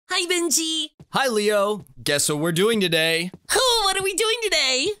Hi, Benji. Hi, Leo. Guess what we're doing today? Oh, what are we doing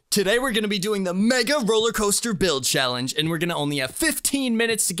today? Today we're going to be doing the Mega Roller Coaster Build Challenge, and we're going to only have 15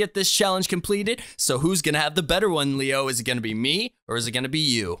 minutes to get this challenge completed. So who's going to have the better one, Leo? Is it going to be me, or is it going to be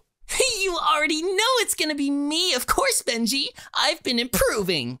you? You already know it's gonna be me, of course, Benji. I've been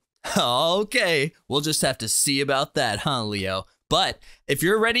improving. Okay, we'll just have to see about that, huh, Leo? But if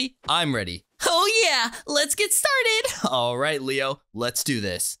you're ready, I'm ready. Oh yeah, let's get started. All right, Leo, let's do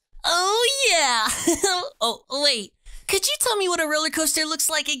this. Oh yeah. Oh, wait. Could you tell me what a roller coaster looks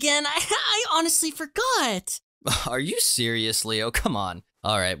like again? I honestly forgot. Are you serious, Leo? Come on.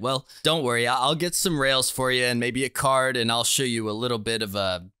 All right, well, don't worry. I'll get some rails for you and maybe a card, and I'll show you a little bit of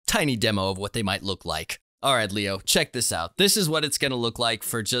a tiny demo of what they might look like. All right, Leo, check this out. This is what it's gonna look like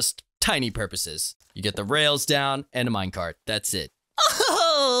for just tiny purposes. You get the rails down and a minecart. That's it.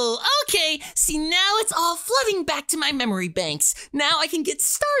 Oh, okay. See, now it's all flooding back to my memory banks. Now I can get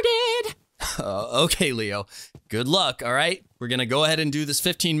started. Okay, Leo. Good luck, all right? We're gonna go ahead and do this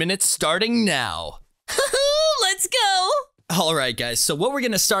 15 minutes starting now. Let's go. All right, guys, so what we're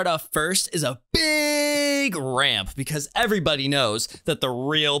gonna start off first is a big ramp, because everybody knows that the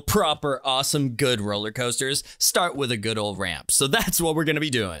real, proper, awesome, good roller coasters start with a good old ramp. So that's what we're gonna be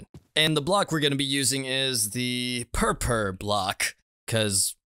doing. And the block we're gonna be using is the purple block,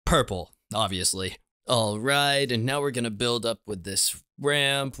 because purple, obviously. All right, and now we're gonna build up with this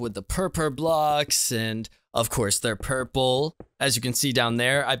ramp with the purple blocks, and of course they're purple. As you can see down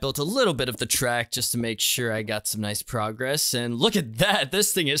there, I built a little bit of the track just to make sure I got some nice progress, and look at that,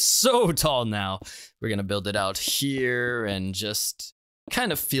 this thing is so tall now. We're gonna build it out here and just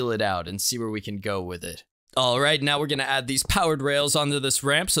kind of feel it out and see where we can go with it. All right, now we're gonna add these powered rails onto this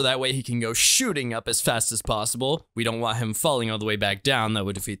ramp so that way he can go shooting up as fast as possible. We don't want him falling all the way back down, that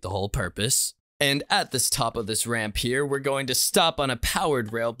would defeat the whole purpose. And at this top of this ramp here, we're going to stop on a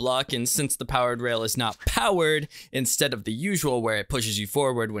powered rail block, and since the powered rail is not powered, instead of the usual where it pushes you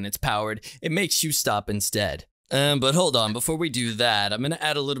forward when it's powered, it makes you stop instead. But hold on, before we do that, I'm gonna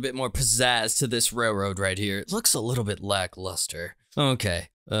add a little bit more pizzazz to this railroad right here. It looks a little bit lackluster. Okay,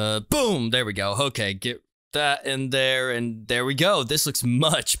 boom, there we go. Okay, get that in there, and there we go. This looks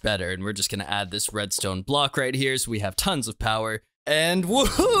much better, and we're just gonna add this redstone block right here so we have tons of power. And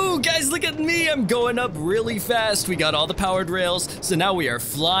woohoo, guys, look at me, I'm going up really fast. We got all the powered rails, so now we are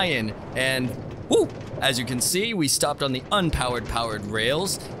flying, and whoo, as you can see, we stopped on the unpowered powered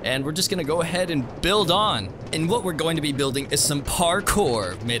rails, and we're just gonna go ahead and build on. And what we're going to be building is some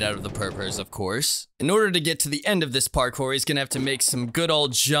parkour, made out of the purpers, of course. In order to get to the end of this parkour, he's gonna have to make some good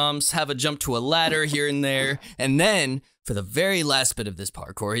old jumps, have a jump to a ladder here and there, and then, for the very last bit of this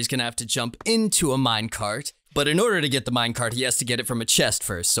parkour, he's gonna have to jump into a minecart. But in order to get the minecart, he has to get it from a chest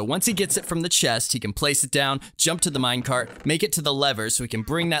first. So once he gets it from the chest, he can place it down, jump to the minecart, make it to the lever so he can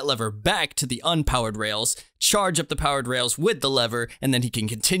bring that lever back to the unpowered rails, charge up the powered rails with the lever, and then he can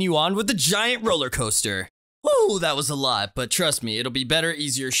continue on with the giant roller coaster. Woo, that was a lot, but trust me, it'll be better,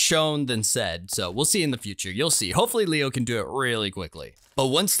 easier shown than said. So we'll see in the future, you'll see. Hopefully Leo can do it really quickly. But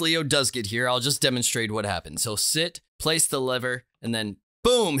once Leo does get here, I'll just demonstrate what happens. He'll sit, place the lever, and then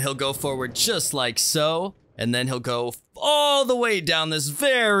boom, he'll go forward just like so. And then he'll go all the way down this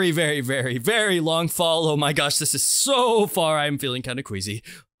very, very, very, very long fall. Oh my gosh, this is so far. I'm feeling kind of queasy.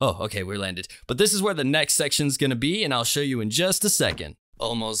 Oh, okay, we're landed. But this is where the next section's gonna be, and I'll show you in just a second.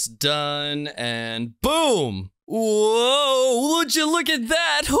 Almost done, and boom! Whoa, would you look at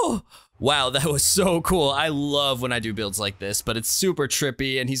that? Oh, wow, that was so cool. I love when I do builds like this, but it's super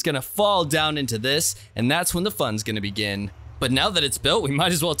trippy, and he's gonna fall down into this, and that's when the fun's gonna begin. But now that it's built, we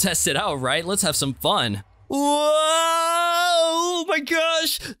might as well test it out, right? Let's have some fun. Whoa! Oh my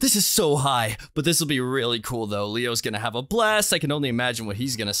gosh! This is so high, but this will be really cool though. Leo's gonna have a blast. I can only imagine what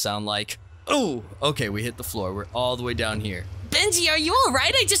he's gonna sound like. Oh, okay, we hit the floor. We're all the way down here. Benji, are you all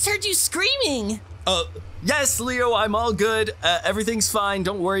right? I just heard you screaming. Yes, Leo, I'm all good. Everything's fine.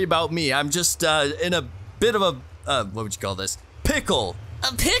 Don't worry about me. I'm just in a bit of a, what would you call this? Pickle.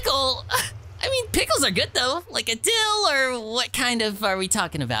 A pickle? I mean, pickles are good though. Like a dill, or what kind of are we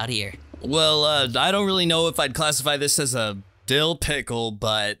talking about here? Well, I don't really know if I'd classify this as a dill pickle,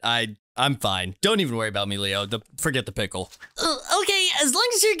 but I'm fine. Don't even worry about me, Leo. Forget the pickle. Okay, as long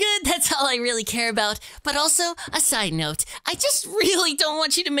as you're good, that's all I really care about. But also, a side note, I just really don't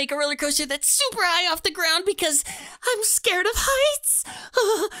want you to make a roller coaster that's super high off the ground because I'm scared of heights.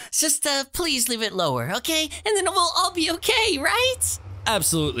 Just, please leave it lower, okay? And then we'll all be okay, right?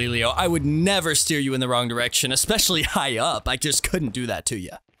 Absolutely, Leo. I would never steer you in the wrong direction, especially high up. I just couldn't do that to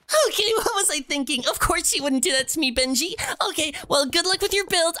you. Okay, what was I thinking? Of course you wouldn't do that to me, Benji. Okay, well, good luck with your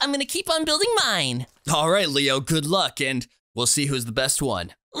build. I'm gonna keep on building mine. All right, Leo, good luck. And We'll see who's the best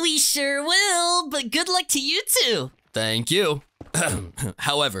one. We sure will, but good luck to you too. Thank you.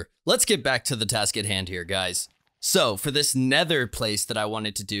 However, let's get back to the task at hand here, guys. So, for this nether place that I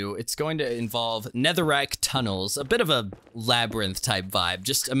wanted to do, it's going to involve netherrack tunnels, a bit of a labyrinth type vibe,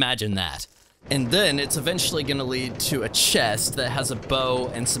 just imagine that. And then it's eventually going to lead to a chest that has a bow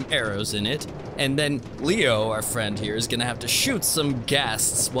and some arrows in it. And then Leo, our friend here, is going to have to shoot some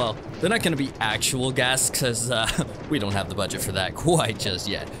ghasts. Well, they're not going to be actual ghasts because we don't have the budget for that quite just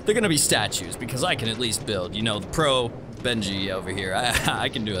yet. They're going to be statues because I can at least build, you know, the pro Benji over here. I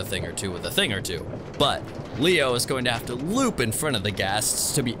can do a thing or two with a thing or two. But Leo is going to have to loop in front of the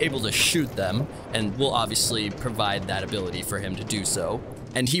ghasts to be able to shoot them. And we'll obviously provide that ability for him to do so.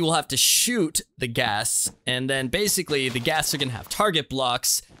 And he will have to shoot the ghasts, and then basically the ghasts are gonna have target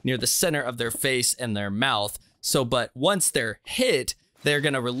blocks near the center of their face and their mouth. So, but once they're hit, they're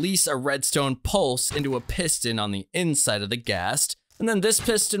gonna release a redstone pulse into a piston on the inside of the ghast, and then this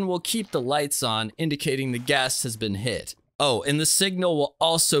piston will keep the lights on, indicating the ghast has been hit. Oh, and the signal will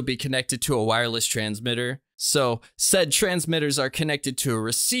also be connected to a wireless transmitter. So said transmitters are connected to a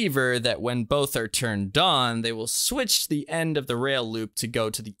receiver that when both are turned on, they will switch to the end of the rail loop to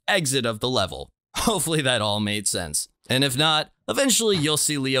go to the exit of the level. Hopefully that all made sense. And if not, eventually you'll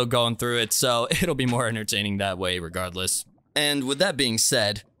see Leo going through it, so it'll be more entertaining that way regardless. And with that being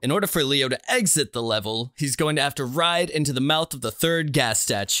said, in order for Leo to exit the level, he's going to have to ride into the mouth of the third gas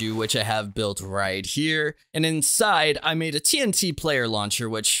statue, which I have built right here. And inside, I made a TNT player launcher,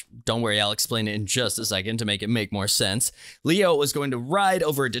 which, don't worry, I'll explain it in just a second to make it make more sense. Leo is going to ride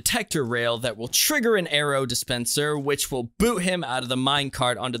over a detector rail that will trigger an arrow dispenser, which will boot him out of the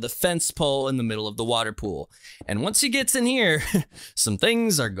minecart onto the fence pole in the middle of the water pool. And once he gets in here, some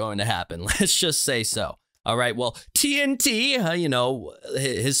things are going to happen, let's just say so. All right, well, TNT, you know,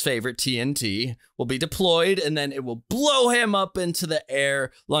 his favorite TNT, will be deployed, and then it will blow him up into the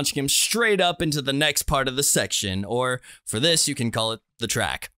air, launching him straight up into the next part of the section, or for this, you can call it the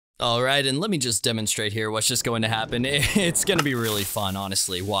track. All right, and let me just demonstrate here what's just going to happen. It's going to be really fun,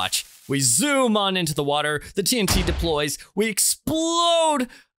 honestly. Watch. We zoom on into the water, the TNT deploys, we explode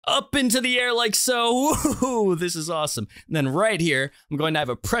up into the air like so. Woohoo, this is awesome. And then right here, I'm going to have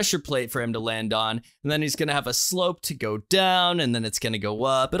a pressure plate for him to land on, and then he's going to have a slope to go down, and then it's going to go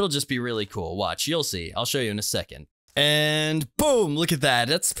up. It'll just be really cool. Watch, you'll see. I'll show you in a second. And boom, look at that.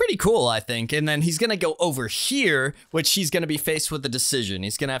 That's pretty cool, I think. And then he's going to go over here, which he's going to be faced with a decision.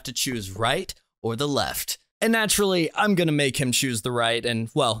 He's going to have to choose right or the left. And naturally, I'm going to make him choose the right, and,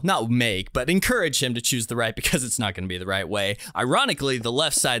 well, not make, but encourage him to choose the right because it's not going to be the right way. Ironically, the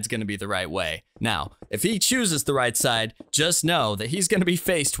left side's going to be the right way. Now, if he chooses the right side, just know that he's going to be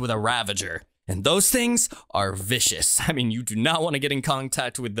faced with a Ravager. And those things are vicious. I mean, you do not want to get in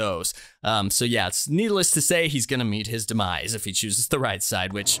contact with those. So yeah, it's needless to say, he's going to meet his demise if he chooses the right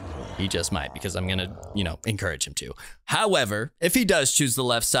side, which he just might because I'm going to, you know, encourage him to. However, if he does choose the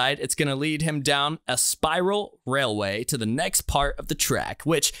left side, it's going to lead him down a spiral railway to the next part of the track,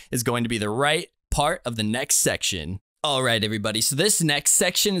 which is going to be the right part of the next section. All right, everybody, so this next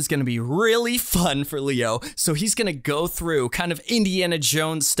section is going to be really fun for Leo. So he's going to go through kind of Indiana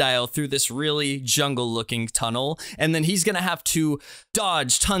Jones style through this really jungle-looking tunnel, and then he's going to have to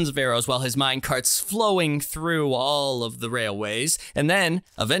dodge tons of arrows while his minecart's flowing through all of the railways, and then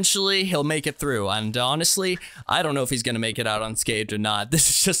eventually he'll make it through. And honestly, I don't know if he's going to make it out unscathed or not. This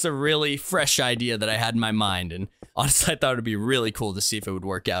is just a really fresh idea that I had in my mind, and honestly, I thought it'd be really cool to see if it would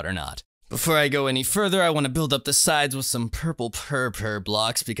work out or not. Before I go any further, I want to build up the sides with some purple purr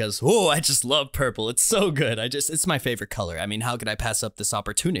blocks because, oh, I just love purple. It's so good. It's my favorite color. I mean, how could I pass up this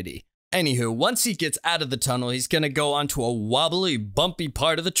opportunity? Anywho, once he gets out of the tunnel, he's going to go onto a wobbly, bumpy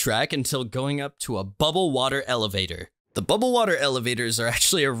part of the track until going up to a bubble water elevator. The bubble water elevators are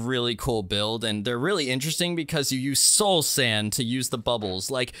actually a really cool build, and they're really interesting because you use soul sand to use the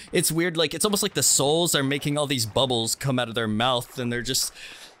bubbles. Like, it's weird, like, it's almost like the souls are making all these bubbles come out of their mouth, and they're just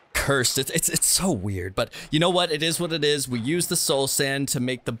cursed. It's so weird, but you know what? It is what it is. We use the soul sand to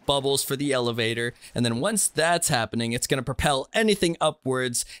make the bubbles for the elevator, and then once that's happening, it's going to propel anything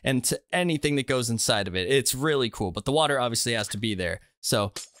upwards and to anything that goes inside of it. It's really cool, but the water obviously has to be there.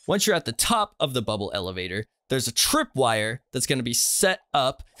 So once you're at the top of the bubble elevator, there's a tripwire that's going to be set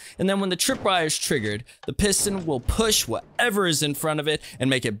up, and then when the tripwire is triggered, the piston will push whatever is in front of it and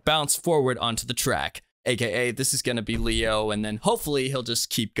make it bounce forward onto the track. AKA, this is going to be Leo, and then hopefully he'll just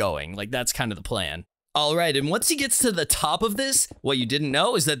keep going. Like, that's kind of the plan. All right, and once he gets to the top of this, what you didn't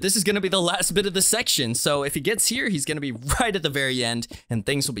know is that this is going to be the last bit of the section. So if he gets here, he's going to be right at the very end, and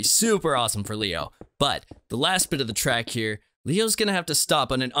things will be super awesome for Leo. But the last bit of the track here, Leo's gonna have to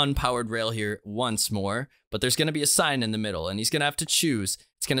stop on an unpowered rail here once more, but there's gonna be a sign in the middle, and he's gonna have to choose.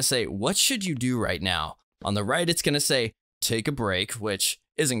 It's gonna say, what should you do right now? On the right, it's gonna say, take a break, which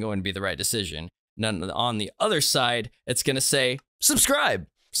isn't going to be the right decision. And on the other side, it's gonna say, subscribe.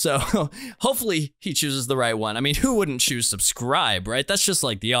 So hopefully he chooses the right one. I mean, who wouldn't choose subscribe, right? That's just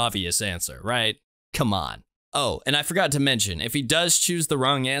like the obvious answer, right? Come on. Oh, and I forgot to mention, if he does choose the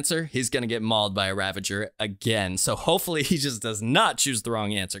wrong answer, he's gonna get mauled by a Ravager again. So hopefully he just does not choose the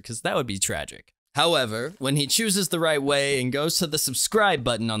wrong answer, because that would be tragic. However, when he chooses the right way and goes to the subscribe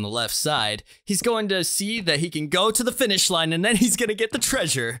button on the left side, he's going to see that he can go to the finish line, and then he's gonna get the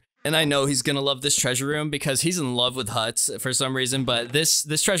treasure. And I know he's gonna love this treasure room because he's in love with huts for some reason, but this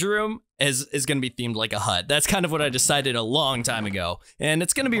treasure room is gonna be themed like a hut. That's kind of what I decided a long time ago, and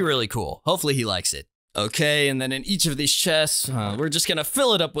it's gonna be really cool. Hopefully he likes it. Okay, and then in each of these chests, we're just gonna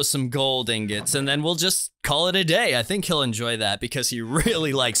fill it up with some gold ingots, and then we'll just call it a day. I think he'll enjoy that because he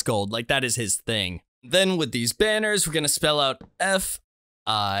really likes gold. Like, that is his thing. Then with these banners, we're gonna spell out F-I-N-I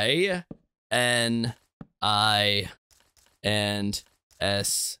and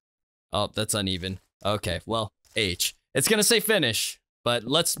S. Oh, that's uneven. Okay, well, H. It's gonna say finish, but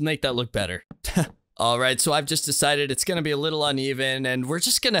let's make that look better. All right, so I've just decided it's gonna be a little uneven, and we're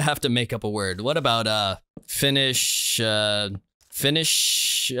just gonna have to make up a word. What about, finish, oh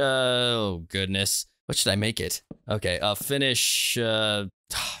goodness. What should I make it? Okay, finish,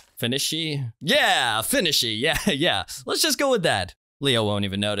 finishy? Yeah, finishy, yeah. Let's just go with that. Leo won't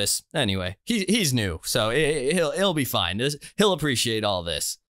even notice. Anyway, he's new, so he'll be fine. He'll appreciate all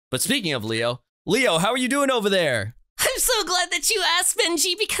this. But speaking of Leo, how are you doing over there? I'm so glad that you asked,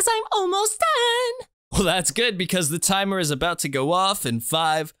 Benji, because I'm almost done. Well, that's good because the timer is about to go off in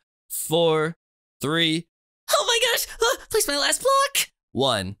 5, 4, 3. Oh my gosh, place my last block.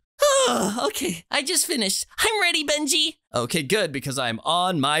 1. Oh, okay, I just finished. I'm ready, Benji. Okay, good, because I'm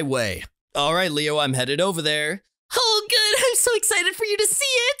on my way. All right, Leo, I'm headed over there. Oh, good, I'm so excited for you to see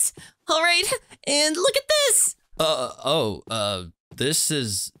it. All right, and look at this. This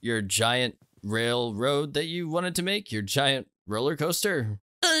is your giant railroad that you wanted to make? Your giant roller coaster?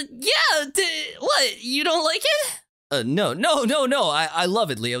 Yeah, what, you don't like it? No, I love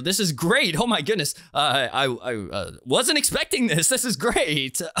it, Leo. This is great. Oh my goodness. I wasn't expecting this. This is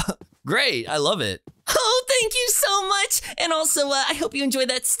great. Great, I love it. Oh, thank you so much. And also, I hope you enjoy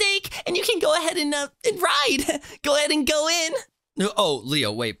that steak, and you can go ahead and ride. Go ahead and go in. Oh,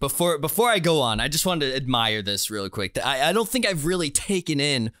 Leo, wait, before I go on, I just wanted to admire this real quick. I don't think I've really taken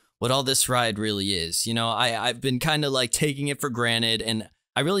in what all this ride really is. You know, I've been kind of like taking it for granted, and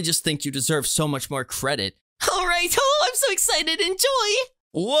I really just think you deserve so much more credit. All right, oh, I'm so excited. Enjoy.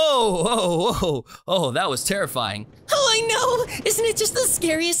 Whoa, oh, that was terrifying. Oh, I know. Isn't it just the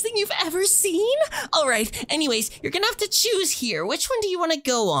scariest thing you've ever seen? All right, anyways, you're gonna have to choose here. Which one do you want to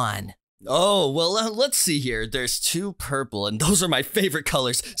go on? Oh, well, let's see here. There's 2 purple, and those are my favorite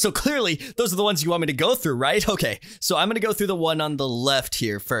colors. So clearly, those are the ones you want me to go through, right? Okay, so I'm gonna go through the one on the left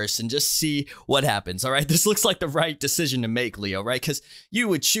here first and just see what happens, all right? This looks like the right decision to make, Leo, right? Because you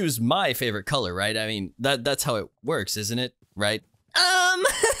would choose my favorite color, right? I mean, that's how it works, isn't it? Right?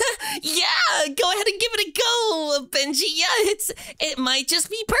 Yeah, go ahead and give it a go, Benji. Yeah, it might just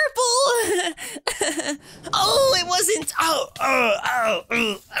be purple. Oh, it wasn't.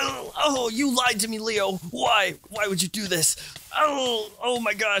 Oh, you lied to me, Leo. Why would you do this? Oh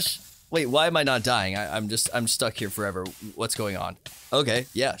my gosh. Wait, why am I not dying? I'm stuck here forever. What's going on? Okay,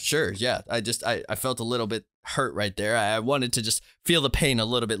 yeah, sure, yeah. I felt a little bit hurt right there. I wanted to just feel the pain a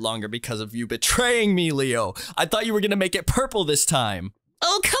little bit longer because of you betraying me, Leo. I thought you were gonna make it purple this time.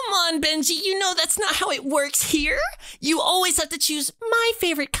 Oh, come on, Benji. You know that's not how it works here. You always have to choose my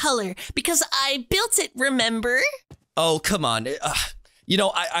favorite color because I built it, remember? Oh, come on. You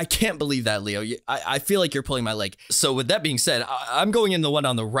know, I can't believe that, Leo. I feel like you're pulling my leg. So with that being said, I'm going in the one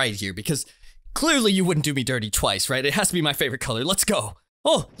on the right here because clearly you wouldn't do me dirty twice, right? It has to be my favorite color. Let's go.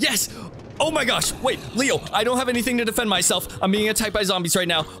 Oh, yes. Oh my gosh. Wait, Leo, I don't have anything to defend myself. I'm being attacked by zombies right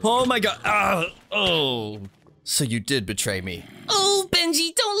now. Oh my god. Oh. So you did betray me. Oh,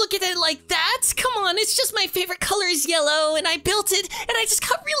 Benji, don't look at it like that. Come on, it's just my favorite color is yellow, and I built it, and I just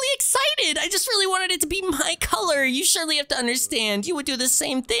got really excited. I just really wanted it to be my color. You surely have to understand. You would do the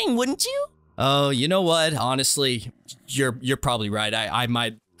same thing, wouldn't you? Oh, you know what? Honestly, you're probably right. I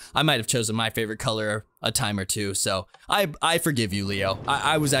might have chosen my favorite color a time or two, so I forgive you, Leo.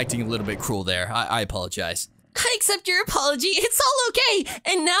 I was acting a little bit cruel there. I apologize. I accept your apology. It's all okay.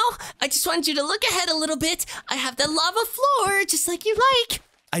 And now, I just want you to look ahead a little bit. I have the lava floor, just like you like.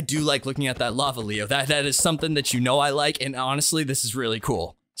 I do like looking at that lava, Leo. That is something that you know I like, and honestly, this is really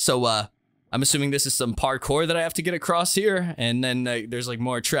cool. So, I'm assuming this is some parkour that I have to get across here. And then there's like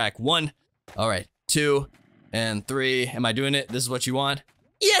more track. 1. All right. 2 and 3. Am I doing it? This is what you want?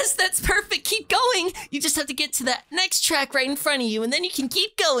 Yes, that's perfect. Keep going. You just have to get to that next track right in front of you, and then you can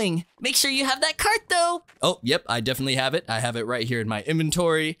keep going. Make sure you have that cart, though. Oh, yep, I definitely have it. I have it right here in my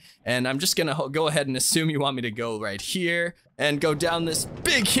inventory. And I'm just gonna go ahead and assume you want me to go right here and go down this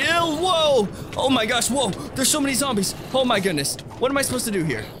big hill. Whoa! Oh my gosh, whoa! There's so many zombies. Oh my goodness. What am I supposed to do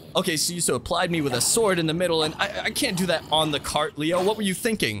here? Okay, so you applied me with a sword in the middle, and I can't do that on the cart, Leo. What were you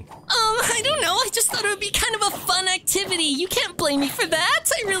thinking? I don't know. I just thought it would be kind of a fun activity. You can't blame me for that.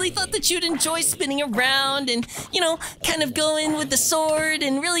 I really thought that you'd enjoy spinning around and, kind of go in with the sword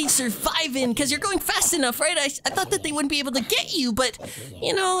and really surviving because you're going fast enough, right? I thought that they wouldn't be able to get you, but,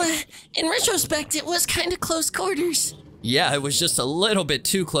 in retrospect, it was kind of close quarters. Yeah, it was just a little bit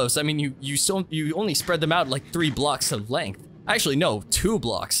too close. I mean, you only spread them out like 3 blocks of length. Actually, no, 2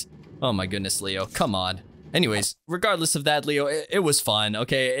 blocks. Oh my goodness, Leo, come on. Anyways, regardless of that, Leo, it was fun,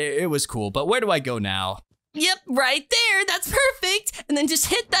 okay? It was cool, but where do I go now? Yep, right there, that's perfect. And then just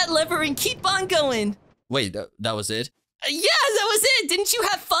hit that lever and keep on going. Wait, that was it? Yeah, that was it. Didn't you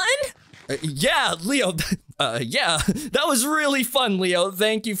have fun? Yeah, Leo, yeah, that was really fun, Leo.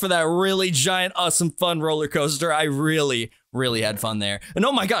 Thank you for that really giant, awesome, fun roller coaster. I really, really had fun there. And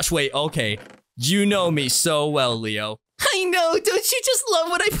oh my gosh, wait, okay. You know me so well, Leo. I know, don't you just love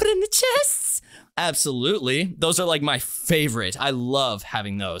what I put in the chests? Absolutely. Those are like my favorite. I love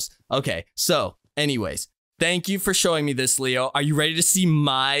having those. Okay, so anyways, thank you for showing me this, Leo. Are you ready to see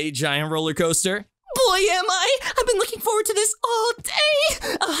my giant roller coaster? Boy, am I! I've been looking forward to this all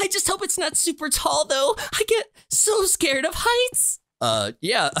day! I just hope it's not super tall, though. I get so scared of heights.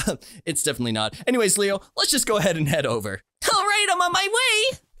 Yeah, it's definitely not. Anyways, Leo, let's just go ahead and head over. All right, I'm on my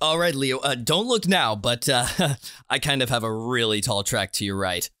way! All right, Leo, don't look now, but I kind of have a really tall track to your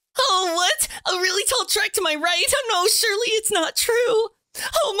right. Oh, what? A really tall track to my right? Oh, no, surely it's not true.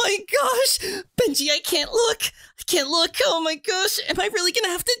 Oh my gosh! Benji, I can't look. I can't look. Oh my gosh, am I really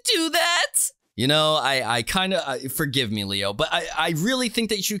gonna have to do that? You know, I kind of, forgive me, Leo, but I really think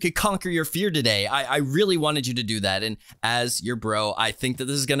that you could conquer your fear today. I really wanted you to do that, and as your bro, I think that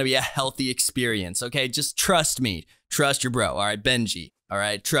this is going to be a healthy experience, okay? Just trust me. Trust your bro, all right, Benji, all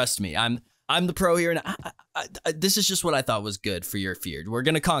right? Trust me. I'm the pro here, and this is just what I thought was good for your fear. We're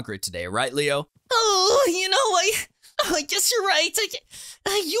going to conquer it today, right, Leo? Oh, I guess you're right.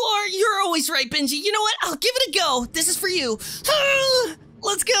 You're always right, Benji. You know what? I'll give it a go. This is for you.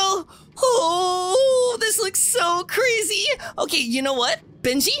 Let's go. Oh, this looks so crazy. Okay, you know what,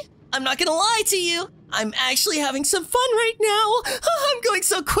 Benji? I'm not gonna lie to you. I'm actually having some fun right now. I'm going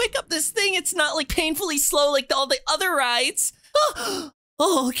so quick up this thing. It's not like painfully slow like all the other rides. Oh,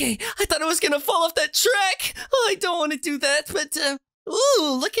 okay. I thought I was gonna fall off that track. Oh, I don't want to do that, but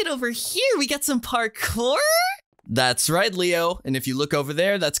ooh, look at over here. We got some parkour. That's right, Leo. And if you look over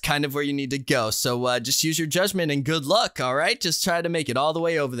there, that's kind of where you need to go. So just use your judgment and good luck, all right? Just try to make it all the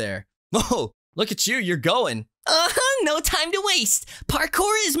way over there. Oh, look at you. You're going. No time to waste.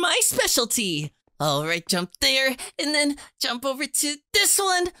 Parkour is my specialty. All right, jump there and then jump over to this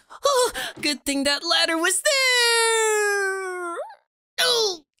one. Oh, good thing that ladder was there.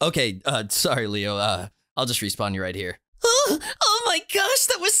 Oh. Okay, sorry, Leo. I'll just respawn you right here. Oh my gosh,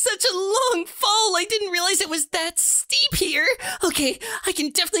 that was such a long fall. I didn't realize it was that steep here. Okay, I can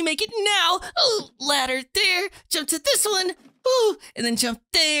definitely make it now. Oh, ladder there. Jump to this one. Oh, and then jump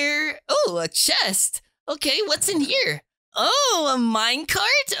there. Oh, a chest. Okay, what's in here? Oh, a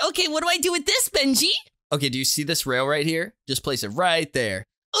minecart? Okay, what do I do with this, Benji? Okay, do you see this rail right here? Just place it right there.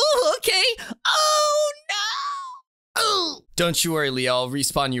 Oh, okay. Oh, no. Oh. Don't you worry, Leo. I'll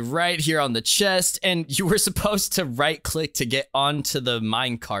respawn you right here on the chest. And you were supposed to right-click to get onto the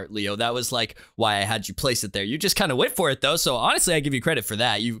minecart, Leo. That was like why I had you place it there. You just kind of went for it, though. So honestly, I give you credit for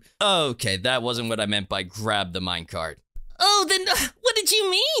that. Okay, that wasn't what I meant by grab the minecart. Oh, then what did you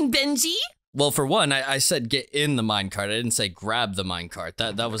mean, Benji? Well, for one, I said get in the minecart. I didn't say grab the minecart.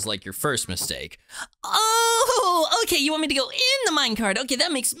 That was like your first mistake. Oh, okay. You want me to go in the minecart? Okay,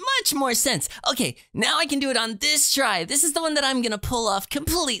 that makes much more sense. Okay, now I can do it on this try. This is the one that I'm gonna pull off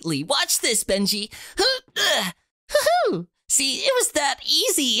completely. Watch this, Benji. See, it was that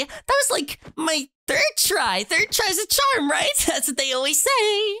easy. That was like my third try. Third try's a charm, right? That's what they always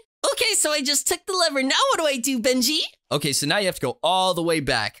say. Okay, so I just took the lever. Now what do I do, Benji? Okay, so now you have to go all the way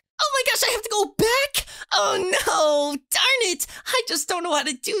back. Oh my gosh, I have to go back? Oh no, darn it. I just don't know how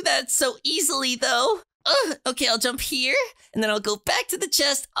to do that so easily though. Okay, I'll jump here and then I'll go back to the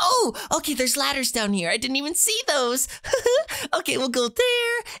chest. Oh, okay, there's ladders down here. I didn't even see those. Okay, we'll go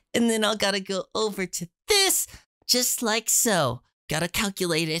there and then I'll gotta go over to this just like so. Gotta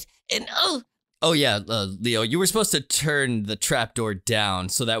calculate it and oh. Oh yeah, Leo, you were supposed to turn the trapdoor down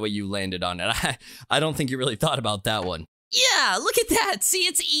so that way you landed on it. I don't think you really thought about that one. Yeah, look at that. See,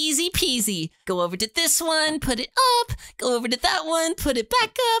 it's easy peasy. Go over to this one, put it up. Go over to that one, put it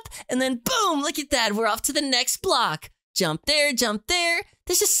back up. And then boom, look at that. We're off to the next block. Jump there, jump there.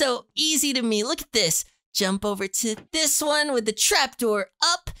 This is so easy to me. Look at this. Jump over to this one with the trapdoor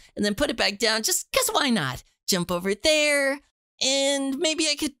up and then put it back down just because why not? Jump over there and maybe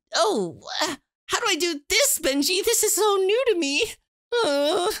I could, how do I do this, Benji? This is so new to me.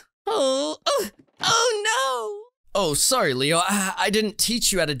 Oh no. Oh, sorry, Leo. I didn't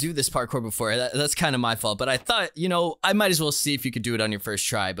teach you how to do this parkour before. That's kind of my fault, but I thought, I might as well see if you could do it on your first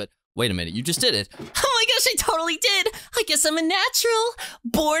try, but wait a minute, you just did it. Oh my gosh, I totally did. I guess I'm a natural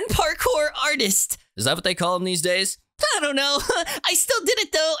born parkour artist. Is that what they call them these days? I don't know. I still did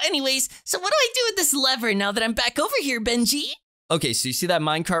it though. Anyways, so what do I do with this lever now that I'm back over here, Benji? Okay, so you see that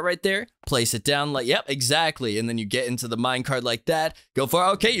minecart right there? Place it down like, yep, exactly. And then you get into the minecart like that. Go for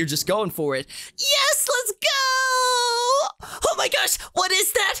it. Okay, you're just going for it. Yes, let's go! Oh my gosh, what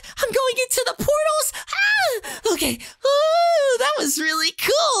is that? I'm going into the portals. Ah! Okay. Ooh, that was really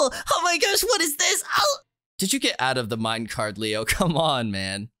cool. Oh my gosh, what is this? Oh! Did you get out of the minecart, Leo? Come on,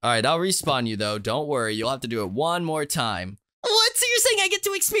 man. All right, I'll respawn you though. Don't worry, you'll have to do it one more time. What? So you're saying I get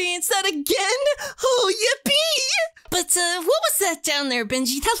to experience that again? Oh, yippee! But what was that down there,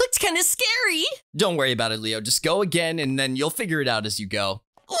 Benji? That looked kind of scary. Don't worry about it, Leo. Just go again, and then you'll figure it out as you go.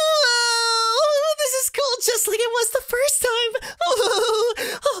 Whoa! This is cool, just like it was the first time.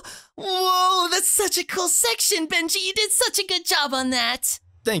 Oh, whoa, that's such a cool section, Benji. You did such a good job on that.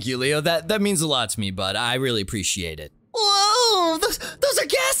 Thank you, Leo. That means a lot to me, bud. I really appreciate it. Whoa, those are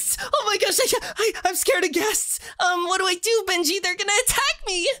guests. Oh my gosh, I'm scared of guests. What do I do, Benji? They're gonna attack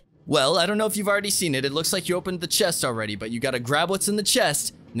me. Well, I don't know if you've already seen it. It looks like you opened the chest already, but you gotta grab what's in the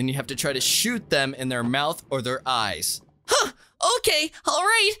chest, and then you have to try to shoot them in their mouth or their eyes. Huh, okay, all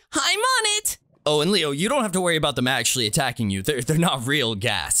right, I'm on it. Oh, and Leo, you don't have to worry about them actually attacking you. They're not real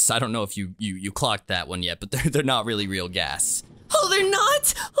ghasts. I don't know if you clocked that one yet, but they're not really real ghasts. Oh, they're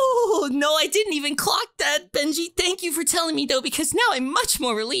not? Oh, no, I didn't even clock that, Benji. Thank you for telling me, though, because now I'm much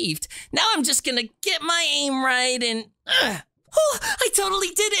more relieved. Now I'm just gonna get my aim right and... Oh, I totally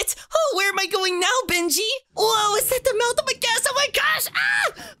did it. Oh, where am I going now, Benji? Whoa, is that the mouth of a gas? Oh my gosh.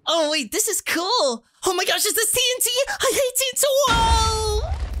 Ah! Oh, wait, this is cool. Oh my gosh, is this TNT? I hate TNT.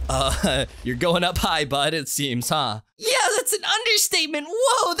 Whoa! You're going up high, bud, it seems, huh? Yeah, that's an understatement.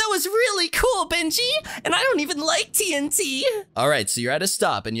 Whoa, that was really cool, Benji. And I don't even like TNT. All right, so you're at a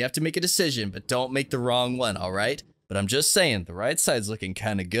stop and you have to make a decision, but don't make the wrong one, all right? But I'm just saying, the right side's looking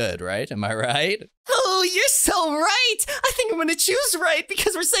kind of good, right? Am I right? Oh, you're so right. I think I'm going to choose right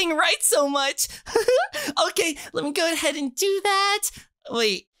because we're saying right so much. Okay, let me go ahead and do that.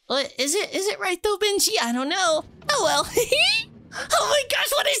 Wait, what is it? Is it right though, Benji? I don't know. Oh, well. Oh my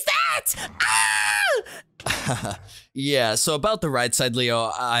gosh, what is that? Ah! Yeah, so about the right side, Leo,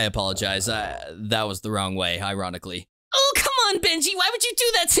 I apologize. That was the wrong way, ironically. Oh, come on, Benji. Why would you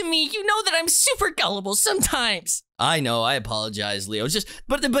do that to me? You know that I'm super gullible sometimes. I know, I apologize, Leo.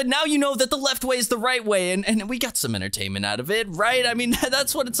 But now you know that the left way is the right way, and we got some entertainment out of it, right? I mean,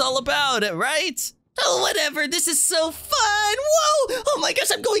 that's what it's all about, right? Oh, whatever. This is so fun. Whoa! Oh my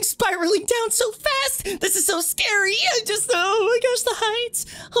gosh, I'm going spiraling down so fast. This is so scary. Oh my gosh, the heights.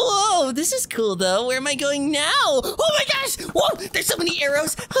 Whoa, this is cool though. Where am I going now? Oh my gosh! Whoa, there's so many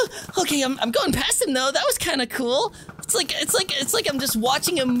arrows. Okay, I'm going past them though. That was kind of cool. It's like I'm just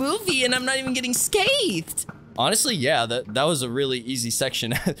watching a movie and I'm not even getting scathed. Honestly, yeah, that was a really easy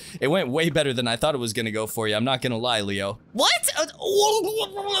section. It went way better than I thought it was gonna go for you. I'm not gonna lie, Leo. What?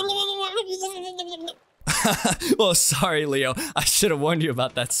 Well, sorry, Leo. I should have warned you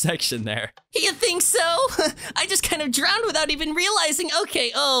about that section there. You think so? I just kind of drowned without even realizing.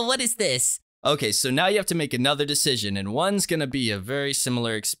 Okay, oh, what is this? Okay, so now you have to make another decision, and one's gonna be a very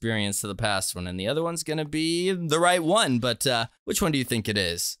similar experience to the past one, and the other one's gonna be the right one, but which one do you think it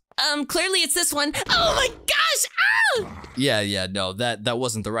is? Clearly it's this one. Oh my gosh! Ah! Yeah, no, that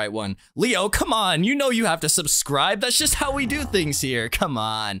wasn't the right one. Leo, come on, you know you have to subscribe. That's just how we do things here. Come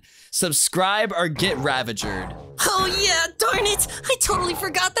on. Subscribe or get ravagered. Oh yeah, darn it. I totally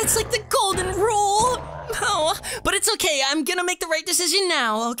forgot that's like the golden rule. Oh, but it's okay. I'm gonna make the right decision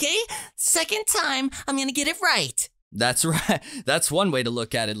now, okay? Second time, I'm gonna get it right. That's right. That's one way to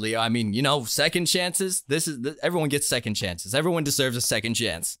look at it, Leo. I mean, you know, second chances. Everyone gets second chances. Everyone deserves a second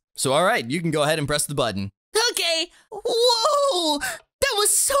chance. So, all right, you can go ahead and press the button. Okay. Whoa! That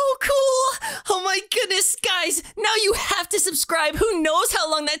was so cool! Oh my goodness, guys, now you have to subscribe. Who knows how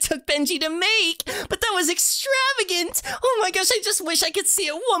long that took Benji to make? But that was extravagant! Oh my gosh, I just wish I could see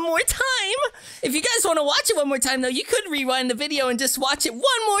it one more time! If you guys want to watch it one more time, though, you could rewind the video and just watch it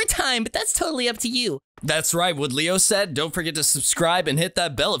one more time, but that's totally up to you. That's right, what Leo said. Don't forget to subscribe and hit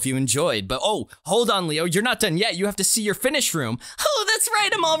that bell if you enjoyed. But oh, hold on, Leo, you're not done yet. You have to see your finish room. Oh, that's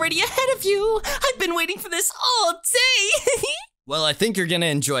right, I'm already ahead of you. I've been waiting for this all day. Well, I think you're gonna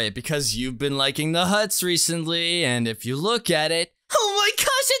enjoy it because you've been liking the huts recently, and if you look at it... Oh my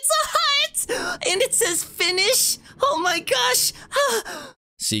gosh, it's a hut! And it says finish? Oh my gosh!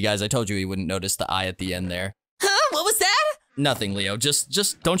 See, guys, I told you he wouldn't notice the eye at the end there. Huh? What was that? Nothing, Leo.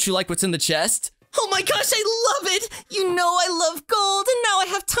 Just don't you like what's in the chest? Oh my gosh, I love it! You know I love gold, and now I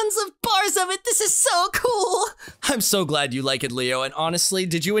have tons of bars of it. This is so cool! I'm so glad you like it, Leo, and honestly,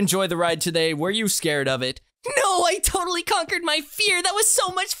 did you enjoy the ride today? Were you scared of it? No, I totally conquered my fear. That was so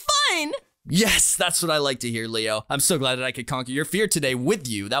much fun! Yes, that's what I like to hear, Leo. I'm so glad that I could conquer your fear today with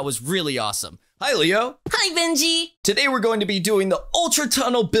you. That was really awesome. Hi, Leo. Hi, Benji. Today we're going to be doing the Ultra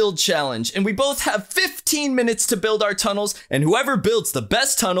Tunnel Build Challenge, and we both have 15 minutes to build our tunnels, and whoever builds the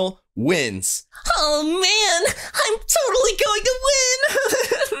best tunnel wins. Oh man, I'm totally going to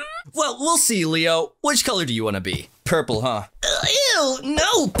win! Well, we'll see, Leo. Which color do you want to be? Purple, huh? Ew,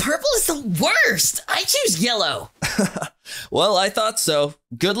 no, purple is the worst. I choose yellow. Well, I thought so.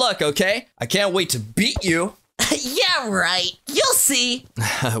 Good luck, okay? I can't wait to beat you. Yeah, right. You'll see.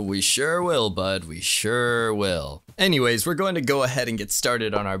 We sure will, bud. We sure will. Anyways, we're going to go ahead and get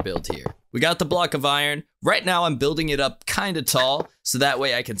started on our build here. We got the block of iron. Right now, I'm building it up kind of tall, so that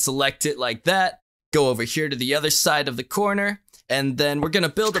way I can select it like that, go over here to the other side of the corner, and then we're going to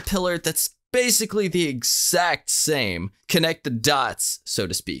build a pillar that's basically the exact same. Connect the dots, so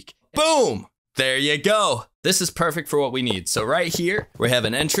to speak. Boom! There you go. This is perfect for what we need. So right here, we have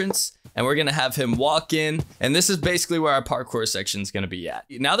an entrance, and we're gonna have him walk in, and this is basically where our parkour section is gonna be at.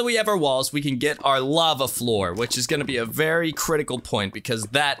 Now that we have our walls, we can get our lava floor, which is gonna be a very critical point because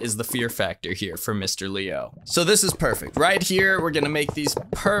that is the fear factor here for Mr. Leo. So this is perfect. Right here, we're gonna make these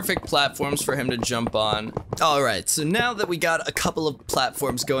perfect platforms for him to jump on. All right, so now that we got a couple of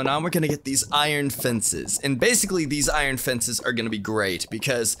platforms going on, we're gonna get these iron fences. And basically these iron fences are gonna be great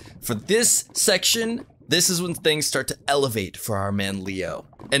because for this section, this is when things start to elevate for our man Leo.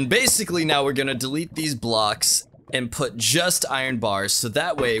 And basically now we're gonna delete these blocks and put just iron bars so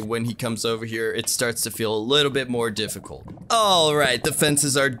that way when he comes over here it starts to feel a little bit more difficult. All right, the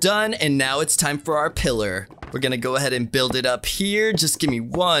fences are done and now it's time for our pillar. We're gonna go ahead and build it up here. Just give me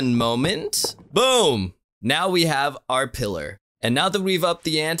one moment. Boom! Now we have our pillar. And now that we've upped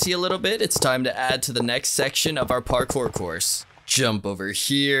the ante a little bit, it's time to add to the next section of our parkour course. Jump over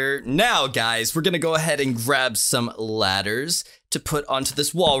here. Now, guys, we're gonna go ahead and grab some ladders to put onto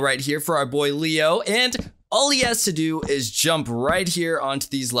this wall right here for our boy Leo. And all he has to do is jump right here onto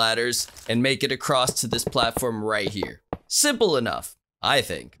these ladders and make it across to this platform right here. Simple enough, I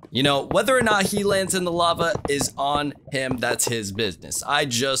think. You know, whether or not he lands in the lava is on him. That's his business. I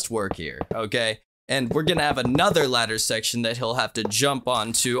just work here, okay? And we're gonna have another ladder section that he'll have to jump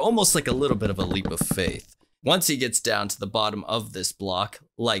onto, almost like a little bit of a leap of faith. Once he gets down to the bottom of this block,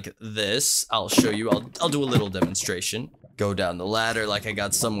 like this, I'll show you, I'll do a little demonstration. Go down the ladder like I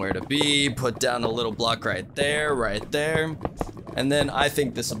got somewhere to be, put down a little block right there, and then I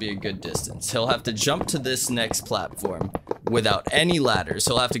think this will be a good distance. He'll have to jump to this next platform without any ladders.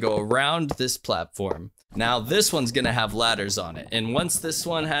 He'll have to go around this platform. Now this one's gonna have ladders on it, and once this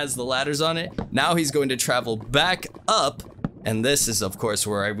one has the ladders on it, now he's going to travel back up. And this is, of course,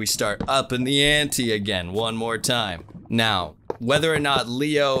 where we start up in the ante again, one more time. Now, whether or not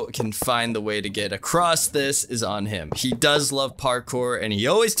Leo can find the way to get across this is on him. He does love parkour, and he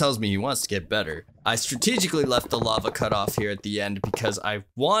always tells me he wants to get better. I strategically left the lava cut off here at the end because I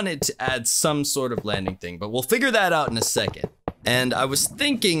wanted to add some sort of landing thing, but we'll figure that out in a second. And I was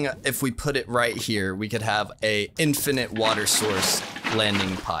thinking if we put it right here, we could have a infinite water source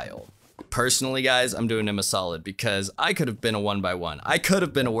landing pile. Personally, guys, I'm doing him a solid because I could have been a 1x1. I could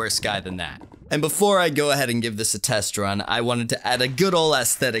have been a worse guy than that. And before I go ahead and give this a test run, I wanted to add a good old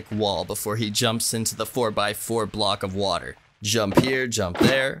aesthetic wall before he jumps into the 4x4 block of water. Jump here, jump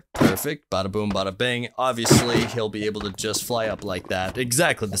there, perfect, bada boom, bada bing. Obviously, he'll be able to just fly up like that,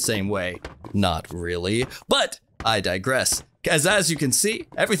 exactly the same way. Not really, but I digress. As you can see,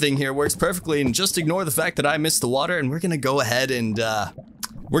 everything here works perfectly, and just ignore the fact that I missed the water, and we're gonna go ahead and,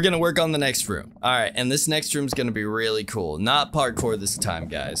 we're gonna work on the next room. All right, and this next room is gonna be really cool. Not parkour this time,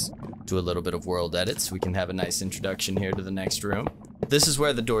 guys. Do a little bit of world edits. We can have a nice introduction here to the next room. this is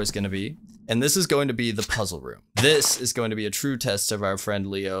where the door is going to be. And this is going to be the puzzle room. This is going to be a true test of our friend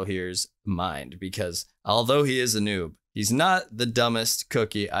Leo here's mind, because although he is a noob, he's not the dumbest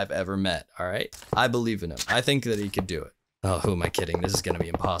cookie I've ever met, all right? I believe in him. I think that he could do it. Oh, who am I kidding? This is going to be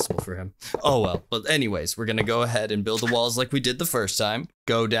impossible for him. Oh, well. But anyways, we're going to go ahead and build the walls like we did the first time.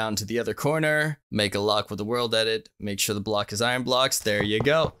 Go down to the other corner, make a lock with the world edit, make sure the block is iron blocks. There you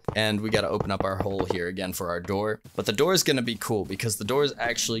go. And we got to open up our hole here again for our door. But the door is going to be cool because the door is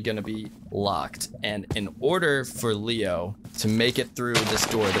actually going to be locked. And in order for Leo to make it through this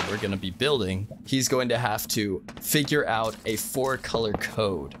door that we're going to be building, he's going to have to figure out a 4-color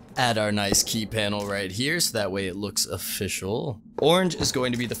code. Add our nice key panel right here so that way it looks official. Orange is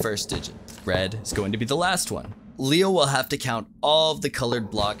going to be the first digit. Red is going to be the last one. Leo will have to count all of the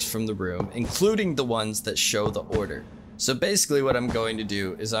colored blocks from the room, including the ones that show the order. So basically what I'm going to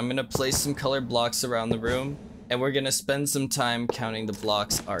do is I'm going to place some colored blocks around the room, and we're going to spend some time counting the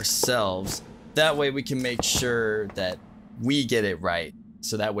blocks ourselves. That way we can make sure that we get it right.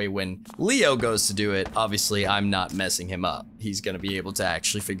 So that way when Leo goes to do it, obviously I'm not messing him up. He's going to be able to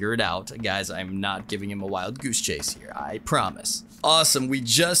actually figure it out. Guys, I'm not giving him a wild goose chase here, I promise. Awesome, we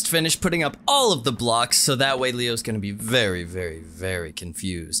just finished putting up all of the blocks, so that way Leo's going to be very, very, very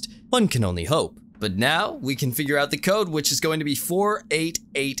confused. One can only hope. But now we can figure out the code, which is going to be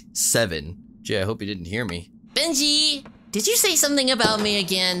 4887. Jay, I hope you didn't hear me. Benji, did you say something about me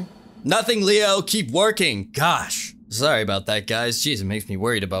again? Nothing, Leo, keep working. Gosh. Sorry about that, guys. Jeez, it makes me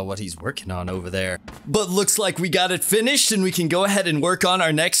worried about what he's working on over there. But looks like we got it finished and we can go ahead and work on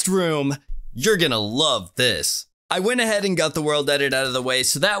our next room. You're gonna love this. I went ahead and got the world edit out of the way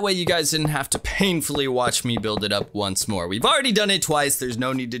so that way you guys didn't have to painfully watch me build it up once more. We've already done it twice. There's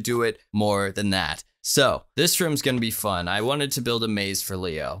no need to do it more than that. So this room's gonna be fun. I wanted to build a maze for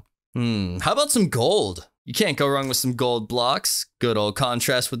Leo. How about some gold? You can't go wrong with some gold blocks. Good old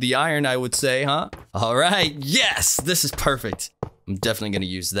contrast with the iron, I would say, huh? All right, yes, this is perfect. I'm definitely gonna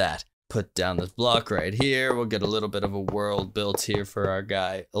use that. Put down this block right here. We'll get a little bit of a world built here for our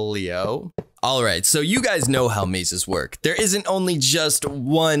guy, Leo. All right, so you guys know how mazes work. There isn't only just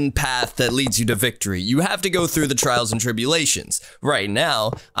one path that leads you to victory. You have to go through the trials and tribulations. Right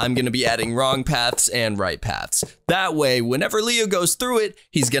now, I'm gonna be adding wrong paths and right paths. That way, whenever Leo goes through it,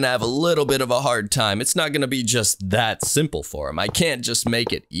 he's gonna have a little bit of a hard time. It's not gonna be just that simple for him. I can't just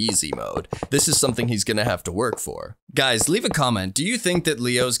make it easy mode. This is something he's gonna have to work for. Guys, leave a comment. Do you think that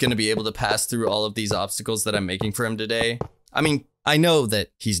Leo's gonna be able to pass through all of these obstacles that I'm making for him today? I mean, I know that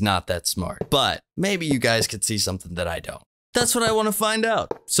he's not that smart, but maybe you guys could see something that I don't. That's what I want to find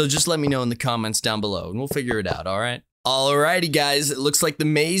out. So just let me know in the comments down below and we'll figure it out, all right? Alrighty guys, it looks like the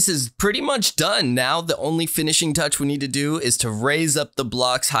maze is pretty much done. Now the only finishing touch we need to do is to raise up the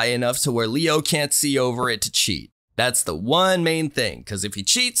blocks high enough to where Leo can't see over it to cheat. That's the one main thing, because if he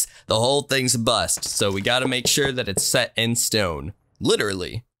cheats, the whole thing's a bust. So we gotta make sure that it's set in stone.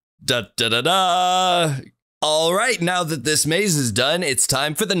 Literally. Da-da-da-da! All right, now that this maze is done, it's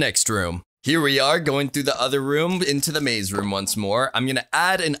time for the next room. Here we are going through the other room into the maze room once more. I'm gonna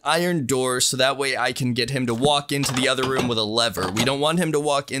add an iron door so that way I can get him to walk into the other room with a lever. We don't want him to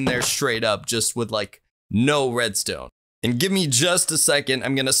walk in there straight up just with like no redstone. And give me just a second,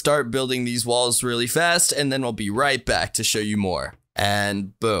 I'm gonna start building these walls really fast and then we'll be right back to show you more.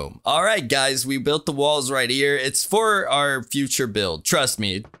 And boom. All right, guys, we built the walls right here. It's for our future build. Trust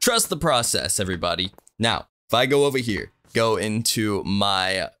me, trust the process, everybody. Now, if I go over here, go into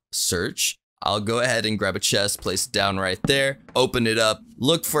my search, I'll go ahead and grab a chest, place it down right there, open it up,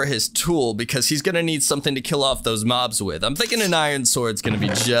 look for his tool because he's gonna need something to kill off those mobs with. I'm thinking an iron sword's gonna be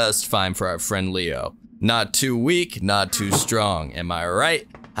just fine for our friend Leo. Not too weak, not too strong, am I right?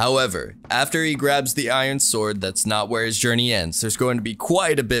 However, after he grabs the iron sword, that's not where his journey ends. There's going to be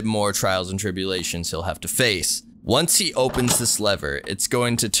quite a bit more trials and tribulations he'll have to face. Once he opens this lever, it's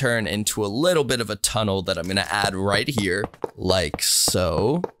going to turn into a little bit of a tunnel that I'm going to add right here, like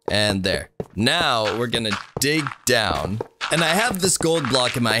so, and there. Now we're going to dig down, and I have this gold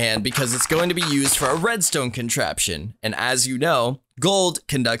block in my hand because it's going to be used for a redstone contraption. And as you know, gold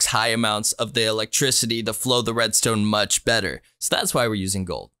conducts high amounts of the electricity to flow the redstone much better. So that's why we're using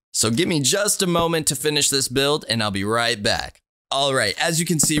gold. So give me just a moment to finish this build, and I'll be right back. Alright, as you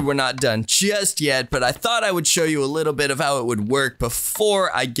can see, we're not done just yet, but I thought I would show you a little bit of how it would work before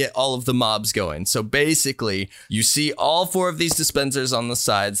I get all of the mobs going. So basically, you see all 4 of these dispensers on the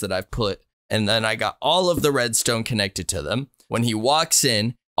sides that I've put, and then I got all of the redstone connected to them. When he walks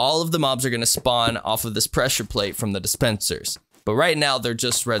in, all of the mobs are going to spawn off of this pressure plate from the dispensers. But right now, they're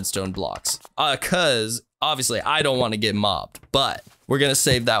just redstone blocks. Because, obviously, I don't want to get mobbed, but we're going to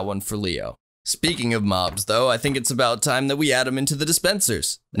save that one for Leo. Speaking of mobs, though, I think it's about time that we add them into the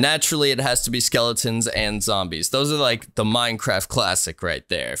dispensers. Naturally, it has to be skeletons and zombies. Those are like the Minecraft classic right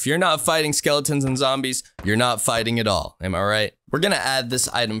there. If you're not fighting skeletons and zombies, you're not fighting at all. Am I right? We're gonna add this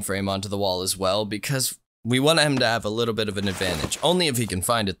item frame onto the wall as well because we want him to have a little bit of an advantage. Only if he can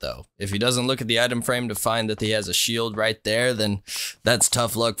find it, though. If he doesn't look at the item frame to find that he has a shield right there, then that's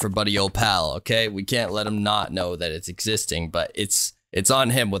tough luck for buddy old pal, okay? We can't let him not know that it's existing, but it's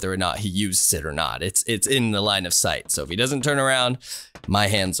on him whether or not he uses it or not. It's in the line of sight. So if he doesn't turn around, my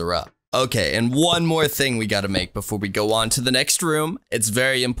hands are up. Okay, and one more thing we gotta make before we go on to the next room. It's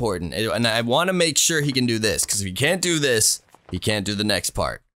very important. And I wanna make sure he can do this, because if he can't do this, he can't do the next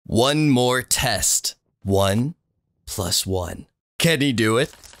part. One more test. 1 + 1. Can he do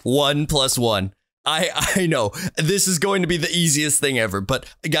it? 1 + 1. I know this is going to be the easiest thing ever, but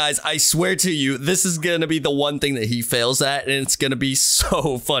guys, I swear to you, this is going to be the one thing that he fails at, and it's going to be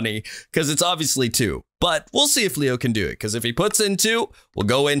so funny because it's obviously 2, but we'll see if Leo can do it, because if he puts in 2, we'll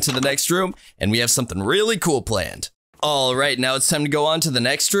go into the next room and we have something really cool planned. All right, now it's time to go on to the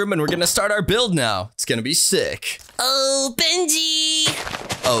next room and we're going to start our build now. It's going to be sick. Oh, Benji!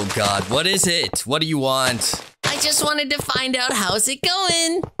 Oh God, what is it? What do you want? I just wanted to find out how's it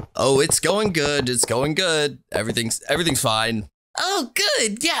going. Oh, it's going good. It's going good. Everything's fine. Oh,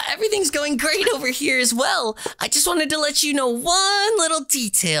 good. Yeah, everything's going great over here as well. I just wanted to let you know one little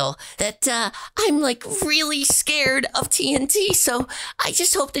detail that I'm like really scared of TNT. So I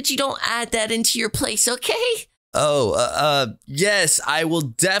just hope that you don't add that into your place, okay? Oh, yes, I will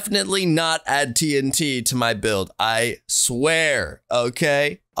definitely not add TNT to my build. I swear,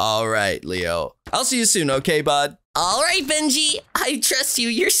 okay? All right, Leo. I'll see you soon, okay, bud? All right, Benji. I trust you.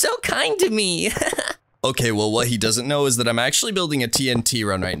 You're so kind to me. Okay, well, what he doesn't know is that I'm actually building a TNT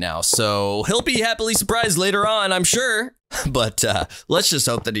run right now, so he'll be happily surprised later on, I'm sure. But let's just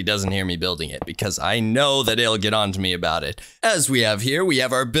hope that he doesn't hear me building it, because I know that he'll get on to me about it. As we have here, we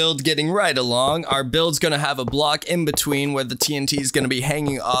have our build getting right along. Our build's gonna have a block in between where the TNT is gonna be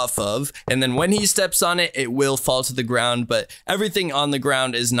hanging off of, and then when he steps on it, it will fall to the ground, but everything on the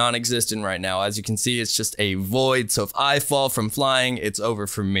ground is non-existent right now. As you can see, it's just a void, so if I fall from flying, it's over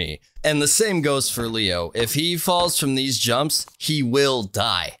for me. And the same goes for Leo. If he falls from these jumps, he will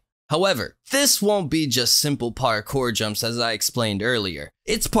die. However, this won't be just simple parkour jumps as I explained earlier.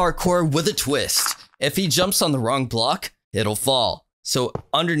 It's parkour with a twist. If he jumps on the wrong block, it'll fall. So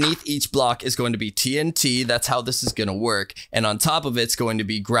underneath each block is going to be TNT, that's how this is going to work, and on top of it's going to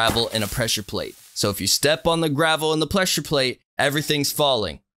be gravel and a pressure plate. So if you step on the gravel and the pressure plate, everything's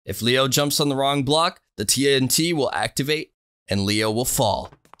falling. If Leo jumps on the wrong block, the TNT will activate and Leo will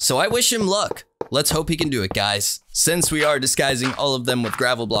fall. So I wish him luck. Let's hope he can do it, guys. Since we are disguising all of them with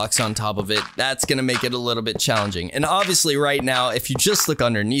gravel blocks on top of it, that's gonna make it a little bit challenging. And obviously right now, if you just look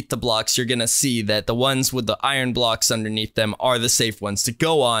underneath the blocks, you're gonna see that the ones with the iron blocks underneath them are the safe ones to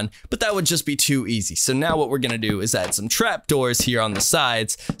go on, but that would just be too easy. So now what we're gonna do is add some trapdoors here on the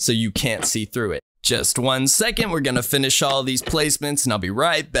sides so you can't see through it. Just 1 second, we're gonna finish all these placements and I'll be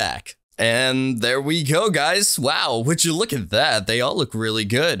right back. And there we go, guys. Wow, would you look at that? They all look really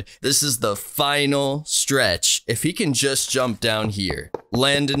good. This is the final stretch. If he can just jump down here,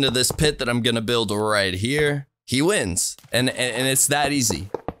 land into this pit that I'm gonna build right here, he wins. And it's that easy.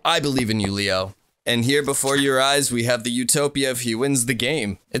 I believe in you, Leo. And here before your eyes, we have the utopia if he wins the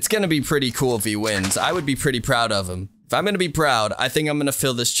game. It's gonna be pretty cool if he wins. I would be pretty proud of him. If I'm gonna be proud, I think I'm gonna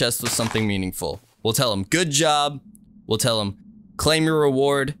fill this chest with something meaningful. We'll tell him, good job. We'll tell him, claim your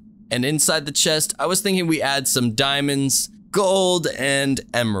reward. And inside the chest, I was thinking we add some diamonds, gold, and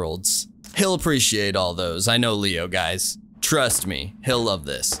emeralds. He'll appreciate all those. I know Leo, guys. Trust me, he'll love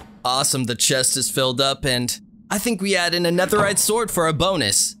this. Awesome, the chest is filled up, and I think we add in a netherite sword for a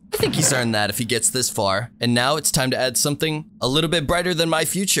bonus. I think he's earned that if he gets this far. And now it's time to add something a little bit brighter than my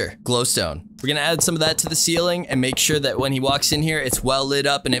future, glowstone. We're gonna add some of that to the ceiling and make sure that when he walks in here, it's well lit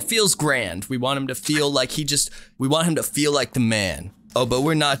up and it feels grand. We want him to feel like we want him to feel like the man. Oh, but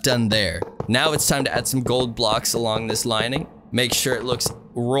we're not done there. Now it's time to add some gold blocks along this lining. Make sure it looks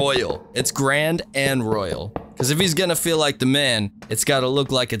royal. It's grand and royal. Because if he's gonna feel like the man, it's gotta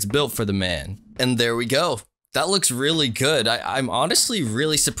look like it's built for the man. And there we go. That looks really good. I'm honestly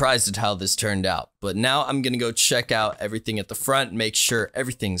really surprised at how this turned out. But now I'm gonna go check out everything at the front, make sure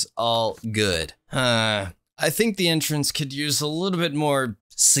everything's all good. I think the entrance could use a little bit more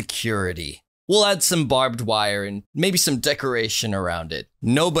security. We'll add some barbed wire and maybe some decoration around it.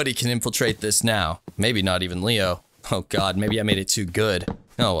 Nobody can infiltrate this now. Maybe not even Leo. Oh God, maybe I made it too good.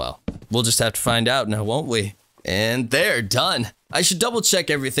 Oh well, we'll just have to find out now, won't we? And there, done. I should double check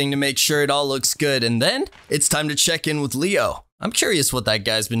everything to make sure it all looks good, and then it's time to check in with Leo. I'm curious what that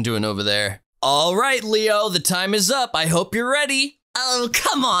guy's been doing over there. All right, Leo, the time is up. I hope you're ready. Oh,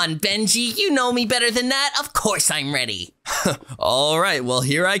 come on, Benji. You know me better than that. Of course I'm ready. All right, well,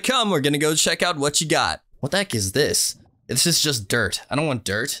 here I come. We're gonna go check out what you got. What the heck is this? This is just dirt. I don't want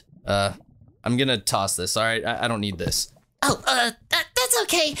dirt. I'm gonna toss this, all right? I don't need this. Oh, that's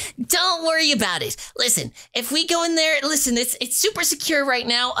okay. Don't worry about it. Listen, if we go in there, listen, it's super secure right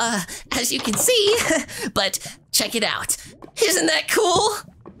now, as you can see, but check it out. Isn't that cool?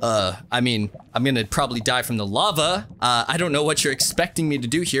 I mean, I'm gonna probably die from the lava. I don't know what you're expecting me to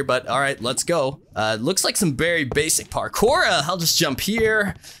do here, but all right, let's go. Looks like some very basic parkour. I'll just jump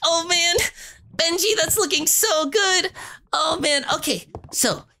here. Oh man, Benji, that's looking so good. Oh man, okay,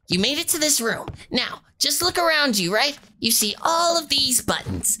 so you made it to this room. Now, just look around you, right? You see all of these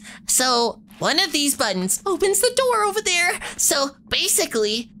buttons. So one of these buttons opens the door over there. So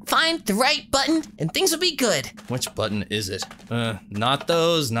basically, find the right button and things will be good. Which button is it? Not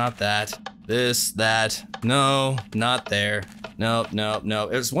those, not that. This, that. No, not there. No.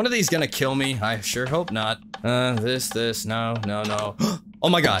 Is one of these gonna kill me? I sure hope not. This, no. Oh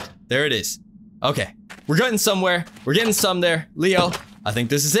my God, there it is. Okay, we're getting somewhere. We're getting some there. Leo, I think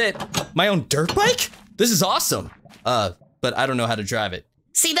this is it. My own dirt bike? This is awesome. But I don't know how to drive it.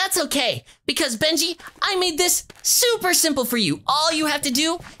 See, that's okay, because Benji, I made this super simple for you. All you have to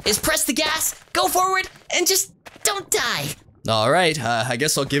do is press the gas, go forward, and just don't die. All right, I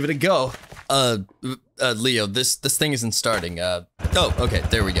guess I'll give it a go. Leo, this thing isn't starting. Oh, okay,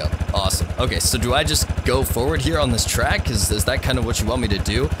 there we go. Awesome. Okay, so do I just go forward here on this track? Is that kind of what you want me to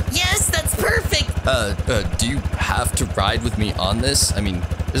do? Yes, that's perfect. Do you have to ride with me on this? I mean,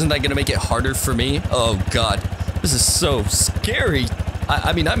 isn't that gonna make it harder for me? Oh God, this is so scary.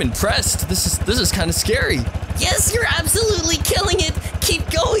 I mean, I'm impressed. This is kind of scary. Yes, you're absolutely killing it.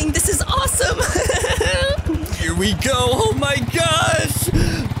 Keep going. This is awesome. Here we go. Oh my gosh.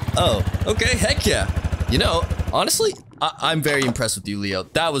 Oh, okay. Heck yeah. You know, honestly, I'm very impressed with you, Leo.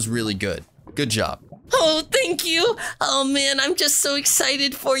 That was really good. Good job. Oh, thank you. Oh man, I'm just so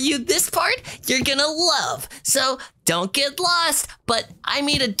excited for you. This part you're gonna love. So don't get lost, but I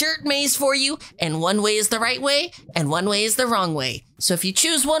made a dirt maze for you, and one way is the right way, and one way is the wrong way. So if you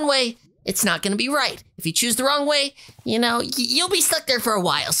choose one way, it's not gonna be right. If you choose the wrong way, you know, you'll be stuck there for a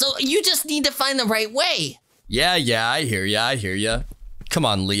while. So you just need to find the right way. Yeah, I hear ya. Come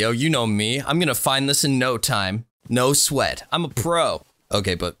on, Leo, you know me. I'm gonna find this in no time. No sweat. I'm a pro.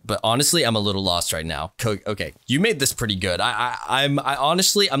 Okay, but honestly, I'm a little lost right now. Okay, you made this pretty good. I'm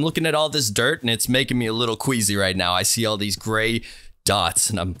honestly, I'm looking at all this dirt and it's making me a little queasy right now. I see all these gray dots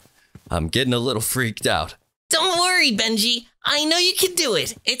and I'm getting a little freaked out. Don't worry, Benji. I know you can do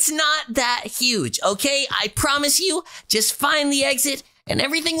it. It's not that huge, okay? I promise you, just find the exit and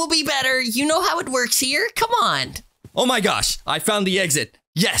everything will be better. You know how it works here. Come on. Oh my gosh, I found the exit.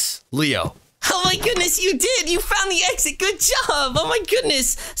 Yes, Leo. Oh my goodness, you did! You found the exit! Good job! Oh my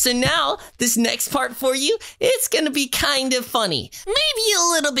goodness! So now, this next part for you, it's gonna be kind of funny. Maybe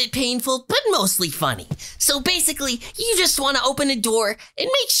a little bit painful, but mostly funny. So basically, you just want to open a door and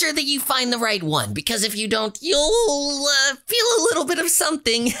make sure that you find the right one, because if you don't, you'll feel a little bit of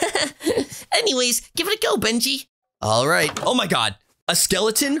something. Anyways, give it a go, Benji. All right. Oh my God, a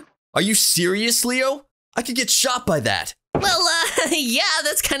skeleton? Are you serious, Leo? I could get shot by that. Well, yeah,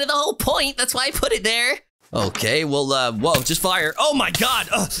 that's kind of the whole point. That's why I put it there. Okay, well, whoa, just fire. Oh my God,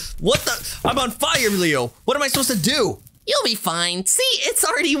 what the? I'm on fire, Leo. What am I supposed to do? You'll be fine. See, it's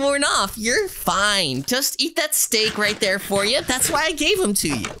already worn off. You're fine. Just eat that steak right there for you. That's why I gave them to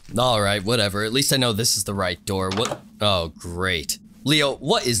you. All right, whatever. At least I know this is the right door. What? Oh, great. Leo,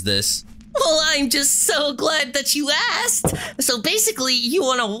 what is this? Well, I'm just so glad that you asked. So basically, you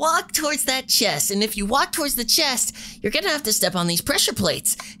want to walk towards that chest. And if you walk towards the chest, you're going to have to step on these pressure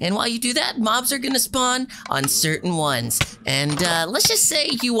plates. And while you do that, mobs are going to spawn on certain ones. And let's just say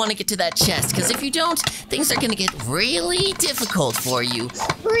you want to get to that chest. Because if you don't, things are going to get really difficult for you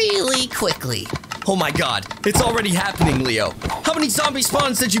really quickly. Oh my God, it's already happening, Leo. How many zombie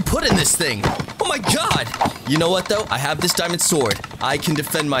spawns did you put in this thing? Oh my God. You know what though? I have this diamond sword. I can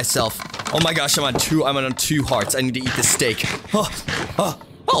defend myself. Oh my gosh, I'm on two hearts. I need to eat this steak.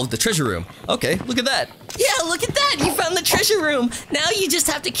 Oh, the treasure room. Okay, look at that. Yeah, look at that. You found the treasure room. Now you just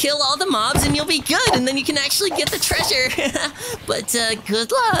have to kill all the mobs and you'll be good. And then you can actually get the treasure. But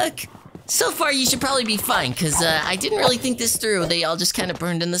good luck. So far, you should probably be fine because I didn't really think this through. They all just kind of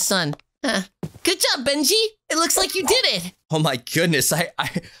burned in the sun. Good job, Benji. It looks like you did it. Oh my goodness, I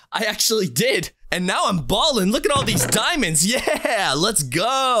actually did. And now I'm balling. Look at all these diamonds. Yeah, let's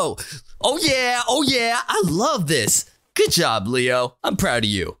go. Oh yeah, I love this. Good job, Leo. I'm proud of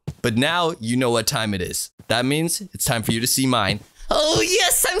you. But now you know what time it is. That means it's time for you to see mine. Oh,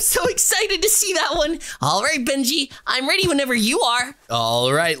 yes, I'm so excited to see that one. All right, Benji, I'm ready whenever you are.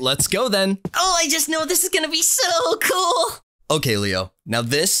 All right, let's go then. Oh, I just know this is gonna be so cool. Okay, Leo, now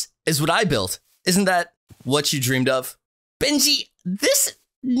this is what I built. Isn't that what you dreamed of? Benji,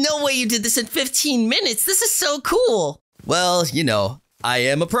 no way you did this in 15 minutes. This is so cool. Well, you know, I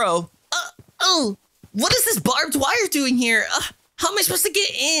am a pro. What is this barbed wire doing here? How am I supposed to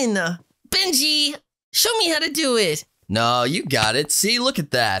get in? Benji, show me how to do it. No, you got it. See, look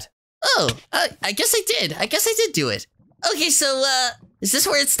at that. Oh, I guess I did. I guess I did do it. Okay, so, is this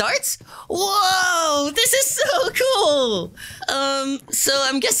where it starts? Whoa, this is so cool. So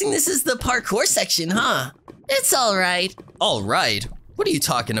I'm guessing this is the parkour section, huh? It's all right. All right? What are you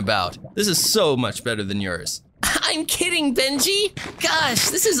talking about? This is so much better than yours. I'm kidding, Benji. Gosh,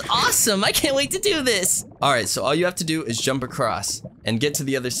 this is awesome. I can't wait to do this. All right, so all you have to do is jump across and get to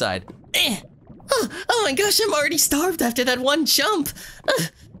the other side. Oh my gosh, I'm already starved after that one jump.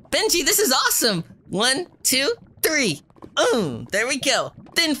 Benji, this is awesome. 1, 2, 3. There we go.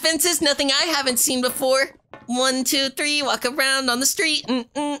 Thin fences, nothing I haven't seen before. 1, 2, 3, walk around on the street.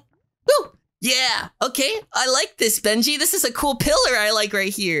 Woo! Yeah, okay, I like this, Benji. This is a cool pillar I like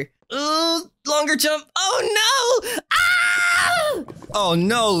right here. Longer jump. Oh no! Ah! Oh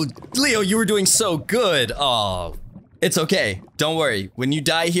no, Leo, you were doing so good. Oh, it's okay. Don't worry. When you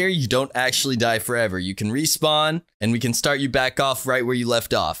die here, you don't actually die forever. You can respawn and we can start you back off right where you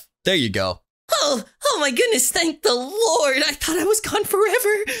left off. There you go. Oh my goodness, thank the Lord. I thought I was gone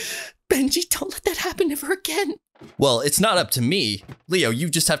forever. Benji, don't let that happen ever again. Well, it's not up to me. Leo, you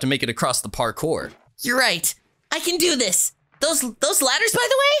just have to make it across the parkour. You're right. I can do this. Those ladders, by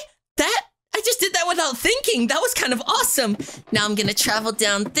the way? I just did that without thinking. That was kind of awesome. Now I'm gonna travel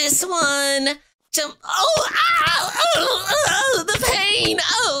down this one. Jump. The pain.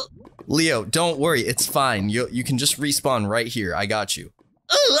 Leo, don't worry. It's fine. You can just respawn right here. I got you.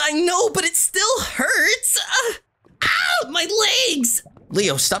 I know, but it still hurts. My legs.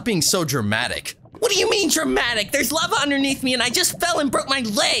 Leo, stop being so dramatic. What do you mean dramatic? There's lava underneath me and I just fell and broke my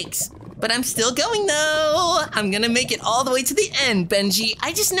legs. But I'm still going though. I'm gonna make it all the way to the end, Benji.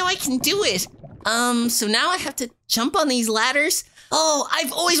 I just know I can do it. So now I have to jump on these ladders. Oh,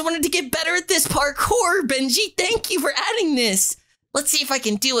 I've always wanted to get better at this parkour, Benji. Thank you for adding this. Let's see if I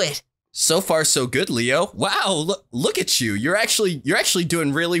can do it. So far, so good, Leo. Wow, look at you. You're actually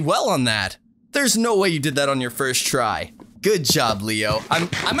doing really well on that. There's no way you did that on your first try. Good job, Leo.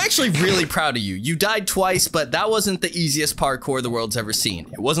 I'm actually really proud of you. You died twice, but that wasn't the easiest parkour the world's ever seen.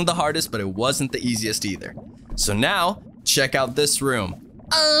 It wasn't the hardest, but it wasn't the easiest either. So now, check out this room.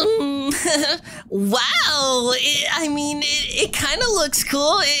 Wow. It kind of looks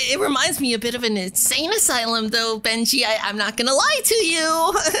cool. It reminds me a bit of an insane asylum, though, Benji. I'm not gonna lie to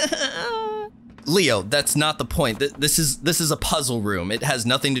you. Leo, that's not the point. This is a puzzle room. It has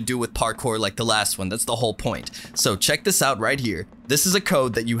nothing to do with parkour like the last one. That's the whole point. So check this out right here. This is a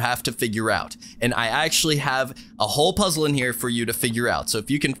code that you have to figure out. And I actually have a whole puzzle in here for you to figure out. So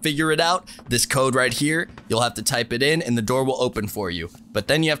if you can figure it out, this code right here, you'll have to type it in and the door will open for you. But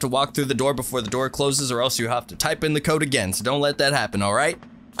then you have to walk through the door before the door closes or else you have to type in the code again. So don't let that happen, all right?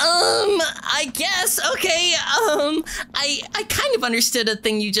 I guess, okay, I kind of understood a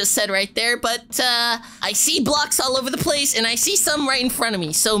thing you just said right there, but, I see blocks all over the place, and I see some right in front of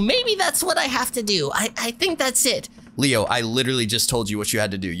me, so maybe that's what I have to do. I think that's it. Leo, I literally just told you what you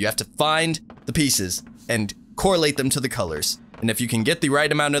had to do. You have to find the pieces and correlate them to the colors. And if you can get the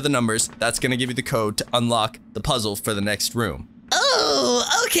right amount of the numbers, that's gonna give you the code to unlock the puzzle for the next room.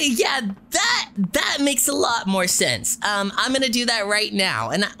 Oh, okay, yeah, that makes a lot more sense. I'm gonna do that right now,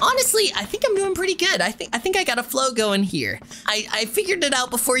 and honestly, I think I'm doing pretty good. I think I got a flow going here. I figured it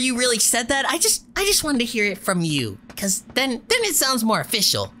out before you really said that. I just wanted to hear it from you, because then it sounds more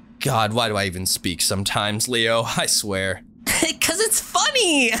official. God, why do I even speak sometimes, Leo? I swear. Because it's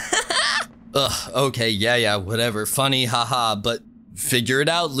funny. Ugh, okay, yeah, whatever, funny, haha, but figure it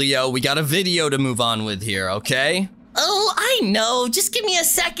out, Leo. We got a video to move on with here, okay? Oh, I know. Just give me a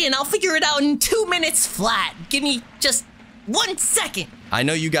second. I'll figure it out in 2 minutes flat. Give me just 1 second. I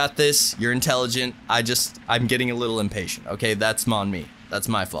know you got this. You're intelligent. I'm getting a little impatient. Okay, that's on me. That's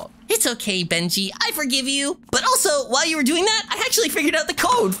my fault. It's okay, Benji. I forgive you. But also, while you were doing that, I actually figured out the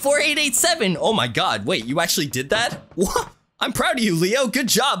code, 4887. Oh my God, wait, you actually did that? What? I'm proud of you, Leo. Good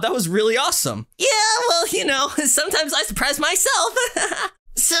job. That was really awesome. Yeah, well, sometimes I surprise myself.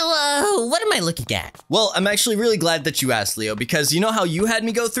 So, what am I looking at? Well, I'm actually really glad that you asked, Leo, because you know how you had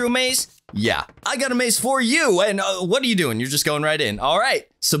me go through a maze? Yeah, I got a maze for you, and what are you doing? You're just going right in. All right,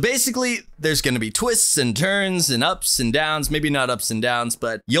 So basically, there's going to be twists and turns and ups and downs. Maybe not ups and downs,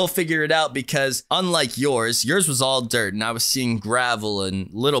 but you'll figure it out because unlike yours was all dirt and I was seeing gravel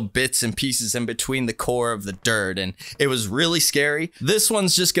and little bits and pieces in between the core of the dirt and it was really scary. This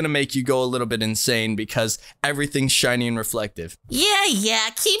one's just going to make you go a little bit insane because everything's shiny and reflective. Yeah,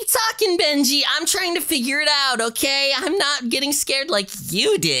 keep talking, Benji. I'm trying to figure it out, okay? I'm not getting scared like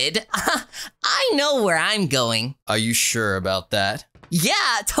you did. I know where I'm going. Are you sure about that?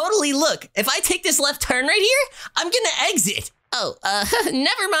 Yeah, totally. Look, if I take this left turn right here, I'm gonna exit. Oh,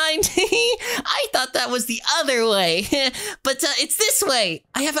 never mind. I thought that was the other way, but it's this way.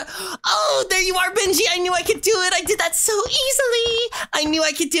 Oh, there you are, Benji. I knew I could do it. I did that so easily. I knew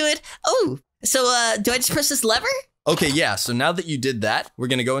I could do it. Oh, so, do I just press this lever? Okay, yeah, so now that you did that, we're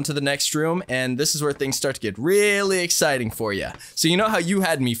gonna go into the next room, and this is where things start to get really exciting for you. So you know how you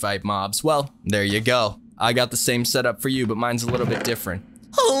had me fight mobs? Well, there you go. I got the same setup for you, but mine's a little bit different.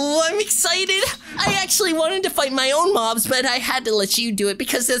 Oh, I'm excited. I actually wanted to fight my own mobs, but I had to let you do it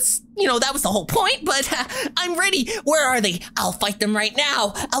because that was the whole point, but I'm ready. Where are they? I'll fight them right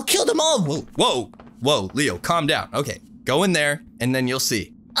now. I'll kill them all. Whoa, Leo, calm down. Okay, go in there, and then you'll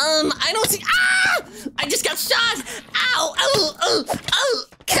see. I don't see. Ah! I just got shot. Ow! Oh!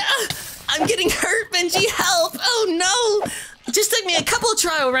 I'm getting hurt, Benji. Help! Oh no! It just took me a couple of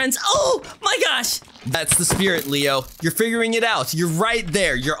trial runs. Oh my gosh! That's the spirit, Leo. You're figuring it out. You're right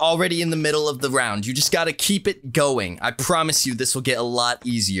there. You're already in the middle of the round. You just gotta keep it going. I promise you this will get a lot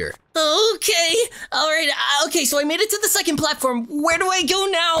easier. Okay. All right. Okay, so I made it to the second platform. Where do I go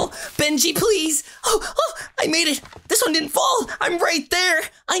now? Benji, please. Oh, I made it. This one didn't fall. I'm right there.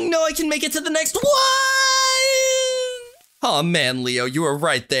 I know I can make it to the next one. Oh man, Leo, you were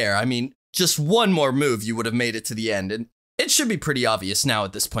right there. I mean, just one more move, you would have made it to the end. And it should be pretty obvious now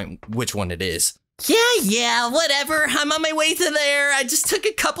at this point which one it is. Yeah, whatever. I'm on my way to there. I just took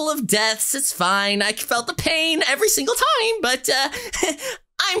a couple of deaths. It's fine. I felt the pain every single time, but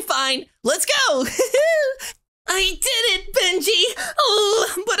I'm fine. Let's go. I did it, Benji.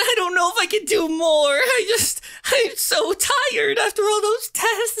 Oh, but I don't know if I can do more. I'm so tired after all those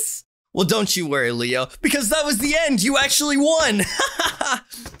tests. Well, don't you worry, Leo, because that was the end. You actually won.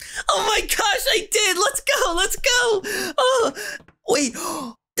 Oh my gosh, I did. Let's go. Oh, wait.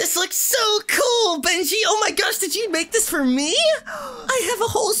 This looks so cool, Benji. Oh my gosh, did you make this for me? I have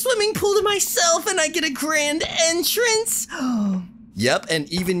a whole swimming pool to myself and I get a grand entrance. Yep,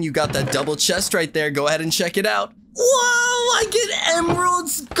 and even you got that double chest right there. Go ahead and check it out. Whoa, I get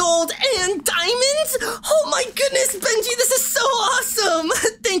emeralds, gold, and diamonds? Oh my goodness, Benji, this is so awesome.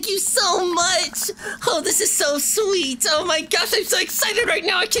 Thank you so much. Oh, this is so sweet. Oh my gosh, I'm so excited right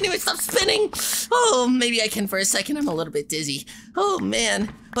now. I can't even stop spinning. Oh, maybe I can for a second. I'm a little bit dizzy. Oh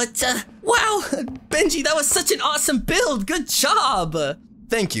man, but wow, Benji, that was such an awesome build. Good job.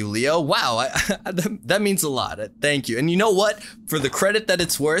 Thank you, Leo. Wow, that means a lot. Thank you. And you know what? For the credit that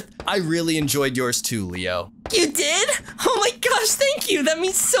it's worth, I really enjoyed yours too, Leo. You did? Oh my gosh, thank you. That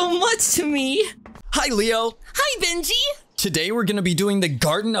means so much to me. Hi, Leo. Hi, Benji. Today we're gonna be doing the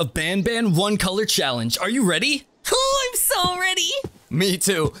Garden of Ban One Color Challenge. Are you ready? Oh, I'm so ready. Me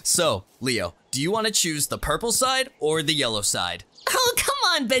too. So, Leo, do you want to choose the purple side or the yellow side? Oh, come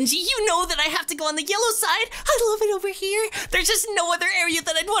on, Benji. You know that I have to go on the yellow side. I love it over here. There's just no other area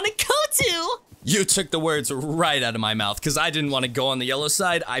that I'd want to go to. You took the words right out of my mouth because I didn't want to go on the yellow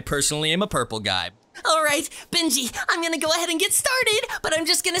side. I personally am a purple guy. All right, Benji, I'm going to go ahead and get started, but I'm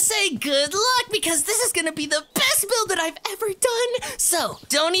just going to say good luck because this is going to be the best build that I've ever done. So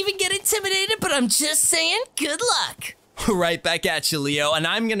don't even get intimidated, but I'm just saying good luck. Right back at you, Leo, and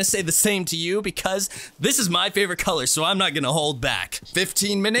I'm gonna say the same to you because this is my favorite color, so I'm not gonna hold back.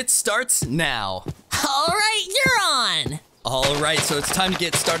 15 minutes starts now. All right, you're on. All right, so it's time to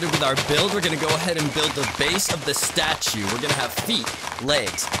get started with our build. We're gonna go ahead and build the base of the statue. We're gonna have feet,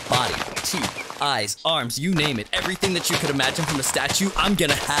 legs, body, teeth, eyes, arms, you name it. Everything that you could imagine from a statue, I'm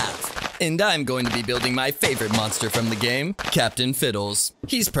gonna have. And I'm going to be building my favorite monster from the game, Captain Fiddles.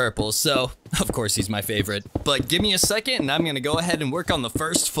 He's purple, so of course he's my favorite. But give me a second and I'm gonna go ahead and work on the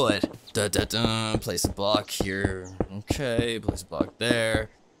first foot. Place a block here. Okay, place a block there.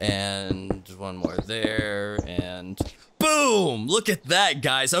 And one more there, and boom! Look at that,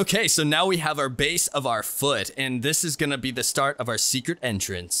 guys. Okay, so now we have our base of our foot, and this is gonna be the start of our secret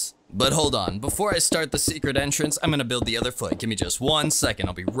entrance. But hold on, before I start the secret entrance, I'm gonna build the other foot. Give me just 1 second,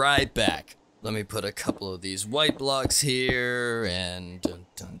 I'll be right back. Let me put a couple of these white blocks here, and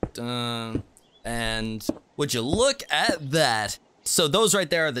and would you look at that? So those right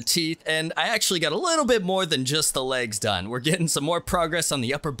there are the teeth, and I actually got a little bit more than just the legs done. We're getting some more progress on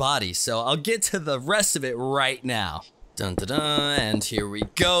the upper body, so I'll get to the rest of it right now. Dun dun dun, and here we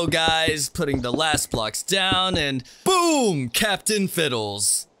go, guys. Putting the last blocks down, and boom, Captain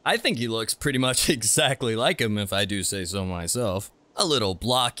Fiddles. I think he looks pretty much exactly like him, if I do say so myself. A little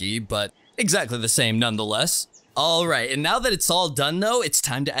blocky, but exactly the same nonetheless. All right, and now that it's all done though, it's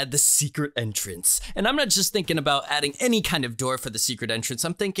time to add the secret entrance. And I'm not just thinking about adding any kind of door for the secret entrance,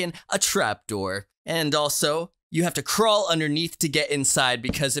 I'm thinking a trap door. And also, you have to crawl underneath to get inside,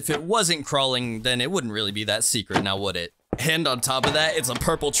 because if it wasn't crawling, then it wouldn't really be that secret, now would it? And on top of that, it's a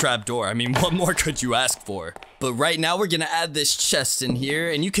purple trap door. I mean, what more could you ask for? But right now, we're gonna add this chest in here,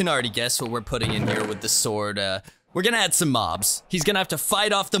 and you can already guess what we're putting in here with the sword. We're gonna add some mobs. He's gonna have to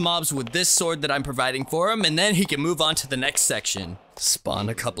fight off the mobs with this sword that I'm providing for him, and then he can move on to the next section. Spawn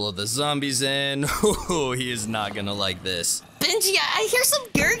a couple of the zombies in. Ooh, he is not gonna like this. Benji, I hear some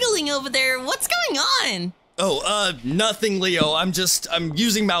gurgling over there. What's going on? Oh, nothing, Leo. I'm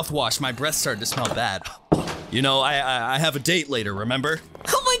using mouthwash. My breath started to smell bad. You know, I have a date later, remember?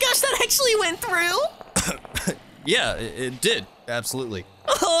 Oh my gosh, that actually went through? Yeah, it did. Absolutely.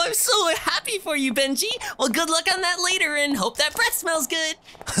 Oh, I'm so happy for you, Benji. Well, good luck on that later, and hope that breath smells good.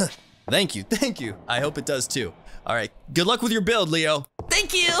 Thank you. I hope it does too. All right, good luck with your build, Leo.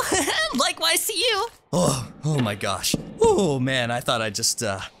 Thank you. Likewise to you. Oh my gosh. Oh man, I thought I just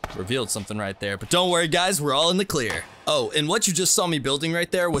revealed something right there. But don't worry, guys, we're all in the clear. Oh, and what you just saw me building right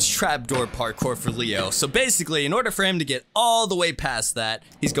there was trapdoor parkour for Leo. So basically, in order for him to get all the way past that,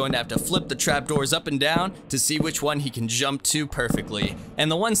 he's going to have to flip the trapdoors up and down to see which one he can jump to perfectly. And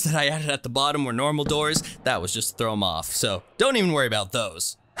the ones that I added at the bottom were normal doors. That was just to throw him off. So don't even worry about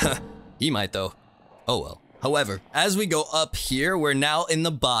those. He might though. Oh well. However, as we go up here, we're now in the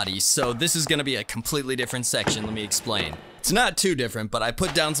body, so this is gonna be a completely different section. Let me explain. It's not too different, but I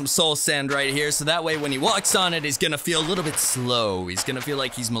put down some soul sand right here, so that way when he walks on it, he's gonna feel a little bit slow. He's gonna feel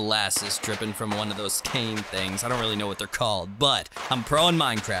like he's molasses dripping from one of those cane things. I don't really know what they're called, but I'm pro in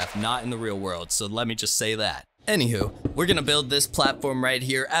Minecraft, not in the real world, so let me just say that. Anywho, we're gonna build this platform right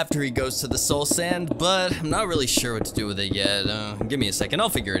here after he goes to the soul sand, but I'm not really sure what to do with it yet. Give me a second, I'll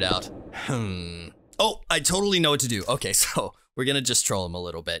figure it out. Oh, I totally know what to do. Okay, so we're gonna just troll him a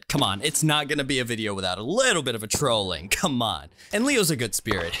little bit. Come on, it's not gonna be a video without a little bit of a trolling. Come on. And Leo's a good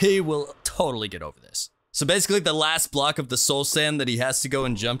spirit. He will totally get over this. So basically the last block of the soul sand that he has to go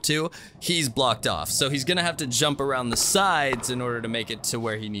and jump to, he's blocked off. So he's gonna have to jump around the sides in order to make it to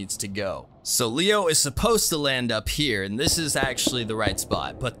where he needs to go. So Leo is supposed to land up here, and this is actually the right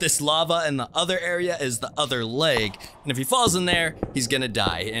spot. But this lava in the other area is the other leg, and if he falls in there, he's gonna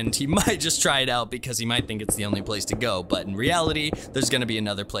die. And he might just try it out because he might think it's the only place to go, but in reality, there's gonna be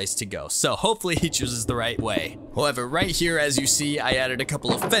another place to go. So hopefully he chooses the right way. However, right here, as you see, I added a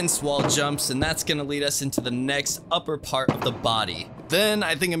couple of fence wall jumps, and that's gonna lead us into the next upper part of the body. Then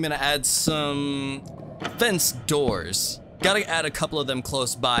I think I'm gonna add some fence doors. Gotta add a couple of them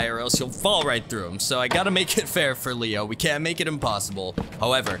close by or else you'll fall right through them. So I gotta make it fair for Leo. We can't make it impossible.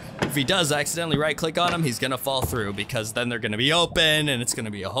 However, if he does accidentally right click on them, he's gonna fall through because then they're gonna be open and it's gonna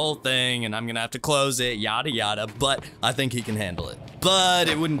be a whole thing and I'm gonna have to close it, yada yada, but I think he can handle it. But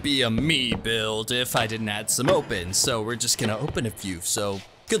it wouldn't be a me build if I didn't add some open. So we're just gonna open a few. So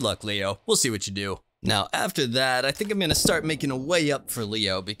good luck, Leo. We'll see what you do. Now, after that, I think I'm gonna start making a way up for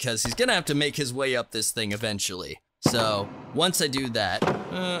Leo because he's gonna have to make his way up this thing eventually. So, once I do that,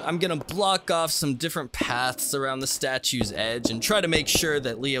 I'm gonna block off some different paths around the statue's edge and try to make sure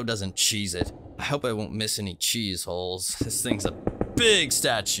that Leo doesn't cheese it. I hope I won't miss any cheese holes. This thing's a big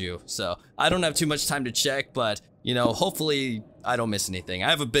statue, so I don't have too much time to check, but, you know, hopefully I don't miss anything. I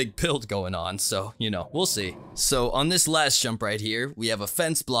have a big build going on, so, you know, we'll see. So, on this last jump right here, we have a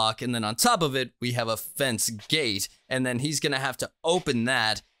fence block, and then on top of it, we have a fence gate, and then he's gonna have to open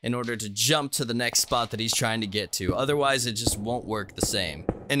that in order to jump to the next spot that he's trying to get to. Otherwise, it just won't work the same.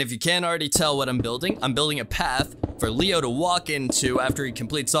 And if you can't already tell what I'm building a path for Leo to walk into after he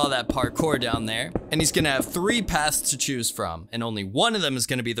completes all that parkour down there. And he's gonna have 3 paths to choose from, and only one of them is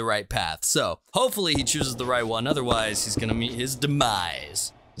gonna be the right path. So hopefully he chooses the right one, otherwise he's gonna meet his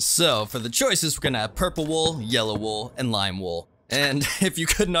demise. So for the choices, we're gonna have purple wool, yellow wool, and lime wool. And if you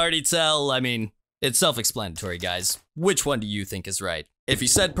couldn't already tell, I mean, it's self-explanatory, guys. Which one do you think is right? If you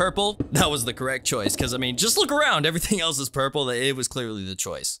said purple, that was the correct choice, because I mean, just look around, everything else is purple, it was clearly the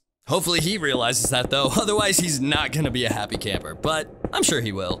choice. Hopefully he realizes that though, otherwise he's not gonna be a happy camper, but I'm sure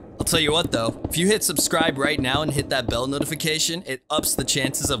he will. I'll tell you what though, if you hit subscribe right now and hit that bell notification, it ups the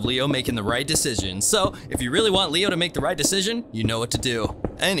chances of Leo making the right decision. So if you really want Leo to make the right decision, you know what to do.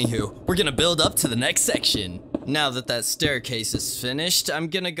 Anywho, we're gonna build up to the next section. Now that that staircase is finished, I'm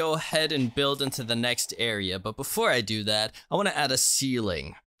gonna go ahead and build into the next area, but before I do that, I wanna add a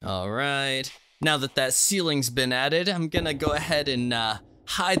ceiling. All right, now that that ceiling's been added, I'm gonna go ahead and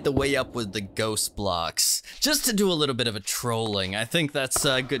hide the way up with the ghost blocks, just to do a little bit of a trolling. I think that's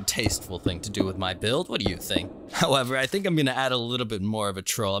a good tasteful thing to do with my build. What do you think? However, I think I'm gonna add a little bit more of a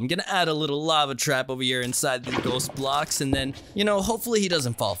troll. I'm gonna add a little lava trap over here inside the ghost blocks, and then, you know, hopefully he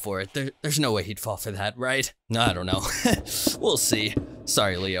doesn't fall for it. There's no way he'd fall for that, right? I don't know. We'll see.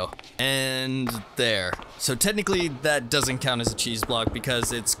 Sorry, Leo. And there. So technically that doesn't count as a cheese block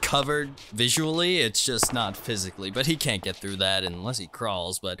because it's covered visually, it's just not physically, but he can't get through that unless he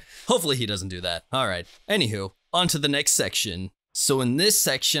crawls, but hopefully he doesn't do that. All right, anywho, on to the next section. So in this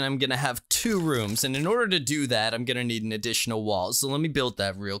section, I'm gonna have 2 rooms, and in order to do that, I'm gonna need an additional wall. So let me build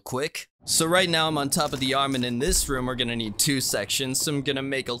that real quick. So right now I'm on top of the arm, and in this room we're gonna need 2 sections, so I'm gonna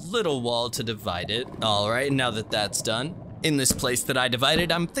make a little wall to divide it. All right, now that that's done, in this place that I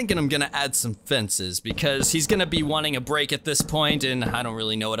divided, I'm thinking I'm gonna add some fences because he's gonna be wanting a break at this point, and I don't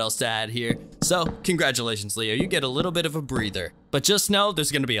really know what else to add here. So congratulations, Leo, you get a little bit of a breather. But just know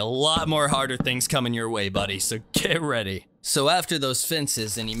there's gonna be a lot more harder things coming your way, buddy, so get ready. So after those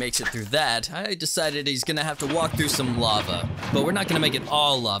fences and he makes it through that, I decided he's gonna have to walk through some lava. But we're not gonna make it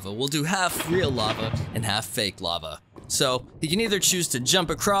all lava. We'll do half real lava and half fake lava. So he can either choose to jump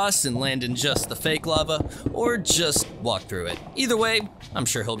across and land in just the fake lava, or just walk through it. Either way, I'm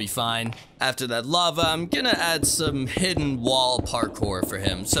sure he'll be fine. After that lava, I'm gonna add some hidden wall parkour for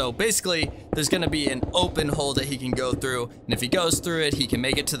him. So basically, there's gonna be an open hole that he can go through, and if he goes through it, he can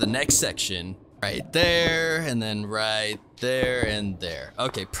make it to the next section. Right there, and then right there, and there.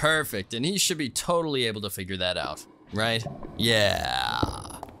 Okay, perfect, and he should be totally able to figure that out, right?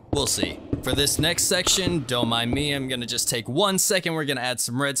 Yeah, we'll see. For this next section, don't mind me, I'm gonna just take 1 second, we're gonna add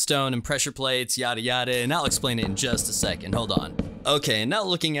some redstone and pressure plates, yada yada, and I'll explain it in just a second, hold on. Okay, now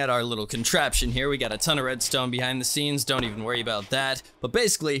looking at our little contraption here, we got a ton of redstone behind the scenes, don't even worry about that. But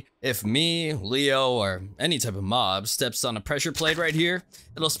basically, if me, Leo, or any type of mob steps on a pressure plate right here,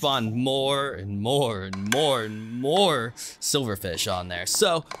 it'll spawn more and more and more and more silverfish on there.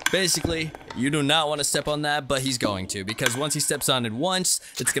 So basically, you do not want to step on that, but he's going to, because once he steps on it once,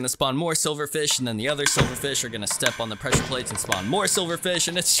 it's gonna spawn more silverfish, and then the other silverfish are gonna step on the pressure plates and spawn more silverfish,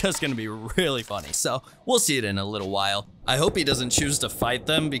 and it's just gonna be really funny. So we'll see it in a little while. I hope he doesn't choose to fight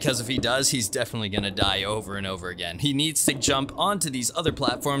them, because if he does, he's definitely gonna die over and over again. He needs to jump onto these other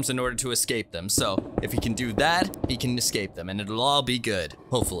platforms in order to escape them. So if he can do that, he can escape them, and it'll all be good,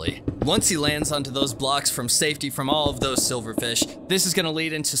 hopefully. Once he lands onto those blocks from safety from all of those silverfish, this is gonna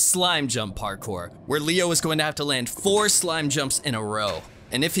lead into slime jump parkour, where Leo is going to have to land 4 slime jumps in a row.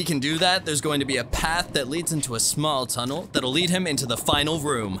 And if he can do that, there's going to be a path that leads into a small tunnel that'll lead him into the final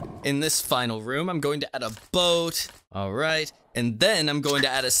room. In this final room, I'm going to add a boat. All right, and then I'm going to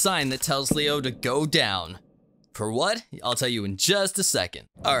add a sign that tells Leo to go down. For what? I'll tell you in just a second.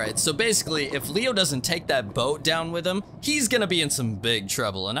 All right, so basically, if Leo doesn't take that boat down with him, he's gonna be in some big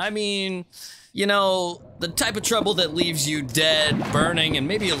trouble. And I mean, you know, the type of trouble that leaves you dead, burning, and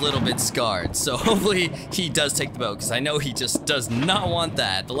maybe a little bit scarred. So hopefully he does take the boat, because I know he just does not want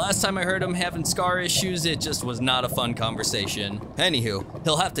that. The last time I heard him having scar issues, it just was not a fun conversation. Anywho,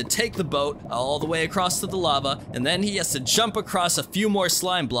 he'll have to take the boat all the way across to the lava, and then he has to jump across a few more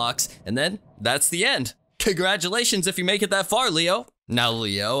slime blocks, and then that's the end. Congratulations if you make it that far, Leo. Now,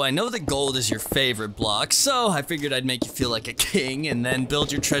 Leo, I know that gold is your favorite block, so I figured I'd make you feel like a king and then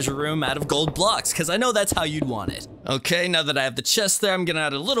build your treasure room out of gold blocks, because I know that's how you'd want it. Okay, now that I have the chest there, I'm gonna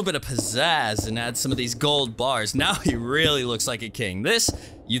add a little bit of pizzazz and add some of these gold bars. Now he really looks like a king. This,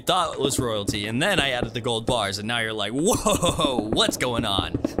 you thought was royalty, and then I added the gold bars, and now you're like, whoa, what's going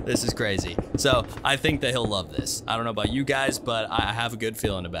on? This is crazy. So I think that he'll love this. I don't know about you guys, but I have a good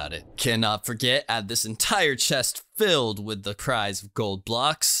feeling about it. Cannot forget, add this entire chest filled with the prize of gold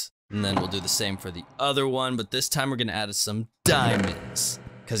blocks. And then we'll do the same for the other one, but this time we're gonna add some diamonds.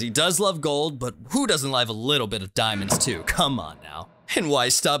 Because he does love gold, but who doesn't love a little bit of diamonds too? Come on now. And why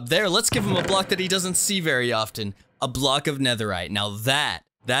stop there? Let's give him a block that he doesn't see very often. A block of netherite. Now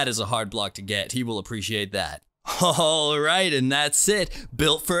that is a hard block to get. He will appreciate that. All right, and that's it.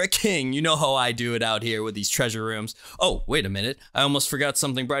 Built for a king. You know how I do it out here with these treasure rooms. Oh, wait a minute. I almost forgot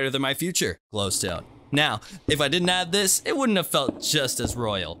something brighter than my future. Glowstone. Now, if I didn't add this, it wouldn't have felt just as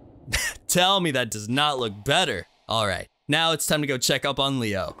royal. Tell me that does not look better. All right, now it's time to go check up on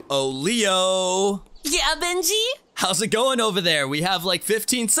Leo. Oh, Leo! Yeah, Benji? How's it going over there? We have like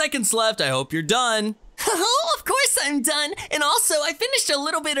 15 seconds left. I hope you're done. Oh, of course I'm done. And also, I finished a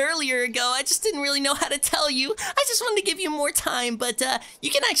little bit earlier ago. I just didn't really know how to tell you. I just wanted to give you more time, but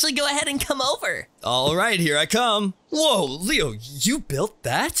you can actually go ahead and come over. All right, here I come. Whoa, Leo, you built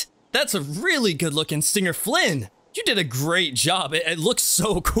that? That's a really good looking Stinger Flynn. You did a great job. It looks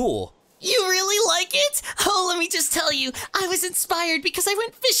so cool. You really like it? Oh, let me just tell you, I was inspired because I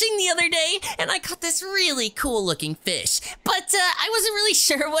went fishing the other day and I caught this really cool looking fish. But I wasn't really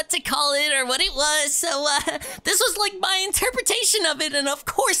sure what to call it or what it was, so this was like my interpretation of it, and of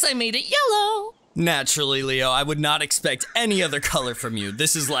course I made it yellow. Naturally, Leo, I would not expect any other color from you.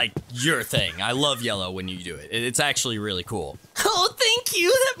 This is like your thing. I love yellow when you do it. It's actually really cool. Oh, thank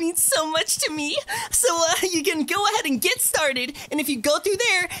you. That means so much to me. So you can go ahead and get started. And if you go through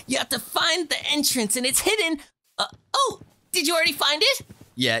there, you have to find the entrance and it's hidden. Oh, did you already find it?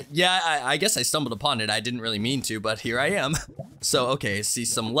 Yeah, I guess I stumbled upon it. I didn't really mean to, but here I am. So, okay, I see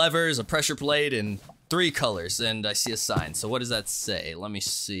some levers, a pressure plate, and 3 colors, and I see a sign. So what does that say? Let me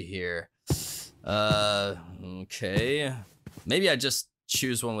see here. Okay. Maybe I just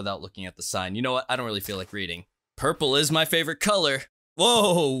choose one without looking at the sign. You know what? I don't really feel like reading. Purple is my favorite color.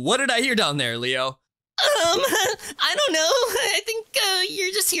 Whoa, what did I hear down there, Leo? I don't know. I think,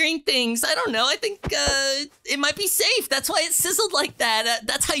 you're just hearing things. I don't know. I think, it might be safe. That's why it sizzled like that.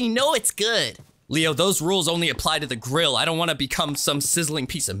 That's how you know it's good. Leo, those rules only apply to the grill. I don't want to become some sizzling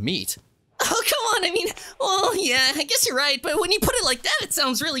piece of meat. Oh, come on. I mean, well, yeah, I guess you're right. But when you put it like that, it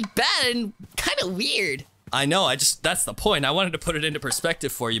sounds really bad and kind of weird. I know, that's the point. I wanted to put it into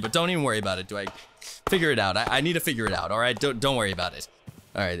perspective for you, but don't even worry about it. Do I figure it out? I need to figure it out, all right? Don't worry about it.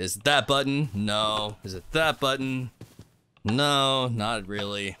 All right, is it that button? No. Is it that button? No, not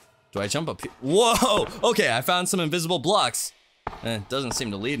really. Do I jump up here? Whoa! Okay, I found some invisible blocks. It doesn't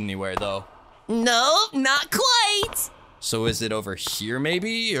seem to lead anywhere, though. No, not quite. So is it over here,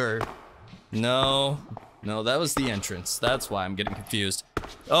 maybe, or... No, that was the entrance. That's why I'm getting confused.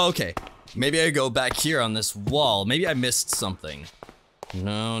 Okay, maybe I go back here on this wall. Maybe I missed something.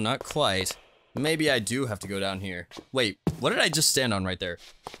 No, not quite. Maybe I do have to go down here. Wait, what did I just stand on right there?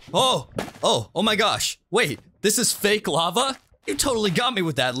 Oh my gosh. Wait, this is fake lava? You totally got me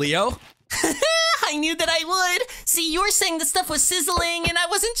with that, Leo. I knew that I would. See, you were saying the stuff was sizzling, and I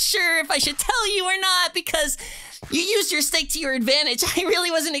wasn't sure if I should tell you or not because you used your steak to your advantage. I really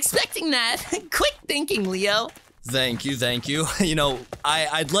wasn't expecting that. Quick thinking, Leo. Thank you. You know,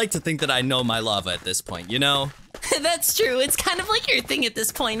 I'd like to think that I know my lava at this point, you know? That's true. It's kind of like your thing at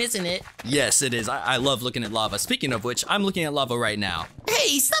this point, isn't it? Yes, it is. I love looking at lava. Speaking of which, I'm looking at lava right now.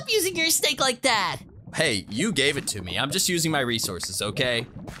 Hey, stop using your steak like that. Hey, you gave it to me. I'm just using my resources, okay?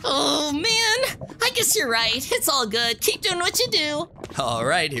 Oh, man. I guess you're right. It's all good. Keep doing what you do. All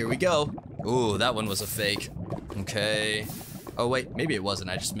right, here we go. Ooh, that one was a fake. Okay. Oh, wait, maybe it wasn't.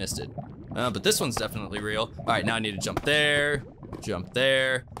 I just missed it. But this one's definitely real. All right, now I need to jump there,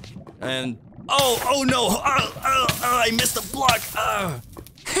 and... Oh no! I missed a block!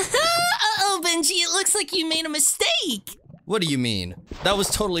 Uh-oh, Benji, it looks like you made a mistake. What do you mean? That was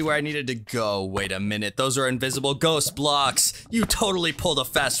totally where I needed to go. Wait a minute, those are invisible ghost blocks. You totally pulled a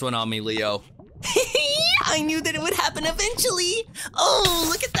fast one on me, Leo. I knew that it would happen eventually. Oh,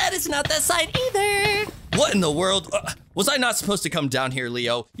 look at that, it's not that side either. What in the world? Was I not supposed to come down here,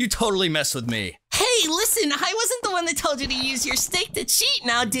 Leo? You totally messed with me. Hey, listen, I wasn't the one that told you to use your steak to cheat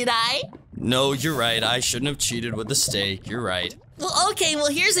now, did I? No, you're right. I shouldn't have cheated with the steak. You're right. Well, okay,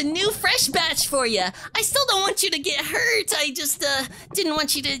 here's a new fresh batch for you. I still don't want you to get hurt. I just, didn't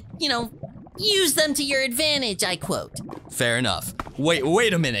want you to, use them to your advantage, I quote. Fair enough.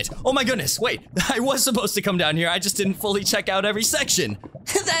 Wait a minute. Oh my goodness, wait. I was supposed to come down here. I just didn't fully check out every section.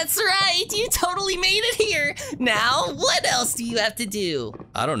 That's right. You totally made it here. Now, what else do you have to do?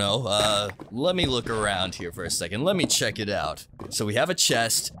 I don't know. Let me look around here for a second. Let me check it out. So we have a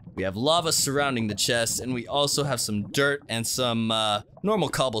chest. We have lava surrounding the chest, and we also have some dirt and some, normal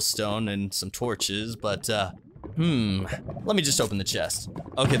cobblestone and some torches, but, let me just open the chest.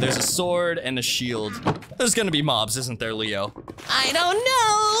 Okay, there's a sword and a shield. There's gonna be mobs, isn't there, Leo? I don't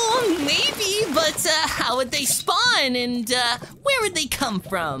know, maybe, but, how would they spawn, and, where would they come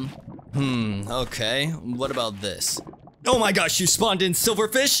from? Okay, what about this? Oh my gosh, you spawned in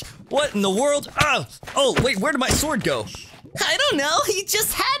silverfish? What in the world? Oh, wait, where did my sword go? I don't know, you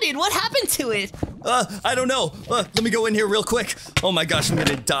just had it, what happened to it? I don't know, let me go in here real quick. Oh my gosh, I'm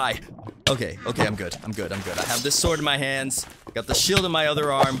gonna die. Okay, I'm good. I have this sword in my hands, got the shield in my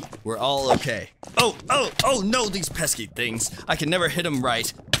other arm, we're all okay. Oh no, these pesky things. I can never hit them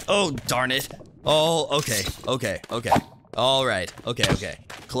right. Oh, darn it. Oh, okay. All right, okay.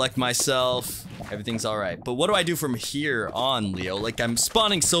 Collect myself, everything's all right. But what do I do from here on, Leo? Like, I'm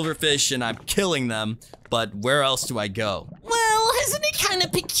spawning silverfish and I'm killing them, but where else do I go? Well, isn't it kind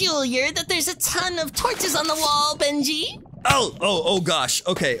of peculiar that there's a ton of torches on the wall, Benji? Oh gosh,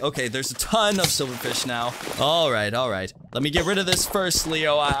 okay, there's a ton of silverfish now. All right. Let me get rid of this first,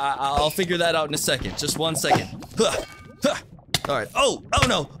 Leo. I'll figure that out in a second, just 1 second. All right. Oh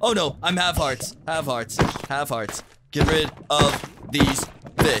no. Oh no. I'm half hearts. Half hearts. Half hearts. Get rid of these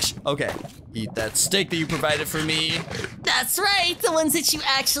fish. Okay. Eat that steak that you provided for me. That's right, the ones that you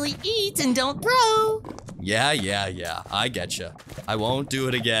actually eat and don't throw. Yeah. I getcha. I won't do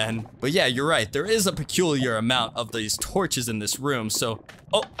it again. But yeah, you're right. There is a peculiar amount of these torches in this room, so...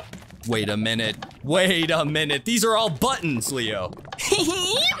 Oh, wait a minute. Wait a minute. These are all buttons, Leo.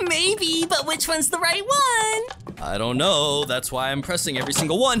 Maybe, but which one's the right one? I don't know. That's why I'm pressing every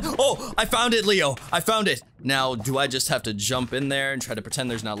single one. Oh, I found it, Leo. I found it. Now, do I just have to jump in there and try to pretend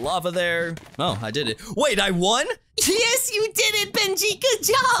there's not lava there? Oh, I did it. Wait, I won? Yes, you did it, Benji.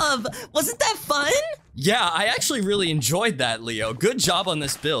 Good job. Wasn't that fun? Yeah, I actually really enjoyed that, Leo. Good job on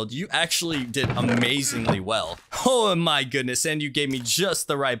this build. You actually did amazingly well. Oh my goodness, and you gave me just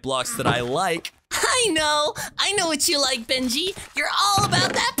the right blocks that I like. I know what you like, Benji. You're all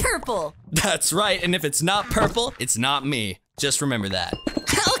about that purple. That's right, and if it's not purple, it's not me. Just remember that.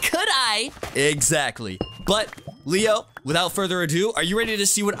 How could I? Exactly. But, Leo, without further ado, are you ready to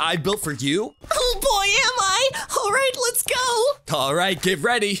see what I built for you? Oh boy, am I! All right, let's go. All right, get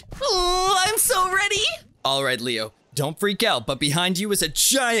ready. Oh, I'm so ready. All right, Leo, don't freak out, but behind you is a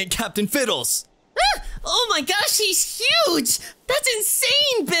giant Captain Fiddles. Oh my gosh, he's huge! That's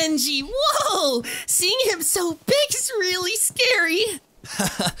insane, Benji! Whoa! Seeing him so big is really scary.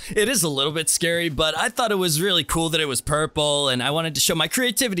 It is a little bit scary, but I thought it was really cool that it was purple, and I wanted to show my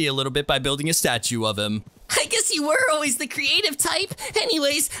creativity a little bit by building a statue of him. I guess you were always the creative type.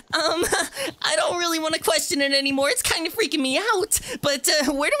 Anyways, I don't really want to question it anymore. It's kind of freaking me out. But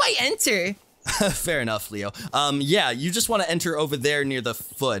where do I enter? Fair enough, Leo. Yeah, you just want to enter over there near the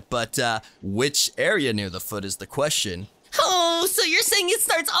foot, but which area near the foot is the question. Oh, so you're saying it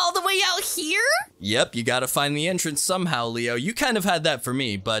starts all the way out here? Yep, you gotta find the entrance somehow, Leo. You kind of had that for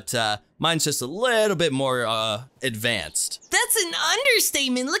me, but mine's just a little bit more advanced. That's an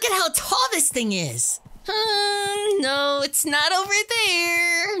understatement. Look at how tall this thing is. No, it's not over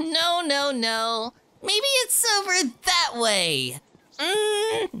there. No. Maybe it's over that way.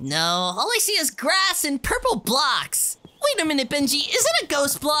 No, all I see is grass and purple blocks. Wait a minute, Benji, is it a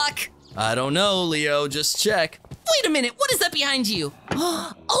ghost block? I don't know, Leo, just check. Wait a minute, what is that behind you?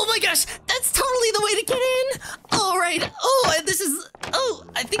 Oh my gosh, that's totally the way to get in. All right,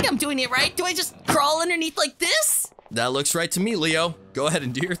 I think I'm doing it right. Do I just crawl underneath like this? That looks right to me, Leo. Go ahead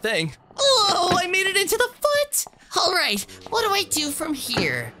and do your thing. Oh, I made it into the foot. All right, what do I do from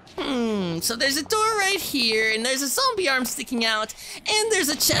here? So there's a door right here, and there's a zombie arm sticking out, and there's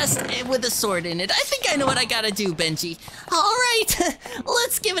a chest with a sword in it. I think I know what I gotta do, Benji. All right,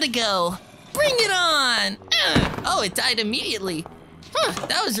 let's give it a go. Bring it on. Oh, it died immediately.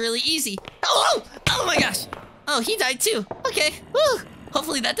 That was really easy. Oh my gosh. Oh, he died too. Okay, whew.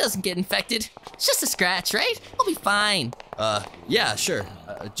 Hopefully that doesn't get infected. It's just a scratch, right? I'll be fine. Yeah, sure.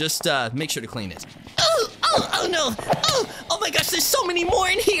 Just make sure to clean it. Oh no! Oh my gosh, there's so many more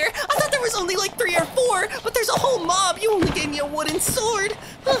in here! I thought there was only like 3 or 4, but there's a whole mob! You only gave me a wooden sword!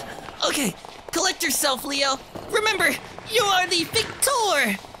 Okay, collect yourself, Leo. Remember, you are the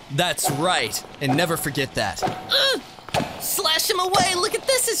victor! That's right, and never forget that. Slash him away! Look at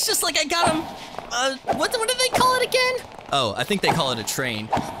this, it's just like I got him. What do they call it again? Oh, I think they call it a train.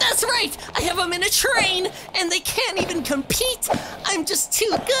 That's right! I have them in a train, and they can't even compete! I'm just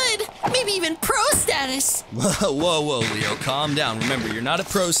too good! Maybe even pro status! Whoa, Leo, calm down. Remember, you're not a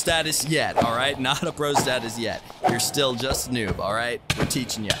pro status yet, alright? Not a pro status yet. You're still just noob, alright? We're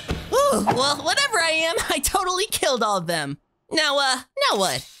teaching you. Ooh, well, whatever I am, I totally killed all of them. Now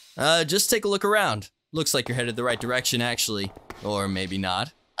what? Just take a look around. Looks like you're headed the right direction, actually. Or maybe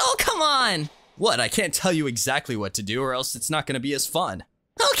not. Oh, come on! What? I can't tell you exactly what to do, or else it's not gonna be as fun.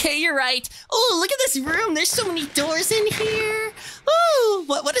 Okay, you're right. Oh, look at this room. There's so many doors in here. Ooh,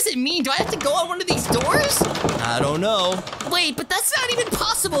 what does it mean? Do I have to go on one of these doors? I don't know. Wait, but that's not even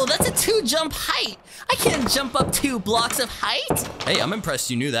possible. That's a 2-jump height. I can't jump up 2 blocks of height. Hey, I'm impressed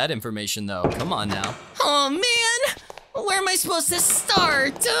you knew that information, though. Come on now. Oh, man. Where am I supposed to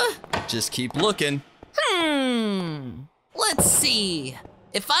start? Just keep looking. Let's see.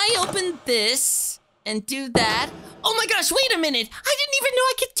 If I open this and do that... Oh my gosh, wait a minute. I didn't even know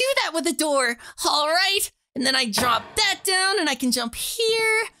I could do that with a door. All right. And then I drop that down and I can jump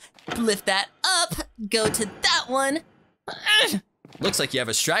here, lift that up, go to that one. Looks like you have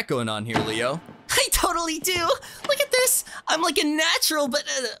a strat going on here, Leo. I totally do. Look at this. I'm like a natural, but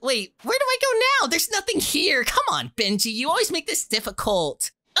wait, where do I go now? There's nothing here. Come on, Benji. You always make this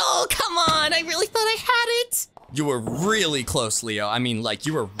difficult. Oh, come on. I really thought I had it. You were really close, Leo. I mean, like,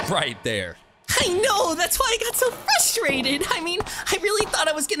 you were right there. I know, that's why I got so frustrated. I mean, I really thought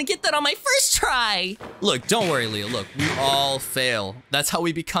I was gonna get that on my first try. Look, don't worry, Leo. Look, we all fail. That's how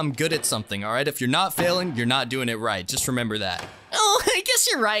we become good at something, all right? If you're not failing, you're not doing it right. Just remember that. Oh, I guess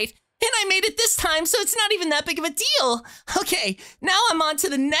you're right. And I made it this time, so it's not even that big of a deal. Okay, now I'm on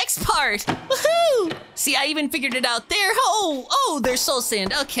to the next part. Woohoo! See, I even figured it out there. Oh, there's soul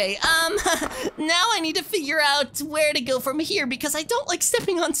sand. Okay, now I need to figure out where to go from here because I don't like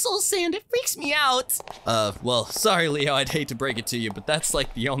stepping on soul sand. It freaks me out. Well, sorry, Leo. I'd hate to break it to you, but that's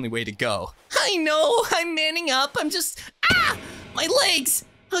like the only way to go. I know, I'm manning up. I'm just, my legs.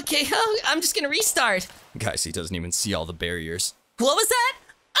 Okay, I'm just gonna restart. Guys, he doesn't even see all the barriers. What was that?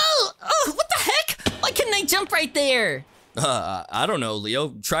 Oh, what the heck? Why couldn't I jump right there? I don't know, Leo.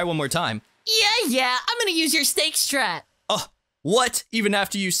 Try one more time. Yeah, I'm gonna use your stake strat. Oh, what? Even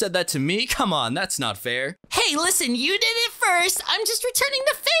after you said that to me? Come on, that's not fair. Hey, listen, you did it first. I'm just returning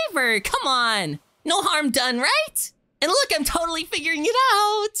the favor. Come on. No harm done, right? And look, I'm totally figuring it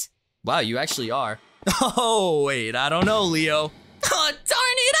out. Wow, you actually are. Oh, wait, I don't know, Leo. Oh,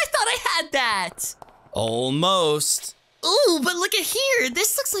 darn it, I thought I had that. Almost. Ooh, but look at here.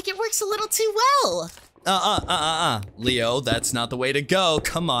 This looks like it works a little too well. Leo, that's not the way to go.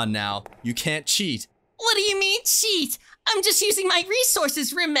 Come on now. You can't cheat. What do you mean, cheat? I'm just using my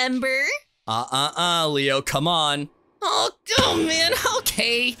resources, remember? Leo, come on. Oh, man,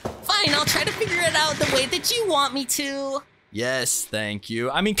 okay. Fine, I'll try to figure it out the way that you want me to. Yes, thank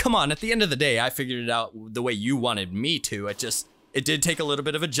you. I mean, come on, at the end of the day, I figured it out the way you wanted me to. It did take a little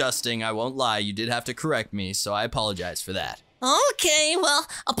bit of adjusting, I won't lie. You did have to correct me, so I apologize for that. Okay, well,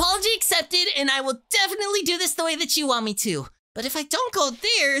 apology accepted, and I will definitely do this the way that you want me to. But if I don't go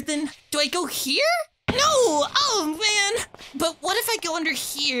there, then do I go here? No! Oh, man! But what if I go under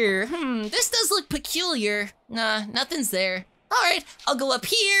here? This does look peculiar. Nah, nothing's there. All right, I'll go up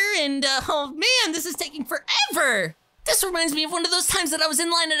here, and oh man, this is taking forever! This reminds me of one of those times that I was in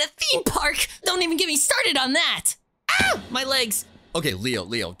line at a theme park. Don't even get me started on that. Ow! My legs. Okay,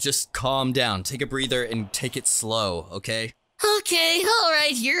 Leo, just calm down. Take a breather and take it slow, okay? Okay, all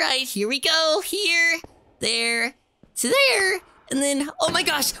right, you're right. Here we go. Here, there, to there, and then, oh my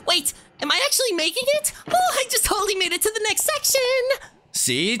gosh, wait, am I actually making it? Oh, I just totally made it to the next section.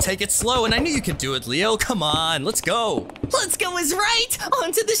 See, take it slow, and I knew you could do it, Leo. Come on, let's go. Let's go is right.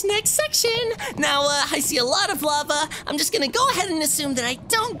 On to this next section. Now, I see a lot of lava. I'm just gonna go ahead and assume that I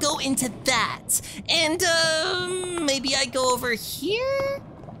don't go into that. And, maybe I go over here?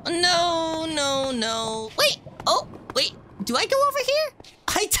 No. Wait, do I go over here?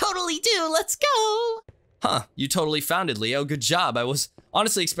 I totally do, let's go. Huh, you totally found it, Leo. Good job. I was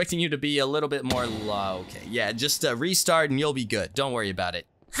honestly expecting you to be a little bit more okay. Yeah, just restart and you'll be good. Don't worry about it.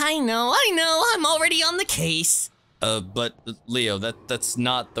 I know. I'm already on the case. But Leo, that's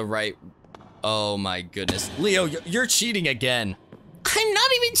not the right... Oh my goodness. Leo, you're cheating again. I'm not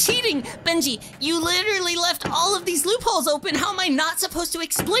even cheating. Benji, you literally left all of these loopholes open. How am I not supposed to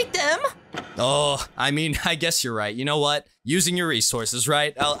exploit them? Oh, I mean, I guess you're right. You know what? Using your resources,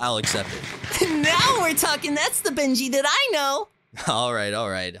 right? I'll accept it. Now we're talking. That's the Benji that I know. All right.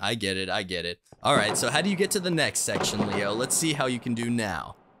 I get it. All right, so how do you get to the next section, Leo? Let's see how you can do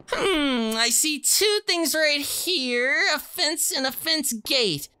now. I see two things right here. A fence and a fence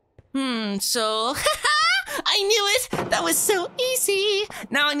gate. So... I knew it! That was so easy!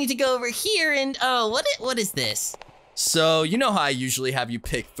 Now I need to go over here and, what is this? So, you know how I usually have you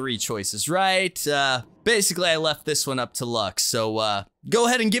pick 3 choices, right? Basically I left this one up to luck, so, go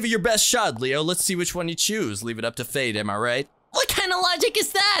ahead and give it your best shot, Leo. Let's see which one you choose. Leave it up to fate, am I right? What kind of logic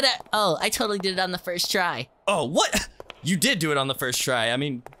is that? I totally did it on the first try. Oh, what? You did do it on the first try. I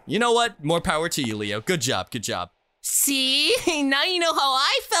mean, you know what? More power to you, Leo. Good job. See, now you know how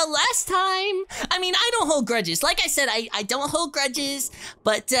I felt last time. I mean, I don't hold grudges. Like I said, I don't hold grudges,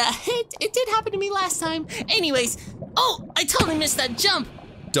 but it did happen to me last time. Anyways, I totally missed that jump.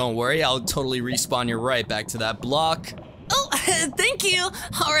 Don't worry, I'll totally respawn you right back to that block. Oh, thank you.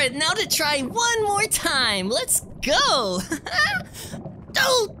 All right, now to try one more time. Let's go.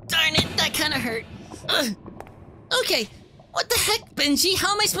 Oh, darn it, that kind of hurt. Okay. What the heck, Benji?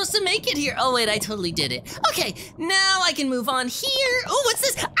 How am I supposed to make it here? Oh, wait, I totally did it. Okay, now I can move on here. Oh, what's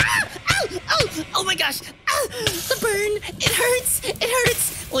this? Oh my gosh. The burn. It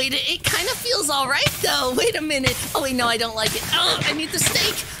hurts. Wait, it kind of feels all right, though. Wait a minute. Oh, wait, no, I don't like it. Oh, I need the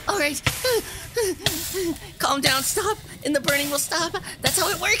steak. All right. Calm down, stop, and the burning will stop. That's how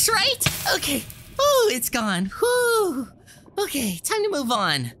it works, right? Okay. Oh, it's gone. Whew. Okay, time to move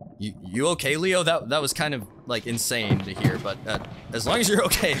on. You okay, Leo? That was kind of like insane to hear, but as long as you're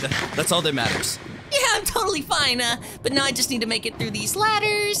okay, that's all that matters. Yeah, I'm totally fine. But now I just need to make it through these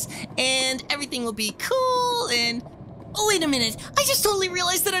ladders, and everything will be cool. And oh, wait a minute! I just totally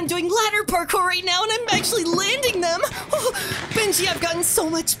realized that I'm doing ladder parkour right now, and I'm actually landing them. Oh, Benji, I've gotten so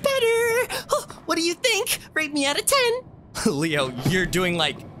much better. Oh, what do you think? Rate me out of 10. Leo, you're doing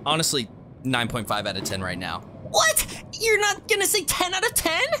like honestly 9.5 out of 10 right now. What? You're not gonna say 10 out of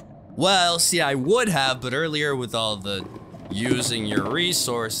 10? Well, see, I would have, but earlier with all the using your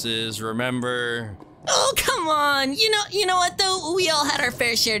resources, remember? Oh, come on. You know what, though? We all had our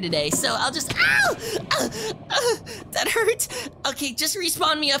fair share today, so I'll just... Ow! That hurt. Okay, just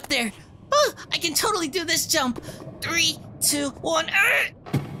respawn me up there. Oh, I can totally do this jump. 3, 2, 1.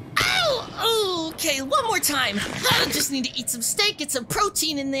 Ow! Okay, one more time. I just need to eat some steak, get some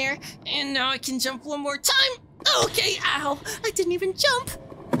protein in there, and now I can jump one more time. Okay, ow. I didn't even jump.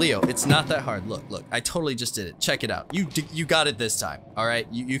 Leo, it's not that hard. Look, I totally just did it. Check it out. You got it this time, all right?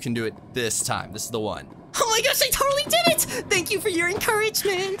 You can do it this time. This is the one. Oh my gosh, I totally did it! Thank you for your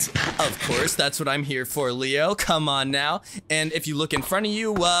encouragement. Of course, that's what I'm here for, Leo. Come on now. And if you look in front of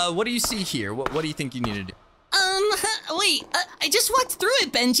you, what do you see here? What do you think you need to do? Wait, I just walked through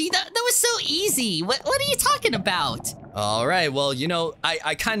it, Benji. That was so easy. What are you talking about? All right, well, you know,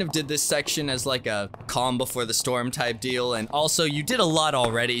 I kind of did this section as like a calm before the storm type deal, and also you did a lot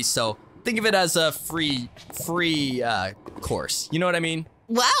already, so think of it as a free course. You know what I mean?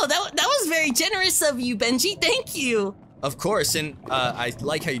 Wow, that was very generous of you, Benji. Thank you. Of course, and I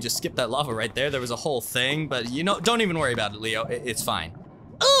like how you just skipped that lava right there. There was a whole thing, but you know, don't even worry about it, Leo. It's fine.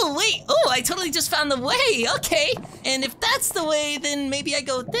 Oh, wait. Oh, I totally just found the way. Okay. And if that's the way, then maybe I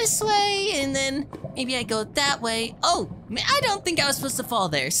go this way, and then maybe I go that way. Oh, I don't think I was supposed to fall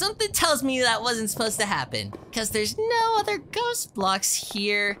there. Something tells me that wasn't supposed to happen, because there's no other ghost blocks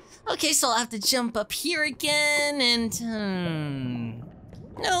here. Okay, so I'll have to jump up here again, and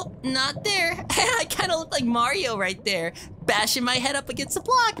no, not there. I kind of look like Mario right there, bashing my head up against the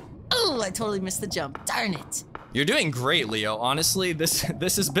block. Oh, I totally missed the jump. Darn it. You're doing great, Leo. Honestly, this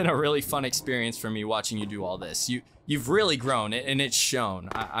has been a really fun experience for me watching you do all this. You've really grown, and it's shown.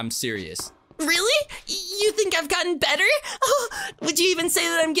 I'm serious. Really? You think I've gotten better? Oh, would you even say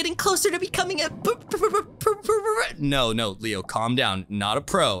that I'm getting closer to becoming a... No, Leo, calm down. Not a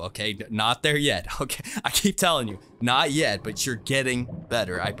pro, okay? Not there yet, okay? I keep telling you, not yet, but you're getting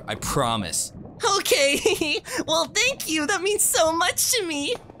better. I promise. Okay. Well, thank you. That means so much to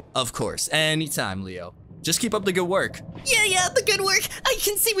me. Of course. Anytime, Leo. Just keep up the good work. Yeah, the good work. I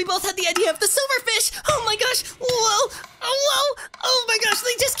can see we both had the idea of the silverfish. Oh my gosh. Whoa. Oh my gosh,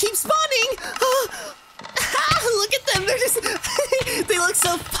 they just keep spawning. Oh. Look at them. They're just, they look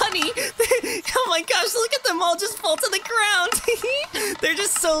so funny. Oh my gosh, look at them all just fall to the ground. They're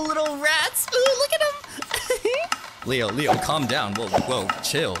just so little rats. Ooh, look at them. Leo, calm down. Whoa,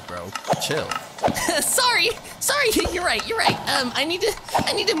 chill, bro. Chill. Sorry, you're right. I need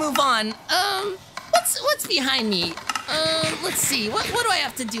to move on. What's behind me? Let's see. What do I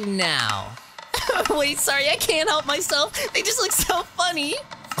have to do now? Wait, sorry, I can't help myself. They just look so funny.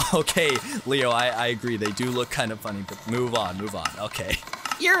 Okay, Leo, I agree. They do look kind of funny, but move on. Okay.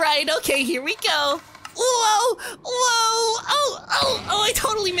 You're right. Okay, here we go. Whoa. Oh, I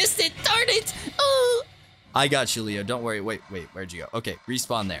totally missed it. Darn it. Oh. I got you, Leo. Don't worry. Wait, where'd you go? Okay,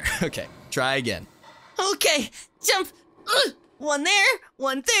 respawn there. Okay, try again. Okay, jump. One there,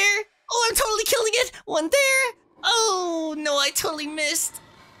 one there. Oh, I'm totally killing it. One there. Oh, no, I totally missed.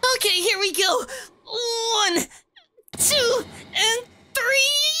 Okay, here we go. 1, 2, and 3.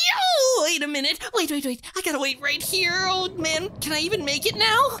 Oh, wait a minute. Wait. I gotta wait right here. Oh, man, can I even make it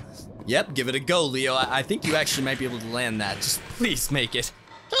now? Yep, give it a go, Leo. I think you actually might be able to land that. Just please make it.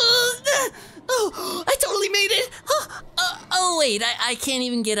 Oh, I totally made it. Oh, wait, I can't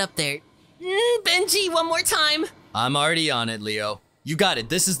even get up there. Benji, one more time. I'm already on it, Leo. You got it.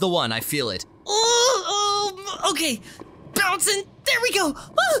 This is the one. I feel it. Oh, okay. Bouncing. There we go.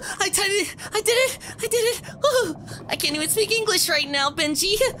 Oh, I did it. Oh, I can't even speak English right now,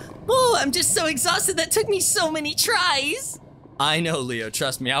 Benji. Oh, I'm just so exhausted. That took me so many tries. I know, Leo.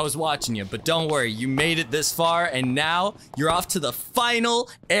 Trust me, I was watching you, but don't worry. You made it this far, and now you're off to the final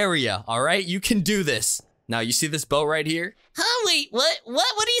area, all right? You can do this. Now, you see this boat right here? Huh, wait, what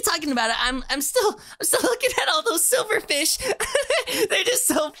are you talking about? I'm still looking at all those silverfish. They're just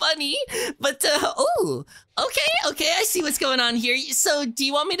so funny. But, oh, okay, I see what's going on here. So, do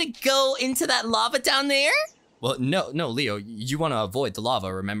you want me to go into that lava down there? Well, no, Leo, you want to avoid the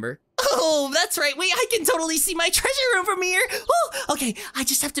lava, remember? Oh, that's right. Wait, I can totally see my treasure room from here. Oh, okay, I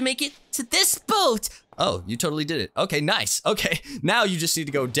just have to make it to this boat. Oh, you totally did it. Okay, nice. Okay, now you just need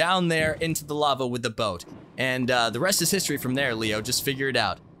to go down there into the lava with the boat. And the rest is history from there, Leo. Just figure it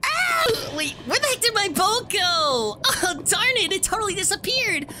out. Oh, wait, where the heck did my boat go? Oh, darn it, it totally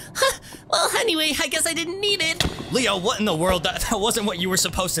disappeared. Huh. Well, anyway, I guess I didn't need it. Leo, what in the world? That wasn't what you were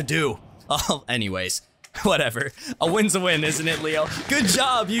supposed to do. Oh, anyways, whatever. A win's a win, isn't it, Leo? Good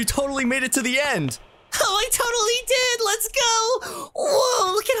job, you totally made it to the end. Oh, I totally did. Let's go.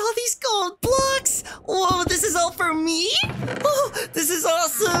 Whoa, look at all these gold blocks. Whoa, this is all for me? Oh, this is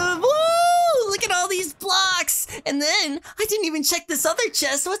awesome. Whoa, look at all these blocks. And then I didn't even check this other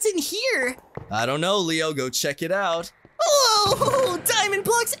chest. What's in here? I don't know, Leo. Go check it out. Whoa, diamond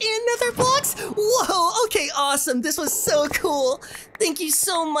blocks and nether blocks. Whoa, okay, awesome. This was so cool. Thank you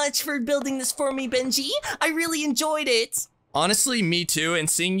so much for building this for me, Benji. I really enjoyed it. Honestly, me too, and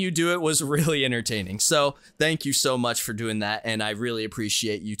seeing you do it was really entertaining. So thank you so much for doing that, and I really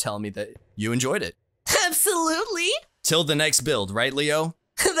appreciate you telling me that you enjoyed it. Absolutely. Till the next build, right, Leo?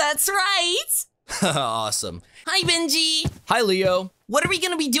 That's right. Awesome. Hi, Benji. Hi, Leo. What are we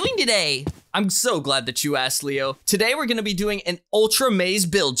gonna be doing today? I'm so glad that you asked, Leo. Today we're gonna be doing an Ultra Maze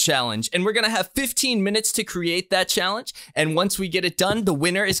build challenge, and we're gonna have 15 minutes to create that challenge. And once we get it done, the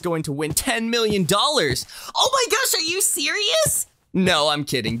winner is going to win $10 million. Oh my gosh, are you serious? No, I'm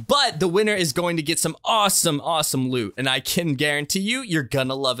kidding. But the winner is going to get some awesome loot, and I can guarantee you, you're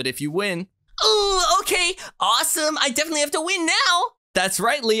gonna love it if you win. Oh, okay, awesome. I definitely have to win now. That's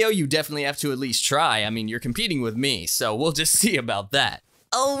right, Leo. You definitely have to at least try. I mean, you're competing with me, so we'll just see about that.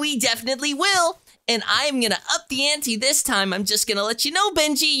 Oh, we definitely will. And I'm gonna up the ante this time. I'm just gonna let you know,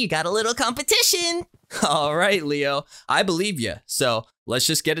 Benji, you got a little competition. All right, Leo. I believe you. So let's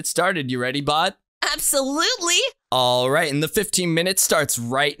just get it started. You ready, bot? Absolutely. All right, and the 15 minutes starts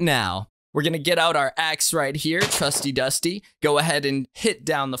right now. We're gonna get out our axe right here, trusty dusty. Go ahead and hit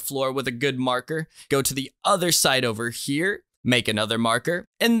down the floor with a good marker. Go to the other side over here. Make another marker,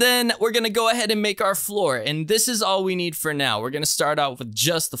 and then we're gonna go ahead and make our floor, and this is all we need for now. We're gonna start out with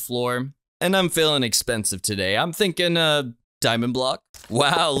just the floor, and I'm feeling expensive today. I'm thinking diamond block.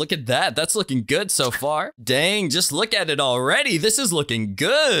 Wow, look at that. That's looking good so far. Dang, just look at it already. This is looking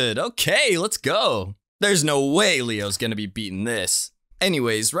good. Okay, let's go. There's no way Leo's gonna be beating this.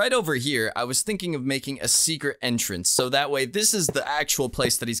 Anyways, right over here, I was thinking of making a secret entrance, so that way this is the actual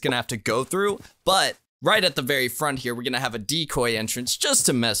place that he's gonna have to go through, but right at the very front here, we're gonna have a decoy entrance just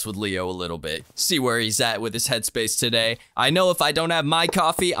to mess with Leo a little bit. See where he's at with his headspace today. I know if I don't have my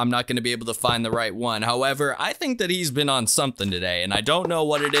coffee, I'm not gonna be able to find the right one. However, I think that he's been on something today, and I don't know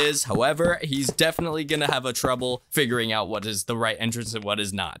what it is. However, he's definitely gonna have a trouble figuring out what is the right entrance and what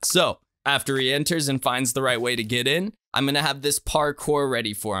is not. So, after he enters and finds the right way to get in, I'm gonna have this parkour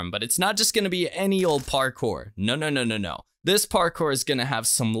ready for him, but it's not just gonna be any old parkour. No. This parkour is gonna have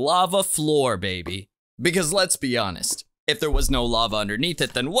some lava floor, baby. Because let's be honest, if there was no lava underneath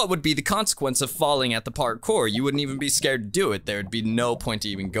it, then what would be the consequence of falling at the parkour? You wouldn't even be scared to do it. There would be no point to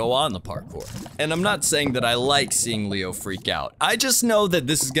even go on the parkour. And I'm not saying that I like seeing Leo freak out. I just know that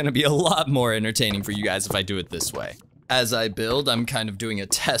this is gonna be a lot more entertaining for you guys if I do it this way. As I build, I'm kind of doing a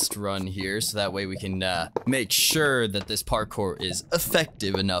test run here, so that way we can make sure that this parkour is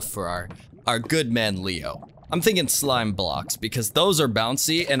effective enough for our good man Leo. I'm thinking slime blocks because those are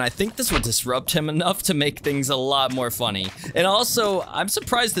bouncy, and I think this will disrupt him enough to make things a lot more funny. And also, I'm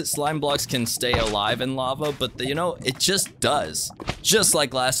surprised that slime blocks can stay alive in lava, but you know, it just does. Just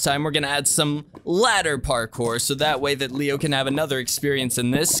like last time, we're gonna add some ladder parkour, so that way that Leo can have another experience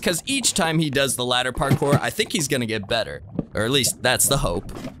in this, because each time he does the ladder parkour, I think he's gonna get better. Or at least that's the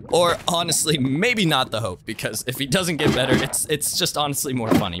hope. Or honestly, maybe not the hope, because if he doesn't get better, it's just honestly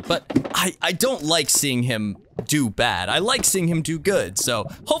more funny. But I don't like seeing him do bad. I like seeing him do good, so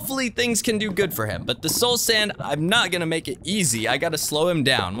hopefully things can do good for him. But the soul sand, I'm not gonna make it easy. I gotta slow him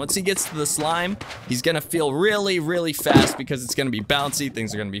down. Once he gets to the slime, he's gonna feel really fast because it's gonna be bouncy,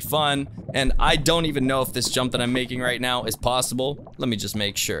 things are gonna be fun. And I don't even know if this jump that I'm making right now is possible. Let me just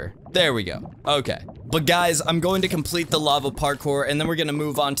make sure. There we go. Okay. But guys, I'm going to complete the lava parkour, and then we're gonna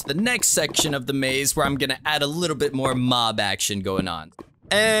move on to the next section of the maze where I'm gonna add a little bit more mob action going on.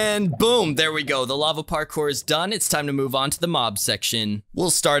 And boom, there we go. The lava parkour is done. It's time to move on to the mob section. We'll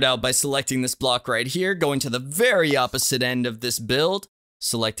start out by selecting this block right here, going to the very opposite end of this build,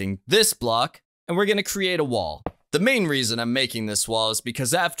 selecting this block, and we're gonna create a wall. The main reason I'm making this wall is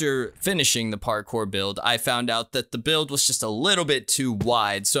because after finishing the parkour build, I found out that the build was just a little bit too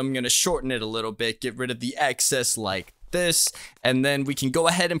wide, so I'm gonna shorten it a little bit, get rid of the excess like this, and then we can go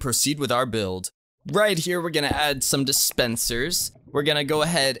ahead and proceed with our build. Right here, we're gonna add some dispensers. We're gonna go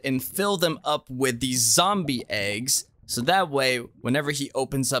ahead and fill them up with these zombie eggs, so that way, whenever he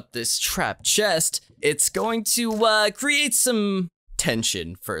opens up this trap chest, it's going to create some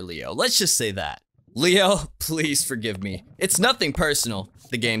tension for Leo. Let's just say that. Leo, please forgive me. It's nothing personal.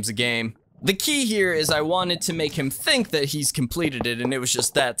 The game's a game. The key here is I wanted to make him think that he's completed it and it was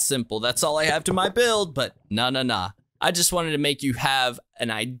just that simple. That's all I have to my build, but nah. I just wanted to make you have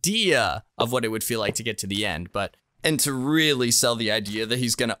an idea of what it would feel like to get to the end, and to really sell the idea that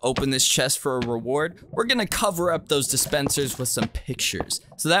he's gonna open this chest for a reward, we're gonna cover up those dispensers with some pictures.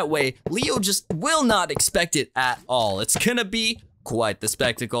 So that way, Leo just will not expect it at all. It's gonna be quite the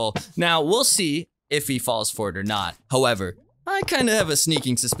spectacle. Now, we'll see if he falls for it or not. However, I kinda have a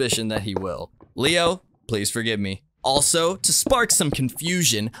sneaking suspicion that he will. Leo, please forgive me. Also, to spark some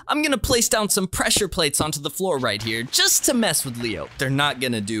confusion, I'm gonna place down some pressure plates onto the floor right here just to mess with Leo. They're not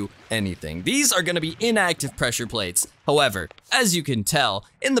gonna do anything. These are gonna be inactive pressure plates. However, as you can tell,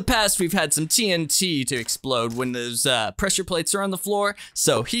 in the past we've had some TNT to explode when those pressure plates are on the floor,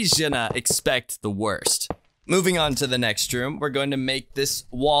 so he's gonna expect the worst. Moving on to the next room, we're going to make this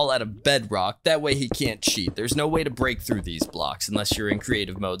wall out of bedrock. That way he can't cheat. There's no way to break through these blocks unless you're in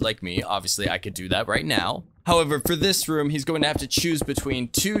creative mode like me. Obviously, I could do that right now. However, for this room, he's going to have to choose between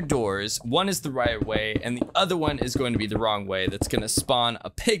two doors. One is the right way, and the other one is going to be the wrong way. That's going to spawn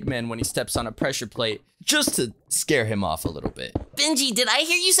a pigman when he steps on a pressure plate, just to scare him off a little bit. Benji, did I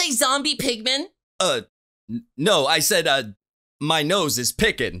hear you say zombie pigman? No, I said, my nose is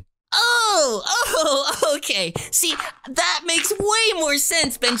picking. Oh, okay. See, that makes way more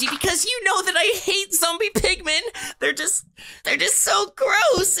sense, Benji, because you know that I hate zombie pigmen. They're just so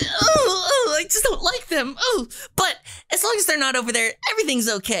gross. Oh, I just don't like them. Oh, but as long as they're not over there, everything's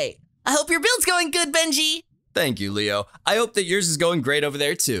okay. I hope your build's going good, Benji. Thank you, Leo. I hope that yours is going great over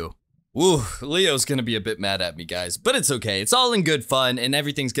there, too. Woo, Leo's gonna be a bit mad at me, guys, but it's okay. It's all in good fun, and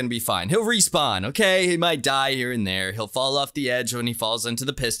everything's gonna be fine. He'll respawn, okay? He might die here and there. He'll fall off the edge when he falls into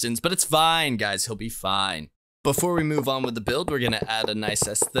the pistons, but it's fine, guys. He'll be fine. Before we move on with the build, we're gonna add a nice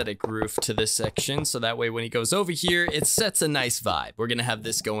aesthetic roof to this section, so that way when he goes over here, it sets a nice vibe. We're gonna have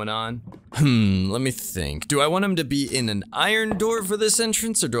this going on. Let me think. Do I want him to be in an iron door for this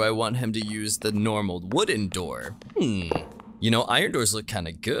entrance, or do I want him to use the normal wooden door? You know, iron doors look kind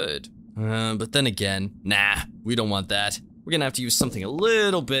of good. But then again, nah, we don't want that. We're gonna have to use something a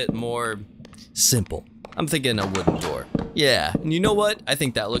little bit more simple. I'm thinking a wooden door. Yeah, and you know what? I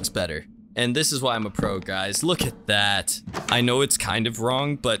think that looks better. And this is why I'm a pro, guys. Look at that. I know it's kind of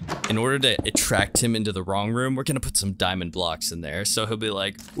wrong, but in order to attract him into the wrong room, we're gonna put some diamond blocks in there. So he'll be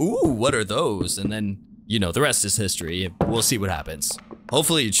like, ooh, what are those? And then, you know, the rest is history. We'll see what happens.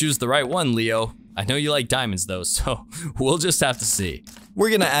 Hopefully you choose the right one, Leo. I know you like diamonds though, so we'll just have to see. We're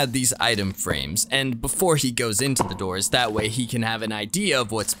gonna add these item frames, and before he goes into the doors, that way he can have an idea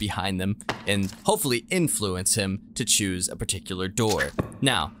of what's behind them and hopefully influence him to choose a particular door.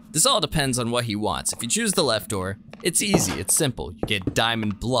 Now, this all depends on what he wants. If you choose the left door, it's easy, it's simple. You get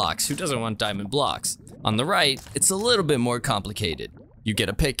diamond blocks. Who doesn't want diamond blocks? On the right, it's a little bit more complicated. You get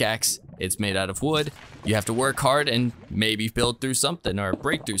a pickaxe, it's made out of wood, you have to work hard and maybe build through something or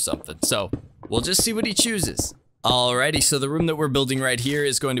break through something. So, we'll just see what he chooses. Alrighty, so the room that we're building right here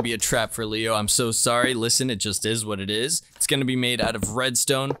is going to be a trap for Leo. I'm so sorry. Listen, it just is what it is. It's going to be made out of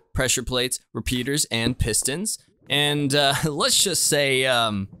redstone, pressure plates, repeaters, and pistons. And let's just say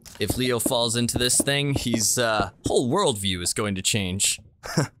if Leo falls into this thing, his whole worldview is going to change.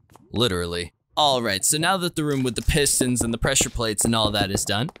 Literally. Alright, so now that the room with the pistons and the pressure plates and all that is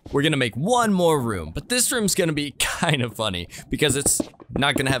done, we're gonna make one more room. But this room's gonna be kind of funny because it's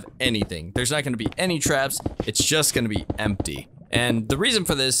not gonna have anything. There's not gonna be any traps, it's just gonna be empty. And the reason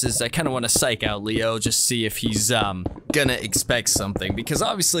for this is I kind of want to psych out Leo, just see if he's gonna expect something. Because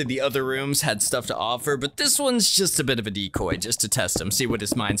obviously the other rooms had stuff to offer, but this one's just a bit of a decoy, just to test him, see what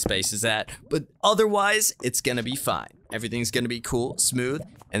his mind space is at. But otherwise, it's gonna be fine. Everything's gonna be cool, smooth,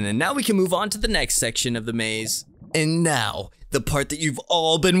 and then now we can move on to the next section of the maze. And now, the part that you've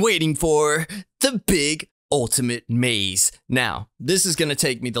all been waiting for, the big ultimate maze. Now, this is gonna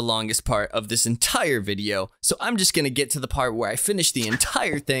take me the longest part of this entire video, so I'm just gonna get to the part where I finish the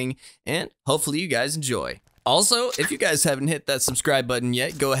entire thing, and hopefully you guys enjoy. Also, if you guys haven't hit that subscribe button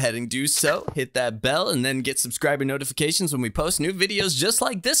yet, go ahead and do so. Hit that bell and then get subscriber notifications when we post new videos just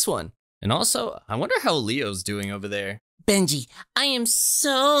like this one. And also, I wonder how Leo's doing over there. Benji, I am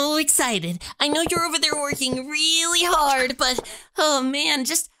so excited. I know you're over there working really hard, but oh man,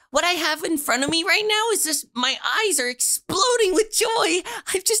 just what I have in front of me right now is just, my eyes are exploding with joy.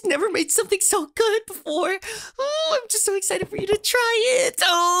 I've just never made something so good before. Oh, I'm just so excited for you to try it.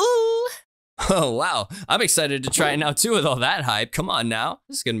 Oh, wow. I'm excited to try it now too with all that hype. Come on now.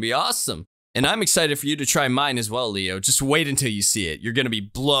 This is going to be awesome. And I'm excited for you to try mine as well, Leo. Just wait until you see it. You're going to be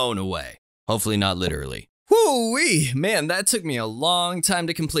blown away. Hopefully not literally. Whoo-wee! Man, that took me a long time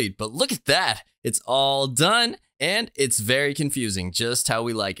to complete, but look at that. it's all done, and it's very confusing, just how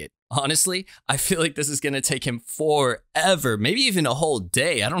we like it. Honestly, I feel like this is gonna take him forever, maybe even a whole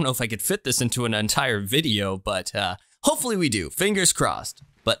day. I don't know if I could fit this into an entire video, but hopefully we do, fingers crossed.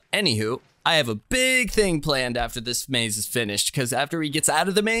 But anywho, I have a big thing planned after this maze is finished, because after he gets out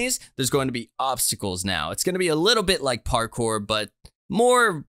of the maze, there's going to be obstacles now. It's going to be a little bit like parkour, but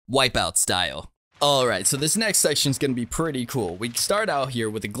more Wipeout style. All right, so this next section is going to be pretty cool. We start out here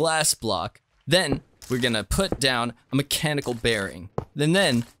with a glass block, then we're going to put down a mechanical bearing.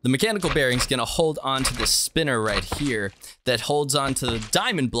 Then the mechanical bearing is going to hold onto the spinner right here that holds onto the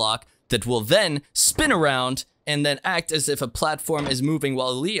diamond block that will then spin around and then act as if a platform is moving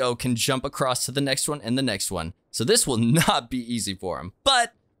while Leo can jump across to the next one and the next one. So this will not be easy for him,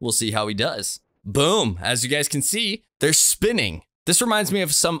 but we'll see how he does. Boom, as you guys can see, they're spinning. This reminds me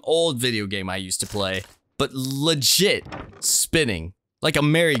of some old video game I used to play, but legit spinning, like a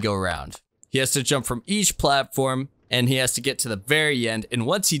merry-go-round. He has to jump from each platform and he has to get to the very end, and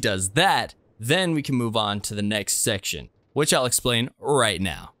once he does that, then we can move on to the next section, which I'll explain right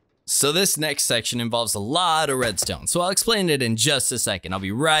now. So this next section involves a lot of redstone, so I'll explain it in just a second. I'll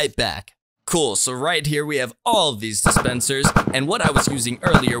be right back. Cool, so right here we have all of these dispensers, and what I was using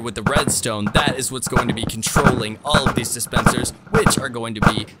earlier with the redstone, that is what's going to be controlling all of these dispensers, which are going to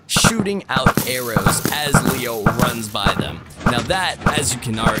be shooting out arrows as Leo runs by them. Now that, as you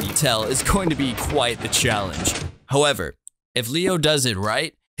can already tell, is going to be quite the challenge. However, if Leo does it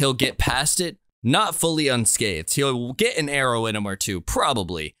right, he'll get past it, not fully unscathed. He'll get an arrow in him or two,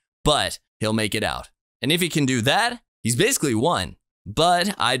 probably, but he'll make it out. And if he can do that, he's basically won.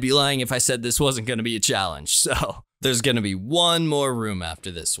 But I'd be lying if I said this wasn't going to be a challenge, so there's going to be one more room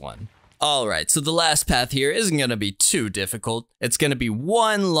after this one. Alright, so the last path here isn't going to be too difficult. It's going to be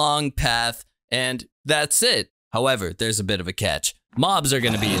one long path, and that's it. However, there's a bit of a catch. Mobs are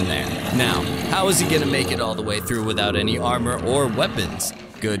going to be in there. Now, how is he going to make it all the way through without any armor or weapons?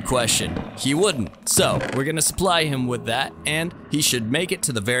 Good question. He wouldn't. So, we're going to supply him with that, and he should make it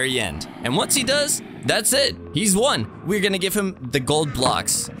to the very end. And once he does, that's it. He's won. We're going to give him the gold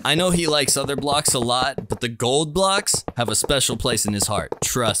blocks. I know he likes other blocks a lot, but the gold blocks have a special place in his heart.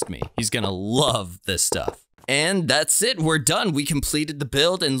 Trust me, he's going to love this stuff. And that's it. We're done. We completed the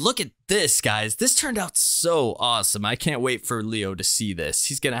build, and look at this, guys. This turned out so awesome. I can't wait for Leo to see this.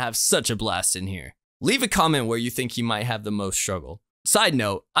 He's going to have such a blast in here. Leave a comment where you think he might have the most struggle. Side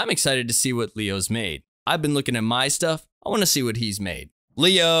note, I'm excited to see what Leo's made. I've been looking at my stuff. I want to see what he's made.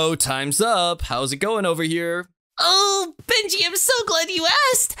 Leo, time's up. How's it going over here? Oh, Benji, I'm so glad you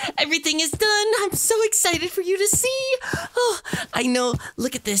asked. Everything is done. I'm so excited for you to see. Oh, I know.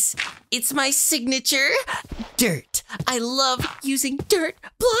 Look at this. It's my signature, dirt. I love using dirt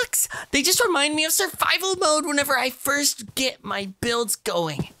blocks. They just remind me of survival mode whenever I first get my builds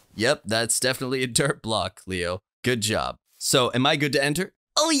going. Yep, that's definitely a dirt block, Leo. Good job. So, am I good to enter?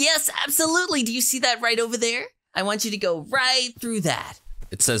 Oh, yes, absolutely. Do you see that right over there? I want you to go right through that.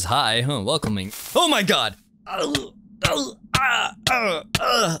 It says hi, welcoming. Oh my god!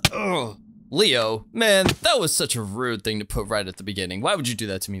 Leo, man, that was such a rude thing to put right at the beginning. Why would you do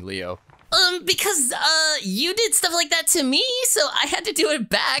that to me, Leo? Because, you did stuff like that to me, so I had to do it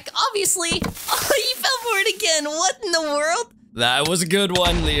back, obviously. Oh, you fell for it again. What in the world? That was a good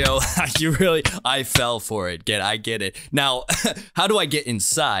one, Leo. I fell for it. I get it. Now, how do I get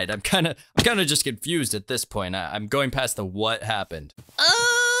inside? I'm kind of just confused at this point. I'm going past the what happened.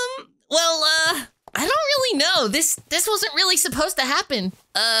 Well, I don't really know. This wasn't really supposed to happen.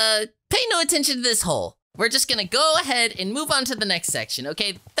 Pay no attention to this hole. We're just gonna go ahead and move on to the next section,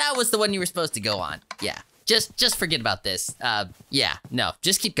 okay? That was the one you were supposed to go on. Yeah, just forget about this. Yeah, no,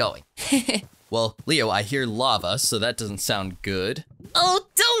 just keep going. Well, Leo, I hear lava, so that doesn't sound good. Oh,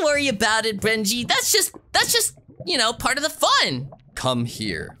 don't worry about it, Benji. That's just, you know, part of the fun. Come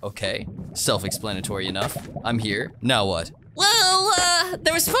here, okay? Self-explanatory enough. I'm here. Now what? Well,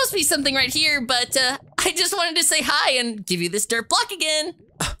 there was supposed to be something right here, but, I just wanted to say hi and give you this dirt block again.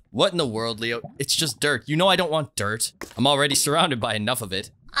 What in the world, Leo? It's just dirt. You know I don't want dirt. I'm already surrounded by enough of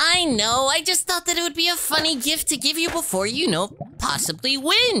it. I know, I just thought that it would be a funny gift to give you before you, possibly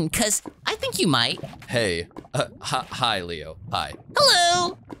win, cause I think you might. Hey, hi, Leo, hi.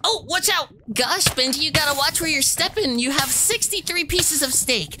 Hello! Oh, watch out! Gosh, Benji, you gotta watch where you're stepping. You have 63 pieces of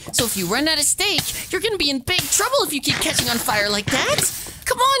steak, so if you run out of steak, you're gonna be in big trouble if you keep catching on fire like that.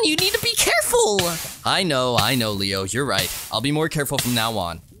 Come on, you need to be careful. I know, Leo, you're right. I'll be more careful from now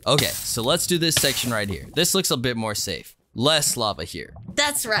on. Okay, so let's do this section right here. This looks a bit more safe. less lava here.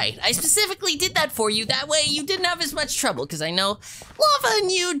 That's right. I specifically did that for you. That way you didn't have as much trouble, because I know lava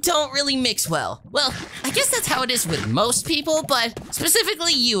and you don't really mix well. Well, I guess that's how it is with most people, but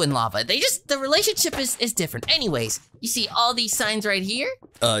specifically you and lava. The relationship is different. Anyways, you see all these signs right here?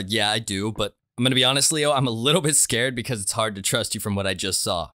 Yeah, I do, but I'm gonna be honest, Leo, I'm a little bit scared because it's hard to trust you from what I just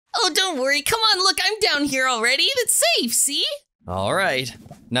saw. Oh, don't worry. Come on, look, I'm down here already. That's safe, see? All right.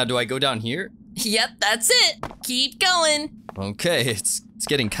 Now, do I go down here? Yep, that's it. Keep going. Okay, it's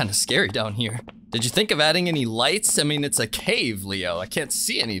getting kind of scary down here. Did you think of adding any lights? I mean, it's a cave, Leo. I can't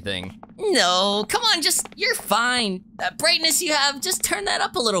see anything. No, come on, you're fine. That brightness you have, just turn that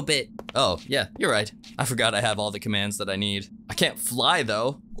up a little bit. Oh, yeah, you're right. I forgot I have all the commands that I need. I can't fly,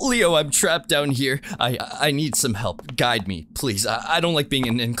 though. Leo, I'm trapped down here. I need some help. Guide me, please. I don't like being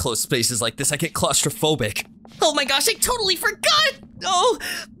in enclosed spaces like this. I get claustrophobic. Oh my gosh, I totally forgot! Oh,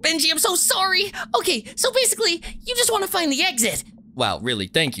 Benji, I'm so sorry. Okay, so basically, you just want to find the exit. Wow, really,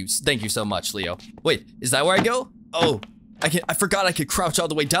 thank you so much, Leo. Wait, is that where I go? Oh, I forgot I could crouch all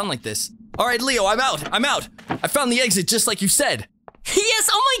the way down like this. All right, Leo, I'm out. I found the exit just like you said. Yes,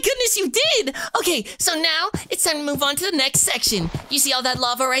 oh my goodness, you did! Okay, so now it's time to move on to the next section. You see all that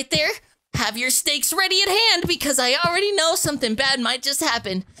lava right there? Have your stakes ready at hand because I already know something bad might just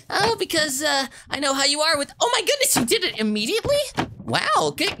happen. Oh, because I know how you are with, oh my goodness, you did it immediately?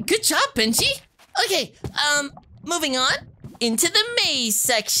 Wow, good job, Benji. Okay, moving on into the maze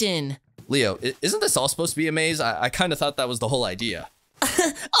section. Leo, isn't this all supposed to be a maze? I kind of thought that was the whole idea.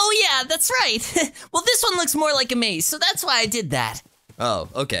 Oh yeah, that's right. Well, this one looks more like a maze, so that's why I did that. Oh,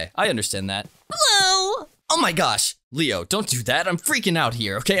 okay, I understand that. Hello! Oh my gosh, Leo, don't do that. I'm freaking out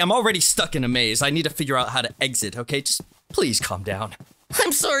here, okay? I'm already stuck in a maze. I need to figure out how to exit, okay? Just please calm down.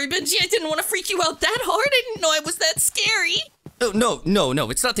 I'm sorry, Benji. I didn't want to freak you out that hard. I didn't know I was that scary. Oh, no.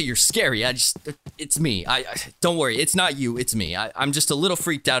 It's not that you're scary. It's me. Don't worry. It's not you. It's me. I'm just a little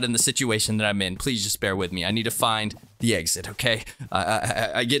freaked out in the situation that I'm in. Please just bear with me. I need to find the exit, okay?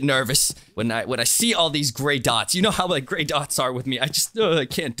 I get nervous when I see all these gray dots. You know how like gray dots are with me. I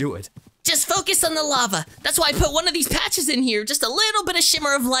can't do it. Just focus on the lava. That's why I put one of these patches in here. Just a little bit of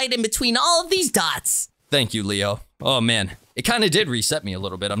shimmer of light in between all of these dots. Thank you, Leo. Oh man, it kind of did reset me a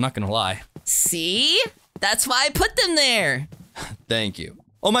little bit. I'm not gonna lie. See? That's why I put them there. Thank you.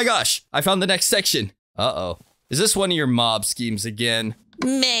 Oh my gosh, I found the next section. Uh-oh. Is this one of your mob schemes again?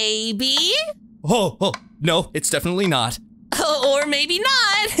 Maybe. Oh, no, it's definitely not. Or maybe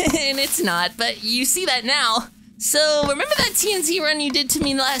not. And it's not, but you see that now. So, remember that TNT run you did to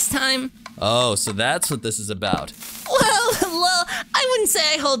me last time? Oh, so that's what this is about. Well, I wouldn't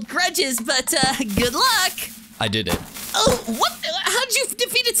say I hold grudges, but good luck. I did it. Oh, what? How'd you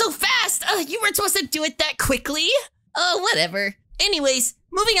defeat it so fast? You weren't supposed to do it that quickly. Oh, whatever. Anyways,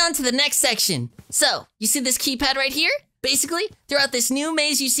 moving on to the next section. So, you see this keypad right here? Basically, throughout this new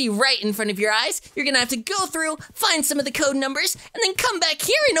maze you see right in front of your eyes, you're gonna have to go through, find some of the code numbers, and then come back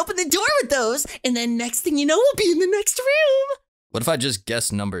here and open the door with those, and then next thing you know, we'll be in the next room. What if I just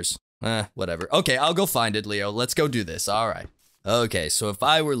guess numbers? Whatever. Okay, I'll go find it, Leo. Let's go do this. All right. Okay, so if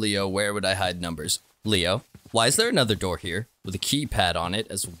I were Leo, where would I hide numbers? Leo, why is there another door here with a keypad on it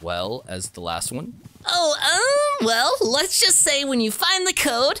as well as the last one? Well, let's just say when you find the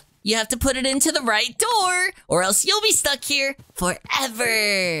code, you have to put it into the right door, or else you'll be stuck here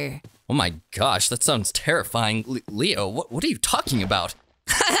forever. Oh my gosh, that sounds terrifying. Leo, what are you talking about?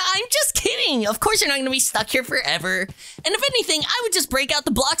 I'm just kidding. Of course you're not going to be stuck here forever. And if anything, I would just break out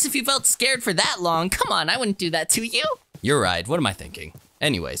the blocks if you felt scared for that long. Come on, I wouldn't do that to you. You're right. What am I thinking?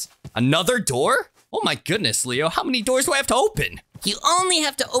 Anyways, another door? Oh my goodness, Leo, how many doors do I have to open? You only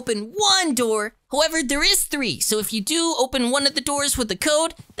have to open one door. However, there is 3. So if you do open one of the doors with the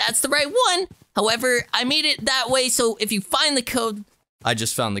code, that's the right one. However, I made it that way so if you find the code... I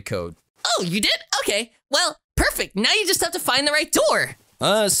just found the code. Oh, you did? Okay. Well, perfect. Now you just have to find the right door.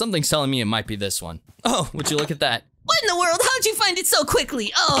 Something's telling me it might be this one. Oh, would you look at that? What in the world? How'd you find it so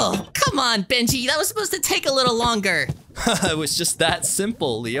quickly? Oh, come on, Benji. That was supposed to take a little longer. It was just that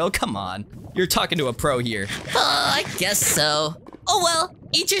simple, Leo. Come on. You're talking to a pro here. I guess so. Oh well,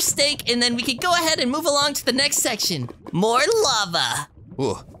 eat your steak and then we can go ahead and move along to the next section. More lava.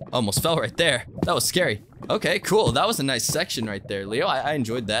 Ooh, almost fell right there. That was scary. Okay, cool. That was a nice section right there, Leo. I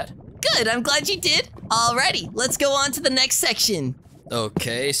enjoyed that. Good, I'm glad you did. Alrighty, let's go on to the next section.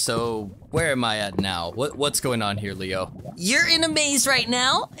 Okay, so where am I at now? What's going on here, Leo? You're in a maze right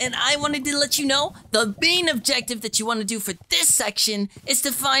now, and I wanted to let you know the main objective that you want to do for this section is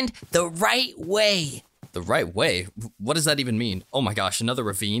to find the right way. The right way? What does that even mean? Oh my gosh, another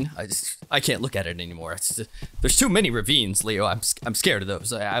ravine? I can't look at it anymore. There's too many ravines, Leo. I'm scared of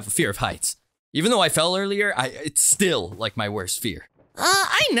those. I have a fear of heights. Even though I fell earlier, it's still like my worst fear.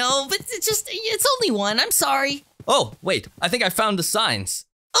 I know, but it's only one. I'm sorry. Oh, wait, I think I found the signs.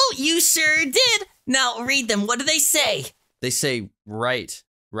 Oh, you sure did. Now read them. What do they say? They say right.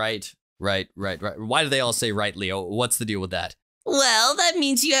 Why do they all say right, Leo? What's the deal with that? Well, that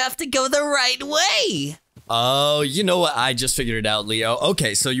means you have to go the right way. Oh, you know what? I just figured it out, Leo.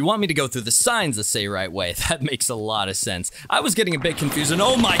 Okay, so you want me to go through the signs that say right way. That makes a lot of sense. I was getting a bit confused, and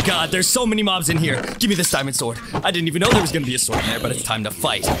oh my god, there's so many mobs in here. Give me this diamond sword. I didn't even know there was gonna be a sword in there, but it's time to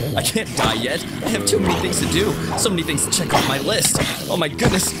fight. I can't die yet. I have too many things to do. So many things to check off my list. Oh my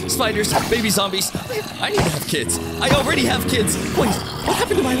goodness, spiders, baby zombies. I need to have kids. I already have kids. Wait, what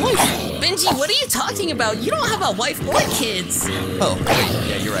happened to my wife? Benji, what are you talking about? You don't have a wife or kids. Oh, wait,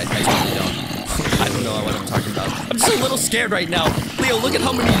 yeah, you're right. I totally don't. I don't know what I'm talking about. I'm just a little scared right now. Leo, look at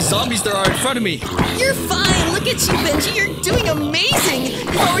how many zombies there are in front of me. You're fine. Look at you, Benji. You're doing amazing.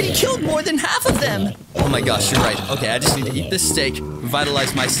 You've already killed more than half of them. Oh my gosh, you're right. Okay, I just need to eat this steak,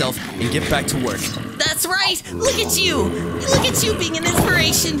 revitalize myself, and get back to work. That's right. Look at you. Look at you being an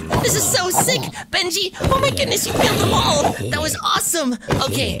inspiration. This is so sick. Benji, oh my goodness, you killed them all. That was awesome.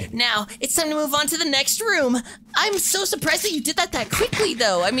 Okay, now it's time to move on to the next room. I'm so surprised that you did that quickly,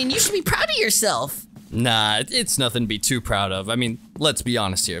 though. I mean, you should be proud of yourself. Nah, it's nothing to be too proud of. I mean, let's be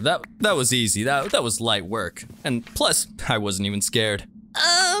honest here. That was easy. That was light work. And plus, I wasn't even scared.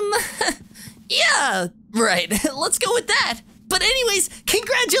 Yeah, right. Let's go with that. But anyways,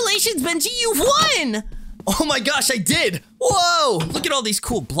 congratulations, Benji, you won! Oh my gosh, I did! Whoa! Look at all these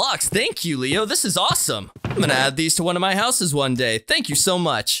cool blocks. Thank you, Leo. This is awesome. I'm gonna add these to one of my houses one day. Thank you so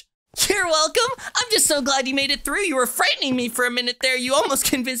much. You're welcome. I'm just so glad you made it through. You were frightening me for a minute there. You almost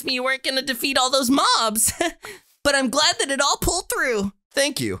convinced me you weren't gonna defeat all those mobs. But I'm glad that it all pulled through.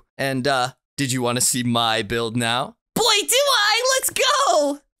 Thank you. And, did you want to see my build now? Boy, do I! Let's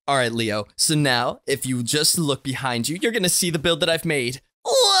go! All right, Leo. So now, if you just look behind you, you're gonna see the build that I've made.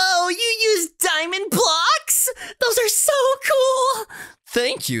 Whoa, you used diamond blocks? Those are so cool!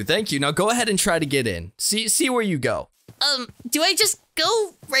 Thank you. Now go ahead and try to get in. See where you go. Do I just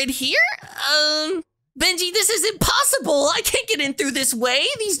go right here? Benji, this is impossible. I can't get in through this way.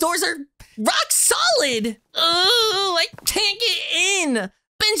 These doors are rock solid. Oh, I can't get in.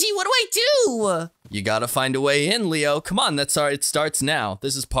 Benji, what do I do? You gotta find a way in, Leo. Come on, it starts now.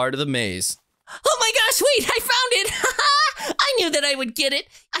 This is part of the maze. Oh my gosh, wait, I found it. I knew that I would get it.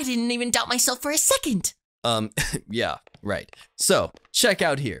 I didn't even doubt myself for a second. Yeah, right. So, check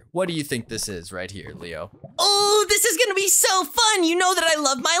out here. What do you think this is right here, Leo? Oh, this is gonna be so fun. You know that I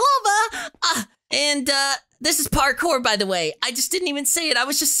love my lava. And this is parkour, by the way. I just didn't even say it. I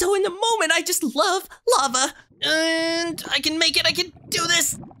was just so in the moment. I just love lava. And I can make it. I can do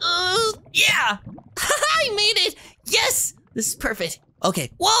this. Yeah. I made it. Yes. This is perfect.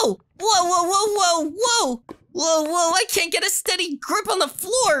 Okay. Whoa. Whoa. I can't get a steady grip on the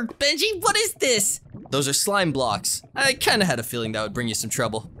floor. Benji, what is this? Those are slime blocks. I kind of had a feeling that would bring you some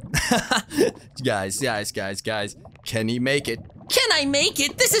trouble. Guys. Can you make it? Can I make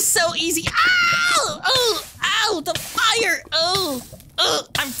it? This is so easy. Ow! Oh, ow, the fire. Oh,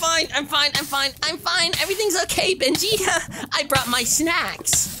 I'm fine. Everything's okay, Benji. I brought my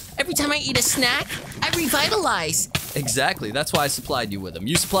snacks. Every time I eat a snack, I revitalize. Exactly. That's why I supplied you with them.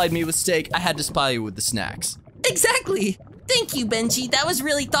 You supplied me with steak. I had to supply you with the snacks. Exactly. Thank you, Benji. That was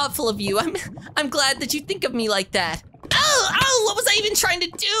really thoughtful of you. I'm glad that you think of me like that. Ow, what was I even trying to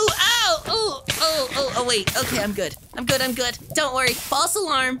do? Ow, oh, wait. Okay, I'm good. Don't worry. False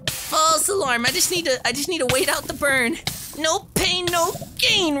alarm. I just need to wait out the burn. No pain, no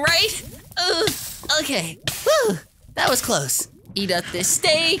gain, right? Okay. Whew, that was close. Eat up this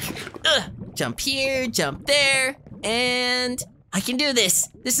steak. Jump here, jump there, and I can do this.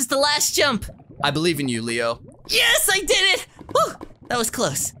 This is the last jump. I believe in you, Leo. Yes, I did it! Whew, that was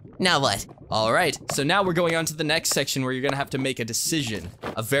close. Now what? All right, so now we're going on to the next section where you're gonna have to make a decision,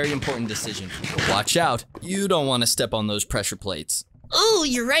 a very important decision. But watch out, you don't wanna step on those pressure plates. Oh,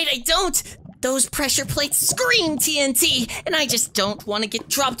 you're right, I don't. Those pressure plates scream TNT, and I just don't wanna get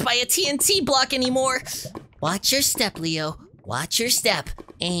dropped by a TNT block anymore. Watch your step, Leo. Watch your step.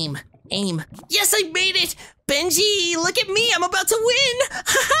 Aim. Yes, I made it! Benji, look at me, I'm about to win!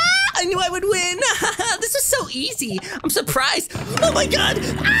 I knew I would win! This is so easy. I'm surprised. Oh my god!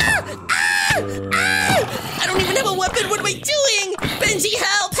 I don't even have a weapon, what am I doing? Benji,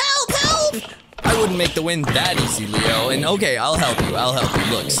 help! wouldn't make the win that easy, Leo. And okay, I'll help you.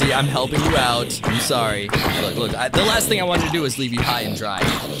 Look, see, I'm helping you out. I'm sorry. Look, the last thing I wanted to do is leave you high and dry.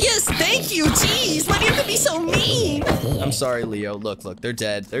 Yes, thank you. Jeez, why do you have to be so mean? I'm sorry, Leo. Look, they're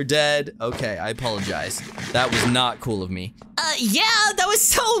dead. They're dead. Okay, I apologize. That was not cool of me. Yeah, that was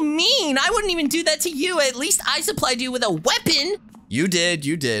so mean. I wouldn't even do that to you. At least I supplied you with a weapon. You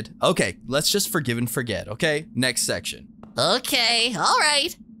did. Okay, let's just forgive and forget, okay? Next section. Okay, all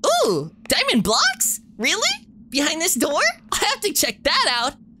right. Ooh, diamond blocks? Really? Behind this door? I have to check that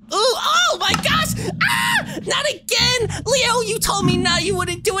out. Ooh, oh my gosh! Ah! Not again! Leo, you told me now you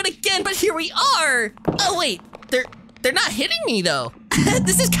wouldn't do it again, but here we are. Oh wait, they're not hitting me though.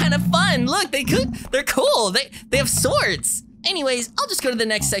 This is kind of fun. Look, they're cool. They have swords. Anyways, I'll just go to the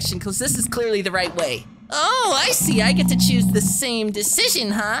next section because this is clearly the right way. Oh, I see. I get to choose the same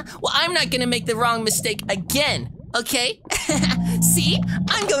decision, huh? Well, I'm not gonna make the wrong mistake again. Okay? See?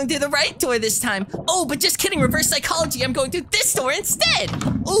 I'm going through the right door this time. Oh, but just kidding, reverse psychology. I'm going through this door instead.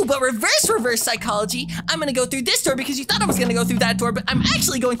 Oh, but reverse psychology. I'm gonna go through this door because you thought I was gonna go through that door, but I'm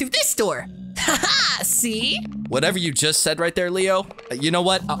actually going through this door. Haha, see? Whatever you just said right there, Leo, you know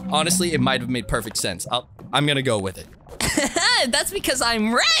what? Honestly, it might have made perfect sense. I'm gonna go with it. That's because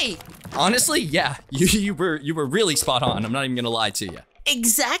I'm right. Honestly, yeah, you were really spot on. I'm not even gonna lie to you.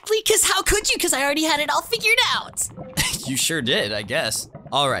 Exactly, because how could you? Because I already had it all figured out. You sure did, I guess.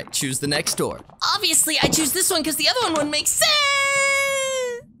 All right, choose the next door. Obviously, I choose this one because the other one wouldn't make sense.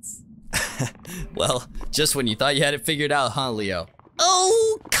 Well, just when you thought you had it figured out, huh, Leo?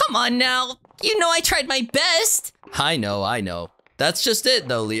 Oh, come on now. You know I tried my best. I know. That's just it,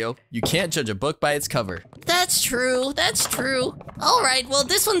 though, Leo. You can't judge a book by its cover. That's true. All right, well,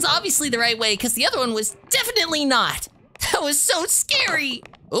 this one's obviously the right way because the other one was definitely not. That was so scary.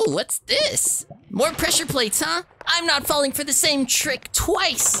 Oh, what's this? More pressure plates, huh? I'm not falling for the same trick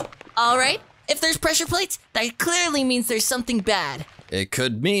twice. All right, if there's pressure plates, that clearly means there's something bad. It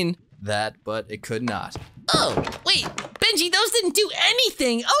could mean that, but it could not. Oh, wait, Benji, those didn't do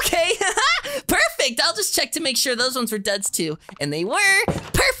anything. Okay, perfect. I'll just check to make sure those ones were duds too. And they were.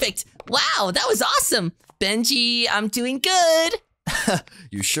 Perfect. Wow, that was awesome. Benji, I'm doing good.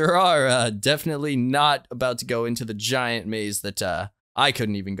 You sure are. Definitely not about to go into the giant maze that I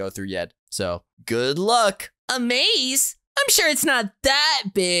couldn't even go through yet. So, good luck. A maze? I'm sure it's not that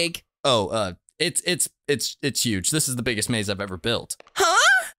big. Oh, it's huge. This is the biggest maze I've ever built.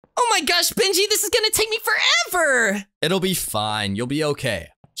 Huh? Oh my gosh, Benji, this is gonna take me forever. It'll be fine. You'll be okay.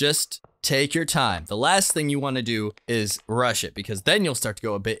 Just take your time. The last thing you want to do is rush it because then you'll start to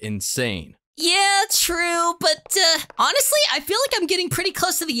go a bit insane. Yeah, true, but honestly, I feel like I'm getting pretty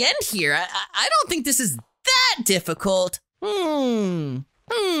close to the end here. I don't think this is that difficult. These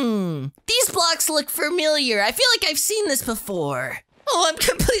blocks look familiar. I feel like I've seen this before. Oh, I'm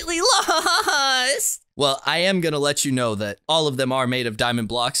completely lost. Well, I am gonna let you know that all of them are made of diamond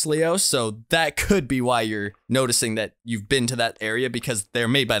blocks, Leo, so that could be why you're noticing that you've been to that area because they're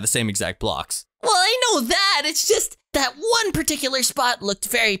made by the same exact blocks. Well, I know that. It's just that one particular spot looked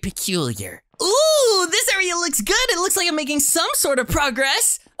very peculiar. Ooh, this area looks good. It looks like I'm making some sort of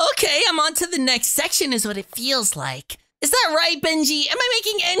progress. Okay, I'm on to the next section is what it feels like. Is that right, Benji? Am I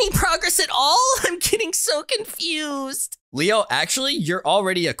making any progress at all? I'm getting so confused. Leo, actually, you're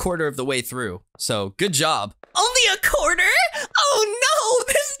already a quarter of the way through, so good job. Only a quarter? Oh no,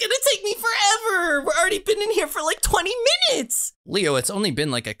 this is gonna take me forever. We've already been in here for like 20 minutes. Leo, it's only been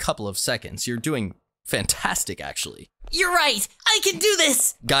like a couple of seconds. You're doing fantastic, actually. You're right. I can do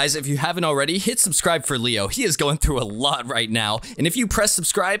this. Guys, if you haven't already, hit subscribe for Leo. He is going through a lot right now. And if you press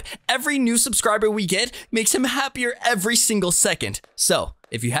subscribe, every new subscriber we get makes him happier every single second. So,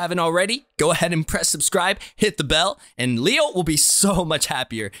 if you haven't already, go ahead and press subscribe, hit the bell, and Leo will be so much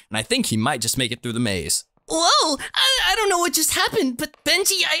happier. And I think he might just make it through the maze. Whoa, I don't know what just happened, but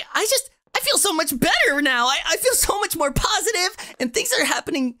Benji, I feel so much better now. I feel so much more positive, and things are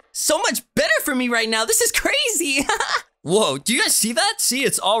happening so much better for me right now. This is crazy. Whoa, do you guys see that? See,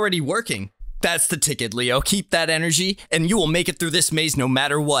 it's already working. That's the ticket, Leo. Keep that energy, and you will make it through this maze no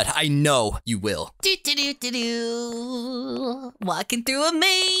matter what. I know you will. Walking through a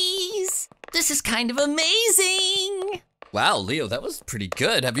maze. This is kind of amazing. Wow, Leo, that was pretty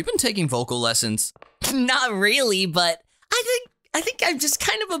good. Have you been taking vocal lessons? Not really, but I think I'm just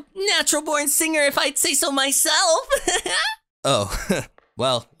kind of a natural-born singer, if I'd say so myself. Oh,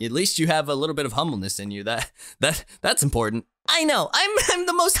 well, at least you have a little bit of humbleness in you. That's important. I know. I'm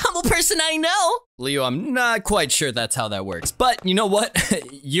the most humble person I know. Leo, I'm not quite sure that's how that works. But you know what?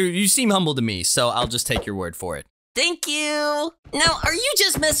 You seem humble to me, so I'll just take your word for it. Thank you. Now, are you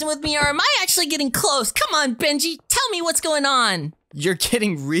just messing with me, or am I actually getting close? Come on, Benji. Tell me what's going on. You're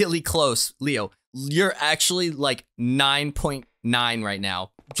getting really close, Leo. You're actually like 9.9 right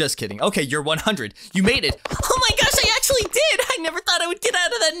now. Just kidding. Okay, you're 100. You made it. Oh my gosh, I actually did. I never thought I would get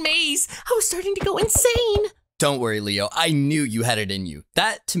out of that maze. I was starting to go insane. Don't worry, Leo. I knew you had it in you.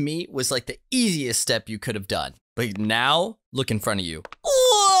 That, to me, was like the easiest step you could have done. But now, look in front of you.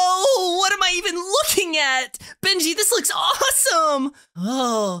 Whoa, what am I even looking at? Benji, this looks awesome.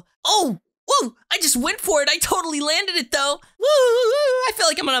 Oh, whoa, I just went for it. I totally landed it, though. Woo, I feel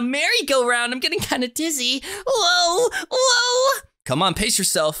like I'm on a merry-go-round. I'm getting kind of dizzy. Whoa. Come on, pace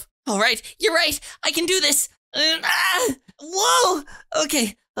yourself. All right, you're right. I can do this. Whoa.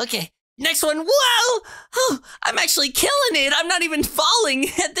 Okay. Next one. Whoa. Oh, I'm actually killing it. I'm not even falling.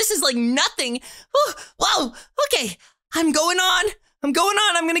 This is like nothing. Whoa. Okay. I'm going on. I'm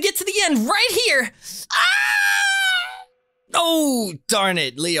going to get to the end right here. Oh, darn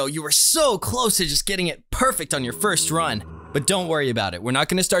it, Leo. You were so close to just getting it perfect on your first run. But don't worry about it. We're not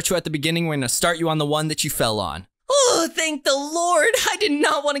going to start you at the beginning. We're going to start you on the one that you fell on. Oh, thank the Lord. I did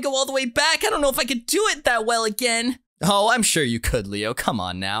not want to go all the way back. I don't know if I could do it that well again. Oh, I'm sure you could, Leo. Come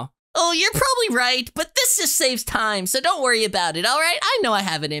on now. Oh, you're probably right, but this just saves time, so don't worry about it, all right? I know I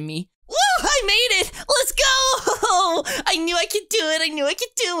have it in me. Woo, I made it. Let's go. I knew I could do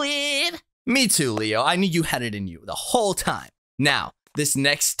it. Me too, Leo. I knew you had it in you the whole time. Now, this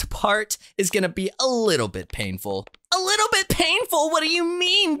next part is going to be a little bit painful. A little bit painful? What do you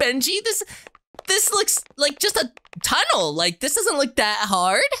mean, Benji? This looks like just a tunnel. Like, this doesn't look that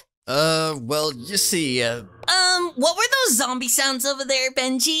hard. Well, you see, what were those zombie sounds over there,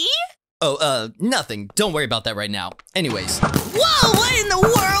 Benji? Oh, nothing. Don't worry about that right now. Anyways. Whoa, what in the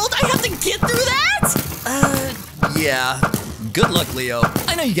world? I have to get through that? Yeah. Good luck, Leo.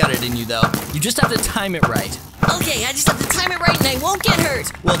 I know you got it in you, though. You just have to time it right. Okay, I just have to time it right and I won't get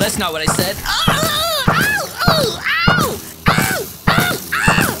hurt. Well, that's not what I said.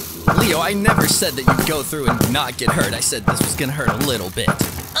 Leo, I never said that you'd go through and not get hurt. I said this was gonna hurt a little bit.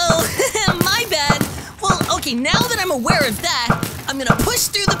 Oh, my bad. Well, okay, now that I'm aware of that, I'm gonna push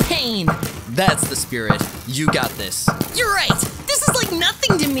through the pain. That's the spirit. You got this. You're right. This is like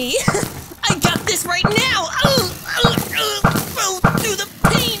nothing to me. I got this right now. Through the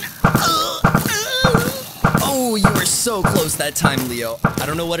pain. Oh, you were so close that time, Leo. I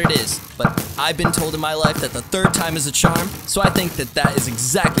don't know what it is, but I've been told in my life that the third time is a charm, so I think that is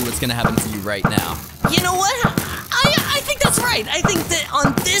exactly what's gonna happen to you right now. You know what? I think that's right. I think that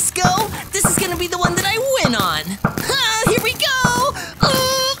on this go, this is gonna be the one that I win on. Here we go.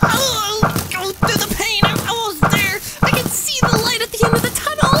 Go through the pain. I'm almost there. I can see the light at the end of the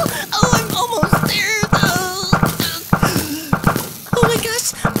tunnel. Oh, I'm almost there, though. Oh my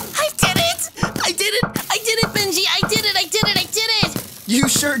gosh. I did it, Benji. I did it. You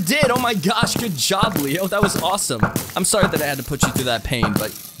sure did. Oh my gosh, good job, Leo. That was awesome. I'm sorry that I had to put you through that pain,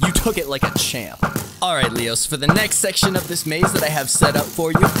 but you took it like a champ. All right, Leo, so for the next section of this maze that I have set up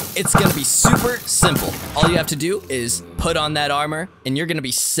for you, it's gonna be super simple. All you have to do is put on that armor, and you're gonna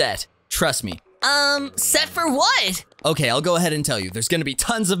be set. Trust me. Set for what? Okay, I'll go ahead and tell you. There's gonna be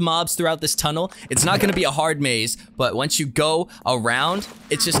tons of mobs throughout this tunnel. It's not gonna be a hard maze, but once you go around,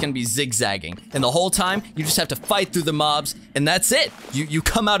 it's just gonna be zigzagging. And the whole time, you just have to fight through the mobs, and that's it. You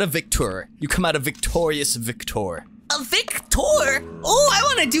come out a victor. You come out a victorious victor. A victor? Oh, I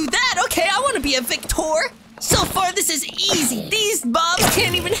want to do that. Okay, I want to be a victor. So far, this is easy. These mobs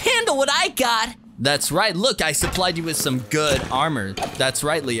can't even handle what I got. That's right. Look, I supplied you with some good armor. That's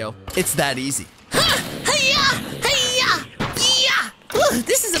right, Leo. It's that easy. Ooh,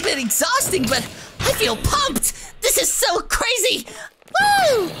 this is a bit exhausting, but I feel pumped. This is so crazy.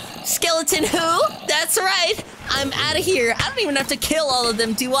 Woo! Skeleton who? That's right. I'm out of here. I don't even have to kill all of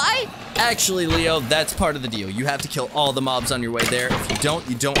them, do I? Actually, Leo, that's part of the deal. You have to kill all the mobs on your way there. If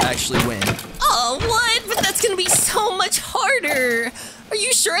you don't actually win. Oh, what? But that's gonna be so much harder. Are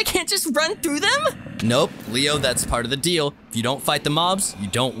you sure I can't just run through them? Nope, Leo, that's part of the deal. If you don't fight the mobs, you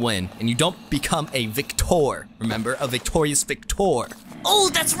don't win. And you don't become a victor. Remember, a victorious victor. Oh,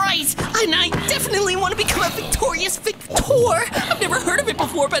 that's right. And I definitely want to become a victorious victor. I've never heard of it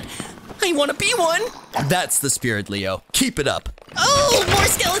before, but I want to be one. That's the spirit, Leo. Keep it up. Oh, more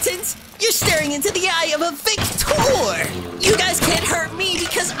skeletons. You're staring into the eye of a victor. You guys can't hurt me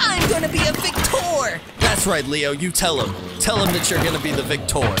because I'm going to be a victor. That's right, Leo. You tell him. Tell him that you're going to be the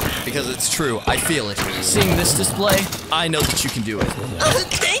victor. Because it's true. I feel it. Seeing this display, I know that you can do it. Oh,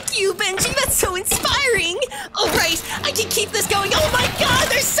 thank you, Benji. That's so inspiring. All right, I can keep this going. Oh my God,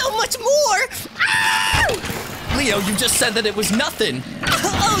 there's so much more. Ah! Leo, you just said that it was nothing.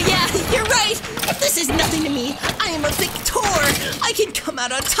 Oh yeah, you're right. This is nothing to me. I am I'm a victor. I can come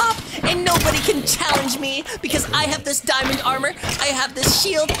out on top and nobody can challenge me because I have this diamond armor, I have this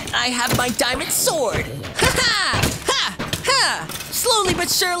shield, and I have my diamond sword. Ha ha! Ha! Ha! Slowly but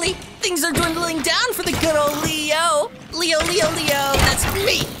surely, things are dwindling down for the good old Leo. Leo, that's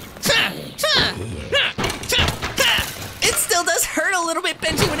me. Ha! Ha! Ha! Ha! Ha! It still does hurt a little bit,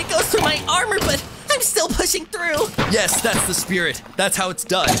 Benji, when it goes through my armor, but I'm still pushing through. Yes, that's the spirit. That's how it's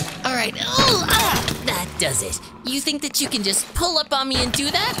done. All right. That does it. You think that you can just pull up on me and do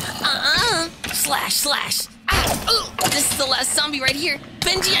that? Slash. This is the last zombie right here.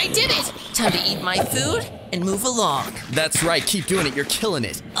 Benji, I did it. Time to eat my food and move along. That's right. Keep doing it. You're killing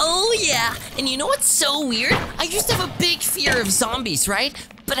it. Oh, yeah. And you know what's so weird? I used to have a big fear of zombies, right?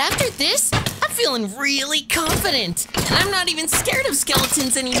 But after this, I'm feeling really confident. And I'm not even scared of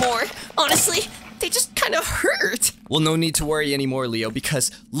skeletons anymore. Honestly, they just kind of hurt. Well, no need to worry anymore, Leo,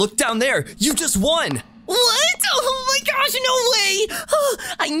 because look down there. You just won. What? Oh my gosh, no way! Oh,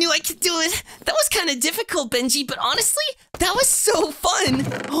 I knew I could do it. That was kind of difficult, Benji, but honestly, that was so fun.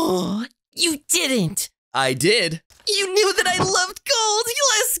 Oh, you didn't. I did. You knew that I loved gold.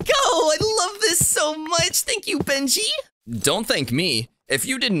 Let's go. I love this so much. Thank you, Benji. Don't thank me. If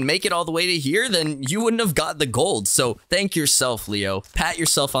you didn't make it all the way to here, then you wouldn't have got the gold. So thank yourself, Leo. Pat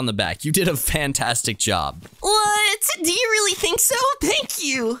yourself on the back. You did a fantastic job. What? Do you really think so? Thank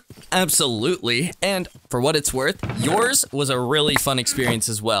you. Absolutely. And for what it's worth, yours was a really fun experience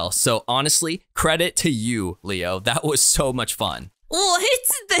as well. So honestly, credit to you, Leo. That was so much fun. What?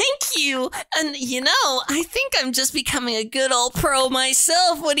 Thank you. And you know, I think I'm just becoming a good old pro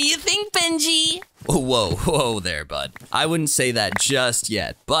myself. What do you think, Benji? Whoa there, bud. I wouldn't say that just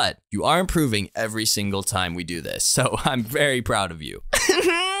yet, but you are improving every single time we do this. So I'm very proud of you.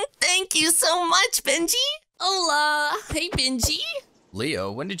 Thank you so much, Benji. Hola. Hey, Benji.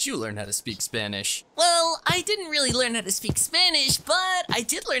 Leo, when did you learn how to speak Spanish? Well, I didn't really learn how to speak Spanish, but I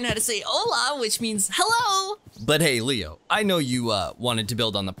did learn how to say hola, which means hello. But hey, Leo, I know you wanted to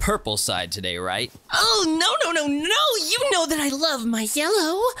build on the purple side today, right? Oh, no. You know that I love my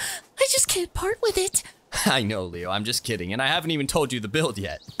yellow. I just can't part with it. I know, Leo, I'm just kidding, and I haven't even told you the build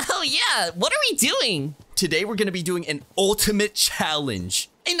yet. Oh, yeah. What are we doing? Today, we're gonna be doing an ultimate challenge.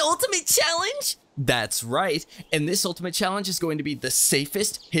 An ultimate challenge? That's right, and this ultimate challenge is going to be the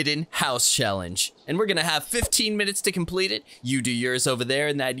safest hidden house challenge. And we're gonna have 15 minutes to complete it. You do yours over there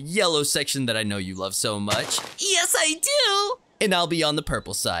in that yellow section that I know you love so much. Yes, I do. And I'll be on the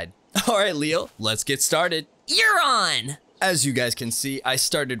purple side. All right, Leo, let's get started. You're on. As you guys can see, I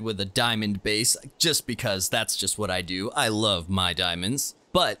started with a diamond base just because that's just what I do. I love my diamonds.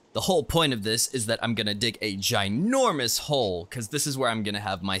 But the whole point of this is that I'm gonna dig a ginormous hole because this is where I'm gonna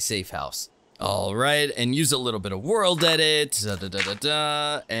have my safe house. All right, and use a little bit of world edit,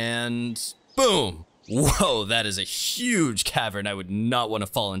 and boom. Whoa, that is a huge cavern. I would not want to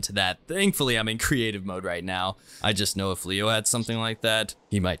fall into that. Thankfully, I'm in creative mode right now. I just know if Leo had something like that,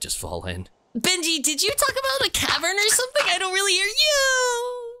 he might just fall in. Benji, did you talk about a cavern or something? I don't really hear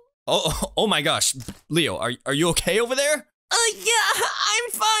you. Oh my gosh. Leo, are you okay over there? Yeah,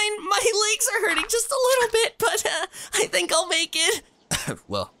 I'm fine. My legs are hurting just a little bit, but I think I'll make it.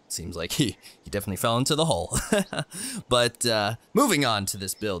 Well, seems like he definitely fell into the hole. But moving on to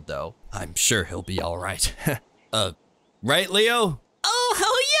this build, though, I'm sure he'll be all right. Right, Leo?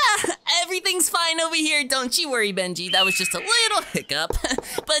 Oh, yeah. Everything's fine over here. Don't you worry, Benji. That was just a little hiccup.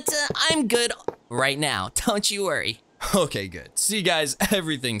 But I'm good right now. Don't you worry. Okay, good. See, guys,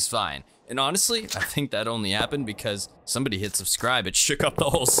 everything's fine. And honestly, I think that only happened because somebody hit subscribe. It shook up the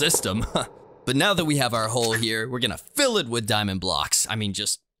whole system. But now that we have our hole here, we're gonna fill it with diamond blocks. I mean,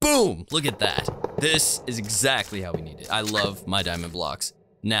 just boom, look at that. This is exactly how we need it. I love my diamond blocks.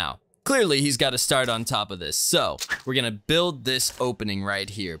 Now, clearly he's gotta start on top of this. So we're gonna build this opening right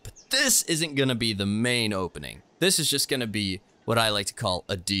here, but this isn't gonna be the main opening. This is just gonna be what I like to call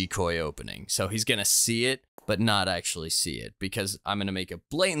a decoy opening. So he's gonna see it, but not actually see it because I'm gonna make a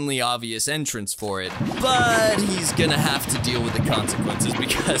blatantly obvious entrance for it, but he's gonna have to deal with the consequences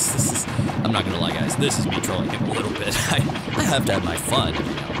because this is, I'm not gonna lie guys, this is me trolling him a little bit. I have to have my fun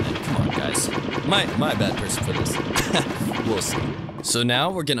every now and then. Come on guys, my bad person for this. We'll see. So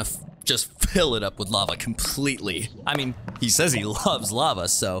now we're gonna just fill it up with lava completely. I mean, he says he loves lava,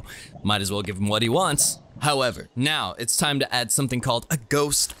 so might as well give him what he wants. However, now it's time to add something called a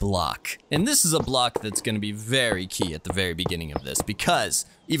ghost block. And this is a block that's gonna be very key at the very beginning of this because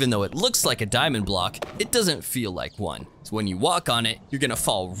even though it looks like a diamond block, it doesn't feel like one. So when you walk on it, you're gonna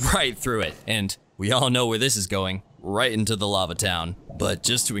fall right through it. And we all know where this is going. right into the lava town. But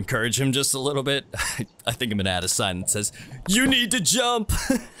just to encourage him just a little bit, I think I'm gonna add a sign that says, "You need to jump."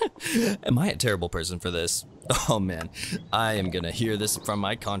 Am I a terrible person for this? Oh man, I am gonna hear this from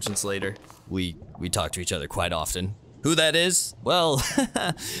my conscience later. We talk to each other quite often. Who that is? Well,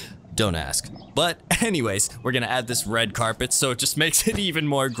 don't ask. But anyways, we're gonna add this red carpet so it just makes it even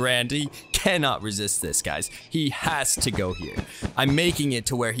more grand. He cannot resist this, guys. He has to go here. I'm making it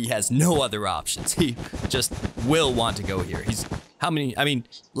to where he has no other options. He just will want to go here.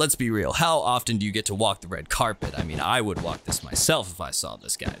 Let's be real. How often do you get to walk the red carpet? I mean, I would walk this myself if I saw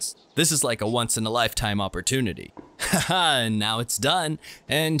this, guys. This is like a once-in-a-lifetime opportunity. Haha, and now it's done.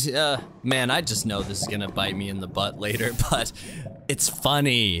 And, man, I just know this is gonna bite me in the butt later, but it's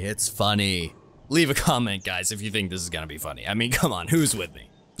funny. It's funny. Leave a comment, guys, if you think this is gonna be funny. I mean, come on, who's with me?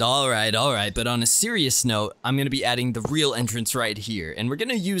 All right, but on a serious note, I'm gonna be adding the real entrance right here, and we're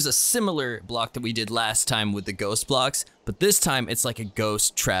gonna use a similar block that we did last time with the ghost blocks, but this time it's like a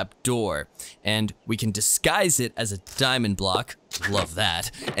ghost trap door, and we can disguise it as a diamond block. Love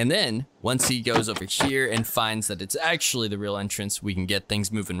that. And then once he goes over here and finds that it's actually the real entrance, we can get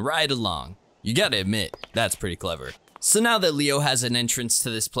things moving right along. You gotta admit, that's pretty clever. So now that Leo has an entrance to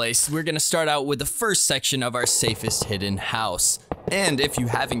this place, we're gonna start out with the first section of our safest hidden house. And if you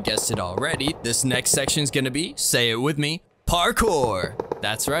haven't guessed it already, this next section is gonna be, say it with me, parkour.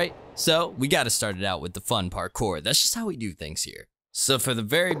 That's right. So we gotta start it out with the fun parkour. That's just how we do things here. So for the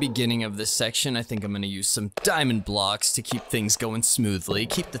very beginning of this section, I think I'm gonna use some diamond blocks to keep things going smoothly,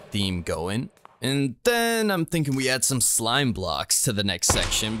 keep the theme going. And then I'm thinking we add some slime blocks to the next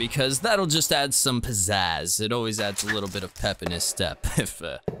section because that'll just add some pizzazz. It always adds a little bit of pep in his step. If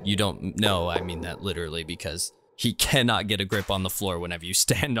you don't know, I mean that literally because he cannot get a grip on the floor whenever you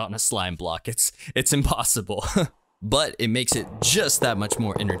stand on a slime block. It's impossible. But it makes it just that much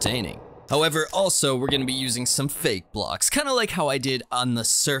more entertaining. However, also, we're gonna be using some fake blocks, kind of like how I did on the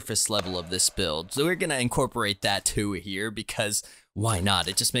surface level of this build. So we're gonna incorporate that too here because why not?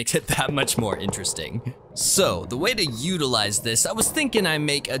 It just makes it that much more interesting. So the way to utilize this, I was thinking I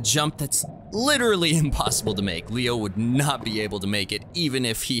make a jump that's literally impossible to make. Leo would not be able to make it even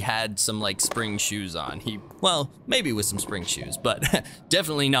if he had some like spring shoes on. Well, maybe with some spring shoes, but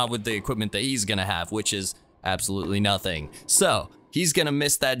definitely not with the equipment that he's gonna have, which is absolutely nothing. So he's gonna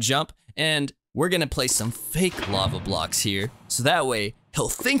miss that jump, and we're gonna place some fake lava blocks here, so that way he'll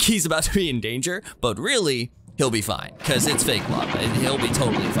think he's about to be in danger, but really, he'll be fine, because it's fake lava, and he'll be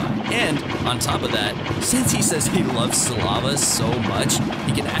totally fine. And on top of that, since he says he loves lava so much,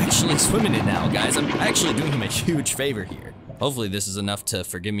 he can actually swim in it now, guys. I'm actually doing him a huge favor here. Hopefully this is enough to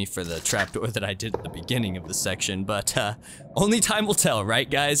forgive me for the trapdoor that I did at the beginning of the section, but only time will tell, right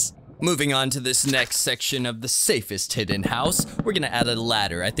guys? Moving on to this next section of the safest hidden house, we're gonna add a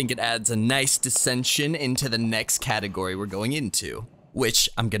ladder. I think it adds a nice dissension into the next category we're going into, which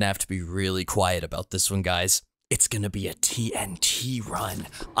I'm gonna have to be really quiet about this one, guys. It's gonna be a TNT run.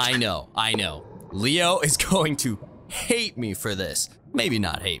 I know. Leo is going to hate me for this. Maybe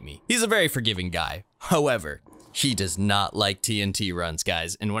not hate me. He's a very forgiving guy. However, he does not like TNT runs,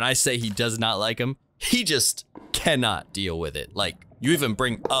 guys. And when I say he does not like them, he just cannot deal with it. Like, you even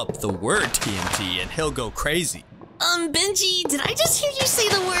bring up the word TNT and he'll go crazy. Benji, did I just hear you say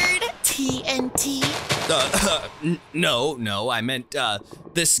the word TNT? No, I meant,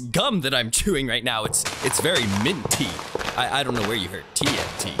 this gum that I'm chewing right now, it's very minty. I don't know where you heard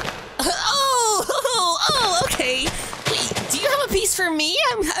TNT. Okay. Wait, do you have a piece for me?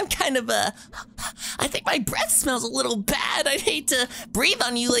 I'm kind of, I think my breath smells a little bad. I'd hate to breathe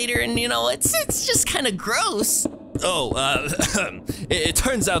on you later and, you know, it's just kind of gross. It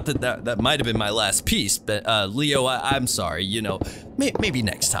turns out that might have been my last piece, but, Leo, I'm sorry, you know, maybe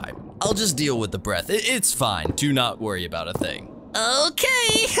next time. I'll just deal with the breath. It's fine. Do not worry about a thing.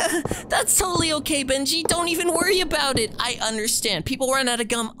 Okay, that's totally okay, Benji. Don't even worry about it. I understand. People run out of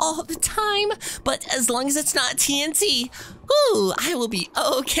gum all the time, but as long as it's not TNT, ooh, I will be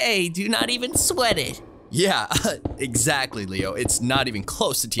okay. Do not even sweat it. Yeah, exactly, Leo. It's not even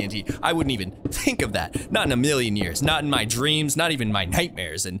close to TNT. I wouldn't even think of that. Not in a million years. Not in my dreams. Not even my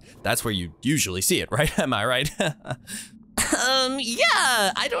nightmares. And that's where you usually see it, right? Am I right? Yeah.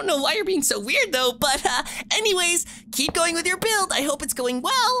 I don't know why you're being so weird, though. But, anyways, keep going with your build. I hope it's going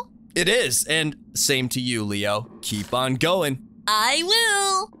well. It is. And same to you, Leo. Keep on going. I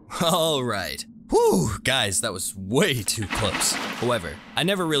will. All right. Whew, guys, that was way too close. However, I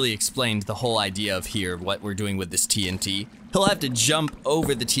never really explained the whole idea of here, what we're doing with this TNT. He'll have to jump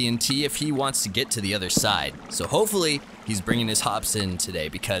over the TNT if he wants to get to the other side. So hopefully, he's bringing his hops in today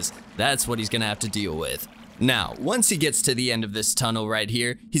because that's what he's gonna have to deal with. Now, once he gets to the end of this tunnel right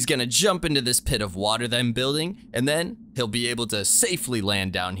here, he's gonna jump into this pit of water that I'm building, and then he'll be able to safely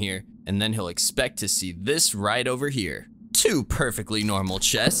land down here, and then he'll expect to see this right over here. 2 perfectly normal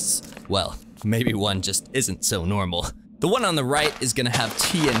chests. Well, maybe one just isn't so normal. The one on the right is gonna have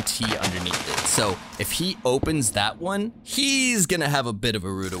TNT underneath it, so if he opens that one, he's gonna have a bit of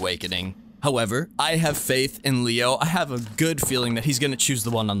a rude awakening. However, I have faith in Leo. I have a good feeling that he's gonna choose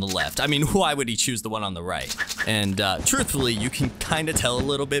the one on the left. I mean, why would he choose the one on the right? And truthfully, you can kind of tell a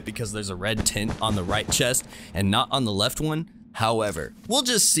little bit because there's a red tint on the right chest and not on the left one. However, we'll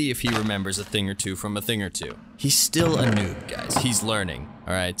just see if he remembers a thing or two from a thing or two. He's still a noob, guys. He's learning,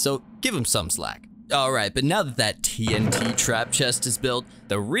 all right? So give him some slack. All right, but now that that TNT trap chest is built,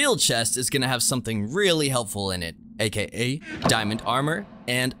 the real chest is gonna have something really helpful in it, aka diamond armor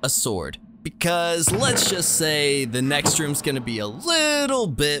and a sword. Because let's just say the next room's gonna be a little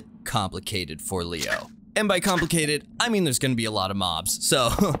bit complicated for Leo. And by complicated, I mean there's gonna be a lot of mobs,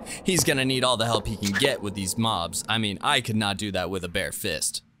 so he's gonna need all the help he can get with these mobs. I mean, I could not do that with a bare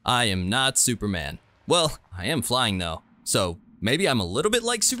fist. I am not Superman. Well, I am flying though, so maybe I'm a little bit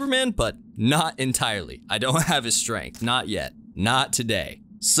like Superman, but not entirely. I don't have his strength, not yet, not today.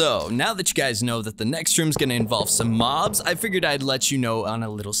 So now that you guys know that the next room's gonna involve some mobs, I figured I'd let you know on a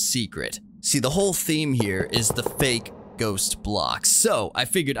little secret. See, the whole theme here is the fake ghost blocks, so I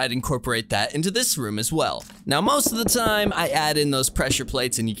figured I'd incorporate that into this room as well. Now, most of the time, I add in those pressure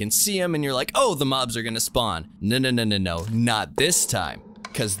plates and you can see them and you're like, oh, the mobs are gonna spawn. No, not this time.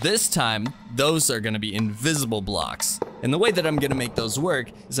 Because this time, those are gonna be invisible blocks. And the way that I'm gonna make those work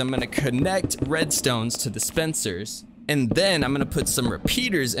is I'm gonna connect redstones to dispensers, and then I'm gonna put some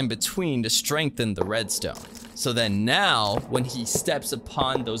repeaters in between to strengthen the redstone. So then now, when he steps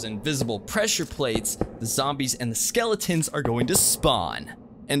upon those invisible pressure plates, the zombies and the skeletons are going to spawn.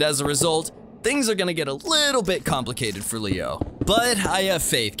 And as a result, things are gonna get a little bit complicated for Leo. But I have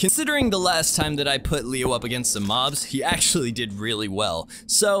faith. Considering the last time that I put Leo up against some mobs, he actually did really well.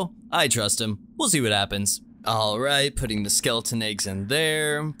 So I trust him. We'll see what happens. All right, putting the skeleton eggs in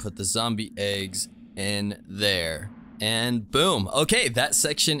there, put the zombie eggs in there. And boom. Okay, that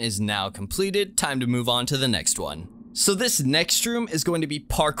section is now completed. Time to move on to the next one. So this next room is going to be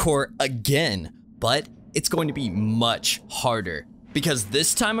parkour again, but it's going to be much harder. Because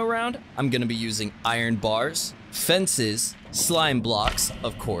this time around, I'm gonna be using iron bars, fences, slime blocks,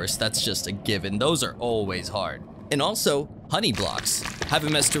 of course, that's just a given. Those are always hard. And also, honey blocks.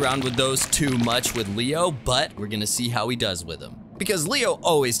 Haven't messed around with those too much with Leo, but we're gonna see how he does with them. Because Leo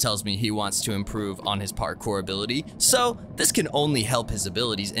always tells me he wants to improve on his parkour ability, so this can only help his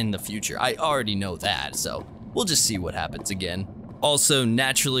abilities in the future. I already know that, so we'll just see what happens again. Also,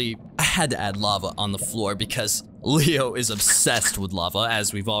 naturally, I had to add lava on the floor because Leo is obsessed with lava,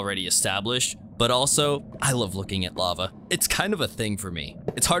 as we've already established. But also, I love looking at lava. It's kind of a thing for me.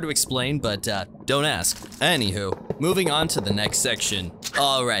 It's hard to explain, but don't ask. Anywho, moving on to the next section.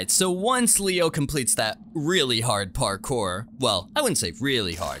 All right, so once Leo completes that really hard parkour, well, I wouldn't say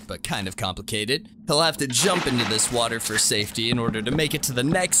really hard, but kind of complicated, he'll have to jump into this water for safety in order to make it to the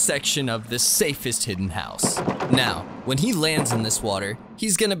next section of the safest hidden house. Now, when he lands in this water,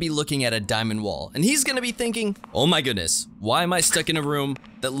 he's gonna be looking at a diamond wall, and he's gonna be thinking, oh my goodness, why am I stuck in a room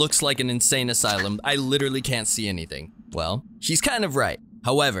that looks like an insane asylum? I literally can't see anything. Well, she's kind of right.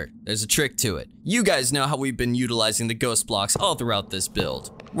 However, there's a trick to it. You guys know how we've been utilizing the ghost blocks all throughout this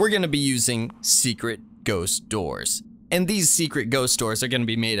build. We're gonna be using secret ghost doors. And these secret ghost doors are gonna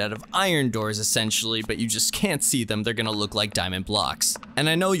be made out of iron doors essentially, but you just can't see them. They're gonna look like diamond blocks. And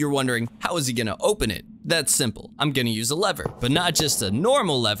I know you're wondering, how is he gonna open it? That's simple. I'm gonna use a lever, but not just a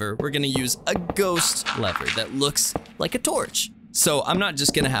normal lever. We're gonna use a ghost lever that looks like a torch. So I'm not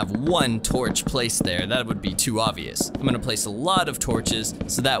just gonna have one torch placed there, that would be too obvious. I'm gonna place a lot of torches,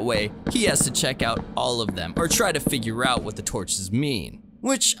 so that way he has to check out all of them, or try to figure out what the torches mean.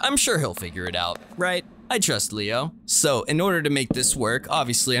 Which I'm sure he'll figure it out, right? I trust Leo. So in order to make this work,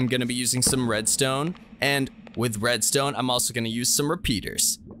 obviously I'm gonna be using some redstone, and with redstone, I'm also gonna use some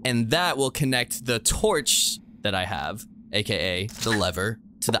repeaters. And that will connect the torch that I have, AKA the lever,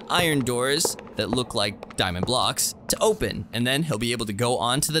 to the iron doors that look like diamond blocks to open, and then he'll be able to go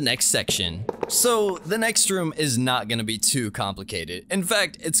on to the next section. So the next room is not gonna be too complicated. In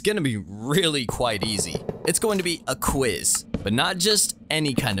fact, it's gonna be really quite easy. It's going to be a quiz, but not just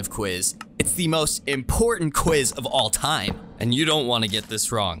any kind of quiz. It's the most important quiz of all time. And you don't wanna get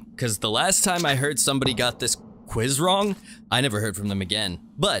this wrong, because the last time I heard somebody got this quiz wrong, I never heard from them again.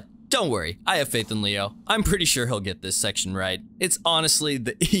 But don't worry, I have faith in Leo. I'm pretty sure he'll get this section right. It's honestly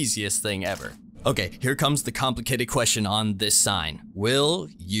the easiest thing ever. Okay, here comes the complicated question on this sign. Will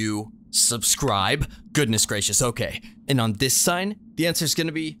you Subscribe? Goodness gracious, okay. And on this sign, the answer is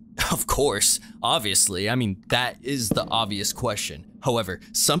gonna be, of course, obviously. I mean, that is the obvious question. However,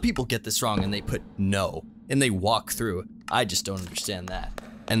 some people get this wrong and they put no, and they walk through. I just don't understand that.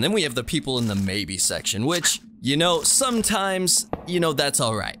 And then we have the people in the maybe section, which, you know, sometimes, you know, that's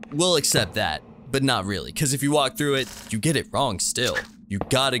all right. We'll accept that, but not really, because if you walk through it, you get it wrong still. You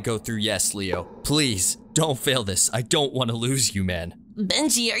gotta go through yes, Leo. Please, don't fail this. I don't want to lose you, man.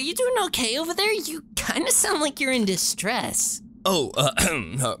 Benji, are you doing okay over there? You kind of sound like you're in distress. Oh,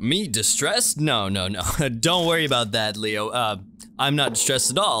 me distressed? No. Don't worry about that, Leo. I'm not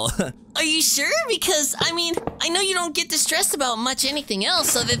distressed at all. Are you sure? Because, I mean, I know you don't get distressed about much anything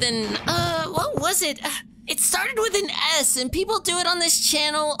else other than, what was it? It started with an S, and people do it on this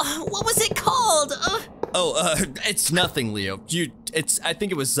channel. What was it called? It's nothing, Leo. I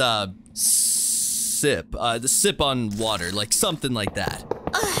think it was, sip. The sip on water, like something like that.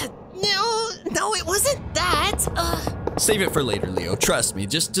 No, it wasn't that. Save it for later, Leo. Trust me.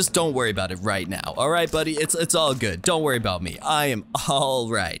 Just don't worry about it right now. All right, buddy? It's all good. Don't worry about me. I am all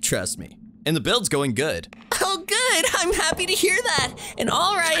right. Trust me. And the build's going good. Oh, good. I'm happy to hear that. And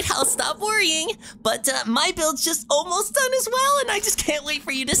all right, I'll stop worrying. But my build's just almost done as well, and I just can't wait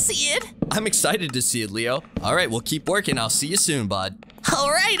for you to see it. I'm excited to see it, Leo. All right, well, keep working. I'll see you soon, bud.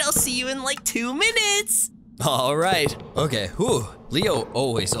 All right, I'll see you in like 2 minutes. All right. Okay, whew. Leo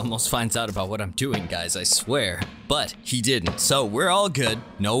always almost finds out about what I'm doing, guys, I swear. But he didn't, so we're all good.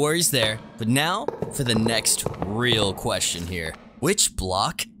 No worries there. But now for the next real question here. Which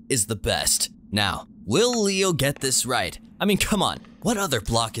block is the best? Now, will Leo get this right? I mean, come on. What other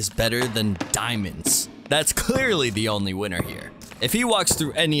block is better than diamonds? That's clearly the only winner here. If he walks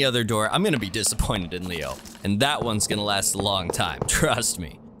through any other door, I'm gonna be disappointed in Leo. And that one's gonna last a long time, trust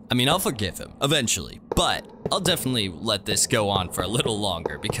me. I mean, I'll forgive him, eventually, but I'll definitely let this go on for a little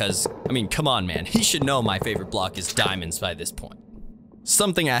longer because, I mean, come on, man. He should know my favorite block is diamonds by this point.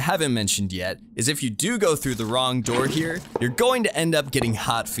 Something I haven't mentioned yet is if you do go through the wrong door here, you're going to end up getting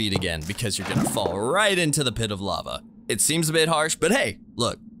hot feet again because you're gonna fall right into the pit of lava. It seems a bit harsh, but hey,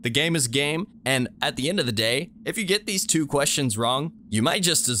 look, the game is a game, and at the end of the day, if you get these 2 questions wrong, you might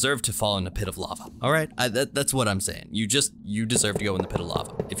just deserve to fall in a pit of lava. All right, that's what I'm saying. You deserve to go in the pit of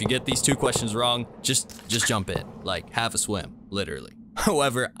lava. If you get these 2 questions wrong, just jump in, like have a swim, literally.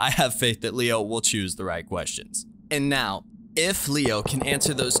 However, I have faith that Leo will choose the right questions. And now, if Leo can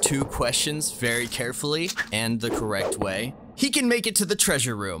answer those 2 questions very carefully and the correct way, he can make it to the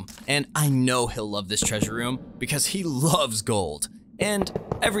treasure room. And I know he'll love this treasure room because he loves gold. And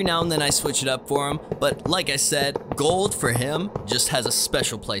every now and then I switch it up for him, but like I said, gold for him just has a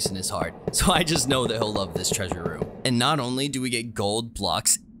special place in his heart. So I just know that he'll love this treasure room. And not only do we get gold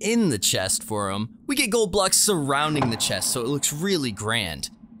blocks in the chest for him, we get gold blocks surrounding the chest so it looks really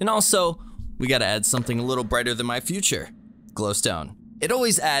grand. And also, we gotta add something a little brighter than my future. Glowstone. It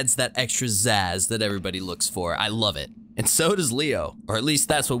always adds that extra zazz that everybody looks for. I love it. And so does Leo, or at least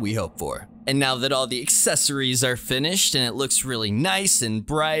that's what we hope for. And now that all the accessories are finished and it looks really nice and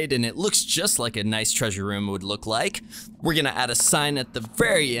bright and it looks just like a nice treasure room would look like, we're gonna add a sign at the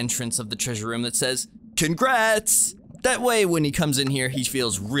very entrance of the treasure room that says, "Congrats!" That way when he comes in here, he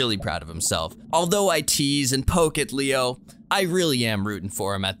feels really proud of himself. Although I tease and poke at Leo, I really am rooting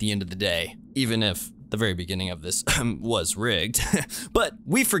for him at the end of the day, even if the very beginning of this was rigged. But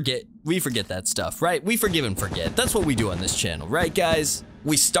we forget that stuff, right? We forgive and forget. That's what we do on this channel, right guys?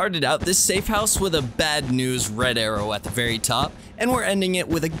 We started out this safe house with a bad news red arrow at the very top, and we're ending it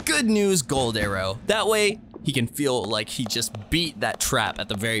with a good news gold arrow. That way, he can feel like he just beat that trap at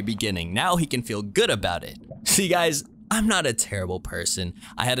the very beginning. Now he can feel good about it. See guys, I'm not a terrible person.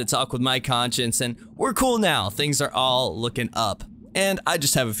 I had a talk with my conscience and we're cool now. Things are all looking up. And I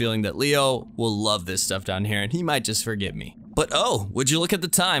just have a feeling that Leo will love this stuff down here and he might just forgive me. But oh, would you look at the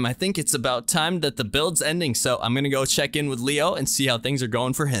time? I think it's about time that the build's ending, so I'm gonna go check in with Leo and see how things are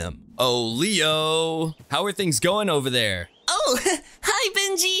going for him. Oh, Leo, how are things going over there? Oh, hi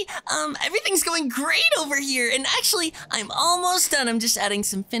Benji. Everything's going great over here, and actually, I'm almost done. I'm just adding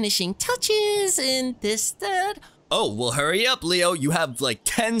some finishing touches and this, that. Oh, well hurry up, Leo. You have like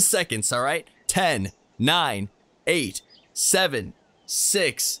 10 seconds, all right? 10, 9, 8, 7,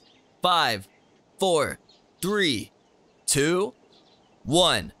 6, 5, 4, 3, 2,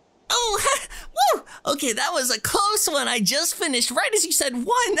 1. Oh, woo! Okay, that was a close one. I just finished right as you said 1.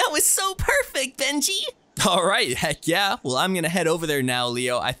 That was so perfect, Benji. All right, heck yeah. Well, I'm gonna head over there now,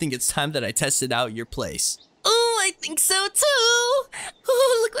 Leo. I think it's time that I tested out your place. Oh, I think so too.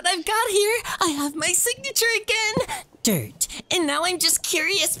 Oh, look what I've got here. I have my signature again. Dirt And now I'm just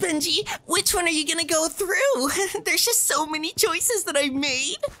curious, Benji, which one are you gonna go through? There's just so many choices that I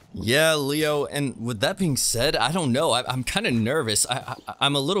made. Yeah, Leo, and with that being said, I don't know. I'm kind of nervous.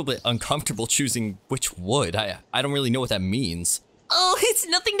 I'm a little bit uncomfortable choosing which wood. I don't really know what that means. Oh, it's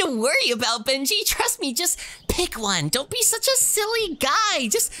nothing to worry about, Benji. Trust me, just pick one. Don't be such a silly guy.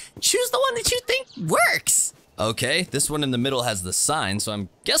 Just choose the one that you think works. Okay, this one in the middle has the sign, so I'm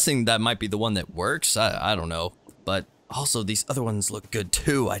guessing that might be the one that works. I don't know. But also, these other ones look good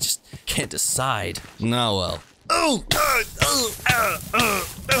too. I just can't decide. No, well.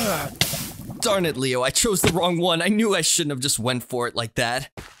 Darn it, Leo. I chose the wrong one. I knew I shouldn't have just went for it like that.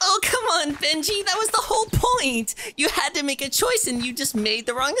 Oh, come on, Benji. That was the whole point. You had to make a choice and you just made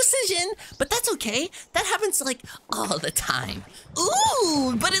the wrong decision. But that's okay. That happens like all the time.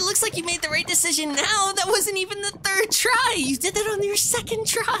 Ooh, but it looks like you made the right decision now. That wasn't even the third try. You did that on your second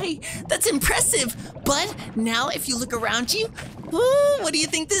try. That's impressive. But now if you look around you, ooh, what do you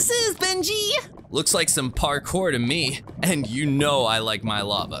think this is, Benji? Looks like some parkour to me. And you know I like my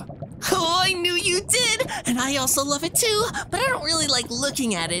lava. Oh, I knew you did! And I also love it too, but I don't really like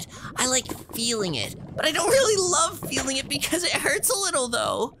looking at it. I like feeling it, but I don't really love feeling it because it hurts a little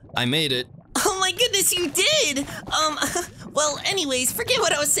though. I made it. Oh my goodness, you did! Well, anyways, forget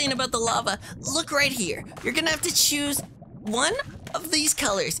what I was saying about the lava. Look right here. You're gonna have to choose one of these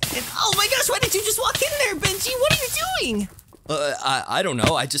colors. And oh my gosh, why did you just walk in there, Benji? What are you doing? I don't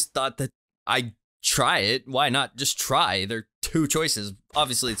know. I just thought that I'd try it. Why not just try? There are two choices.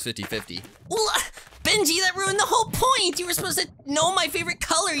 Obviously, it's 50-50. Well, Benji, that ruined the whole point. You were supposed to know my favorite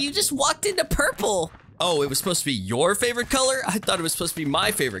color. You just walked into purple. Oh, it was supposed to be your favorite color? I thought it was supposed to be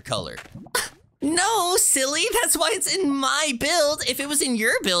my favorite color. No, silly. That's why it's in my build. If it was in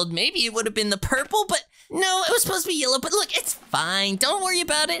your build, maybe it would have been the purple, but no, it was supposed to be yellow. But look, it's fine. Don't worry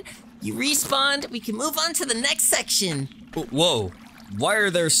about it. You respawned. We can move on to the next section. Whoa. Why are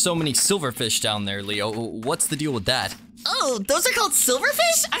there so many silverfish down there, Leo? What's the deal with that? Oh, those are called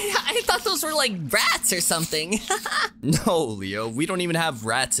silverfish? I thought those were like rats or something. No, Leo, we don't even have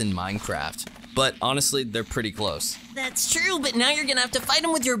rats in Minecraft. But honestly, they're pretty close. That's true, but now you're gonna have to fight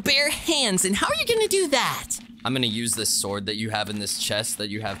them with your bare hands, and how are you gonna do that? I'm gonna use this sword that you have in this chest that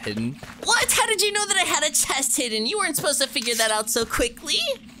you have hidden. What? How did you know that I had a chest hidden? You weren't supposed to figure that out so quickly.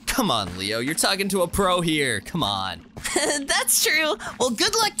 Come on, Leo, you're talking to a pro here. Come on. That's true. Well,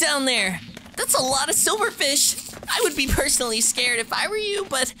 good luck down there. That's a lot of silverfish. I would be personally scared if I were you,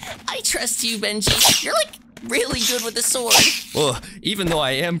 but I trust you, Benji. You're like really good with the sword. Well, even though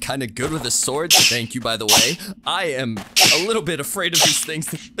I am kind of good with a sword, thank you, by the way, I am a little bit afraid of these things.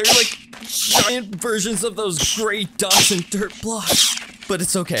 They're like giant versions of those gray dots and dirt blocks. But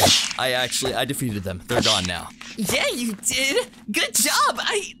it's okay. I defeated them. They're gone now. Yeah, you did. Good job.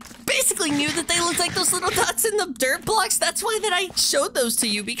 I basically knew that they looked like those little dots in the dirt blocks. That's why that I showed those to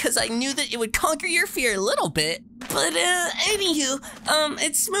you, because I knew that it would conquer your fear a little bit. But anywho,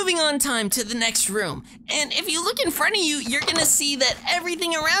 it's moving on time to the next room. And if you look in front of you, you're gonna see that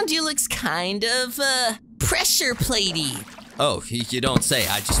everything around you looks kind of, pressure platey. Oh, you don't say.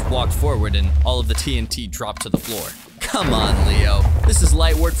 I just walked forward and all of the TNT dropped to the floor. Come on, Leo. This is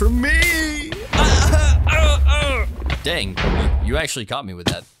light work for me! Dang, you actually caught me with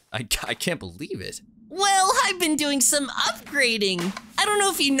that. I can't believe it. Well, I've been doing some upgrading. I don't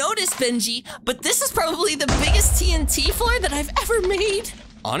know if you noticed, Benji, but this is probably the biggest TNT floor that I've ever made.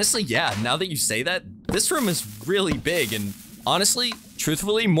 Honestly, yeah, now that you say that, this room is really big and honestly,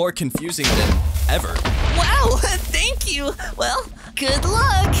 truthfully, more confusing than ever. Wow, thank you. Well, good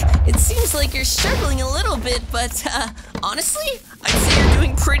luck. It seems like you're struggling a little bit, but honestly, I'd say you're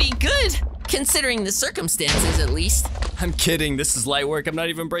doing pretty good. Considering the circumstances, at least. I'm kidding, this is light work. I'm not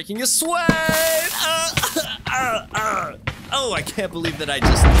even breaking a sweat. Oh, I can't believe that I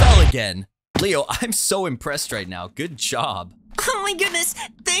just fell again. Leo, I'm so impressed right now. Good job. Oh my goodness,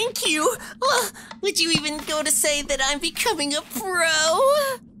 thank you. Would you even go to say that I'm becoming a pro?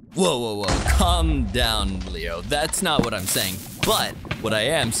 Whoa. Calm down, Leo. That's not what I'm saying. But what I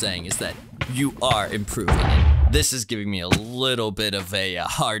am saying is that you are improving. This is giving me a little bit of a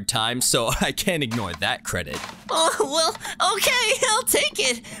hard time, so I can't ignore that credit. Oh, well, okay, I'll take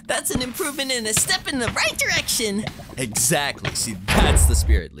it. That's an improvement and a step in the right direction. Exactly. See, that's the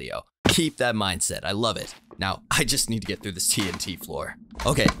spirit, Leo. Keep that mindset. I love it. Now, I just need to get through this TNT floor.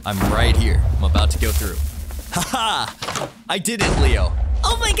 Okay, I'm right here. I'm about to go through. Haha! I did it, Leo.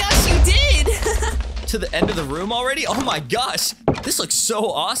 Oh my gosh, you did! To the end of the room already? Oh my gosh, this looks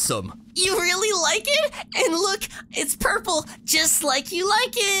so awesome. You really like it? And look, it's purple, just like you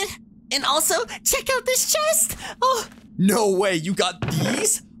like it. And also, check out this chest. Oh. No way, you got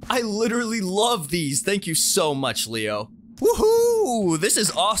these? I literally love these. Thank you so much, Leo. Woohoo! This is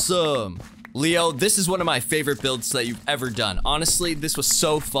awesome! Leo, this is one of my favorite builds that you've ever done. Honestly, this was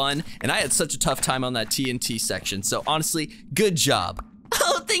so fun, and I had such a tough time on that TNT section, so honestly, good job.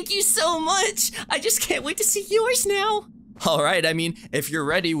 Oh, thank you so much. I just can't wait to see yours now. All right, I mean, if you're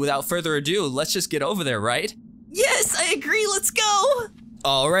ready, without further ado, let's just get over there, right? Yes, I agree. Let's go.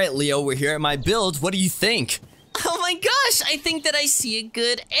 All right, Leo, we're here at my build. What do you think? Oh my gosh, I think that I see a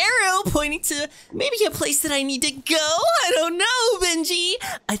good arrow pointing to maybe a place that I need to go. I don't know, Benji.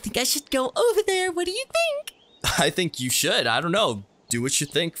 I think I should go over there. What do you think? I think you should. I don't know. Do what you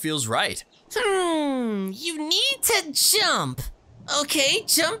think feels right. You need to jump. Okay,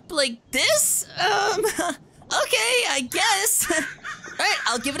 jump like this? Okay, I guess. All right,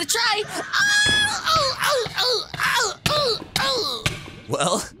 I'll give it a try. Oh.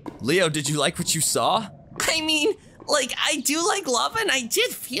 Well, Leo, did you like what you saw? I mean, like, I do like lava, and I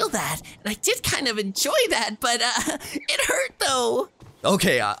did feel that, and I did kind of enjoy that, but, it hurt, though.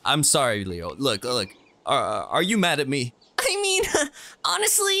 Okay, I'm sorry, Leo. Look, are you mad at me? I mean,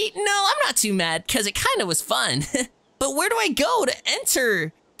 honestly, no, I'm not too mad, because it kind of was fun. But where do I go to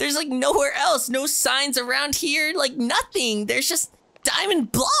enter? There's, like, nowhere else, no signs around here, like, nothing. There's just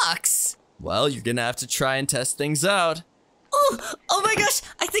diamond blocks. Well, you're gonna have to try and test things out. Oh my gosh,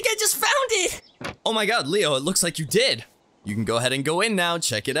 I think I just found it. Oh my god, Leo, it looks like you did. You can go ahead and go in now,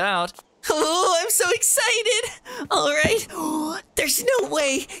 check it out. Oh, I'm so excited. All right. Oh, there's no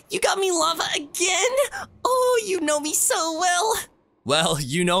way. You got me lava again? Oh, you know me so well. Well,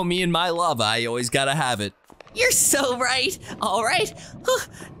 you know me and my lava, I always gotta have it. You're so right. All right.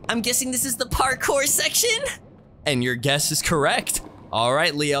 I'm guessing this is the parkour section. And your guess is correct. All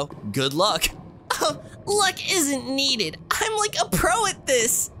right, Leo, good luck. Oh, luck isn't needed. I'm like a pro at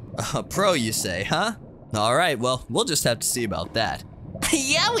this. A pro, you say, huh? All right, well, we'll just have to see about that.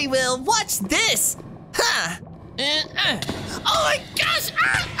 Yeah, we will. Watch this. Huh. Oh my gosh.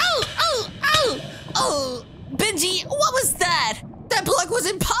 Oh. Benji, what was that? That block was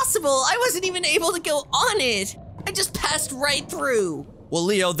impossible. I wasn't even able to go on it. I just passed right through. Well,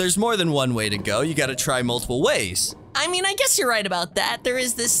 Leo, there's more than one way to go. You gotta try multiple ways. I mean, I guess you're right about that. There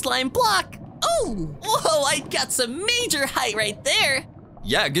is this slime block. Oh, whoa, I got some major height right there.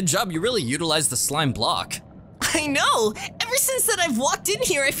 Yeah, good job. You really utilized the slime block. I know. Ever since that I've walked in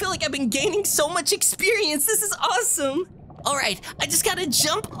here, I feel like I've been gaining so much experience. This is awesome. All right, I just gotta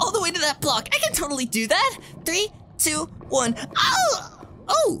jump all the way to that block. I can totally do that. 3, 2, 1.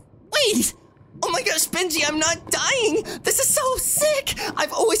 Oh, wait. Oh my gosh, Benji, I'm not dying. This is so sick.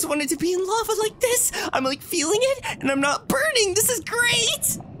 I've always wanted to be in lava like this. I'm like feeling it and I'm not burning. This is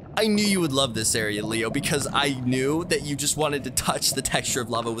great. I knew you would love this area, Leo, because I knew that you just wanted to touch the texture of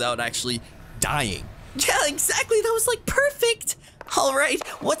lava without actually dying. Yeah, exactly. That was like perfect. All right,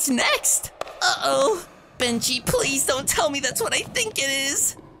 what's next? Uh-oh. Benji, please don't tell me that's what I think it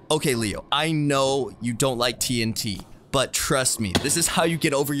is. Okay, Leo, I know you don't like TNT, but trust me, this is how you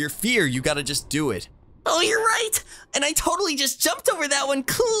get over your fear. You gotta just do it. Oh, you're right. And I totally just jumped over that one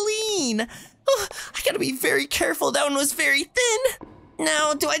clean. Oh, I gotta be very careful. That one was very thin.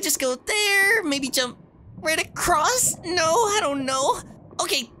 Now, do I just go there? Maybe jump right across? No, I don't know.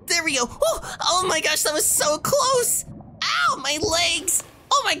 Okay, there we go. Oh my gosh, that was so close. Ow, my legs.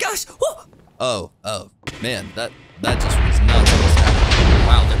 Oh my gosh. Oh, man, that just was not supposed to happen.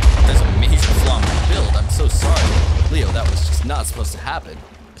 Wow, there's a major flaw in my build. I'm so sorry. Leo, that was just not supposed to happen.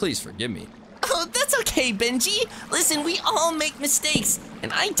 Please forgive me. Oh, that's okay, Benji. Listen, we all make mistakes,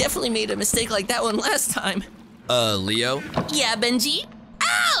 and I definitely made a mistake like that one last time. Leo? Yeah, Benji?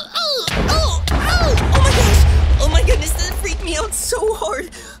 Ow! Oh my gosh! Oh my goodness, that freaked me out so hard.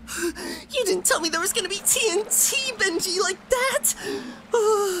 You didn't tell me there was gonna be TNT, Benji, like that.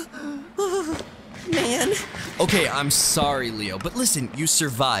 Man. Okay, I'm sorry, Leo, but listen, you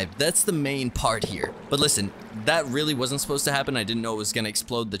survived. That's the main part here. But listen, that really wasn't supposed to happen. I didn't know it was gonna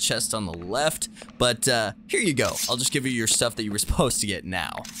explode the chest on the left, but here you go. I'll just give you your stuff that you were supposed to get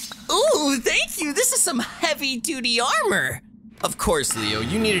now. Ooh, thank you. This is some heavy-duty armor. Of course, Leo,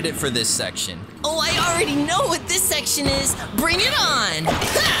 you needed it for this section. Oh, I already know what this section is. Bring it on.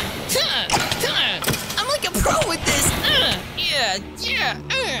 I'm like a pro with this.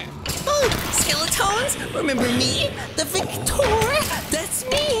 Oh, skeletons, remember me? The Victor, that's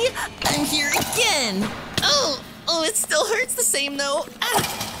me. I'm here again. Oh, it still hurts the same though.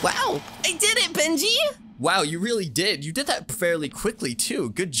 Wow, I did it, Benji. Wow, you really did. You did that fairly quickly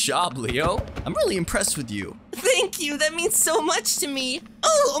too. Good job, Leo. I'm really impressed with you. Thank you, that means so much to me.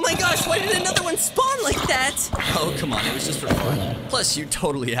 Oh my gosh, why did another one spawn like that? Oh, come on, it was just for fun. Plus, you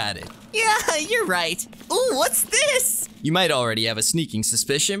totally had it. Yeah, you're right. Ooh, what's this? You might already have a sneaking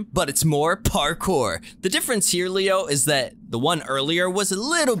suspicion, but it's more parkour. The difference here, Leo, is that the one earlier was a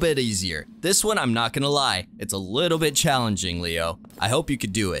little bit easier. This one, I'm not gonna lie, it's a little bit challenging, Leo. I hope you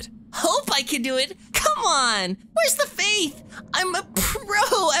could do it. Hope I can do it? Come on, where's the faith? I'm a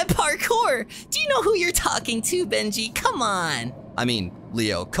pro at parkour. Do you know who you're talking to, Benji? Come on. I mean,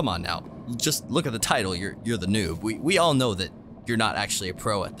 Leo, come on now. Just look at the title, you're the noob. We all know that you're not actually a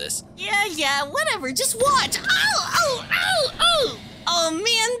pro at this. Yeah, whatever, just watch. Oh! Oh man,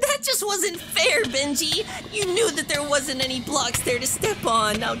 that just wasn't fair, Benji. You knew that there wasn't any blocks there to step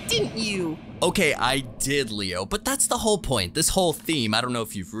on, now didn't you? Okay, I did, Leo, but that's the whole point. This whole theme, I don't know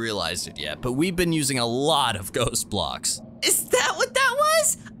if you've realized it yet, but we've been using a lot of ghost blocks. Is that what that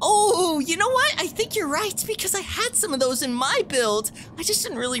was? Oh, you know what? I think you're right, because I had some of those in my build. I just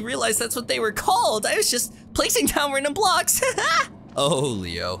didn't really realize that's what they were called. I was just placing down random blocks. Oh,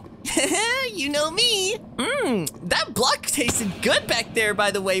 Leo. You know me. That block tasted good back there,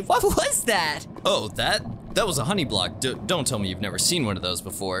 by the way. What was that? Oh, that was a honey block. Don't tell me you've never seen one of those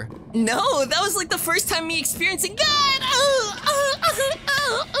before. No, that was like the first time me experiencing God. Oh,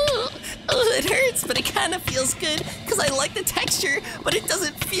 it hurts, but it kind of feels good because I like the texture, but it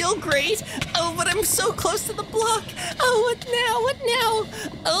doesn't feel great. Oh, but I'm so close to the block. Oh, what now? What now?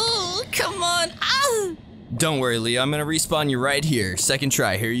 Oh, come on. Don't worry, Leo. I'm gonna respawn you right here. Second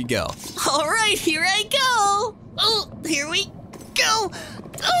try. Here you go. All right, here I go. Oh, here we go.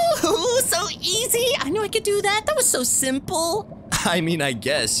 Oh, so easy. I knew I could do that. That was so simple. I mean, I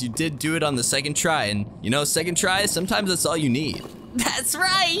guess you did do it on the second try, and you know, second try, sometimes that's all you need. That's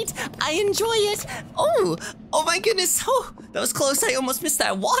right. I enjoy it. Oh my goodness. Oh, that was close. I almost missed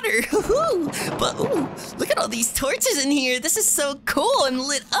that water. But look at all these torches in here. This is so cool and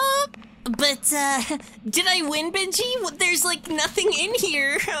lit up. But, did I win, Benji? There's, like, nothing in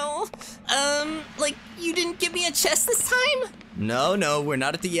here. Oh, like, you didn't give me a chest this time? No, we're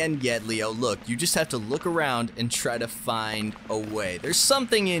not at the end yet, Leo. Look, you just have to look around and try to find a way. There's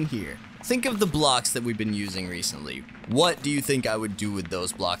something in here. Think of the blocks that we've been using recently. What do you think I would do with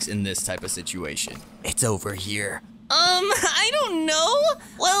those blocks in this type of situation? It's over here. I don't know.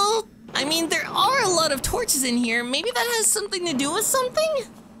 Well, I mean, there are a lot of torches in here. Maybe that has something to do with something?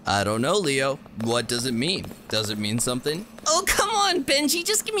 I don't know, Leo. What does it mean? Does it mean something? Oh, come on, Benji.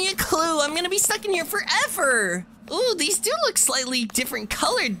 Just give me a clue. I'm gonna be stuck in here forever. Ooh, these do look slightly different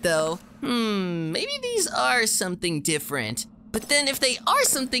colored, though. Maybe these are something different. But then if they are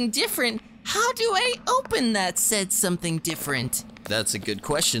something different, how do I open that said something different? That's a good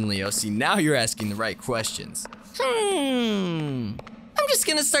question, Leo. See, now you're asking the right questions. I'm just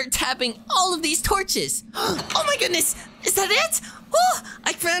gonna start tapping all of these torches. Oh my goodness, is that it? Oh,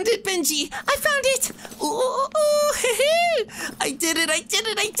 I found it, Benji. I found it. I did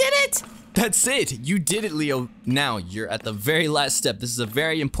it. That's it. You did it, Leo. Now you're at the very last step. This is a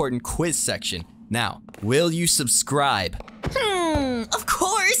very important quiz section. Now, will you subscribe? Of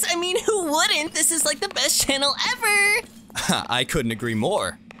course. I mean, who wouldn't? This is like the best channel ever. I couldn't agree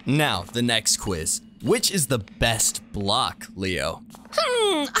more. Now, the next quiz. Which is the best block, Leo?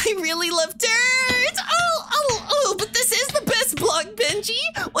 I really love dirt. Oh, but this is the best block, Benji.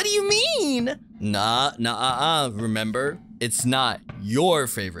 What do you mean? Remember, it's not your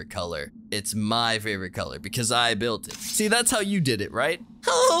favorite color. It's my favorite color because I built it. See, that's how you did it, right?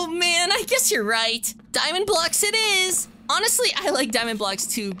 Oh man, I guess you're right. Diamond blocks it is. Honestly, I like diamond blocks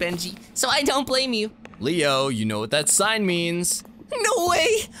too, Benji, so I don't blame you. Leo, you know what that sign means. No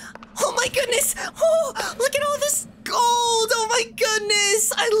way. Oh my goodness. Oh, look at all this gold. Oh my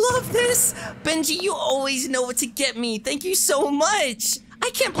goodness. I love this. Benji, you always know what to get me. Thank you so much. I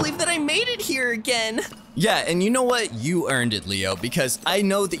can't believe that I made it here again. Yeah, and you know what? You earned it, Leo, because I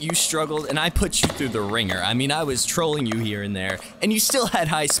know that you struggled and I put you through the ringer. I mean, I was trolling you here and there, and you still had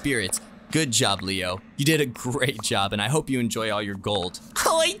high spirits. Good job, Leo. You did a great job, and I hope you enjoy all your gold.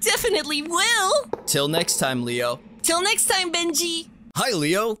 Oh, I definitely will. Till next time, Leo. Till next time, Benji. Hi,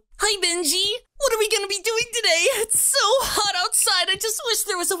 Leo. Hi, Benji. What are we gonna be doing today? It's so hot outside. I just wish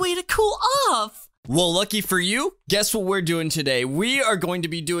there was a way to cool off. Well, lucky for you, guess what we're doing today? We are going to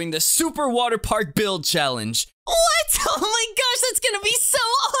be doing the Super Water Park Build Challenge. What? Oh my gosh, that's gonna be so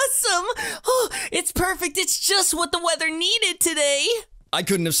awesome. Oh, it's perfect. It's just what the weather needed today. I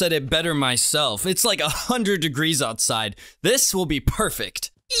couldn't have said it better myself. It's like 100 degrees outside. This will be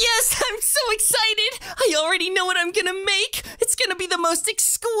perfect. Yes, I'm so excited. I already know what I'm gonna make. It's gonna be the most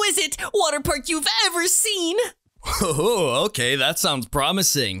exquisite water park you've ever seen. Oh, okay, that sounds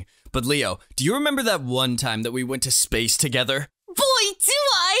promising. But Leo, do you remember that one time that we went to space together? Boy, do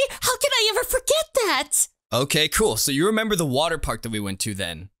I! How can I ever forget that? Okay, cool. So you remember the water park that we went to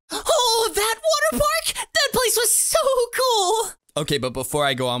then? Oh, that water park? That place was so cool! Okay, but before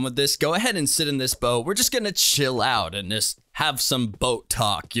I go on with this, go ahead and sit in this boat. We're just gonna chill out and just have some boat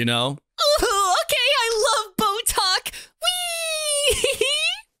talk, you know? Ooh, okay, I love boat talk! Whee!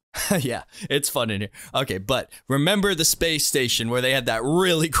 Yeah, it's fun in here. Okay, but remember the space station where they had that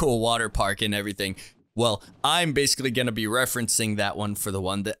really cool water park and everything? Well, I'm basically gonna be referencing that one for the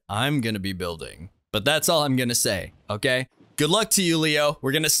one that I'm gonna be building. But that's all I'm gonna say, okay? Good luck to you, Leo.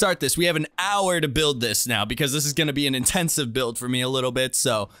 We're gonna start this. We have an hour to build this now because this is gonna be an intensive build for me a little bit,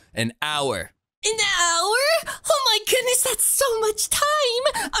 so an hour. An hour? Oh my goodness, that's so much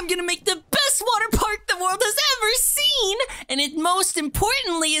time! I'm gonna make the best water park the world has ever seen! And it most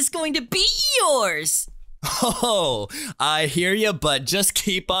importantly is going to be yours! Oh, I hear you, but just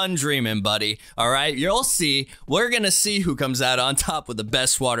keep on dreaming, buddy. All right, you'll see. We're gonna see who comes out on top with the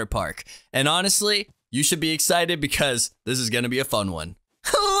best water park. And honestly, you should be excited because this is gonna be a fun one.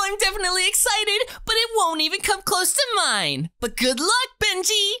 Oh, I'm definitely excited, but it won't even come close to mine. But good luck,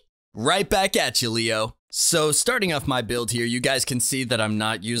 Benji! Right back at you, Leo. So starting off my build here, you guys can see that I'm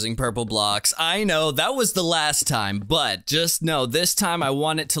not using purple blocks. I know that was the last time, but just know this time I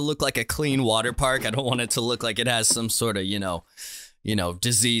want it to look like a clean water park. I don't want it to look like it has some sort of, you know,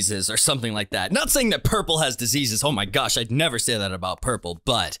 diseases or something like that. Not saying that purple has diseases. Oh my gosh, I'd never say that about purple,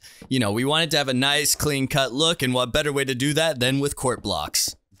 but you know, we want it to have a nice clean cut look, and what better way to do that than with quart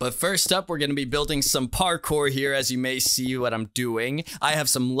blocks. But first up, we're going to be building some parkour here, as you may see what I'm doing. I have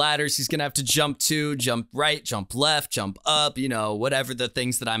some ladders he's going to have to jump to, jump right, jump left, jump up, you know, whatever the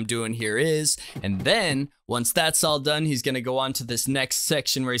things that I'm doing here is. And then, once that's all done, he's going to go on to this next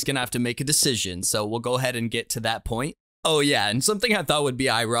section where he's going to have to make a decision. So we'll go ahead and get to that point. Oh yeah, and something I thought would be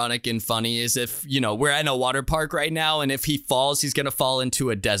ironic and funny is if, you know, we're at a water park right now, and if he falls, he's gonna fall into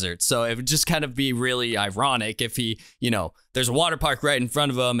a desert. So it would just kind of be really ironic if he, you know, there's a water park right in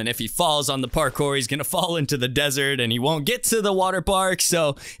front of him, and if he falls on the parkour, he's gonna fall into the desert, and he won't get to the water park.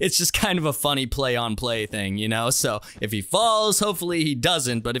 So it's just kind of a funny play-on-play thing, you know? So if he falls, hopefully he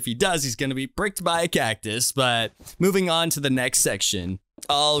doesn't, but if he does, he's gonna be pricked by a cactus. But moving on to the next section.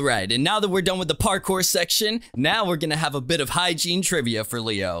 All right, and now that we're done with the parkour section, now we're gonna have a bit of hygiene trivia for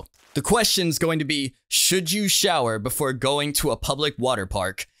Leo. The question's going to be, should you shower before going to a public water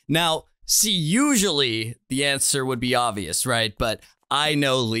park? Now, see, usually the answer would be obvious, right? But I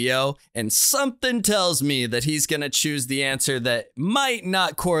know Leo, and something tells me that he's gonna choose the answer that might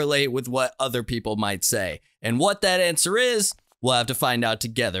not correlate with what other people might say. And what that answer is, we'll have to find out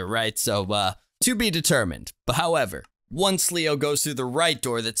together, right? So, to be determined. But however, once Leo goes through the right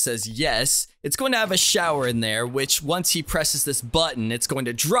door that says yes, it's going to have a shower in there, which once he presses this button, it's going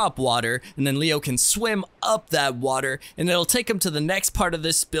to drop water, and then Leo can swim up that water, and it'll take him to the next part of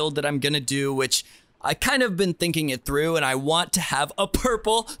this build that I'm going to do, which I kind of been thinking it through, and I want to have a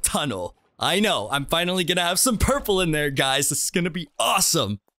purple tunnel. I know, I'm finally going to have some purple in there, guys. This is going to be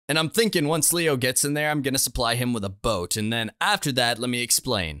awesome. And I'm thinking once Leo gets in there, I'm going to supply him with a boat, and then after that, let me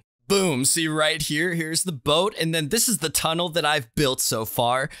explain. Boom, see right here, here's the boat, and then this is the tunnel that I've built so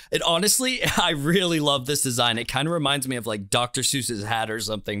far. And honestly, I really love this design. It kind of reminds me of like Dr. Seuss's hat or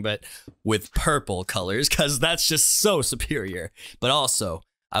something, but with purple colors, because that's just so superior. But also,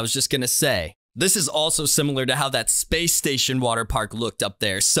 I was just gonna say, this is also similar to how that space station water park looked up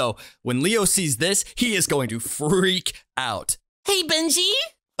there. So when Leo sees this, he is going to freak out. Hey, Benji?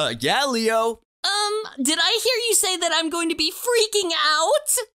 Yeah, Leo? Did I hear you say that I'm going to be freaking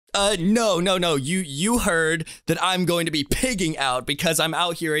out? No. You heard that I'm going to be pigging out because I'm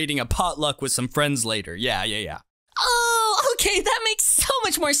out here eating a potluck with some friends later. Yeah. Oh, okay, that makes so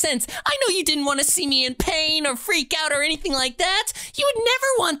much more sense. I know you didn't want to see me in pain or freak out or anything like that. You would never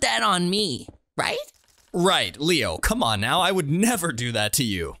want that on me, right? Right, Leo, come on now. I would never do that to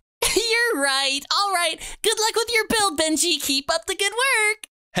you. You're right. All right. Good luck with your build, Benji. Keep up the good work.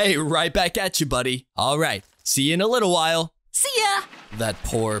 Hey, right back at you, buddy. All right, see you in a little while. See ya! That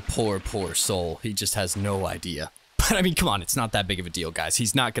poor soul. He just has no idea. But I mean, come on, it's not that big of a deal, guys.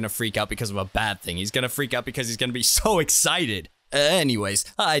 He's not gonna freak out because of a bad thing. He's gonna freak out because he's gonna be so excited. Anyways,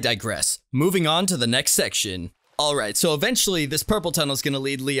 I digress. Moving on to the next section. All right, so eventually this purple tunnel is gonna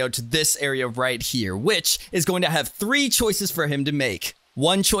lead Leo to this area right here, which is going to have 3 choices for him to make.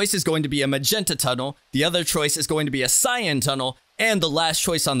 One choice is going to be a magenta tunnel, the other choice is going to be a cyan tunnel, and the last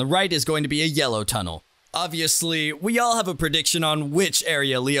choice on the right is going to be a yellow tunnel. Obviously, we all have a prediction on which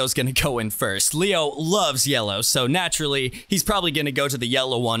area Leo's gonna go in first. Leo loves yellow, so naturally, he's probably gonna go to the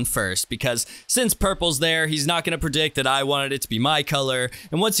yellow one first, because since purple's there, he's not gonna predict that I wanted it to be my color,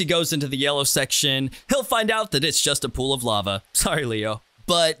 and once he goes into the yellow section, he'll find out that it's just a pool of lava. Sorry, Leo.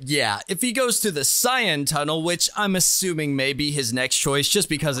 But yeah, if he goes to the cyan tunnel, which I'm assuming may be his next choice just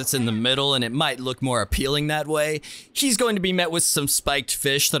because it's in the middle and it might look more appealing that way, he's going to be met with some spiked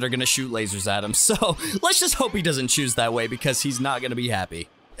fish that are going to shoot lasers at him. So let's just hope he doesn't choose that way because he's not going to be happy.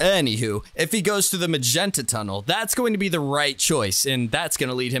 Anywho, if he goes to the magenta tunnel, that's going to be the right choice, and that's going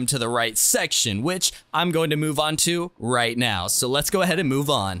to lead him to the right section, which I'm going to move on to right now. So let's go ahead and move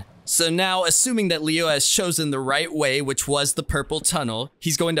on. So now, assuming that Leo has chosen the right way, which was the purple tunnel,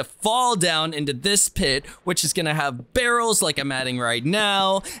 he's going to fall down into this pit, which is going to have barrels like I'm adding right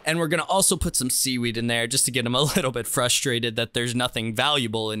now, and we're going to also put some seaweed in there just to get him a little bit frustrated that there's nothing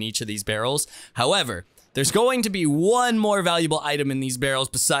valuable in each of these barrels. However, there's going to be one more valuable item in these barrels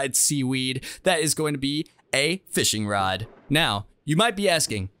besides seaweed. That is going to be a fishing rod. Now, you might be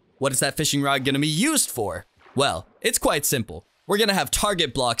asking, what is that fishing rod going to be used for? Well, it's quite simple. We're going to have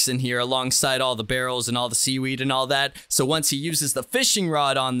target blocks in here alongside all the barrels and all the seaweed and all that. So once he uses the fishing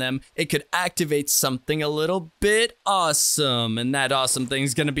rod on them, it could activate something a little bit awesome. And that awesome thing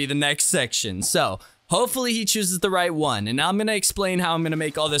is going to be the next section. So hopefully he chooses the right one, and I'm going to explain how I'm going to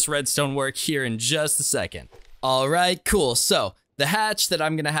make all this redstone work here in just a second. All right, cool. So the hatch that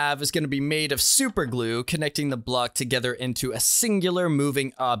I'm going to have is going to be made of super glue, connecting the block together into a singular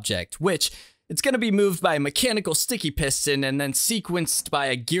moving object, which it's going to be moved by a mechanical sticky piston and then sequenced by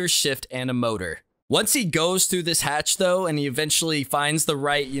a gear shift and a motor. Once he goes through this hatch though, and he eventually finds the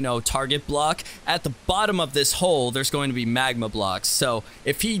right, target block, at the bottom of this hole, there's going to be magma blocks. So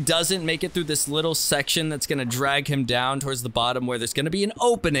if he doesn't make it through this little section that's going to drag him down towards the bottom where there's going to be an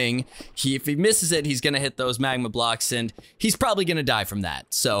opening, if he misses it, he's going to hit those magma blocks and he's probably going to die from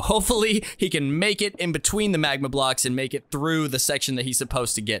that. So hopefully he can make it in between the magma blocks and make it through the section that he's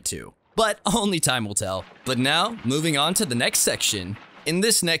supposed to get to. But only time will tell. But now, moving on to the next section. In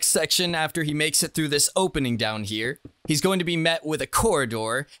this next section, after he makes it through this opening down here, he's going to be met with a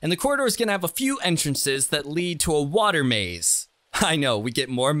corridor, and the corridor is going to have a few entrances that lead to a water maze. I know, we get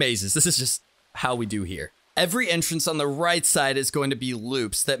more mazes. This is just how we do here. Every entrance on the right side is going to be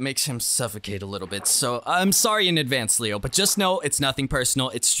loops that makes him suffocate a little bit. So I'm sorry in advance, Leo, but just know it's nothing personal.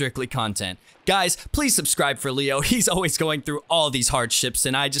 It's strictly content. Guys, please subscribe for Leo. He's always going through all these hardships,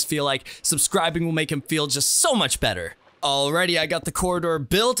 and I just feel like subscribing will make him feel just so much better. Alrighty, I got the corridor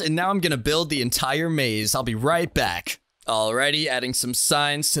built, and now I'm gonna build the entire maze. I'll be right back. Alrighty, adding some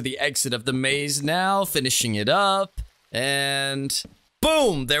signs to the exit of the maze now, finishing it up, and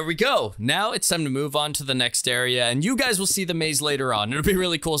boom, there we go. Now it's time to move on to the next area, and you guys will see the maze later on. It'll be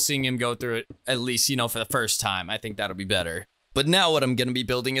really cool seeing him go through it, at least, for the first time. I think that'll be better. But now what I'm gonna be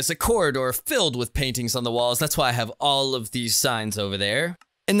building is a corridor filled with paintings on the walls. That's why I have all of these signs over there.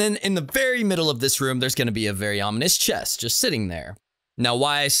 And then in the very middle of this room, there's going to be a very ominous chest just sitting there. Now,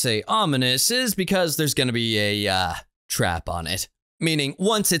 why I say ominous is because there's going to be a trap on it. Meaning,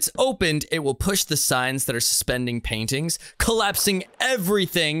 once it's opened, it will push the signs that are suspending paintings, collapsing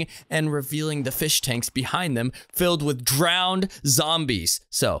everything and revealing the fish tanks behind them filled with drowned zombies.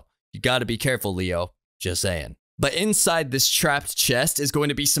 So, you gotta be careful, Leo. Just saying. But inside this trapped chest is going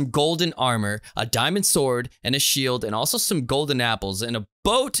to be some golden armor, a diamond sword, and a shield, and also some golden apples, and a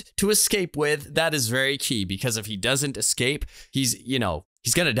boat to escape with. That is very key, because if he doesn't escape, he's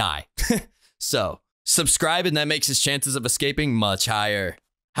gonna die. So, subscribe, and that makes his chances of escaping much higher.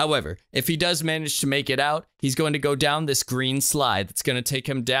 However, if he does manage to make it out, he's going to go down this green slide that's going to take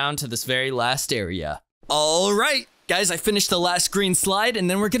him down to this very last area. All right. Guys, I finished the last green slide, and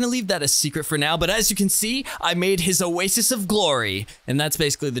then we're gonna leave that a secret for now, but as you can see, I made his Oasis of Glory, and that's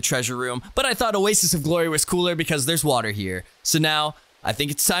basically the treasure room, but I thought Oasis of Glory was cooler because there's water here. So now, I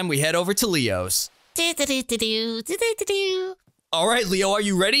think it's time we head over to Leo's. Alright, Leo, are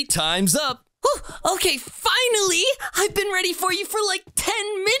you ready? Time's up! Whew, okay, finally! I've been ready for you for like 10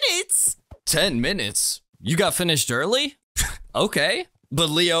 minutes! 10 minutes? You got finished early? Okay. But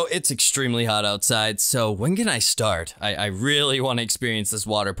Leo, it's extremely hot outside, so when can I start? I really want to experience this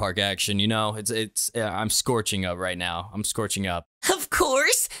water park action, I'm scorching up right now. I'm scorching up. Of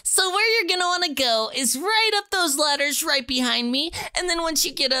course. So where you're gonna want to go is right up those ladders right behind me, and then once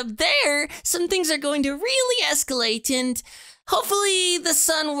you get up there, some things are going to really escalate, and hopefully the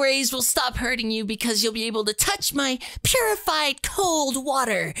sun rays will stop hurting you because you'll be able to touch my purified cold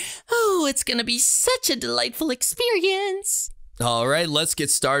water. Oh, it's gonna be such a delightful experience. All right, let's get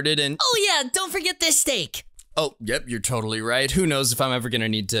started and... Oh yeah, don't forget this steak. Oh, yep, you're totally right. Who knows if I'm ever gonna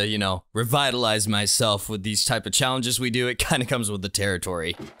need to, revitalize myself with these type of challenges we do. It kind of comes with the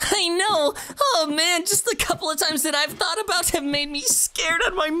territory. I know. Oh man, just the couple of times that I've thought about have made me scared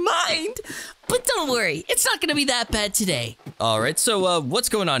out of my mind. But don't worry, it's not gonna be that bad today. All right, so what's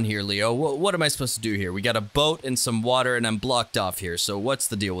going on here, Leo? What am I supposed to do here? We got a boat and some water, and I'm blocked off here, so what's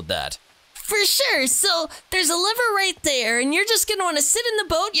the deal with that? For sure, so there's a lever right there, and you're just gonna wanna sit in the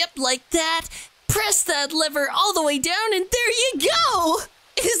boat, yep, like that. Press that lever all the way down, and there you go!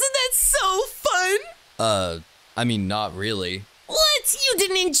 Isn't that so fun? I mean, not really. What? You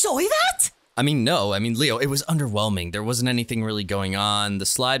didn't enjoy that? I mean, no. I mean, Leo, it was underwhelming. There wasn't anything really going on. The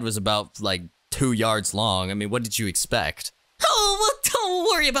slide was about, 2 yards long. I mean, what did you expect? Oh, well, don't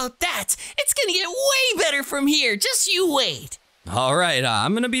worry about that. It's gonna get way better from here. Just you wait. All right,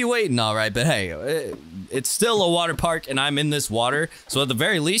 I'm gonna be waiting, all right. But hey, it's still a water park, and I'm in this water. So at the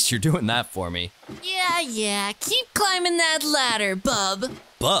very least, you're doing that for me. Yeah. Keep climbing that ladder, bub.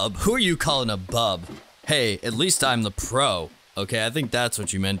 Bub? Who are you calling a bub? Hey, at least I'm the pro. Okay, I think that's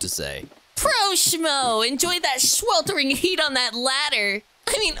what you meant to say. Pro schmo, enjoy that sweltering heat on that ladder.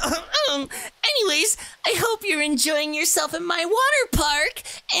 I mean, anyways, I hope you're enjoying yourself in my water park,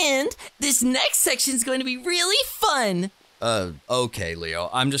 and this next section's going to be really fun. Okay, Leo,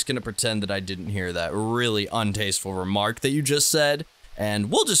 I'm just gonna pretend that I didn't hear that really untasteful remark that you just said,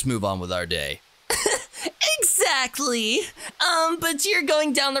 and we'll just move on with our day. Exactly. But you're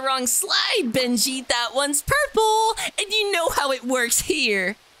going down the wrong slide, Benji. That one's purple, and you know how it works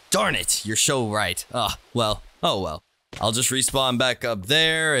here. Darn it, you're so right. Oh well. I'll just respawn back up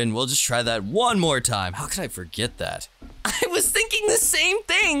there, and we'll just try that one more time. How could I forget that? I was thinking the same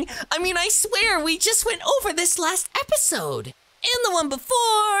thing. I mean, I swear, we just went over this last episode. And the one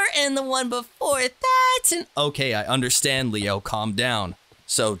before, and the one before that, and... Okay, I understand, Leo. Calm down.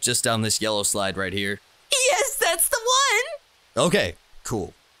 So, just down this yellow slide right here? Yes, that's the one! Okay,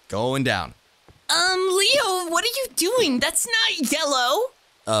 cool. Going down. Leo, what are you doing? That's not yellow.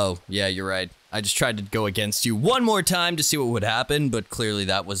 Oh, yeah, you're right. I just tried to go against you one more time to see what would happen, but clearly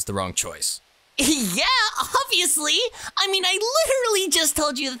that was the wrong choice. Yeah, obviously. I mean, I literally just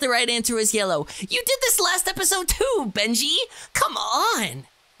told you that the right answer was yellow. You did this last episode too, Benji. Come on.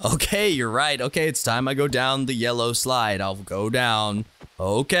 Okay, you're right. Okay, it's time I go down the yellow slide. I'll go down.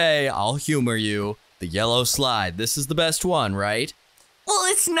 Okay, I'll humor you. The yellow slide. This is the best one, right? Well,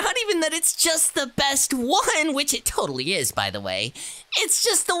 it's not even that it's just the best one, which it totally is, by the way. It's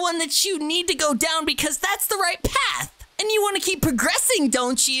just the one that you need to go down because that's the right path. And you want to keep progressing,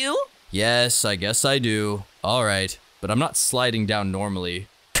 don't you? Yes, I guess I do. All right, but I'm not sliding down normally.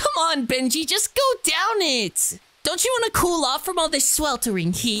 Come on, Benji, just go down it. Don't you want to cool off from all this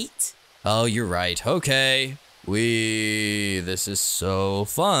sweltering heat? Oh, you're right. Okay. This is so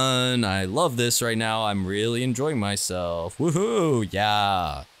fun. I love this right now. I'm really enjoying myself. Woohoo,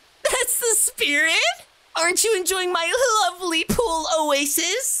 yeah. That's the spirit? Aren't you enjoying my lovely pool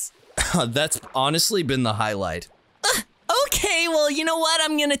oasis? That's honestly been the highlight. Okay, well, you know what?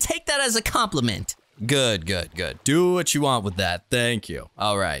 I'm gonna take that as a compliment. Good. Do what you want with that. Thank you.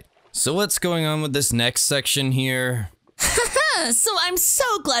 All right. So what's going on with this next section here? So I'm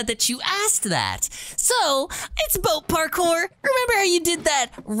so glad that you asked that. So, it's boat parkour. Remember how you did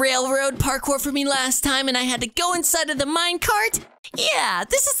that railroad parkour for me last time and I had to go inside of the minecart? Yeah,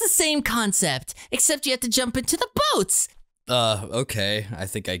 this is the same concept, except you have to jump into the boats. Okay, I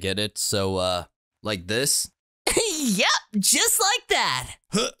think I get it. So, like this? Yep, just like that.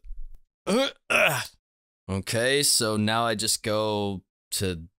 Okay, so now I just go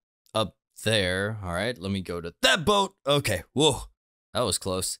to up there. All right, let me go to that boat. Okay, whoa, that was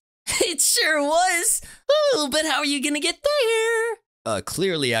close. It sure was. Ooh, but how are you gonna get there?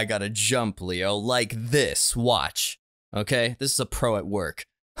 Clearly I gotta jump, Leo, like this. Watch. Okay, this is a pro at work.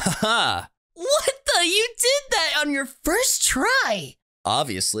 Haha. What the? You did that on your first try.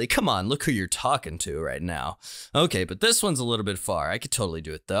 Obviously, come on, look who you're talking to right now. Okay, but this one's a little bit far. I could totally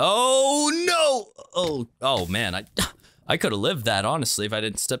do it though. Oh no! Oh man, I could have lived that honestly if I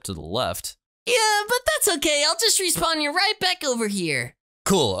didn't step to the left. Yeah, but that's okay. I'll just respawn you right back over here.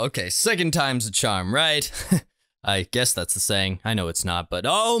 Cool, okay, second time's a charm, right? I guess that's the saying. I know it's not, but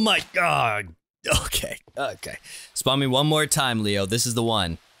oh my god! Okay. Spawn me one more time, Leo. This is the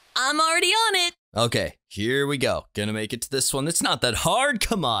one. I'm already on it. Okay, here we go. Gonna make it to this one. It's not that hard,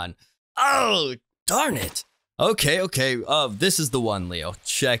 come on. Oh, darn it. Okay. This is the one, Leo.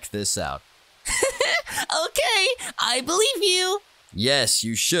 Check this out. Okay, I believe you. Yes,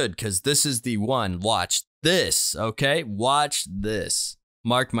 you should, because this is the one. Watch this, okay? Watch this.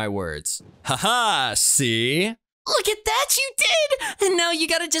 Mark my words. Haha, see? Look at that, you did! And now you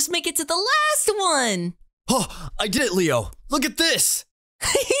gotta just make it to the last one. Oh, I did it, Leo. Look at this.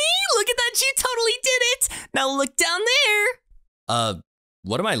 Look at that, you totally did it. Now look down there.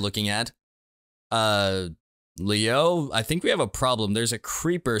 What am I looking at? Leo, I think we have a problem. There's a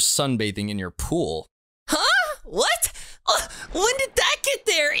creeper sunbathing in your pool. Huh? What? When did that get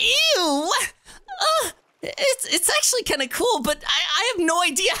there? Ew! It's actually kind of cool, but I have no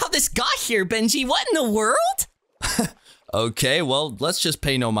idea how this got here, Benji. What in the world? Okay, well, let's just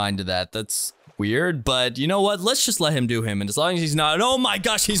pay no mind to that. That's weird, but you know what? Let's just let him do him, and as long as he's not— oh my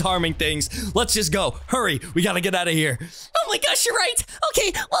gosh, he's harming things. Let's just go. Hurry, we gotta get out of here. Oh my gosh, you're right.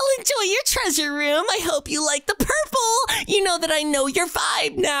 Okay, well, enjoy your treasure room. I hope you like the purple. You know that I know your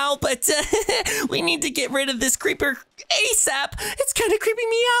vibe now, but we need to get rid of this creeper ASAP. It's kind of creeping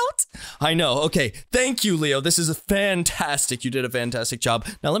me out. I know. Okay, thank you, Leo. This is fantastic. You did a fantastic job.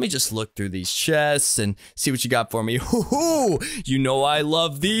 Now let me just look through these chests and see what you got for me. Hoo-hoo! You know I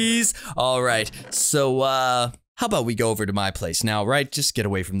love these. All right, so how about we go over to my place now, right? Just get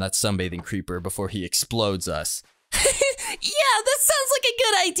away from that sunbathing creeper before he explodes us. Yeah, that sounds like a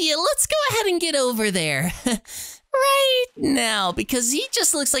good idea. Let's go ahead and get over there. Right now, because he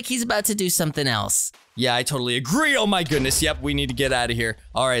just looks like he's about to do something else. Yeah, I totally agree. Oh my goodness. Yep, we need to get out of here.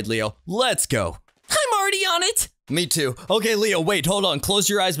 All right, Leo, let's go. I'm already on it. Me too. Okay, Leo, wait, hold on. Close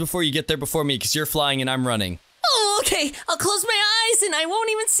your eyes before you get there before me, because you're flying and I'm running. Oh, okay. I'll close my eyes and I won't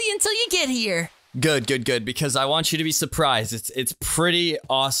even see until you get here. Good, good, good, because I want you to be surprised. It's pretty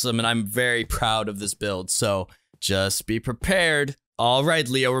awesome, and I'm very proud of this build, so just be prepared. All right,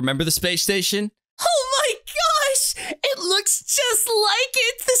 Leo, remember the space station? Oh my gosh! It looks just like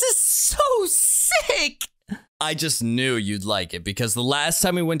it! This is so sick! I just knew you'd like it, because the last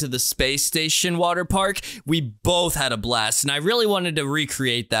time we went to the space station water park, we both had a blast, and I really wanted to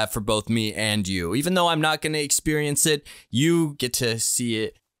recreate that for both me and you. Even though I'm not going to experience it, you get to see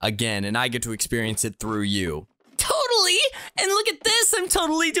it again, and I get to experience it through you. Totally! And look at this, I'm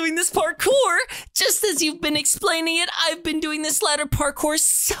totally doing this parkour! Just as you've been explaining it, I've been doing this ladder parkour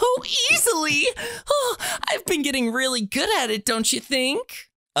so easily! Oh, I've been getting really good at it, don't you think?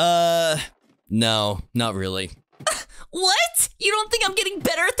 No, not really. What? You don't think I'm getting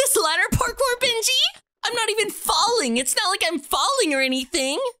better at this ladder parkour, Benji? I'm not even falling, it's not like I'm falling or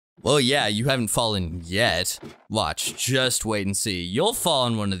anything! Well, yeah, you haven't fallen yet. Watch, just wait and see. You'll fall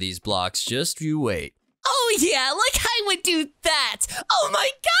on one of these blocks, just you wait. Oh yeah, like I would do that! Oh my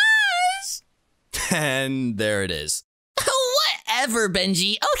gosh! And there it is. Whatever,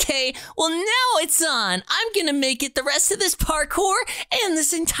 Benji. Okay, well now it's on. I'm gonna make it the rest of this parkour and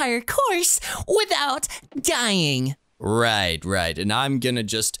this entire course without dying. Right, and I'm gonna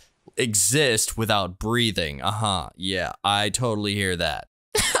just exist without breathing. Yeah, I totally hear that.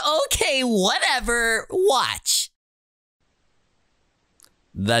 Okay, whatever. Watch.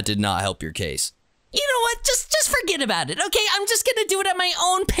 That did not help your case. You know what? Just forget about it, okay? I'm just gonna do it at my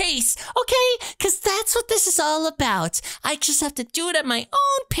own pace, okay? Because that's what this is all about. I just have to do it at my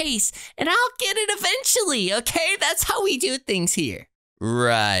own pace, and I'll get it eventually, okay? That's how we do things here.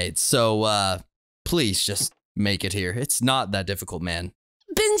 Right, so, please just make it here. It's not that difficult, man.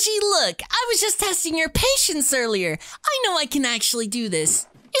 Benji, look, I was just testing your patience earlier. I know I can actually do this.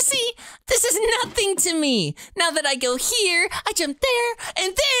 You see, this is nothing to me. Now that I go here, I jump there,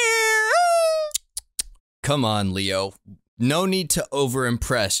 and there. Come on, Leo. No need to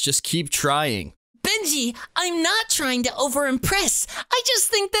over-impress. Just keep trying. Benji, I'm not trying to over-impress. I just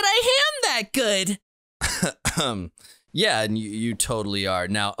think that I am that good. Yeah, and you totally are.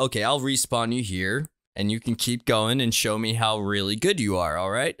 Now, okay, I'll respawn you here, and you can keep going and show me how really good you are, all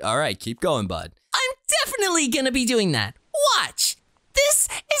right? All right, keep going, bud. I'm definitely gonna be doing that. Watch. This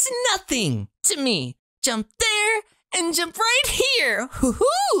is nothing to me. Jump there and jump right here.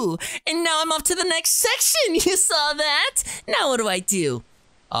 Hoo-hoo! And now I'm off to the next section. You saw that? Now what do I do?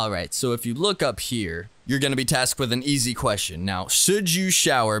 All right, so if you look up here, you're going to be tasked with an easy question. Now, should you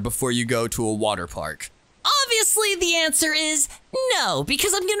shower before you go to a water park? Obviously, the answer is no,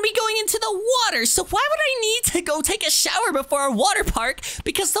 because I'm going to be going into the water. So why would I need to go take a shower before a water park?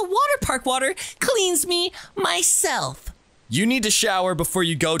 Because the water park water cleans me myself. You need to shower before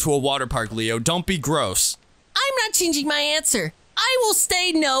you go to a water park, Leo. Don't be gross. I'm not changing my answer. I will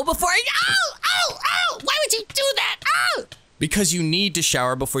stay no before I— Ow! Ow! Ow! Why would you do that? Ow! Because you need to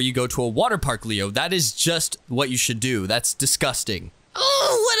shower before you go to a water park, Leo. That is just what you should do. That's disgusting.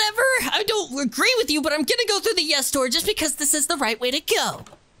 Oh, whatever. I don't agree with you, but I'm gonna go through the yes door just because this is the right way to go.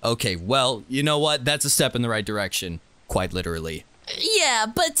 Okay, well, you know what? That's a step in the right direction. Quite literally. Yeah,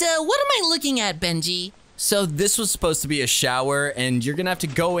 but what am I looking at, Benji? So this was supposed to be a shower, and you're gonna have to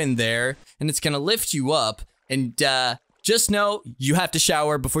go in there, and it's gonna lift you up, and just know you have to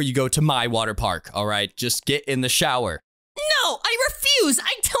shower before you go to my water park, all right? Just get in the shower. No, I refuse.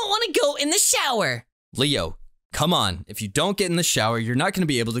 I don't want to go in the shower. Leo, come on. If you don't get in the shower, you're not going to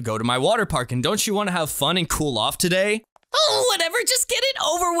be able to go to my water park. And don't you want to have fun and cool off today? Oh, whatever. Just get it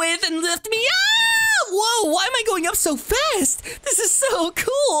over with and lift me up. Whoa, why am I going up so fast? This is so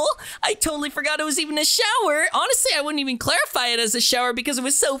cool. I totally forgot it was even a shower. Honestly, I wouldn't even clarify it as a shower because it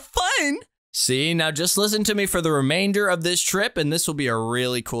was so fun. See, now just listen to me for the remainder of this trip, and this will be a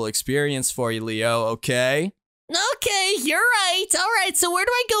really cool experience for you, Leo, okay? Okay, you're right. All right, so where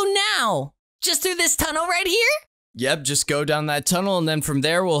do I go now? Just through this tunnel right here? Yep, just go down that tunnel, and then from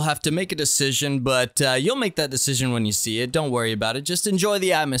there we'll have to make a decision, but you'll make that decision when you see it. Don't worry about it. Just enjoy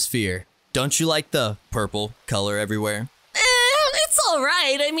the atmosphere. Don't you like the purple color everywhere? It's all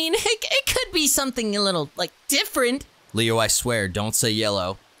right. I mean, it could be something a little, like, different. Leo, I swear, don't say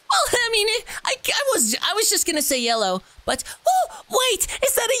yellow. Well, I mean, I was just gonna say yellow, but, oh, wait,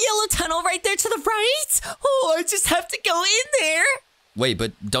 is that a yellow tunnel right there to the right? Oh, I just have to go in there. Wait,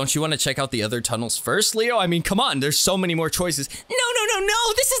 but don't you want to check out the other tunnels first, Leo? I mean, come on, there's so many more choices.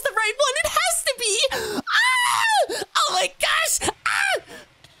 No, this is the right one. It has to be. Ah! Oh my gosh. Ah!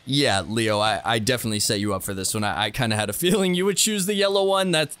 Yeah, Leo, I definitely set you up for this one. I kind of had a feeling you would choose the yellow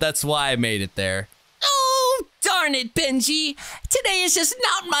one. That's why I made it there. Oh, darn it, Benji. Today is just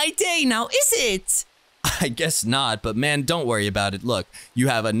not my day now, is it? I guess not, but man, don't worry about it. Look, you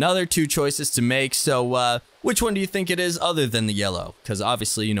have another 2 choices to make, so which one do you think it is other than the yellow? Because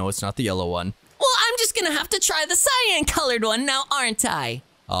obviously, you know, it's not the yellow one. Well, I'm just gonna have to try the cyan-colored one now, aren't I?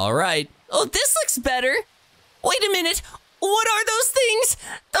 All right. Oh, this looks better. Wait a minute. What are those things?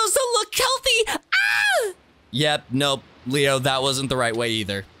 Those don't look healthy. Ah! Yep, nope. Leo, that wasn't the right way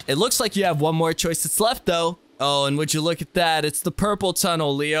either. It looks like you have one more choice that's left, though. Oh, and would you look at that? It's the purple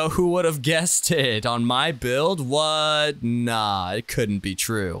tunnel, Leo. Who would have guessed it? On my build? What? Nah, it couldn't be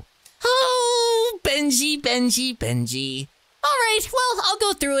true. Oh, Benji. All right, well, I'll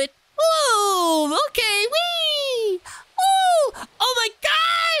go through it. Whoa, okay, whee! Woo! Oh my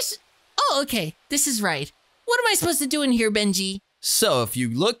gosh! Oh, okay, this is right. What am I supposed to do in here, Benji? So, if you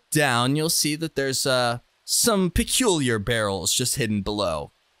look down, you'll see that there's some peculiar barrels just hidden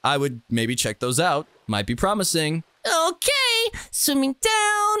below. I would maybe check those out. Might be promising. Okay, swimming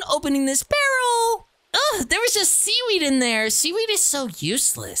down, opening this barrel. Ugh, there was just seaweed in there. Seaweed is so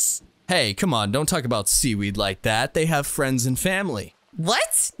useless. Hey, come on, don't talk about seaweed like that. They have friends and family.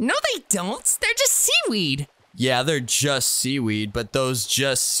 What? No, they don't. They're just seaweed. Yeah, they're just seaweed, but those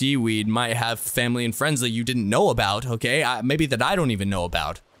just seaweed might have family and friends that you didn't know about, okay? Maybe that I don't even know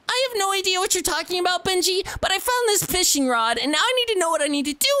about. I have no idea what you're talking about, Benji, but I found this fishing rod, and now I need to know what I need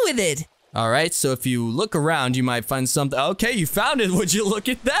to do with it. All right, so if you look around, you might find something. Okay, you found it. Would you look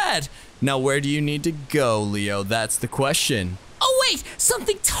at that? Now, where do you need to go, Leo? That's the question. Oh, wait,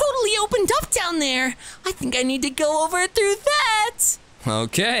 something totally opened up down there. I think I need to go over through that.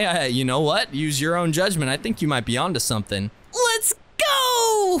 Okay, you know what? Use your own judgment. I think you might be onto something. Let's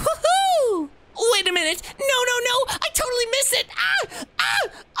go! Woohoo! Wait a minute. No. I totally missed it.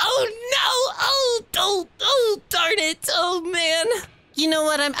 Oh, no. Oh, darn it. Oh, man. You know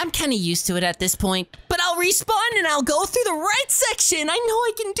what? I'm kind of used to it at this point. But I'll respawn and I'll go through the right section. I know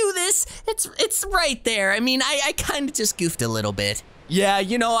I can do this. It's right there. I mean, I kind of just goofed a little bit. Yeah,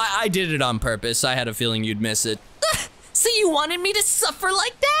 you know, I did it on purpose. I had a feeling you'd miss it. So you wanted me to suffer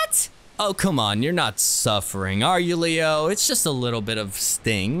like that? Oh, come on. You're not suffering, are you, Leo? It's just a little bit of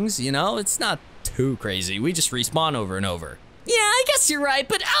stings, you know? It's not too crazy. We just respawn over and over. Yeah, I guess you're right,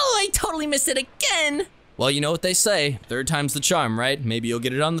 but oh, I totally missed it again. Well, you know what they say. 3rd time's the charm, right? Maybe you'll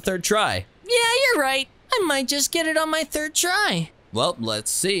get it on the 3rd try. Yeah, you're right. I might just get it on my 3rd try. Well,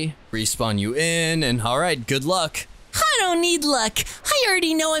 let's see. Respawn you in, and all right, good luck. I don't need luck. I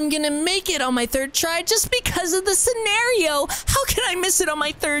already know I'm gonna make it on my 3rd try just because of the scenario. How can I miss it on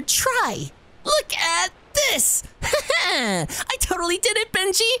my 3rd try? Look at this. I totally did it,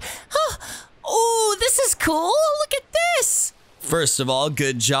 Benji. Oh, this is cool. Look at this. First of all,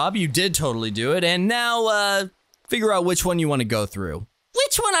 good job. You did totally do it. And now, figure out which one you want to go through.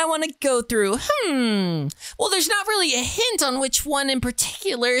 Which one I want to go through? Well, there's not really a hint on which one in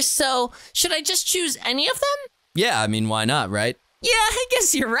particular, so should I just choose any of them? Yeah, I mean, why not, right? Yeah, I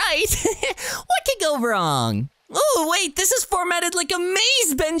guess you're right. What could go wrong? Oh, wait, this is formatted like a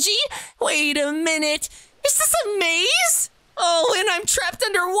maze, Benji. Wait a minute. Is this a maze? Oh, and I'm trapped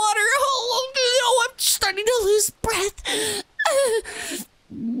underwater. Oh, no, I'm starting to lose breath.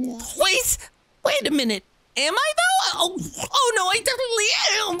 Wait a minute. Am I, though? Oh no, I definitely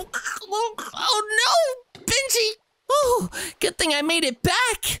am. Oh, no, Benji. Oh, good thing I made it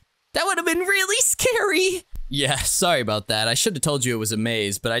back. That would have been really scary. Yeah, sorry about that. I should have told you it was a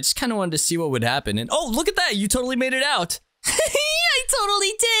maze, but I just kind of wanted to see what would happen. And oh, look at that! You totally made it out! Yeah, I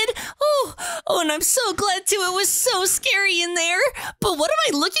totally did. Oh, and I'm so glad too. It was so scary in there. But what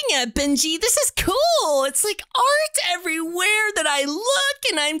am I looking at, Benji? This is cool. It's like art everywhere that I look,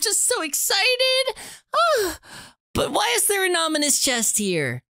 and I'm just so excited. Oh, but why is there an ominous chest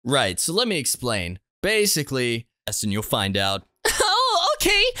here? Right, so let me explain. Basically, yes, and you'll find out. Oh,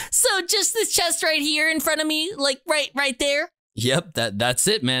 okay. So just this chest right here in front of me, like right there? Yep, that's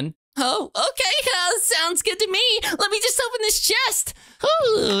it, man. Oh, okay. Sounds good to me. Let me just open this chest.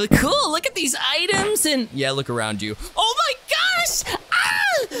 Oh, cool. Look at these items and... Yeah, look around you. Oh my gosh!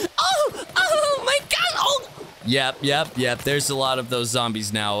 Ah! Oh my god! Oh! Yep. There's a lot of those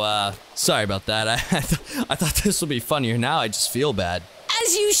zombies now. Sorry about that. I thought this would be funnier. Now I just feel bad.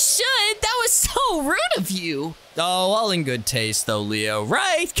 As you should. That was so rude of you. Oh, all in good taste, though, Leo.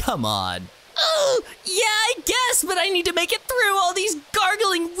 Right? Come on. Oh, yeah, I guess, but I need to make it through all these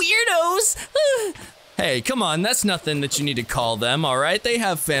gargling weirdos. Hey, come on. That's nothing that you need to call them, all right? They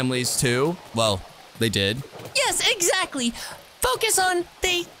have families, too. Well, they did. Yes, exactly. Focus on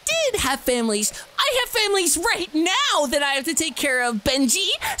they did have families. I have families right now that I have to take care of, Benji.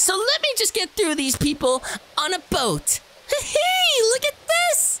 So let me just get through these people on a boat. Hey, look at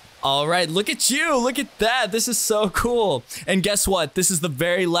this. All right, look at you. Look at that. This is so cool. And guess what? This is the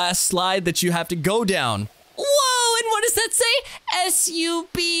very last slide that you have to go down. Whoa, and what does that say?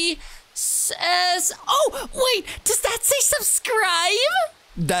 S-U-B-S... Oh, wait, does that say subscribe?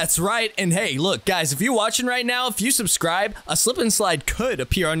 That's right. And hey, look, guys, if you're watching right now, if you subscribe, a slip and slide could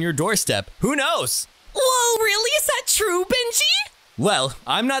appear on your doorstep. Who knows? Whoa, really? Is that true, Benji? Well,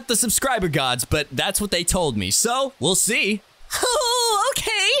 I'm not the subscriber gods, but that's what they told me. So, we'll see. Oh,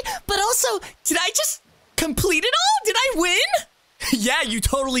 okay. But also, did I just complete it all? Did I win? Yeah, you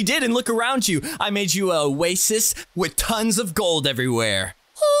totally did. And look around you. I made you a oasis with tons of gold everywhere.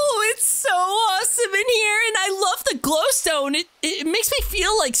 Oh, it's so awesome in here, and I love the glowstone. It makes me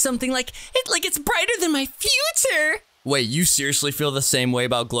feel like something, like it's brighter than my future. Wait, you seriously feel the same way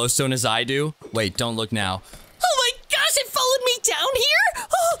about glowstone as I do? Wait, don't look now. Oh my gosh, it followed me down here?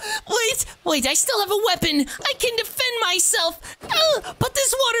 Oh, wait, I still have a weapon. I can defend myself. But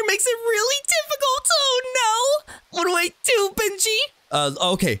this water makes it really difficult. Oh no. What do I do, Benji?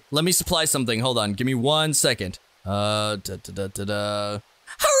 Okay, let me supply something. Hold on, give me 1 second. Hurry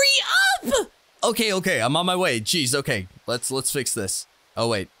up! Okay, I'm on my way. Jeez, okay, let's fix this. Oh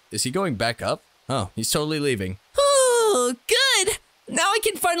wait, is he going back up? Oh, he's totally leaving. Oh, good. Now I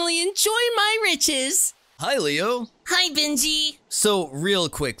can finally enjoy my riches. Hi, Leo. Hi, Benji. So, real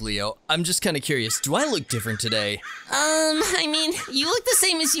quick, Leo, I'm just kind of curious. Do I look different today? I mean, you look the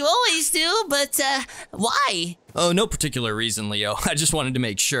same as you always do, but, why? Oh, no particular reason, Leo. I just wanted to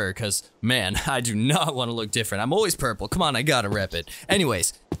make sure, because, man, I do not want to look different. I'm always purple. Come on, I gotta rep it.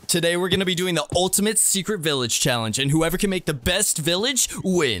 Anyways, today we're gonna be doing the Ultimate Secret Village Challenge, and whoever can make the best village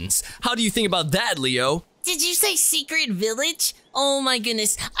wins. How do you think about that, Leo? Did you say secret village? Oh my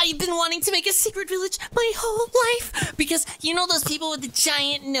goodness, I've been wanting to make a secret village my whole life. Because you know those people with the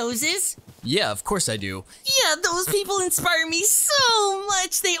giant noses? Yeah, of course I do. Yeah, those people inspire me so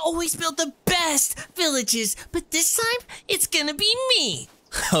much. They always build the best villages. But this time, it's gonna be me.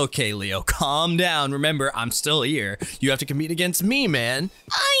 Okay, Leo, calm down. Remember, I'm still here. You have to compete against me, man.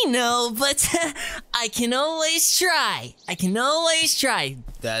 I know, but I can always try.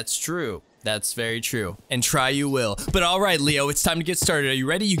 That's true. That's very true. And try you will. But all right, Leo, it's time to get started. Are you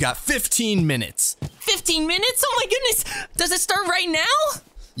ready? You got 15 minutes. 15 minutes? Oh my goodness. Does it start right now?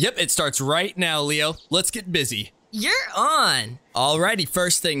 Yep, it starts right now, Leo. Let's get busy. You're on. Alrighty,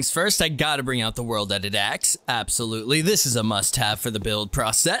 first things first, I gotta bring out the World Edit axe. Absolutely, this is a must-have for the build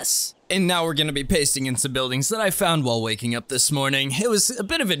process. And now we're gonna be pasting in some buildings that I found while waking up this morning. It was a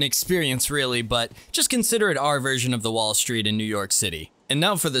bit of an experience, really, but just consider it our version of the Wall Street in New York City. And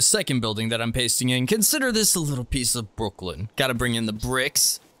now for the second building that I'm pasting in, consider this a little piece of Brooklyn. Gotta bring in the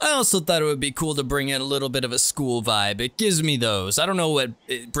bricks. I also thought it would be cool to bring in a little bit of a school vibe. It gives me those. I don't know what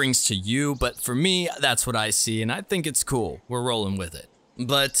it brings to you, but for me, that's what I see, and I think it's cool. We're rolling with it.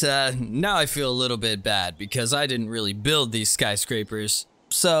 But now I feel a little bit bad because I didn't really build these skyscrapers.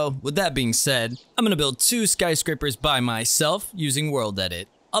 So, with that being said, I'm gonna build 2 skyscrapers by myself using World Edit.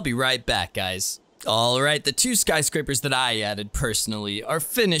 I'll be right back, guys. Alright, the 2 skyscrapers that I added personally are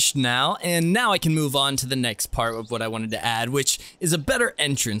finished now, and now I can move on to the next part of what I wanted to add, which is a better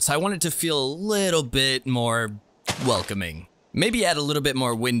entrance. I want it to feel a little bit more welcoming. Maybe add a little bit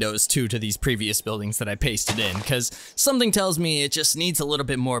more windows too to these previous buildings that I pasted in, because something tells me it just needs a little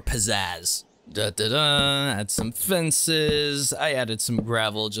bit more pizzazz. Add some fences. I added some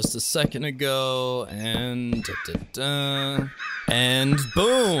gravel just a second ago, and and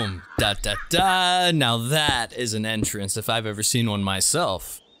boom! Now that is an entrance if I've ever seen one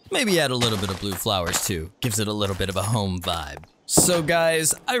myself. Maybe add a little bit of blue flowers too. Gives it a little bit of a home vibe. So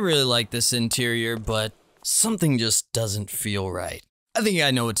guys, I really like this interior, but something just doesn't feel right. I think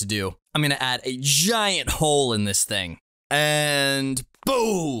I know what to do. I'm gonna add a giant hole in this thing. And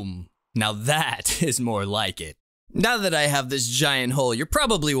boom! Now that is more like it. Now that I have this giant hole, you're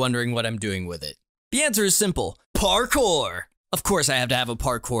probably wondering what I'm doing with it. The answer is simple: parkour! Of course I have to have a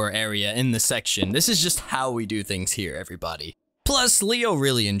parkour area in the section. This is just how we do things here, everybody. Plus, Leo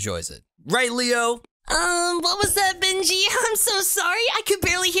really enjoys it. Right, Leo? What was that, Benji? I'm so sorry. I could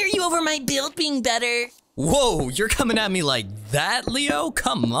barely hear you over my build being better. Whoa, you're coming at me like that, Leo?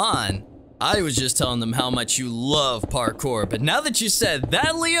 Come on. I was just telling them how much you love parkour, but now that you said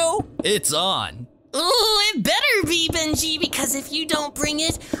that, Leo, it's on. Oh, it better be, Benji, because if you don't bring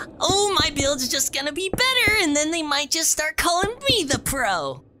it, oh, my build's just gonna be better, and then they might just start calling me the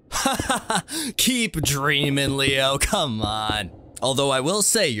pro. Keep dreaming, Leo, come on. Although I will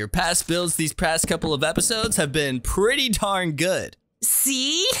say, your past builds these past couple of episodes have been pretty darn good.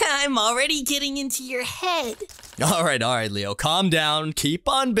 See? I'm already getting into your head. All right, Leo, calm down. Keep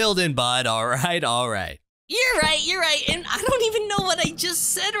on building, bud. All right. You're right. And I don't even know what I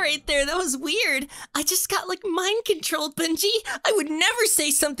just said right there. That was weird. I just got like mind controlled, Benji. I would never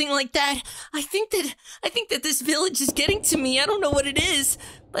say something like that. I think that this village is getting to me. I don't know what it is,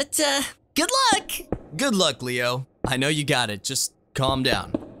 but good luck. Good luck, Leo. I know you got it. Just calm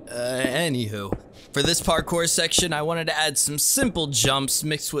down. Anywho. For this parkour section, I wanted to add some simple jumps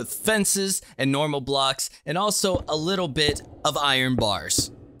mixed with fences and normal blocks, and also a little bit of iron bars.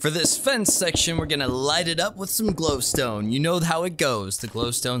 For this fence section, we're gonna light it up with some glowstone. You know how it goes. The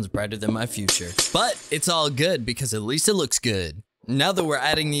glowstone's brighter than my future. But it's all good because at least it looks good. Now that we're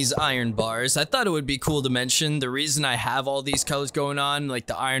adding these iron bars, I thought it would be cool to mention the reason I have all these colors going on, like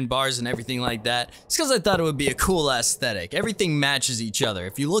the iron bars and everything like that, is because I thought it would be a cool aesthetic. Everything matches each other.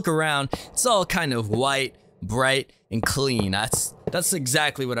 If you look around, it's all kind of white, bright, and clean. That's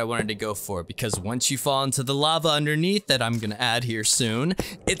exactly what I wanted to go for, because once you fall into the lava underneath that I'm gonna add here soon,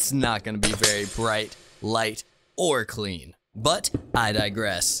 it's not gonna be very bright, light, or clean. But I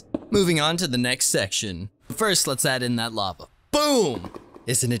digress. Moving on to the next section. First, let's add in that lava. Boom!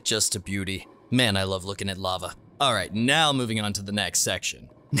 Isn't it just a beauty? Man, I love looking at lava. All right, now moving on to the next section.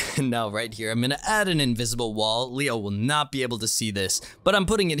 Now right here, I'm gonna add an invisible wall. Leo will not be able to see this, but I'm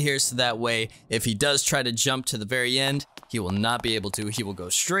putting it here so that way, if he does try to jump to the very end, he will not be able to. He will go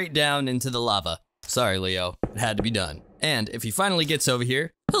straight down into the lava. Sorry, Leo, it had to be done. And if he finally gets over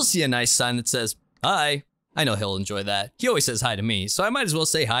here, he'll see a nice sign that says, hi. I know he'll enjoy that. He always says hi to me, so I might as well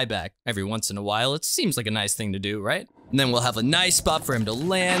say hi back. Every once in a while, it seems like a nice thing to do, right? And then we'll have a nice spot for him to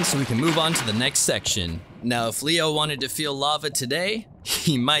land so we can move on to the next section. Now, if Leo wanted to feel lava today,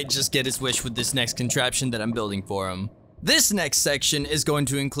 he might just get his wish with this next contraption that I'm building for him. This next section is going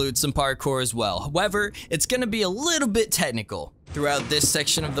to include some parkour as well. However, it's going to be a little bit technical. Throughout this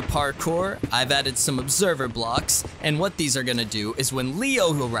section of the parkour, I've added some observer blocks, and what these are gonna do is when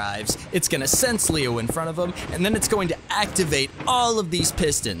Leo arrives, it's gonna sense Leo in front of him, and then it's going to activate all of these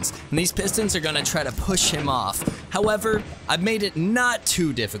pistons, and these pistons are gonna try to push him off. However, I've made it not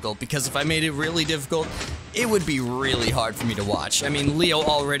too difficult, because if I made it really difficult, it would be really hard for me to watch. I mean, Leo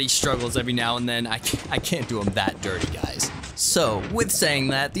already struggles every now and then. I can't do him that dirty, guys. So, with saying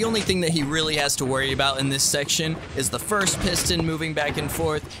that, the only thing that he really has to worry about in this section is the first piston moving back and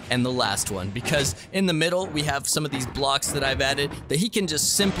forth and the last one, because in the middle we have some of these blocks that I've added that he can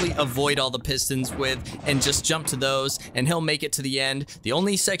just simply avoid all the pistons with and just jump to those, and he'll make it to the end. The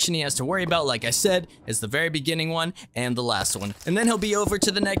only section he has to worry about, like I said, is the very beginning one and the last one, and then he'll be over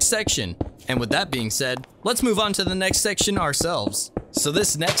to the next section. And with that being said, let's move on to the next section ourselves. So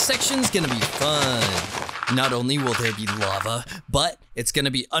this next section's gonna be fun. Not only will there be lava, but it's gonna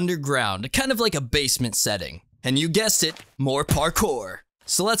be underground, kind of like a basement setting. And you guessed it, more parkour.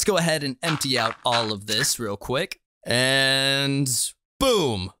 So let's go ahead and empty out all of this real quick. And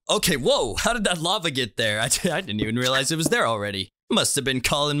boom. Okay, whoa, how did that lava get there? I didn't even realize it was there already. Must have been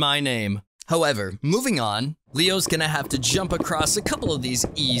calling my name. However, moving on, Leo's gonna have to jump across a couple of these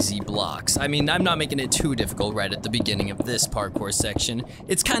easy blocks. I mean, I'm not making it too difficult right at the beginning of this parkour section.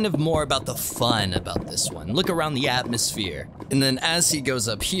 It's kind of more about the fun about this one. Look around the atmosphere. And then as he goes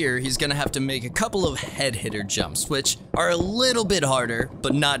up here, he's gonna have to make a couple of head hitter jumps, which are a little bit harder,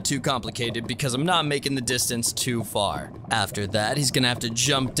 but not too complicated because I'm not making the distance too far. After that, he's gonna have to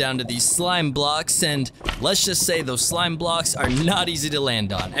jump down to these slime blocks, and let's just say those slime blocks are not easy to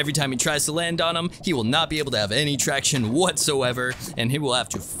land on. Every time he tries to land on them, he will not be able to have any traction whatsoever, and he will have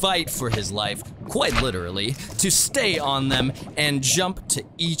to fight for his life, quite literally, to stay on them and jump to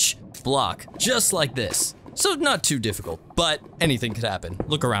each block, just like this. So not too difficult, but anything could happen.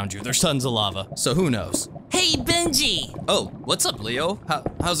 Look around you, there's tons of lava, so who knows? Hey, Benji! Oh, what's up, Leo?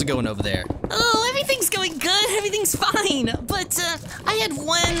 How's it going over there? Oh, everything's going good, everything's fine, but I had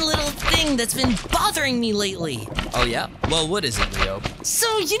one little thing that's been bothering me lately. Oh yeah? Well, what is it, Leo?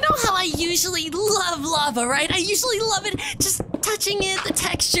 So, you know how I usually love lava, right? I usually love it, just touching it, the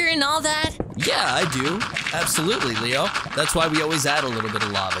texture and all that. Yeah, I do. Absolutely, Leo. That's why we always add a little bit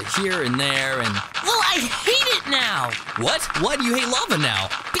of lava here and there and... Well, I hate it now! What? Why do you hate lava now?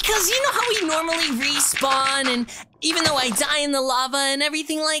 Because you know how we normally respawn, and even though I die in the lava and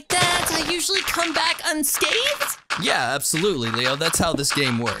everything like that, I usually come back unscathed? Yeah, absolutely, Leo. That's how this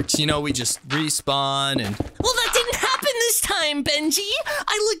game works. You know, we just respawn and... Well, that didn't happen this time, Benji!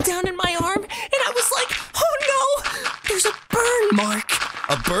 I looked down at my arm, and I was like, oh no! There's a burn mark!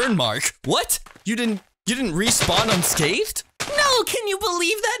 A burn mark? What? You didn't respawn unscathed? No, can you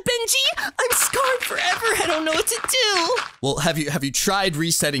believe that, Benji? I'm scarred forever. I don't know what to do. Well, have you tried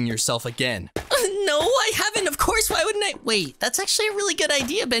resetting yourself again? No, I haven't. Of course, why wouldn't I? Wait, that's actually a really good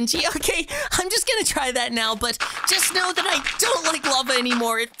idea, Benji. Okay, I'm just gonna try that now, but just know that I don't like lava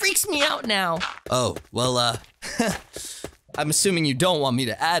anymore. It freaks me out now. Oh, well, I'm assuming you don't want me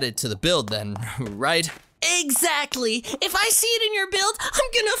to add it to the build then, right? Exactly. If I see it in your build,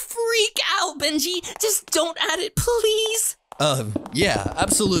 I'm gonna freak out, Benji. Just don't add it, please. Yeah,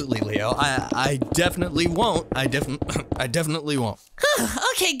 absolutely, Leo. I definitely won't. I definitely won't.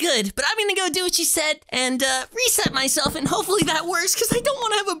 Okay, good. But I'm gonna go do what you said and reset myself, and hopefully that works, because I don't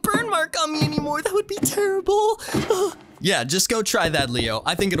want to have a burn mark on me anymore. That would be terrible. Yeah, just go try that, Leo.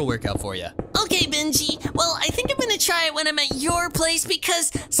 I think it'll work out for you. Okay, Benji. Well, I think I'm gonna try it when I'm at your place,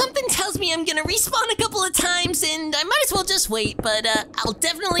 because something tells me I'm gonna respawn a couple of times, and I might as well just wait, but I'll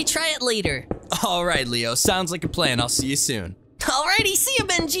definitely try it later. All right, Leo. Sounds like a plan. I'll see you soon. Alrighty, see you,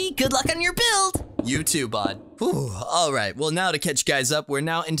 Benji. Good luck on your build. You too, bud. Whew, all right, well, now to catch you guys up, we're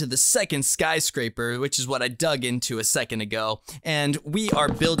now into the second skyscraper, which is what I dug into a second ago, and we are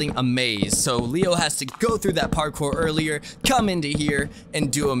building a maze. So Leo has to go through that parkour earlier, come into here,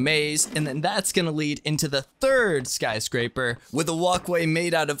 and do a maze, and then that's gonna lead into the third skyscraper with a walkway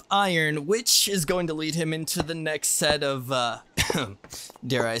made out of iron, which is going to lead him into the next set of,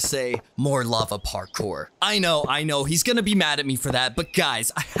 dare I say, more lava parkour. I know, he's gonna be mad at me for that, but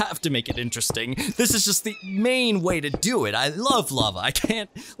guys, I have to make it interesting. This is just the main way to do it. I love lava. I can't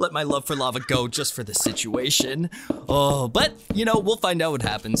let my love for lava go just for this situation. Oh, but, you know, we'll find out what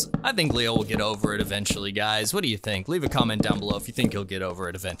happens. I think Leo will get over it eventually, guys. What do you think? Leave a comment down below if you think he'll get over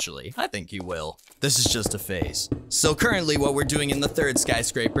it eventually. I think he will. This is just a phase. So currently what we're doing in the third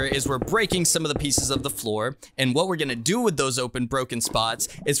skyscraper is we're breaking some of the pieces of the floor, and what we're gonna do with those open broken spots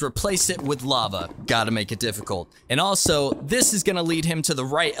is replace it with lava. Gotta make it difficult. And also, this is gonna lead him to the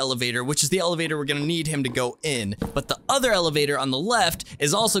right elevator, which is the elevator we're gonna need him to go in. But the other elevator on the left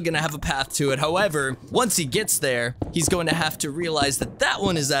is also gonna have a path to it. However, once he gets there, he's going to have to realize that that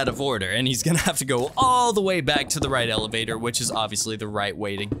one is out of order, and he's gonna have to go all the way back to the right elevator, which is obviously the right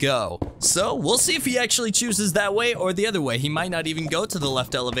way to go. So we'll see if he actually chooses that way or the other way. He might not even go to the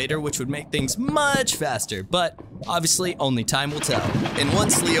left elevator, which would make things much faster, but obviously only time will tell. And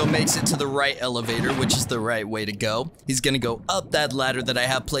once Leo makes it to the right elevator, which is the right way to go, he's gonna go up that ladder that I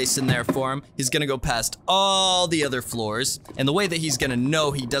have placed in there for him. He's gonna go past all the other floors, and the way that he's gonna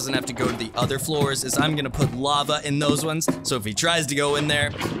know he doesn't have to go to the other floors is I'm gonna put lava in those ones, so if he tries to go in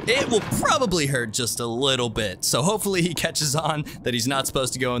there, it will probably hurt just a little bit. So hopefully he catches on that he's not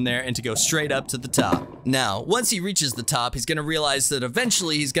supposed to go in there and to go straight up to the top. Now, once he reaches the top, he's gonna realize that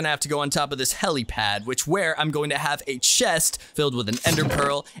eventually he's gonna have to go on top of this helipad, which where I'm going to have a chest filled with an ender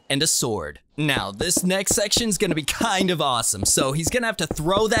pearl and a sword. Now, this next section is gonna be kind of awesome. So he's gonna have to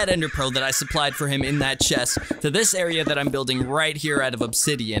throw that ender pearl that I supplied for him in that chest to this area that I'm building right here out of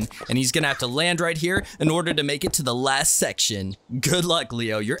obsidian, and he's gonna have to land right here in order to make it to the last section. Good luck,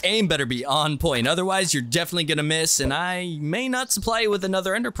 Leo. Your aim better be on point, otherwise you're definitely gonna miss, and I may not supply you with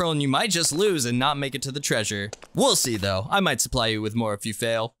another ender pearl, and you might just lose and not make it to the treasure. We'll see though. I might supply you with more if you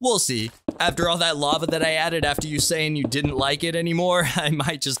fail. We'll see. After all that lava that I added after you saying you didn't like it anymore, I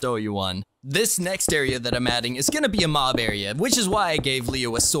might just owe you one. This next area that I'm adding is gonna be a mob area, which is why I gave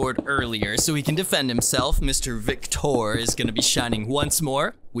Leo a sword earlier, so he can defend himself. Mr. Victor is gonna be shining once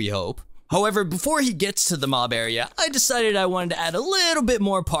more, we hope. However, before he gets to the mob area, I decided I wanted to add a little bit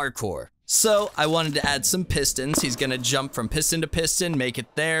more parkour. So I wanted to add some pistons. He's gonna jump from piston to piston, make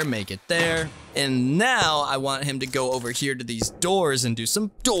it there, and now I want him to go over here to these doors and do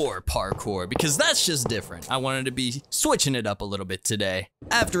some door parkour, because that's just different. I wanted to be switching it up a little bit today.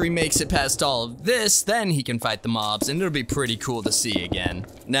 After he makes it past all of this, then he can fight the mobs, and it'll be pretty cool to see again.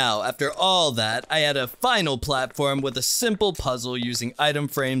 Now, after all that, I add a final platform with a simple puzzle using item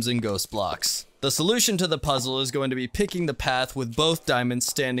frames and ghost blocks. The solution to the puzzle is going to be picking the path with both diamonds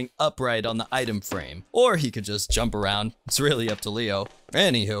standing upright on the item frame. Or he could just jump around. It's really up to Leo.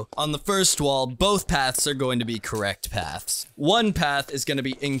 Anywho, on the first wall, both paths are going to be correct paths. One path is going to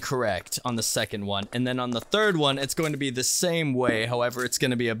be incorrect on the second one, and then on the third one, it's going to be the same way. However, it's going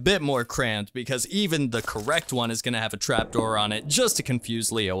to be a bit more cramped because even the correct one is going to have a trapdoor on it just to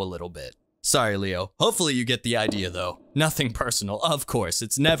confuse Leo a little bit. Sorry, Leo. Hopefully you get the idea, though. Nothing personal, of course.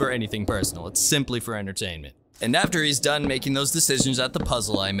 It's never anything personal. It's simply for entertainment. And after he's done making those decisions at the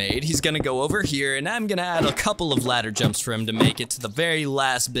puzzle I made, he's gonna go over here, and I'm gonna add a couple of ladder jumps for him to make it to the very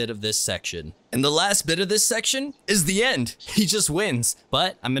last bit of this section. And the last bit of this section is the end. He just wins.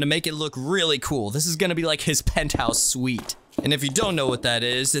 But I'm gonna make it look really cool. This is gonna be like his penthouse suite. And if you don't know what that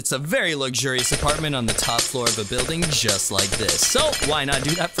is, it's a very luxurious apartment on the top floor of a building just like this. So why not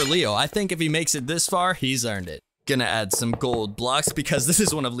do that for Leo? I think if he makes it this far, he's earned it. Gonna add some gold blocks because this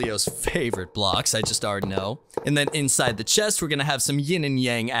is one of Leo's favorite blocks, I just already know. And then inside the chest, we're gonna have some yin and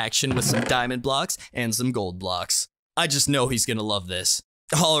yang action with some diamond blocks and some gold blocks. I just know he's gonna love this.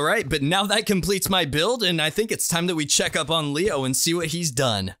 All right, but now that completes my build, and I think it's time that we check up on Leo and see what he's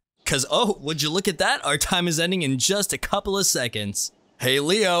done. Cause, oh, would you look at that? Our time is ending in just a couple of seconds. Hey,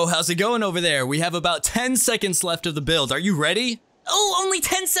 Leo, how's it going over there? We have about 10 seconds left of the build. Are you ready? Oh, only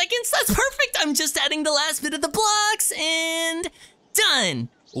 10 seconds? That's perfect. I'm just adding the last bit of the blocks and done.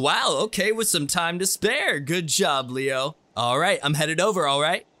 Wow, okay, with some time to spare. Good job, Leo. All right, I'm headed over, all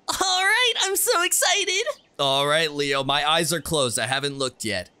right? All right, I'm so excited. All right, Leo, my eyes are closed. I haven't looked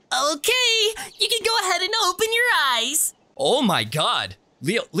yet. Okay, you can go ahead and open your eyes. Oh my God.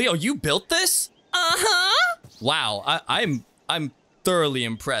 Leo, you built this? Uh-huh. Wow, I'm thoroughly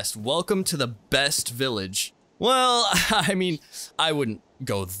impressed. Welcome to the best village. Well, I mean, I wouldn't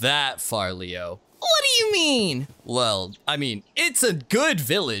go that far, Leo. What do you mean? Well, I mean, it's a good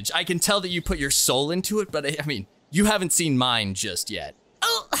village. I can tell that you put your soul into it, but I mean, you haven't seen mine just yet.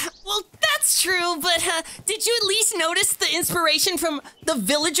 Oh, well, that's true, but did you at least notice the inspiration from the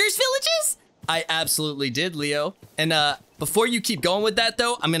villagers' villages? I absolutely did, Leo. And before you keep going with that,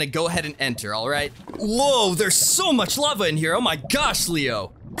 though, I'm gonna go ahead and enter, all right? Whoa, there's so much lava in here. Oh my gosh,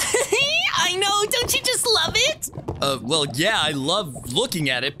 Leo. I know, don't you just love it? Well, yeah, I love looking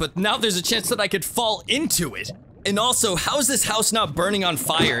at it, but now there's a chance that I could fall into it. And also, how is this house not burning on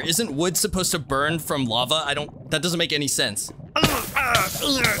fire? Isn't wood supposed to burn from lava? That doesn't make any sense.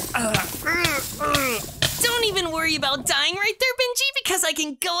 Don't even worry about dying right there, Benji, because I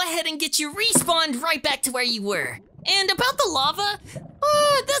can go ahead and get you respawned right back to where you were. And about the lava,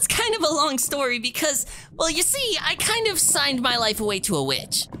 that's kind of a long story because, well, you see, I kind of signed my life away to a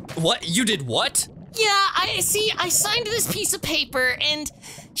witch. What? You did what? Yeah, I signed this piece of paper and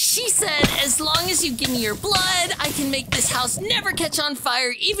she said, as long as you give me your blood, I can make this house never catch on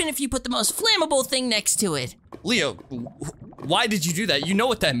fire, even if you put the most flammable thing next to it. Leo, why did you do that? You know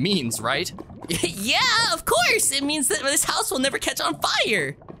what that means, right? Yeah, of course. It means that this house will never catch on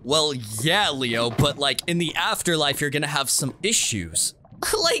fire. Well, yeah, Leo, but like in the afterlife, you're gonna have some issues.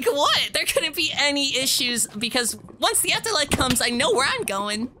 Like what? There couldn't be any issues because once the afterlife comes, I know where I'm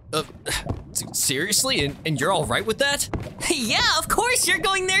going. Seriously? And you're all right with that? Yeah, of course you're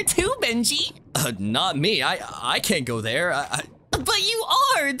going there too, Benji. Not me. I can't go there. But you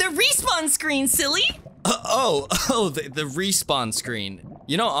are! The respawn screen, silly! The respawn screen.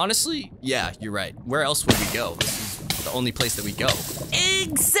 You know, honestly, yeah, you're right. Where else would we go? This is the only place that we go.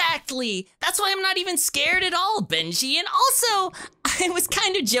 Exactly! That's why I'm not even scared at all, Benji. And also, I was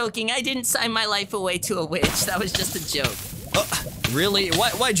kind of joking. I didn't sign my life away to a witch. That was just a joke. Really?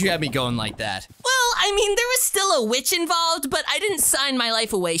 Why'd you have me going like that? Well, I mean, there was still a witch involved, but I didn't sign my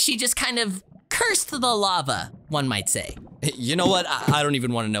life away. She just kind of cursed the lava, one might say. You know what? I don't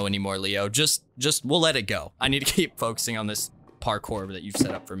even want to know anymore, Leo. Just we'll let it go. I need to keep focusing on this parkour that you've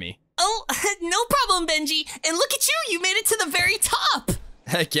set up for me. Oh, no problem, Benji. And look at you made it to the very top.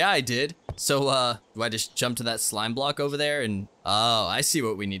 Heck yeah, I did. So, do I just jump to that slime block over there and... Oh, I see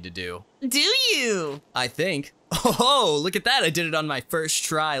what we need to do. Do you? I think. Oh, look at that. I did it on my first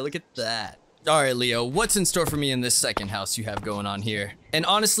try. Look at that. All right, Leo, what's in store for me in this second house you have going on here? And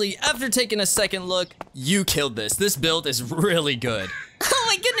honestly, after taking a second look, you killed this. This build is really good. Oh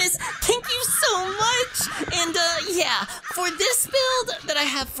my goodness, thank you so much. And yeah, for this build that I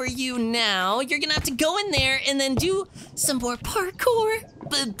have for you now, you're gonna have to go in there and then do some more parkour.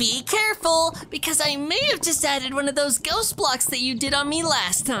 But be careful, because I may have just added one of those ghost blocks that you did on me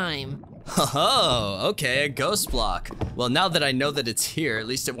last time. Oh, okay, a ghost block. Well, now that I know that it's here, at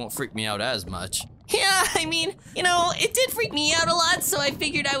least it won't freak me out as much. Yeah, I mean, you know, it did freak me out a lot, so I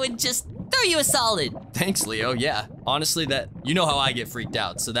figured I would just throw you a solid. Thanks, Leo. Yeah, honestly, you know how I get freaked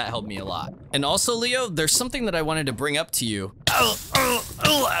out, so that helped me a lot. And also, Leo, there's something that I wanted to bring up to you.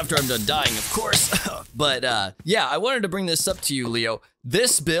 After I'm done dying, of course. But yeah, I wanted to bring this up to you, Leo.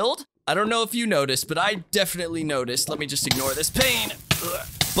 This build, I don't know if you noticed, but I definitely noticed. Let me just ignore this pain.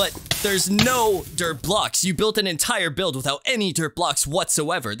 But there's no dirt blocks. You built an entire build without any dirt blocks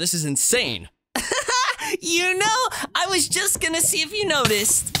whatsoever. This is insane. You know, I was just gonna see if you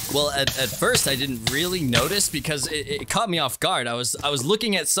noticed. Well, at first I didn't really notice because it caught me off guard. I was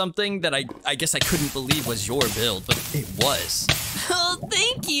looking at something that I guess I couldn't believe was your build, but it was. Oh,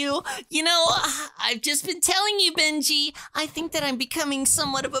 thank you. You know, I've just been telling you, Benji, I think that I'm becoming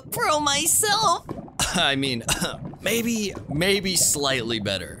somewhat of a pro myself. I mean, maybe slightly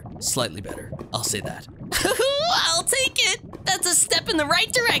better. Slightly better. I'll say that. I'll take it. That's a step in the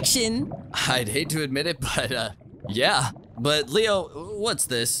right direction. I'd hate to admit it, but yeah. But Leo, what's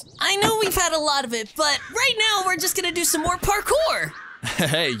this? I know we've had a lot of it, but right now we're just gonna do some more parkour.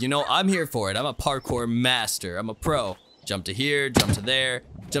 Hey, you know, I'm here for it. I'm a parkour master. I'm a pro. Jump to here, jump to there,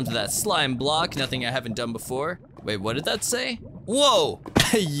 jump to that slime block, nothing I haven't done before. Wait, what did that say? Whoa!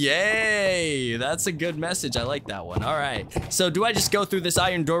 Yay! That's a good message. I like that one. All right. So do I just go through this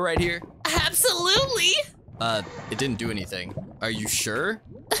iron door right here? Absolutely. It didn't do anything. Are you sure?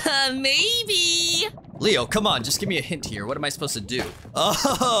 Maybe. Leo, come on, just give me a hint here. What am I supposed to do?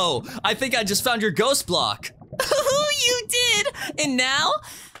 Oh, I think I just found your ghost block. You did. And now,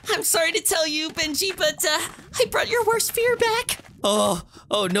 I'm sorry to tell you, Benji, but I brought your worst fear back. Oh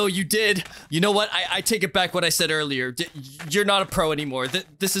no, you did. You know what? I take it back what I said earlier. You're not a pro anymore.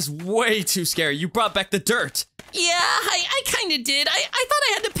 This is way too scary. You brought back the dirt. Yeah, I kind of did. I thought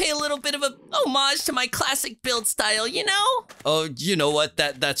I had to pay a little bit of a homage to my classic build style, you know? Oh, you know what?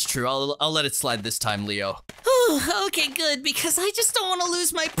 That's true. I'll let it slide this time, Leo. Okay, good, because I just don't want to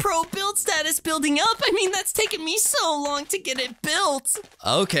lose my pro build status building up. I mean, that's taken me so long to get it built.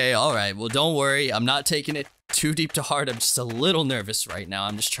 Okay, all right. Well, don't worry. I'm not taking it too deep to heart. I'm just a little nervous right now.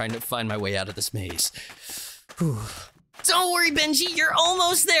 I'm just trying to find my way out of this maze. Whew. Don't worry, Benji. You're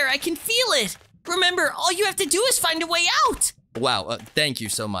almost there. I can feel it. Remember, all you have to do is find a way out. Wow, thank you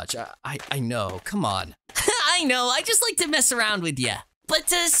so much. I know. Come on. I know. I just like to mess around with you. But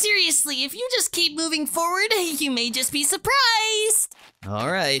seriously, if you just keep moving forward, you may just be surprised.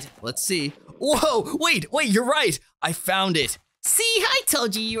 All right, let's see. Whoa, wait, you're right. I found it. See, I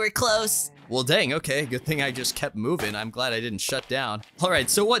told you were close. Well, dang, okay. Good thing I just kept moving. I'm glad I didn't shut down. All right,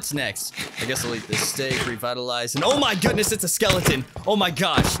 so what's next? I guess I'll eat this steak, revitalize, and oh my goodness, it's a skeleton. Oh my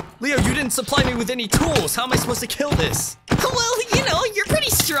gosh. Leo, you didn't supply me with any tools. How am I supposed to kill this? Well, you know, you're pretty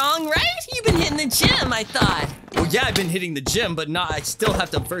strong, right? You've been hitting the gym, I thought. Well, yeah, I've been hitting the gym, but I still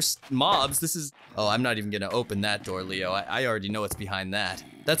have to verse mobs. This is... Oh, I'm not even gonna open that door, Leo. I already know what's behind that.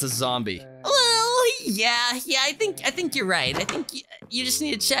 That's a zombie. Well, yeah, I think you're right. I think you just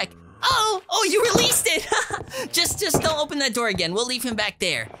need to check. Oh, you released it. Just don't open that door again. We'll leave him back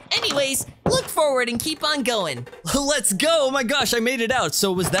there. Anyways, look forward and keep on going. Let's go. Oh my gosh, I made it out.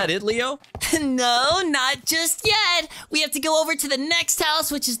 So was that it, Leo? No, not just yet. We have to go over to the next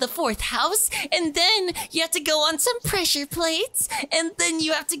house, which is the 4th house, and then you have to go on some pressure plates, and then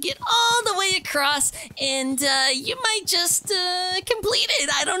you have to get all the way across, and you might just complete it.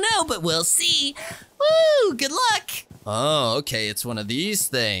 I don't know, but we'll see. Woo, good luck. Oh, okay, it's one of these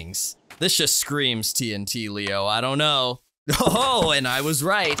things. This just screams TNT, Leo. I don't know. Oh, and I was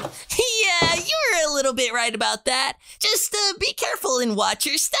right. Yeah, you were a little bit right about that. Just be careful and watch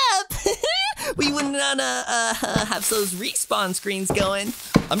your step. We wouldn't wanna have those respawn screens going.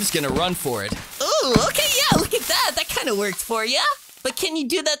 I'm just gonna run for it. Ooh, okay, yeah, look at that. That kind of worked for you. But can you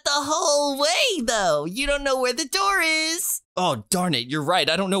do that the whole way, though? You don't know where the door is. Oh, darn it, you're right.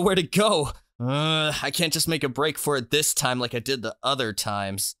 I don't know where to go. I can't just make a break for it this time like I did the other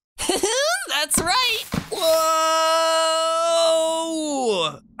times. That's right. Whoa!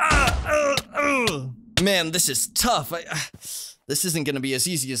 Man, this is tough. This isn't gonna be as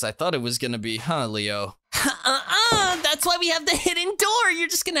easy as I thought it was gonna be, huh, Leo? That's why we have the hidden door. You're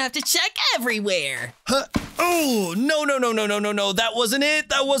just gonna have to check everywhere. Huh? Oh, no. That wasn't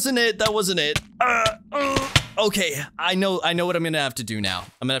it. Okay, I know what I'm gonna have to do now.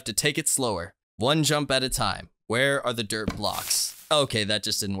 I'm gonna have to take it slower. One jump at a time. Where are the dirt blocks? Okay, that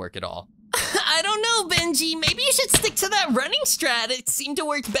just didn't work at all. I don't know, Benji. Maybe you should stick to that running strat. It seemed to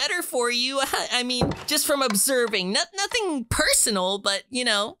work better for you. I mean, just from observing. Nothing personal, but, you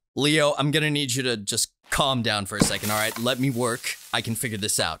know. Leo, I'm gonna need you to just calm down for a second, all right? Let me work. I can figure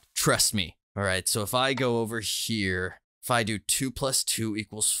this out. Trust me. All right, so if I go over here, if I do 2 +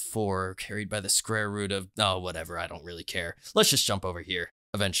 2 = 4, carried by the square root of, oh, whatever, I don't really care. Let's just jump over here,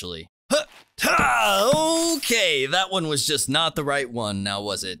 eventually. Okay, that one was just not the right one, now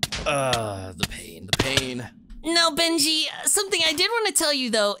was it? The pain. No, Benji, something I did want to tell you,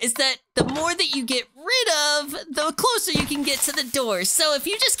 though, is that the more that you get rid of, the closer you can get to the door. So if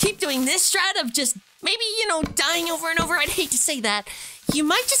you just keep doing this strat of just maybe, you know, dying over and over, I'd hate to say that, you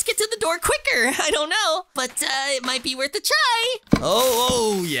might just get to the door quicker. I don't know, but it might be worth a try.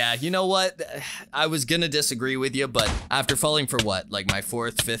 Oh, yeah, you know what? I was gonna disagree with you, but after falling for what, like my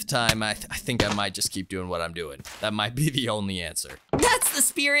 4th, 5th time, I think I might just keep doing what I'm doing. That might be the only answer. That's the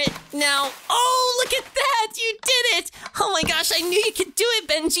spirit. Now, oh, look at that, you did it. Oh my gosh, I knew you could do it,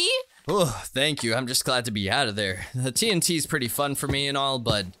 Benji. Oh, thank you. I'm just glad to be out of there. The TNT's pretty fun for me and all,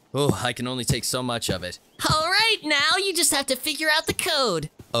 but I can only take so much of it. All right, now you just have to figure out the code.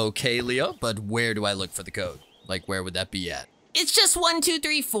 Okay, Leo, but where do I look for the code? Like, where would that be at? It's just 1, 2,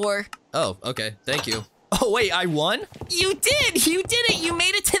 3, 4. Oh, okay. Thank you. Oh, wait, I won? You did it. You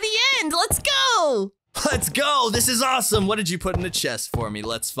made it to the end. Let's go. Let's go! This is awesome! What did you put in the chest for me?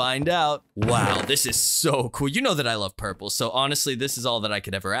 Let's find out. Wow, this is so cool. You know that I love purple, so honestly, this is all that I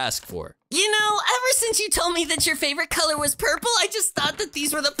could ever ask for. You know, ever since you told me that your favorite color was purple, I just thought that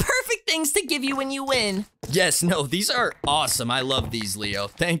these were the perfect things to give you when you win. Yes, no, these are awesome. I love these, Leo.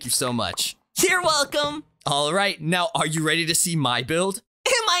 Thank you so much. You're welcome. All right, now are you ready to see my build?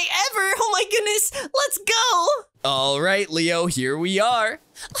 Am I ever? Oh my goodness, let's go. All right, Leo, here we are.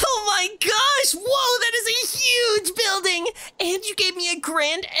 Oh my gosh, whoa, that is a huge building. And you gave me a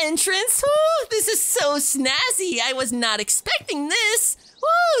grand entrance. Ooh, this is so snazzy. I was not expecting this.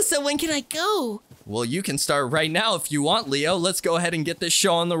 Ooh, so when can I go? Well, you can start right now if you want, Leo. Let's go ahead and get this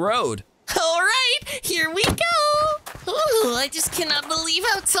show on the road. All right, here we go. Ooh, I just cannot believe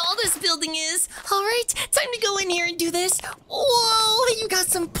how tall this building is. All right, time to go in here and do this. Whoa, you got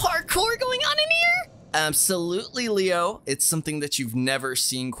some parkour going on in here? Absolutely, Leo. It's something that you've never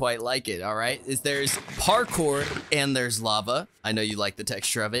seen quite like it, all right? There's parkour and there's lava. I know you like the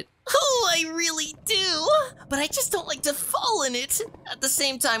texture of it. Oh, I really do. But I just don't like to fall in it at the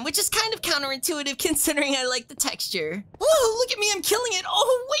same time, which is kind of counterintuitive considering I like the texture. Whoa, look at me, I'm killing it.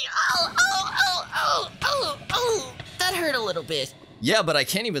 Oh, wait, oh. That hurt a little bit. Yeah, but I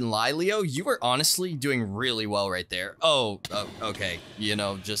can't even lie, Leo. You were honestly doing really well right there. Oh, okay. You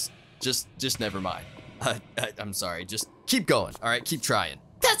know, just never mind. I'm sorry, just keep going, all right? Keep trying.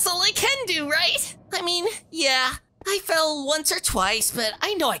 That's all I can do, right? I mean, yeah, I fell once or twice, but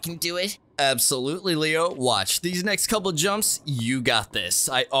I know I can do it. Absolutely, Leo. Watch, these next couple jumps, you got this.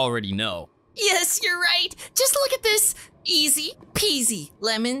 I already know. Yes, you're right. Just look at this. Easy peasy,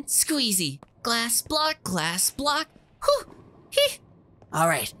 lemon squeezy. Glass block. Whew, hee. All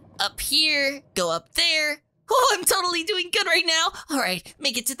right, up here, go up there. Oh, I'm totally doing good right now. All right,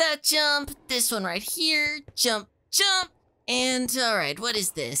 make it to that jump. This one right here. Jump. And all right, what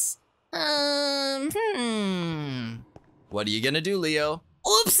is this? What are you gonna do, Leo?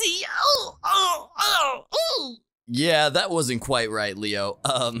 Oopsie. Oh. Yeah, that wasn't quite right, Leo.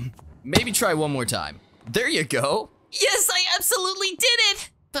 Maybe try one more time. There you go. Yes, I absolutely did it.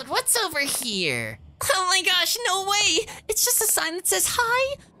 But what's over here? Oh my gosh, no way. It's just a sign that says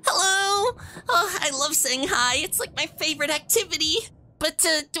hi. Hello. Oh, I love saying hi. It's like my favorite activity. But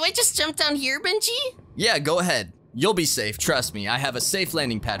do I just jump down here, Benji? Yeah, go ahead. You'll be safe, trust me. I have a safe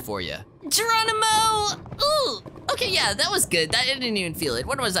landing pad for you. Geronimo! Ooh, okay, yeah, that was good. I didn't even feel it.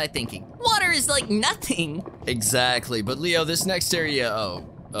 What was I thinking? Water is like nothing. Exactly, but Leo, this next area, oh.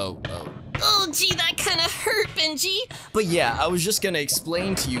 Oh, gee, that kind of hurt, Benji. But yeah, I was just gonna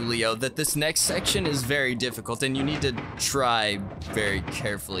explain to you, Leo, that this next section is very difficult and you need to try very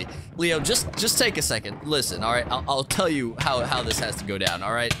carefully. Leo, just take a second. Listen, all right? I'll tell you how this has to go down,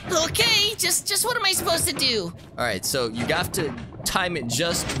 all right? Okay, just what am I supposed to do? All right, so you have to time it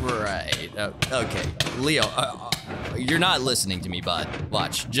just right. Okay, Leo, you're not listening to me, bud.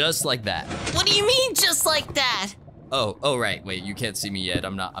 Watch, just like that. What do you mean, just like that? Oh, right. Wait, you can't see me yet.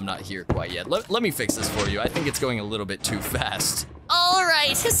 I'm not here quite yet. Let me fix this for you. I think it's going a little bit too fast. All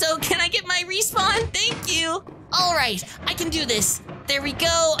right, so can I get my respawn? Thank you. All right, I can do this. There we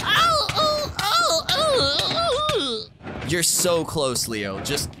go. Oh. You're so close, Leo.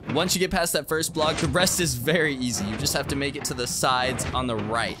 Just once you get past that first block, the rest is very easy. You just have to make it to the sides on the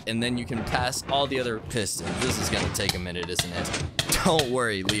right, and then you can pass all the other pistons. This is gonna take a minute, isn't it? Don't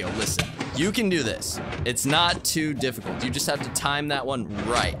worry, Leo, listen. You can do this. It's not too difficult. You just have to time that one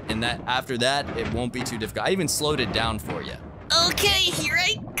right, and after that, it won't be too difficult. I even slowed it down for you. Okay, here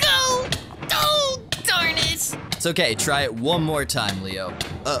I go. Oh, darn it. It's okay, try it one more time, Leo.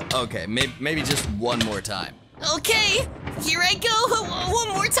 Okay, maybe just one more time. Okay, here I go. One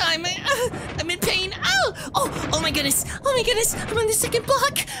more time. I'm in pain. Oh my goodness. I'm on the second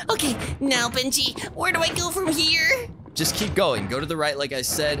block. Okay, now Benji, where do I go from here? Just keep going. Go to the right, like I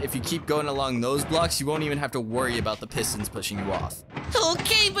said. If you keep going along those blocks, you won't even have to worry about the pistons pushing you off.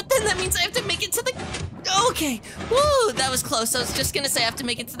 Okay, but then that means I have to make it to the... Okay, woo, that was close. I was just gonna say I have to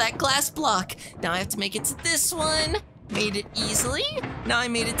make it to that glass block. Now I have to make it to this one. Made it easily. Now I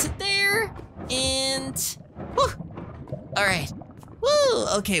made it to there. And... Whew. All right. Woo,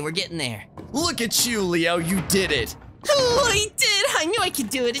 okay, we're getting there. Look at you, Leo. You did it. Oh, I did. I knew I could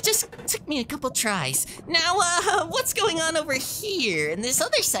do it. It just took me a couple tries. Now, what's going on over here in this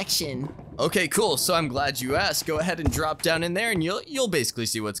other section? Okay, cool. So I'm glad you asked. Go ahead and drop down in there and you'll basically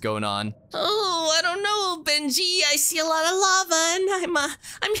see what's going on. Oh, I don't know, Benji. I see a lot of lava and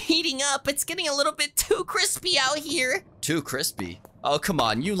I'm heating up. It's getting a little bit too crispy out here. Too crispy? Oh, come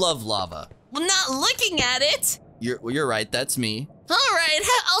on. You love lava. Well, not looking at it. You're right. That's me. All right,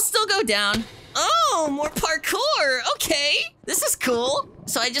 I'll still go down. Oh, more parkour. Okay, this is cool.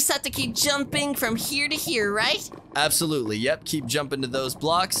 So I just have to keep jumping from here to here, right? Absolutely, yep. Keep jumping to those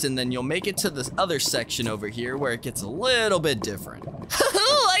blocks and then you'll make it to this other section over here where it gets a little bit different.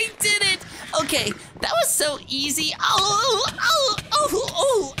 Oh, I did it. Okay, that was so easy. Oh.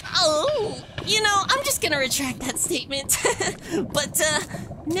 You know, I'm just gonna retract that statement. But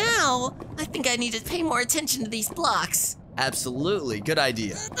now I think I need to pay more attention to these blocks. Absolutely, good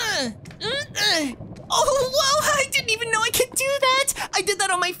idea. Oh, whoa, I didn't even know I could do that. I did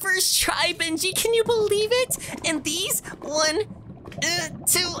that on my first try, Benji. Can you believe it? And these, 1,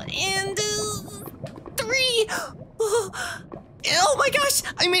 2, and 3. Oh my gosh,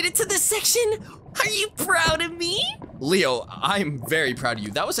 I made it to this section. Are you proud of me? Leo, I'm very proud of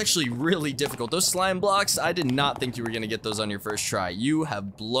you. That was actually really difficult. Those slime blocks, I did not think you were gonna get those on your first try. You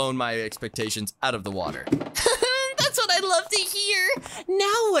have blown my expectations out of the water. That's what I love to hear.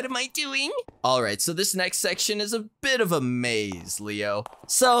 Now what am I doing? All right, so this next section is a bit of a maze, Leo.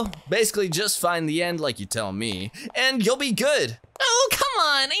 So basically just find the end like you tell me, and you'll be good. Oh, come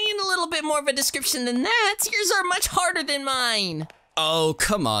on. I need a little bit more of a description than that. Yours are much harder than mine. Oh,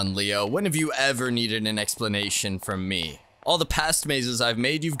 come on, Leo. When have you ever needed an explanation from me? All the past mazes I've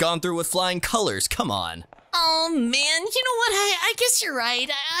made, you've gone through with flying colors. Come on. Oh, man. You know what? I guess you're right.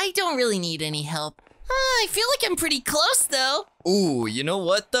 I don't really need any help. I feel like I'm pretty close, though. Ooh, you know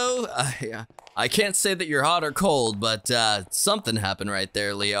what, though? I can't say that you're hot or cold, but something happened right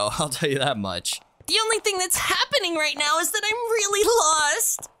there, Leo. I'll tell you that much. The only thing that's happening right now is that I'm really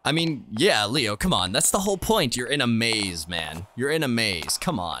lost. I mean, yeah, Leo, come on. That's the whole point. You're in a maze, man. You're in a maze.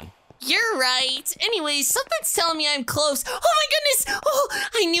 Come on. You're right. Anyways, something's telling me I'm close. Oh my goodness! Oh,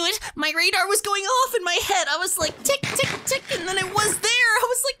 I knew it. My radar was going off in my head. I was like, tick, tick, tick, and then it was there. I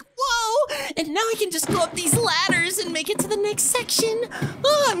was like, whoa! And now I can just go up these ladders and make it to the next section.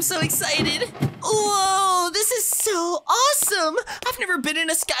 Oh, I'm so excited. Whoa, this is so awesome. I've never been in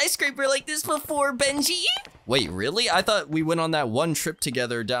a skyscraper like this before, Benji. Wait, really? I thought we went on that one trip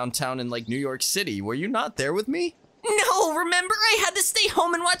together downtown in like New York City. Were you not there with me? No, remember? I had to stay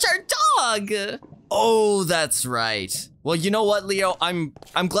home and watch our dog. Oh, that's right. Well, you know what, Leo? I'm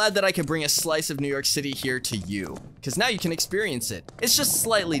glad that I could bring a slice of New York City here to you, because now you can experience it. It's just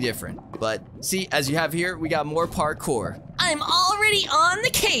slightly different. But see, as you have here, we got more parkour. I'm already on the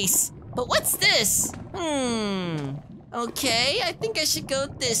case. But what's this? Okay, I think I should go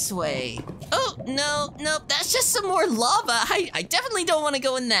this way. Oh, no, that's just some more lava. I definitely don't want to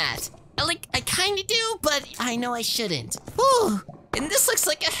go in that. I kind of do, but I know I shouldn't. Whew. And this looks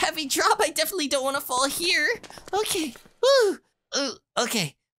like a heavy drop. I definitely don't want to fall here. Okay. Woo.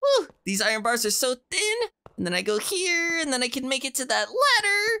 Okay. Woo. These iron bars are so thin. And then I go here, and then I can make it to that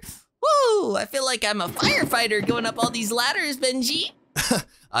ladder. Woo. I feel like I'm a firefighter going up all these ladders, Benji.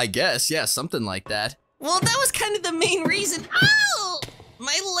 I guess, yeah, something like that. Well, that was kind of the main reason. Ow!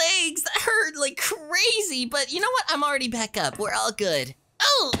 My legs, that hurt like crazy. But you know what? I'm already back up. We're all good.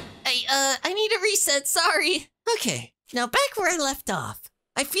 Oh, I need a reset, sorry. Okay, now back where I left off.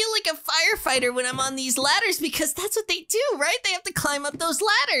 I feel like a firefighter when I'm on these ladders because that's what they do, right? They have to climb up those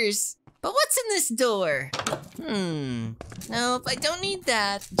ladders. But what's in this door? Nope, I don't need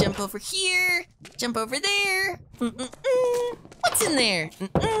that. Jump over here, jump over there. What's in there?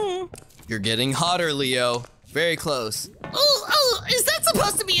 You're getting hotter, Leo. Very close. Oh, is that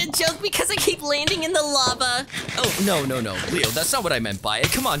supposed to be a joke because I keep landing in the lava? Oh, no. Leo, that's not what I meant by it.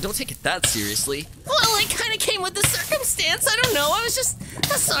 Come on, don't take it that seriously. Well, it kind of came with the circumstance. I don't know. I was just...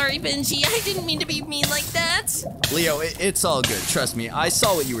 sorry, Benji. I didn't mean to be mean like that. Leo, it's all good. Trust me. I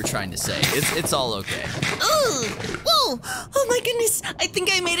saw what you were trying to say. It's all okay. Whoa! Oh my goodness. I think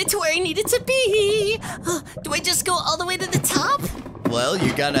I made it to where I needed to be. Do I just go all the way to the top? Well,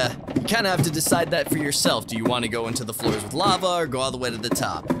 you kind of have to decide that for yourself. Do you want to go into the floors with lava or go all the way to the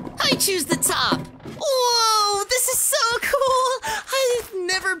top? I choose the top. Whoa, this is so cool. I've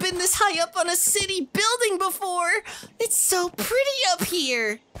never been this high up on a city building before. It's so pretty up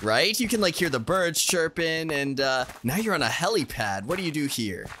here. Right? You can like hear the birds chirping and now you're on a helipad. What do you do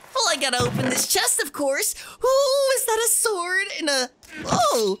here? Well, I gotta open this chest, of course. Ooh, is that a sword and a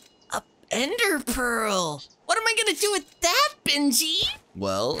ender pearl? What am I gonna do with that, Benji?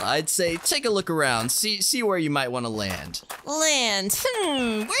 Well, I'd say take a look around, see where you might want to land. Land,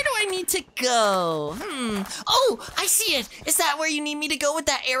 where do I need to go? Oh, I see it. Is that where you need me to go with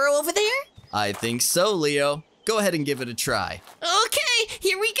that arrow over there? I think so, Leo. Go ahead and give it a try. Okay,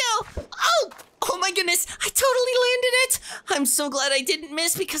 here we go. Oh my goodness, I totally landed it. I'm so glad I didn't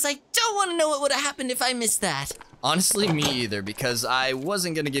miss because I don't want to know what would have happened if I missed that. Honestly, me either, because I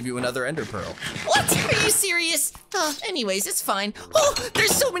wasn't gonna give you another ender pearl. What? Are you serious? Anyways, it's fine. Oh,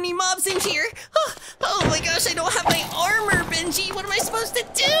 there's so many mobs in here. Oh my gosh, I don't have my armor, Benji. What am I supposed to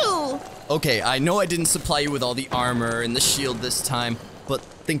do? Okay, I know I didn't supply you with all the armor and the shield this time, but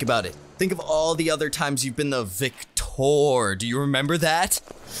think about it. Think of all the other times you've been the victor. Do you remember that?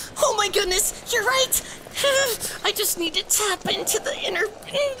 Oh my goodness, you're right. I just need to tap into the inner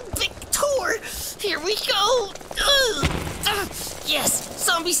victor. Here we go. Yes,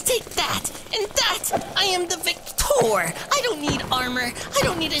 zombies take that. And that, I am the victor. I don't need armor. I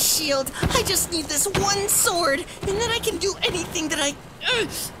don't need a shield. I just need this one sword. And then I can do anything that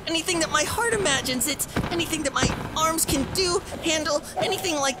anything that my heart imagines it. Anything that my arms can do, handle,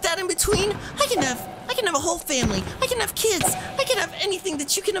 anything like that in between. I can have a whole family. I can have kids. I can have anything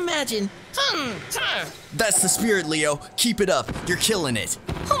that you can imagine. That's the spirit, Leo. Keep it up. You're killing it.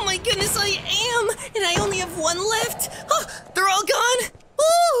 Oh my goodness, I am! And I only have one left. Oh, they're all gone.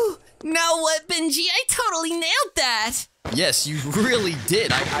 Ooh! Now what, Benji? I totally nailed that. Yes, you really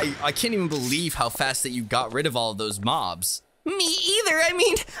did. I can't even believe how fast that you got rid of all of those mobs. Me either. I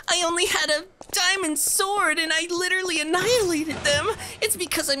mean, I only had a diamond sword and I literally annihilated them. It's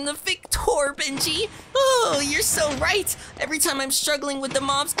because I'm the victor, Benji. Oh, you're so right. Every time I'm struggling with the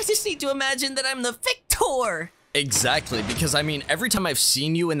mobs, I just need to imagine that I'm the victor. Exactly, because I mean, every time I've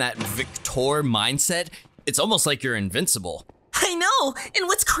seen you in that victor mindset, it's almost like you're invincible. I know, and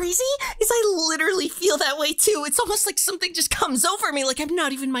what's crazy is I literally feel that way too. It's almost like something just comes over me like I'm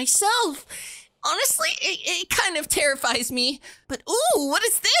not even myself. Honestly, it kind of terrifies me. But ooh, what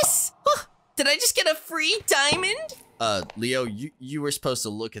is this? Did I just get a free diamond? Leo, you were supposed to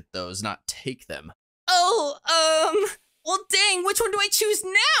look at those, not take them. Oh, well dang, which one do I choose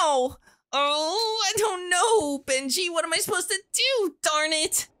now? Oh, I don't know, Benji. What am I supposed to do? Darn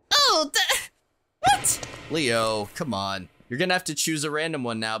it. Oh, what? Leo, come on. You're gonna have to choose a random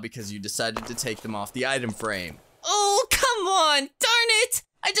one now because you decided to take them off the item frame. Oh, come on. Darn it.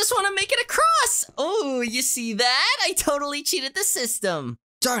 I just want to make it a cross. Oh, you see that? I totally cheated the system.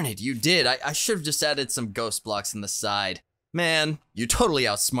 Darn it, you did. I should have just added some ghost blocks on the side. Man, you totally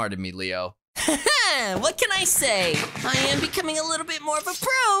outsmarted me, Leo. What can I say? I am becoming a little bit more of a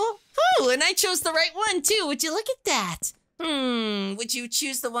pro. Oh, and I chose the right one too. Would you look at that? Would you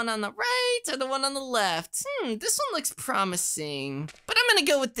choose the one on the right or the one on the left? This one looks promising. But I'm gonna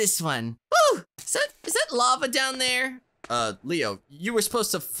go with this one. Woo! Is that lava down there? Leo, you were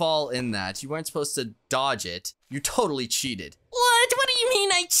supposed to fall in that. You weren't supposed to dodge it. You totally cheated. What? What do you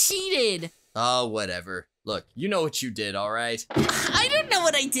mean I cheated? Oh, whatever. Look, you know what you did, all right? I don't know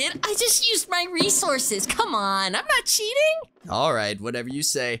what I did. I just used my resources. Come on, I'm not cheating. All right, whatever you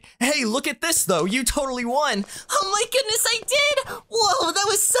say. Hey, look at this, though. You totally won. Oh my goodness, I did. Whoa, that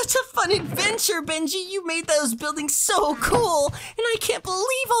was such a fun adventure, Benji. You made those buildings so cool. And I can't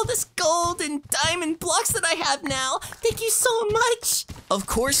believe all this gold and diamond blocks that I have now. Thank you so much. Of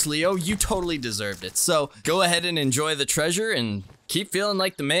course, Leo, you totally deserved it. So go ahead and enjoy the treasure and keep feeling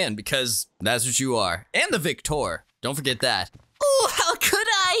like the man, because that's what you are. And the victor. Don't forget that. Oh, how could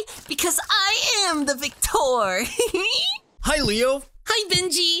I? Because I am the victor. Hi, Leo. Hi,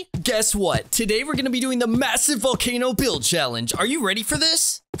 Benji. Guess what? Today we're gonna be doing the massive volcano build challenge. Are you ready for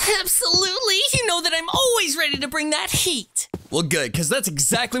this? Absolutely. You know that I'm always ready to bring that heat. Well, good, because that's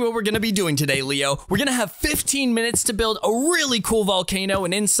exactly what we're gonna be doing today, Leo. We're gonna have 15 minutes to build a really cool volcano,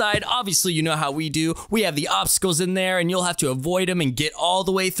 and inside, obviously, you know how we do. We have the obstacles in there, and you'll have to avoid them and get all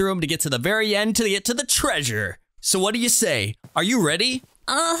the way through them to get to the very end to get to the treasure. So what do you say? Are you ready?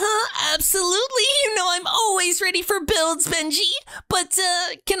 Uh-huh, absolutely. You know I'm always ready for builds, Benji. But,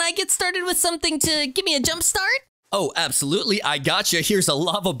 can I get started with something to give me a jump start? Oh, absolutely. I gotcha. Here's a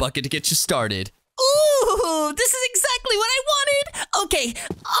lava bucket to get you started. Ooh, this is exactly what I wanted. Okay,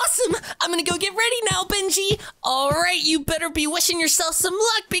 awesome. I'm gonna go get ready now, Benji. All right, you better be wishing yourself some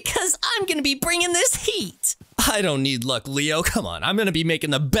luck because I'm gonna be bringing this heat. I don't need luck, Leo. Come on, I'm gonna be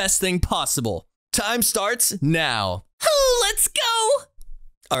making the best thing possible. Time starts now. Let's go.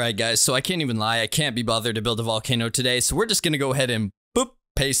 All right, guys, so I can't even lie. I can't be bothered to build a volcano today, so we're just gonna go ahead and boop,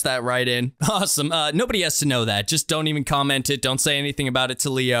 paste that right in. Awesome. Nobody has to know that. Just don't even comment it. Don't say anything about it to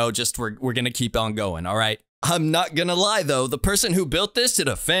Leo. Just we're gonna keep on going, all right? I'm not gonna lie, though. The person who built this did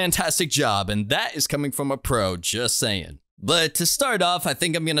a fantastic job, and that is coming from a pro, just saying. But to start off, I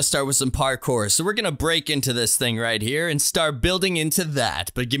think I'm gonna start with some parkour. So we're gonna break into this thing right here and start building into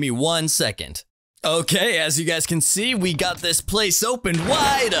that. But give me 1 second. Okay, as you guys can see, we got this place opened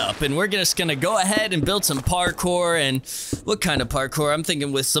wide up, and we're just gonna go ahead and build some parkour. And what kind of parkour? I'm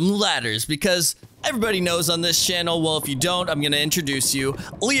thinking with some ladders, because everybody knows on this channel, well, if you don't, I'm gonna introduce you.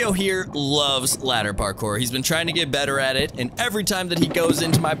 Leo here loves ladder parkour. He's been trying to get better at it, and every time that he goes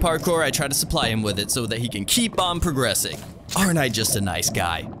into my parkour, I try to supply him with it so that he can keep on progressing. Aren't I just a nice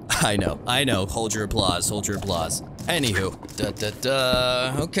guy? I know. Hold your applause, hold your applause. Anywho,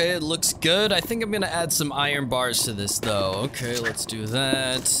 okay, it looks good. I think I'm gonna add some iron bars to this, though. Okay, let's do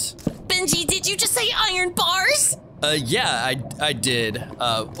that. Benji, did you just say iron bars? Yeah, I did.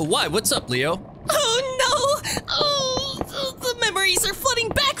 Why? What's up, Leo? Oh, no. Oh, the memories are flooding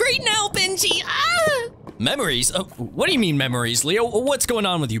back right now, Benji. Ah! Memories? What do you mean memories, Leo? What's going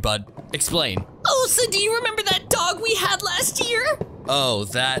on with you, bud? Explain. Oh, so do you remember that dog we had last year? Oh,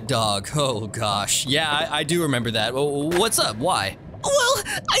 that dog. Oh, gosh. Yeah, I do remember that. What's up? Why? Well,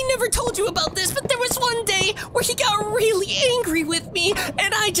 I never told you about this, but there was one day where he got really angry with me,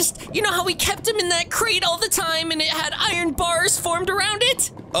 and I just, you know how we kept him in that crate all the time and it had iron bars formed around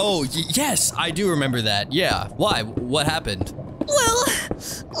it? Oh, yes, I do remember that. Yeah. Why? What happened? Well,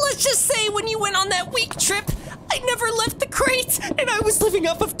 let's just say when you went on that week trip, I never left the crate, and I was living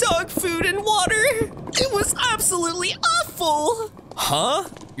off of dog food and water. It was absolutely awful. Huh?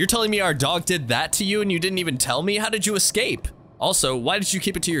 You're telling me our dog did that to you and you didn't even tell me? How did you escape? Also, why did you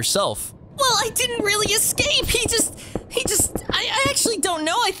keep it to yourself? Well, I didn't really escape. I actually don't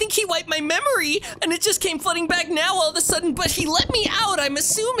know. I think he wiped my memory, and it just came flooding back now all of a sudden, but he let me out, I'm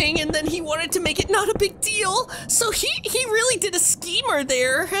assuming, and then he wanted to make it not a big deal. So he really did a schemer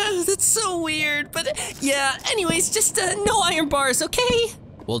there. That's so weird, but yeah, anyways, just no iron bars, okay?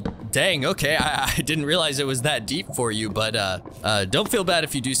 Well, dang, okay, I didn't realize it was that deep for you, but don't feel bad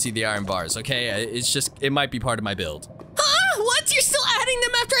if you do see the iron bars, okay? It's just, it might be part of my build. Huh? What? You're still adding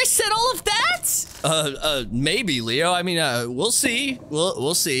them after I said all of that? Maybe, Leo. I mean, we'll see.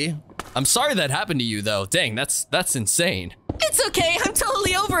 We'll see. I'm sorry that happened to you, though. Dang, that's insane. It's okay, I'm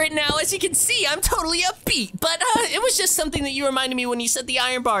totally over it now. As you can see, I'm totally upbeat. But, it was just something that you reminded me when you said the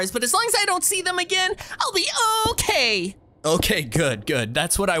iron bars. But as long as I don't see them again, I'll be okay. Okay, good.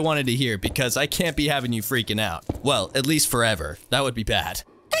 That's what I wanted to hear, because I can't be having you freaking out. Well, at least forever. That would be bad.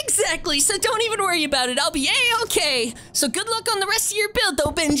 Exactly, so don't even worry about it. I'll be A-okay. So good luck on the rest of your build,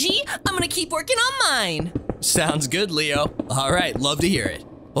 though, Benji. I'm gonna keep working on mine. Sounds good, Leo. All right, love to hear it.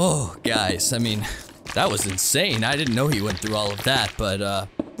 Oh, guys, I mean, that was insane. I didn't know he went through all of that, but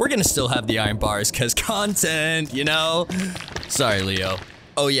we're gonna still have the iron bars, because content, you know? Sorry, Leo.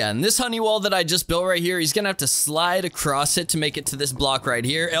 Oh yeah, and this honey wall that I just built right here, he's gonna have to slide across it to make it to this block right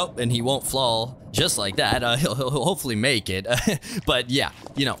here. Oh, and he won't fall just like that. He'll hopefully make it. But yeah,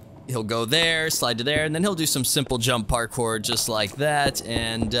 you know, he'll go there, slide to there, and then he'll do some simple jump parkour just like that.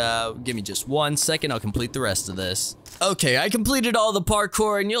 And give me just 1 second, I'll complete the rest of this. Okay, I completed all the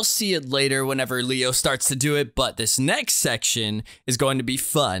parkour, and you'll see it later whenever Leo starts to do it, but this next section is going to be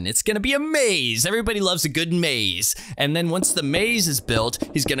fun. It's gonna be a maze. Everybody loves a good maze. And then once the maze is built,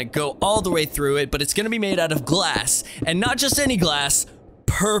 he's gonna go all the way through it, but it's gonna be made out of glass. And not just any glass,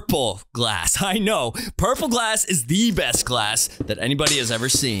 purple glass. I know, purple glass is the best glass that anybody has ever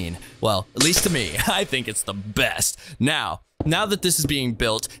seen. Well, at least to me, I think it's the best. Now, now that this is being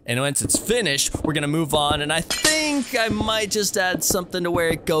built, and once it's finished, we're gonna move on, and I think I might just add something to where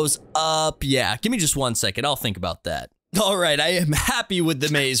it goes up. Yeah, give me just 1 second. I'll think about that. All right, I am happy with the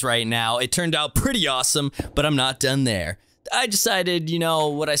maze right now. It turned out pretty awesome, but I'm not done there. I decided, you know,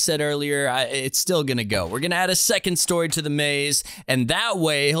 what I said earlier, it's still gonna go. We're gonna add a second story to the maze, and that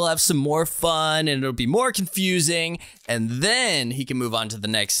way he'll have some more fun, and it'll be more confusing, and then he can move on to the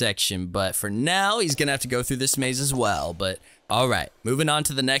next section. But for now, he's gonna have to go through this maze as well. But all right, moving on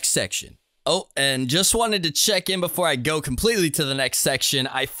to the next section. Oh, and just wanted to check in before I go completely to the next section.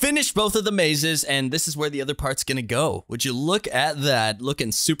 I finished both of the mazes, and this is where the other part's gonna go. Would you look at that?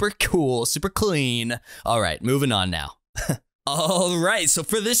 Looking super cool, super clean. All right, moving on now. All right, so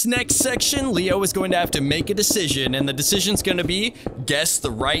for this next section, Leo is going to have to make a decision, and the decision's going to be guess the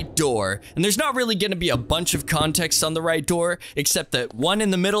right door. And there's not really going to be a bunch of context on the right door, except that one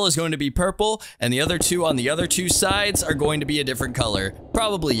in the middle is going to be purple, and the other two on the other two sides are going to be a different color,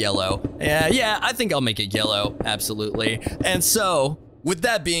 probably yellow. Yeah, I think I'll make it yellow, absolutely. And so, with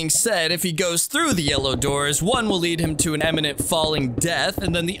that being said, if he goes through the yellow doors, one will lead him to an imminent falling death,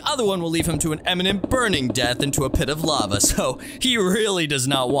 and then the other one will lead him to an imminent burning death into a pit of lava. So he really does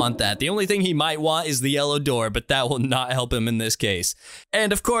not want that. The only thing he might want is the yellow door, but that will not help him in this case.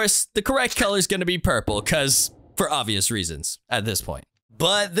 And of course, the correct color is going to be purple, because for obvious reasons at this point.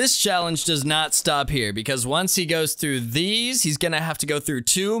 But this challenge does not stop here, because once he goes through these, he's gonna have to go through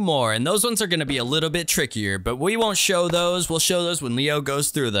 2 more, and those ones are gonna be a little bit trickier, but we won't show those. We'll show those when Leo goes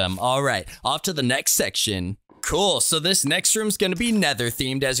through them. All right, off to the next section. Cool, so this next room's gonna be nether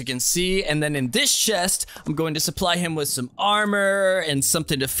themed, as you can see, and then in this chest, I'm going to supply him with some armor and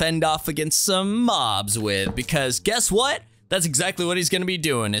something to fend off against some mobs with, because guess what? That's exactly what he's going to be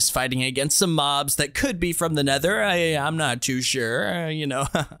doing, is fighting against some mobs that could be from the nether. I'm not too sure, you know,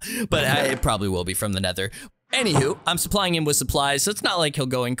 but it probably will be from the nether. Anywho, I'm supplying him with supplies, so it's not like he'll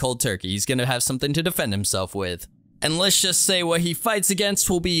go in cold turkey. He's going to have something to defend himself with. And let's just say what he fights against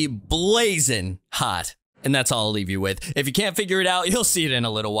will be blazing hot. And that's all I'll leave you with. If you can't figure it out, you'll see it in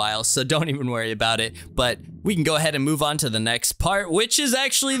a little while, so don't even worry about it. But we can go ahead and move on to the next part, which is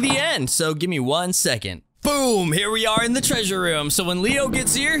actually the end. So give me 1 second. Boom, here we are in the treasure room. So when Leo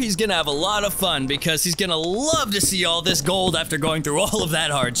gets here, he's gonna have a lot of fun because he's gonna love to see all this gold after going through all of that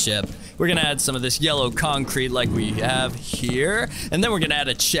hardship. We're gonna add some of this yellow concrete like we have here, and then we're gonna add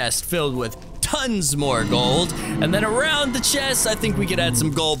a chest filled with tons more gold. And then around the chest, I think we could add some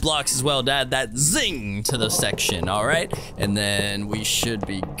gold blocks as well to add that zing to the section, all right? And then we should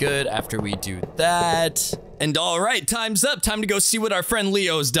be good after we do that. And all right, time's up. Time to go see what our friend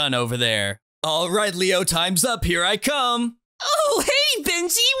Leo's done over there. All right, Leo, time's up. Here I come. Oh, hey,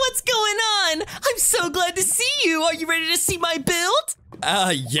 Benji, what's going on? I'm so glad to see you. Are you ready to see my build?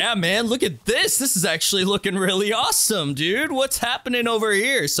 Yeah, man, look at this. This is actually looking really awesome, dude. What's happening over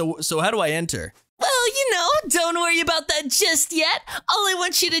here? So how do I enter? Well, you know, don't worry about that just yet. All I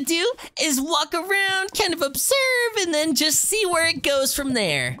want you to do is walk around, kind of observe, and then just see where it goes from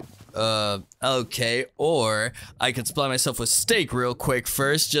there. Okay, or I could supply myself with steak real quick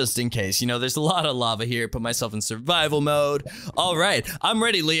first, just in case. You know, there's a lot of lava here. Put myself in survival mode. All right, I'm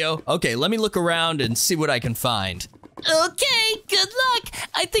ready, Leo. Okay, let me look around and see what I can find. Okay, good luck.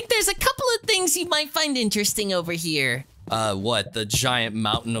 I think there's a couple of things you might find interesting over here. What, the giant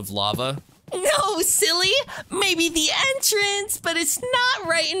mountain of lava? No, silly. Maybe the entrance, but it's not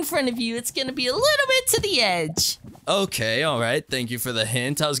right in front of you. It's gonna be a little bit to the edge. Okay, all right. Thank you for the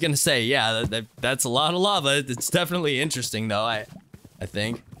hint. I was gonna say, yeah, that's a lot of lava. It's definitely interesting, though. I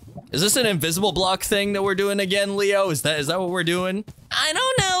think. Is this an invisible block thing that we're doing again, Leo? Is that what we're doing? I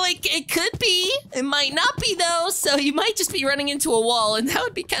don't know. It could be. It might not be, though. So you might just be running into a wall, and that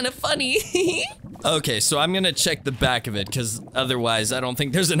would be kind of funny. Okay, so I'm gonna check the back of it, because otherwise I don't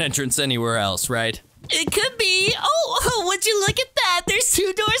think there's an entrance anywhere else, right? It could be. Oh, would you look at that? There's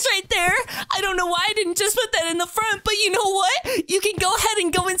 2 doors right there. I don't know why I didn't just put that in the front, but you know what? You can go ahead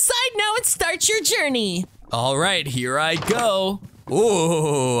and go inside now and start your journey. All right, here I go.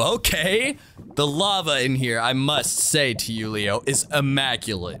 Ooh, okay. The lava in here, I must say to you, Leo, is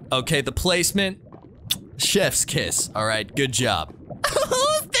immaculate. Okay, the placement, chef's kiss. All right, good job.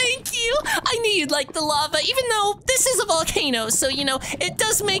 Oh, thank you. I knew you'd like the lava, even though this is a volcano, so, you know, it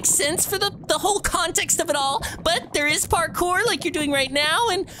does make sense for the whole context of it all, but there is parkour like you're doing right now,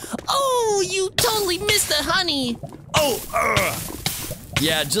 and oh, you totally missed the honey. Oh,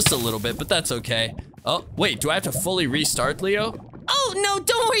 yeah, just a little bit, but that's okay. Oh, wait, do I have to fully restart, Leo? Oh, no,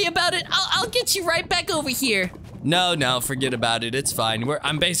 don't worry about it. I'll get you right back over here. No, forget about it. It's fine.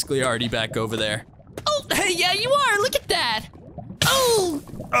 I'm basically already back over there. Oh, yeah, you are. Look at that. Oh!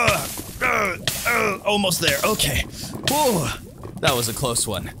 Almost there. Okay. Whew. That was a close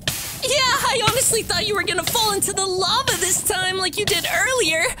one. Yeah, I honestly thought you were gonna fall into the lava this time like you did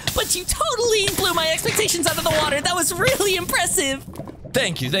earlier, but you totally blew my expectations out of the water. That was really impressive.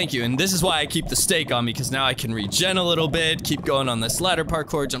 Thank you. And this is why I keep the stake on me, because now I can regen a little bit, keep going on this ladder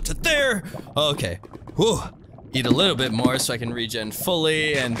parkour, jump to there. Okay. Whew. Eat a little bit more so I can regen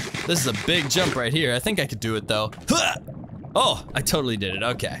fully, and this is a big jump right here. I think I could do it though. Oh, I totally did it.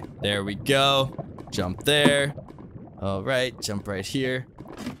 Okay. There we go. Jump there. All right, jump right here.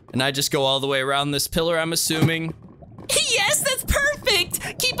 And I just go all the way around this pillar, I'm assuming. Yes, that's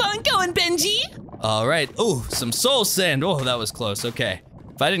perfect. Keep on going, Benji. All right. Oh, some soul sand. Oh, that was close. Okay.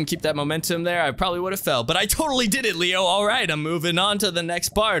 If I didn't keep that momentum there, I probably would have fell. But I totally did it, Leo. All right, I'm moving on to the next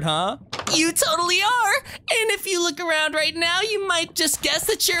part, huh? You totally are. And if you look around right now, you might just guess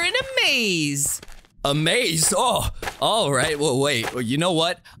that you're in a maze. A maze? Oh, all right. Well, wait. Well, you know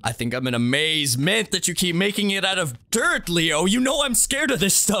what? I think I'm in a maze. Mint that you keep making it out of dirt, Leo. You know I'm scared of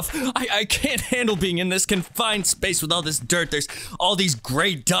this stuff. I can't handle being in this confined space with all this dirt. There's all these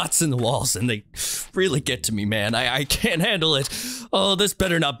gray dots in the walls, and they really get to me, man. I can't handle it. Oh, this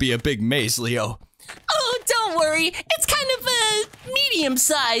better not be a big maze, Leo. Oh, don't worry. It's kind of a medium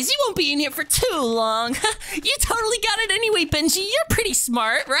size. You won't be in here for too long. You totally got it anyway, Benji. You're pretty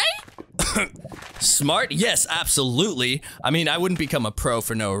smart, right? Smart? Yes, absolutely. I mean, I wouldn't become a pro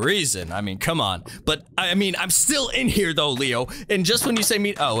for no reason. I mean, come on. But, I mean, I'm still in here, though, Leo. And just when you say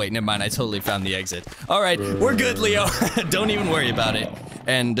me... Oh, wait, never mind. I totally found the exit. All right, we're good, Leo. Don't even worry about it.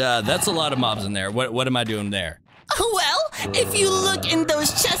 And that's a lot of mobs in there. What am I doing there? Well, if you look in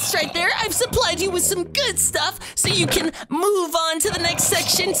those chests right there, I've supplied you with some good stuff so you can move on to the next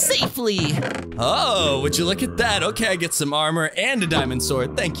section safely. Oh, would you look at that? Okay, I get some armor and a diamond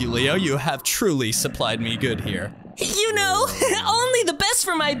sword. Thank you, Leo. You have truly supplied me good here. You know, only the best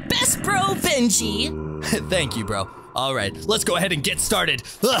for my best bro, Benji. Thank you, bro. All right, let's go ahead and get started.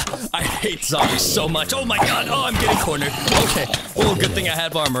 Ugh, I hate zombies so much. Oh my god, oh, I'm getting cornered. Okay, oh, good thing I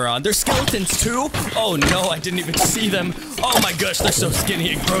have armor on. There's skeletons too? Oh no, I didn't even see them. Oh my gosh, they're so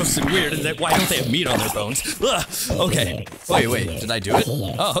skinny and gross and weird. And why don't they have meat on their bones? Ugh, okay, wait, did I do it?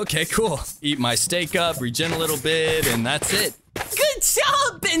 Oh, okay, cool. Eat my steak up, regen a little bit, and that's it. Good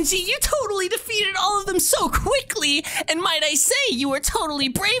job, Benji! You totally defeated all of them so quickly, and might I say, you were totally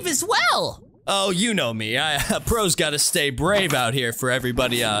brave as well. Oh, you know me. Pros gotta stay brave out here for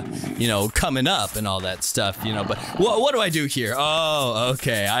everybody, you know, coming up and all that stuff, you know. But what do I do here? Oh,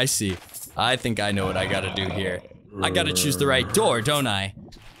 okay, I see. I think I know what I gotta do here. I gotta choose the right door, don't I?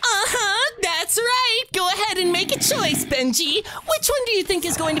 Uh-huh, that's right. Go ahead and make a choice, Benji. Which one do you think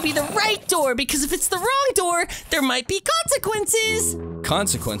is going to be the right door? Because if it's the wrong door, there might be consequences.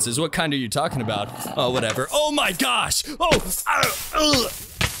 Consequences? What kind are you talking about? Oh, whatever. Oh my gosh! Oh!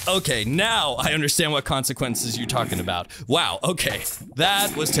 Okay, now I understand what consequences you're talking about. Wow, okay.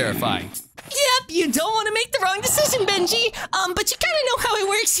 That was terrifying. Yep, you don't want to make the wrong decision, Benji. But you kind of know how it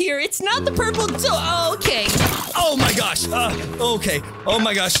works here. It's not the purple door. Oh, okay. Oh my gosh. Okay. Oh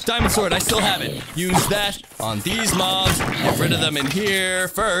my gosh. Diamond sword. I still have it. Use that on these mobs. Get rid of them in here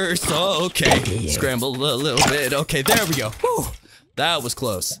first. Oh, okay. Scramble a little bit. Okay, there we go. Whew. That was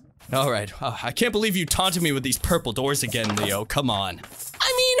close. All right. Oh, I can't believe you taunted me with these purple doors again, Leo. Come on.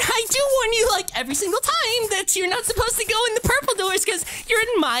 I mean, I do warn you, like, every single time that you're not supposed to go in the purple doors because you're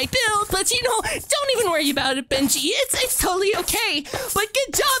in my build. But, you know, don't even worry about it, Benji. It's totally okay. But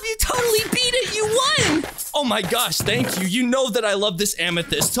good job. You totally beat it. You won. Oh, my gosh. Thank you. You know that I love this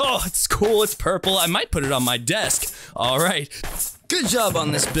amethyst. Oh, it's cool. It's purple. I might put it on my desk. All right. Good job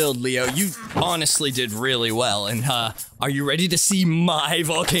on this build, Leo. You honestly did really well. And, are you ready to see my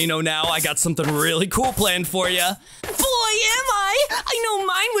volcano now? I got something really cool planned for you. Boy, am I! I know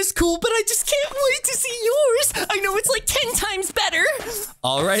mine was cool, but I just can't wait to see yours. I know it's like 10 times better.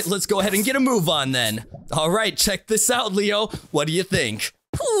 All right, let's go ahead and get a move on then. All right, check this out, Leo. What do you think?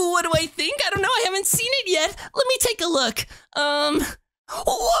 Ooh, what do I think? I don't know. I haven't seen it yet. Let me take a look.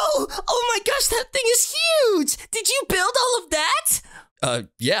 Whoa! Oh my gosh, that thing is huge! Did you build all of that?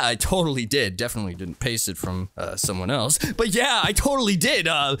 Yeah, I totally did. Definitely didn't paste it from, someone else. But yeah, I totally did.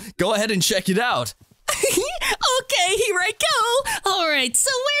 Go ahead and check it out. Okay, here I go. All right, so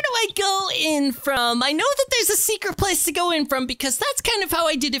where do I go in from? I know that there's a secret place to go in from because that's kind of how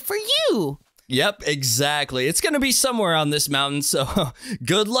I did it for you. Yep, exactly. It's gonna be somewhere on this mountain, so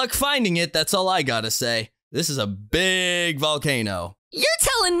good luck finding it. That's all I gotta say. This is a big volcano. You're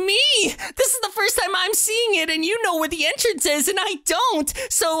telling me! This is the first time I'm seeing it, and you know where the entrance is, and I don't.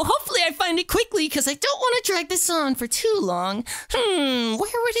 So hopefully I find it quickly, because I don't want to drag this on for too long. Where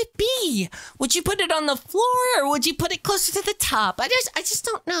would it be? Would you put it on the floor, or would you put it closer to the top? I just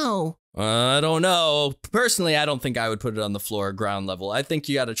don't know. I don't know. Personally, I don't think I would put it on the floor or ground level. I think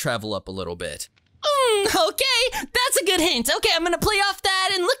you gotta travel up a little bit. Okay, that's a good hint. Okay, I'm gonna play off that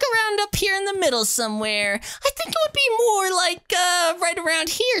and look around up here in the middle somewhere. I think it would be more like, right around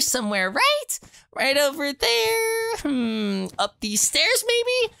here somewhere, right? Right over there. Up these stairs,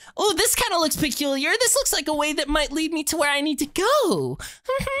 maybe? Oh, this kind of looks peculiar. This looks like a way that might lead me to where I need to go.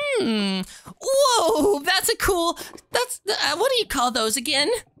 Whoa, that's a cool, what do you call those again?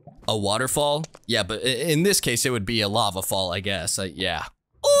 A waterfall? Yeah, but in this case, it would be a lava fall, I guess. Yeah.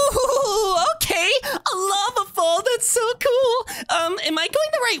 Ooh, okay, a lava fall, that's so cool. Am I going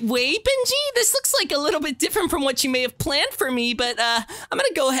the right way, Benji? This looks like a little bit different from what you may have planned for me, but I'm gonna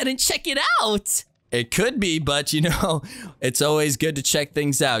go ahead and check it out. It could be, but you know, it's always good to check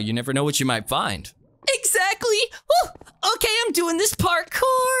things out. You never know what you might find. Exactly. Woo. Okay, I'm doing this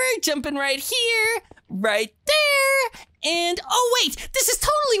parkour, jumping right here, right there, and oh wait, this is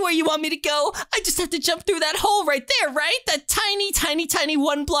totally where you want me to go. I just have to jump through that hole right there, right? That tiny, tiny, tiny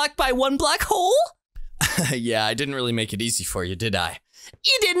 1 block by 1 block hole? Yeah, I didn't really make it easy for you, did I?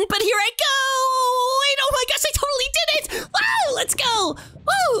 You didn't, but here I go! Wait, oh my gosh, I totally did it! Wow, let's go!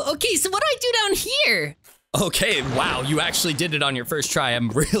 Woo, okay, so what do I do down here? Okay, wow, you actually did it on your first try. I'm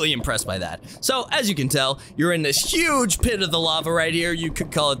really impressed by that. So, as you can tell, you're in this huge pit of the lava right here. You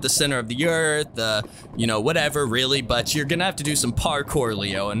could call it the center of the earth, you know, whatever, really, but you're gonna have to do some parkour,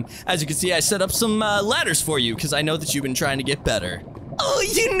 Leo. And as you can see, I set up some ladders for you because I know that you've been trying to get better. Oh,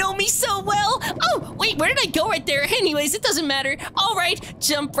 you know me so well. Oh, wait, where did I go right there? Anyways, it doesn't matter. All right,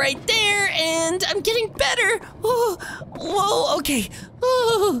 jump right there, and I'm getting better. Oh, whoa, okay.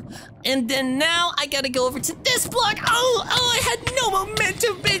 Oh, and then now I gotta go over to this block. Oh, I had no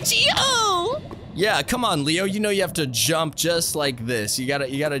momentum, Benji. Oh. Yeah, come on, Leo. You know you have to jump just like this. You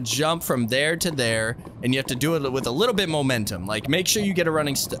gotta jump from there to there, and you have to do it with a little bit momentum. Like, make sure you get a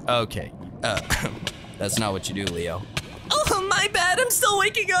running okay. That's not what you do, Leo. Oh, my bad. I'm still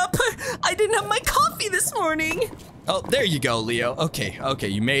waking up. I didn't have my coffee this morning. Oh, there you go, Leo. Okay,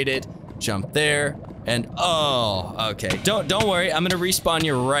 you made it. Jump there. And oh, okay. Don't worry. I'm gonna respawn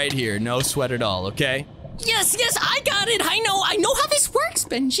you right here. No sweat at all, okay? Yes, I got it. I know how this works,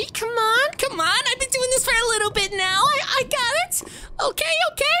 Benji. Come on. I've been doing this for a little bit now. I got it. Okay.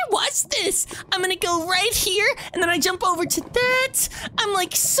 Watch this. I'm gonna go right here, and then I jump over to that. I'm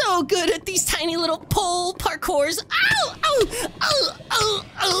like so good at these tiny little pole parkours. Ow.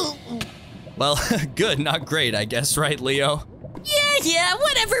 Well, good, not great, I guess, right, Leo? Yeah,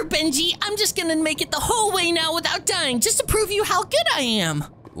 whatever, Benji. I'm just gonna make it the whole way now without dying, just to prove you how good I am.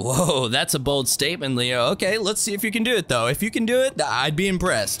 Whoa, that's a bold statement, Leo. Okay, let's see if you can do it, though. If you can do it, I'd be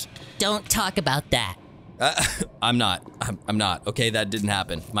impressed. Don't talk about that. I'm not. Okay, that didn't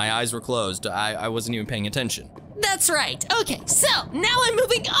happen. My eyes were closed. I wasn't even paying attention. That's right. Okay, so now I'm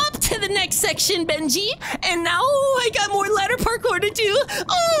moving up to the next section, Benji. And now I got more ladder parkour to do.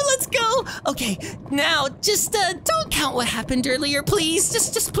 Oh, let's go. Okay, now just don't count what happened earlier, please.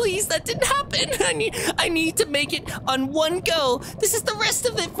 Just please, that didn't happen. I need to make it on one go. This is the rest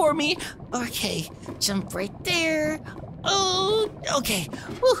of it for me. Okay, jump right there. Oh, okay.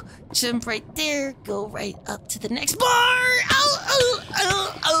 Woo. Jump right there. Go right up to the next bar.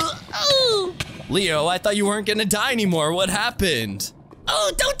 Oh. Leo, I thought you weren't gonna die anymore. What happened?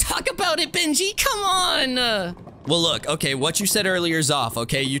 Oh, don't talk about it, Benji. Come on. Well, look. Okay, what you said earlier is off.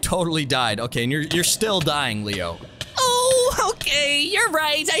 Okay, you totally died. Okay, and you're still dying, Leo. Oh, okay. You're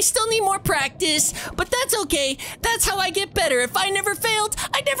right. I still need more practice, but that's okay. That's how I get better. If I never failed,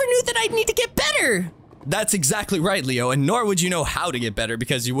 I never knew that I'd need to get better. That's exactly right, Leo, and nor would you know how to get better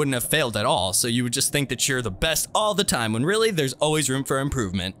because you wouldn't have failed at all, so you would just think that you're the best all the time, when really there's always room for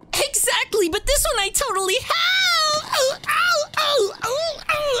improvement. Exactly, but this one I totally have!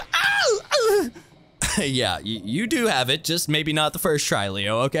 Yeah, you do have it, just maybe not the first try,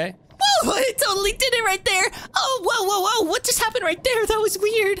 Leo, okay? Whoa, I totally did it right there. Oh, whoa, what just happened right there? That was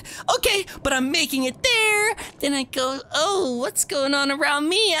weird. Okay, but I'm making it there. Then I go, oh, what's going on around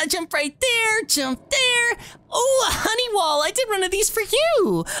me? I jump right there, jump there. Oh, a honey wall. I did one of these for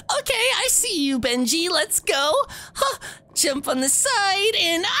you. Okay, I see you, Benji. Let's go. Huh. Jump on the side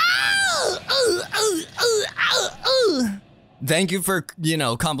and Thank you for,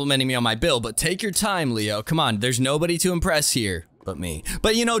 complimenting me on my build, but take your time, Leo. Come on, there's nobody to impress here. But me.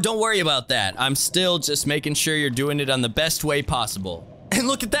 But don't worry about that. I'm still just making sure you're doing it on the best way possible. And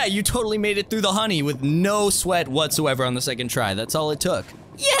look at that, you totally made it through the honey with no sweat whatsoever on the second try. That's all it took.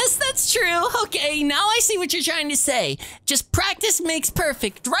 Yes, that's true. Okay, now I see what you're trying to say. Just practice makes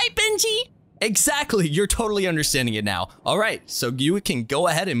perfect, right, Benji? Exactly, you're totally understanding it now. All right, so you can go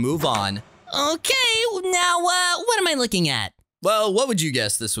ahead and move on. Okay, now what am I looking at? Well, what would you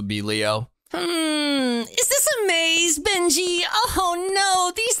guess this would be, Leo? Is this a maze, Benji? Oh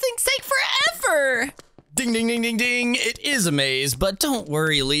no, these things take forever. Ding, ding, ding, ding, ding. It is a maze, but don't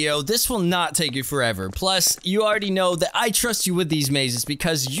worry, Leo. This will not take you forever. Plus, you already know that I trust you with these mazes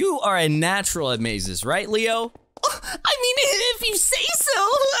because you are a natural at mazes, right, Leo? Oh, I mean, if you say so,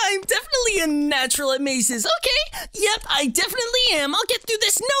 I'm definitely a natural at mazes. Okay, yep, I definitely am. I'll get through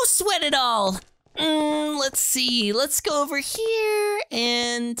this, no sweat at all. Let's see. Let's go over here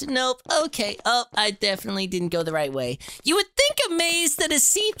and nope. Okay. Oh, I definitely didn't go the right way. You would think a maze that is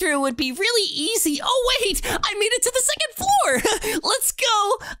see-through would be really easy. Oh, wait, I made it to the second floor. Let's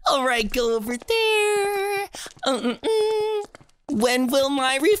go. All right, go over there. When will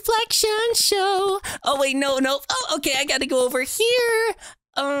my reflection show? Oh, wait, no. Oh, okay, I gotta go over here.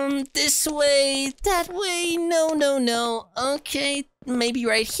 This way, that way, no. Okay, maybe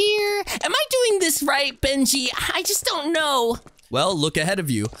right here. Am I doing this right, Benji? I just don't know. Well, look ahead of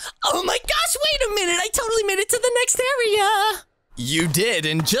you. Oh my gosh, wait a minute. I totally made it to the next area. You did,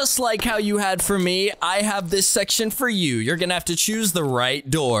 and just like how you had for me, I have this section for you. You're gonna have to choose the right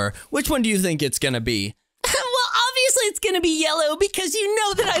door. Which one do you think it's gonna be? Well, obviously it's gonna be yellow because you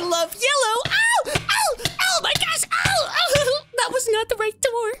know that I love yellow. Ow, my gosh, ow. That was not the right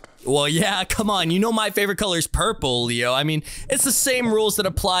door. Well, yeah, come on. You know my favorite color is purple, Leo. I mean, it's the same rules that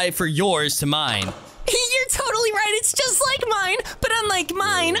apply for yours to mine. You're totally right. It's just like mine. But unlike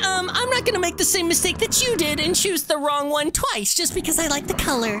mine, I'm not gonna make the same mistake that you did and choose the wrong one twice just because I like the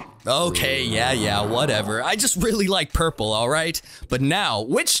color. Okay, yeah, whatever. I just really like purple, all right? But now,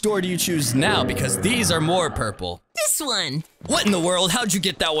 which door do you choose now? Because these are more purple. This one. What in the world? How'd you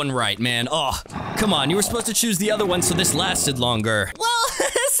get that one right, man? Oh, come on. You were supposed to choose the other one so this lasted longer. Well,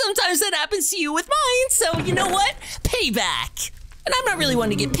 sometimes that happens to you with mine, so you know what? Payback. And I'm not really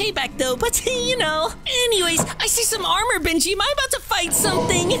one to get payback though, but you know. Anyways, I see some armor, Benji. Am I about to fight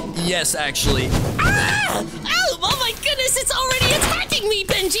something? Yes, actually. Ah! Ow! Oh my goodness, it's already attacking me,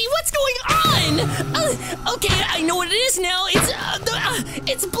 Benji. What's going on? Okay, I know what it is now.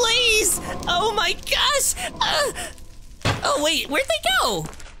 It's Blaze. Oh my gosh. Oh wait, where'd they go?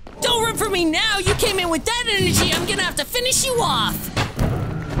 Don't run from me now. You came in with that energy. I'm gonna have to finish you off.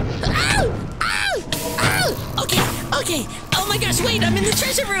 Ow! Okay. Oh my gosh, wait, I'm in the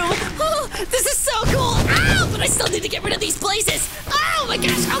treasure room. Oh, this is so cool. Ow, but I still need to get rid of these blazes. Oh my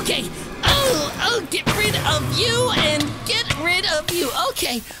gosh, okay. Oh, get rid of you and get rid of you.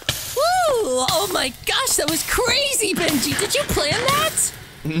 Okay. Woo, oh my gosh, that was crazy, Benji. Did you plan that?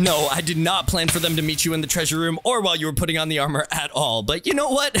 No, I did not plan for them to meet you in the treasure room or while you were putting on the armor at all. But you know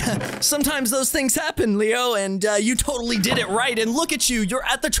what? Sometimes those things happen, Leo, and you totally did it right. And look at you, you're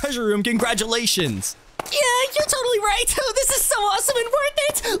at the treasure room. Congratulations. Yeah, you're totally right. Oh, this is so awesome and worth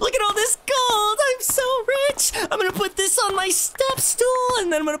it. Look at all this gold. I'm so rich. I'm going to put this on my step stool,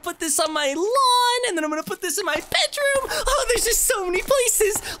 and then I'm going to put this on my lawn, and then I'm going to put this in my bedroom. Oh, there's just so many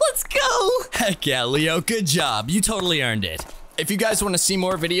places. Let's go. Heck yeah, Leo. Good job. You totally earned it. If you guys want to see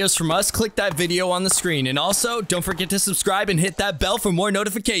more videos from us, click that video on the screen. And also, don't forget to subscribe and hit that bell for more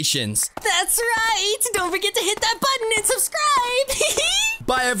notifications. That's right. Don't forget to hit that button and subscribe.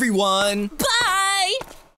 Bye, everyone. Bye.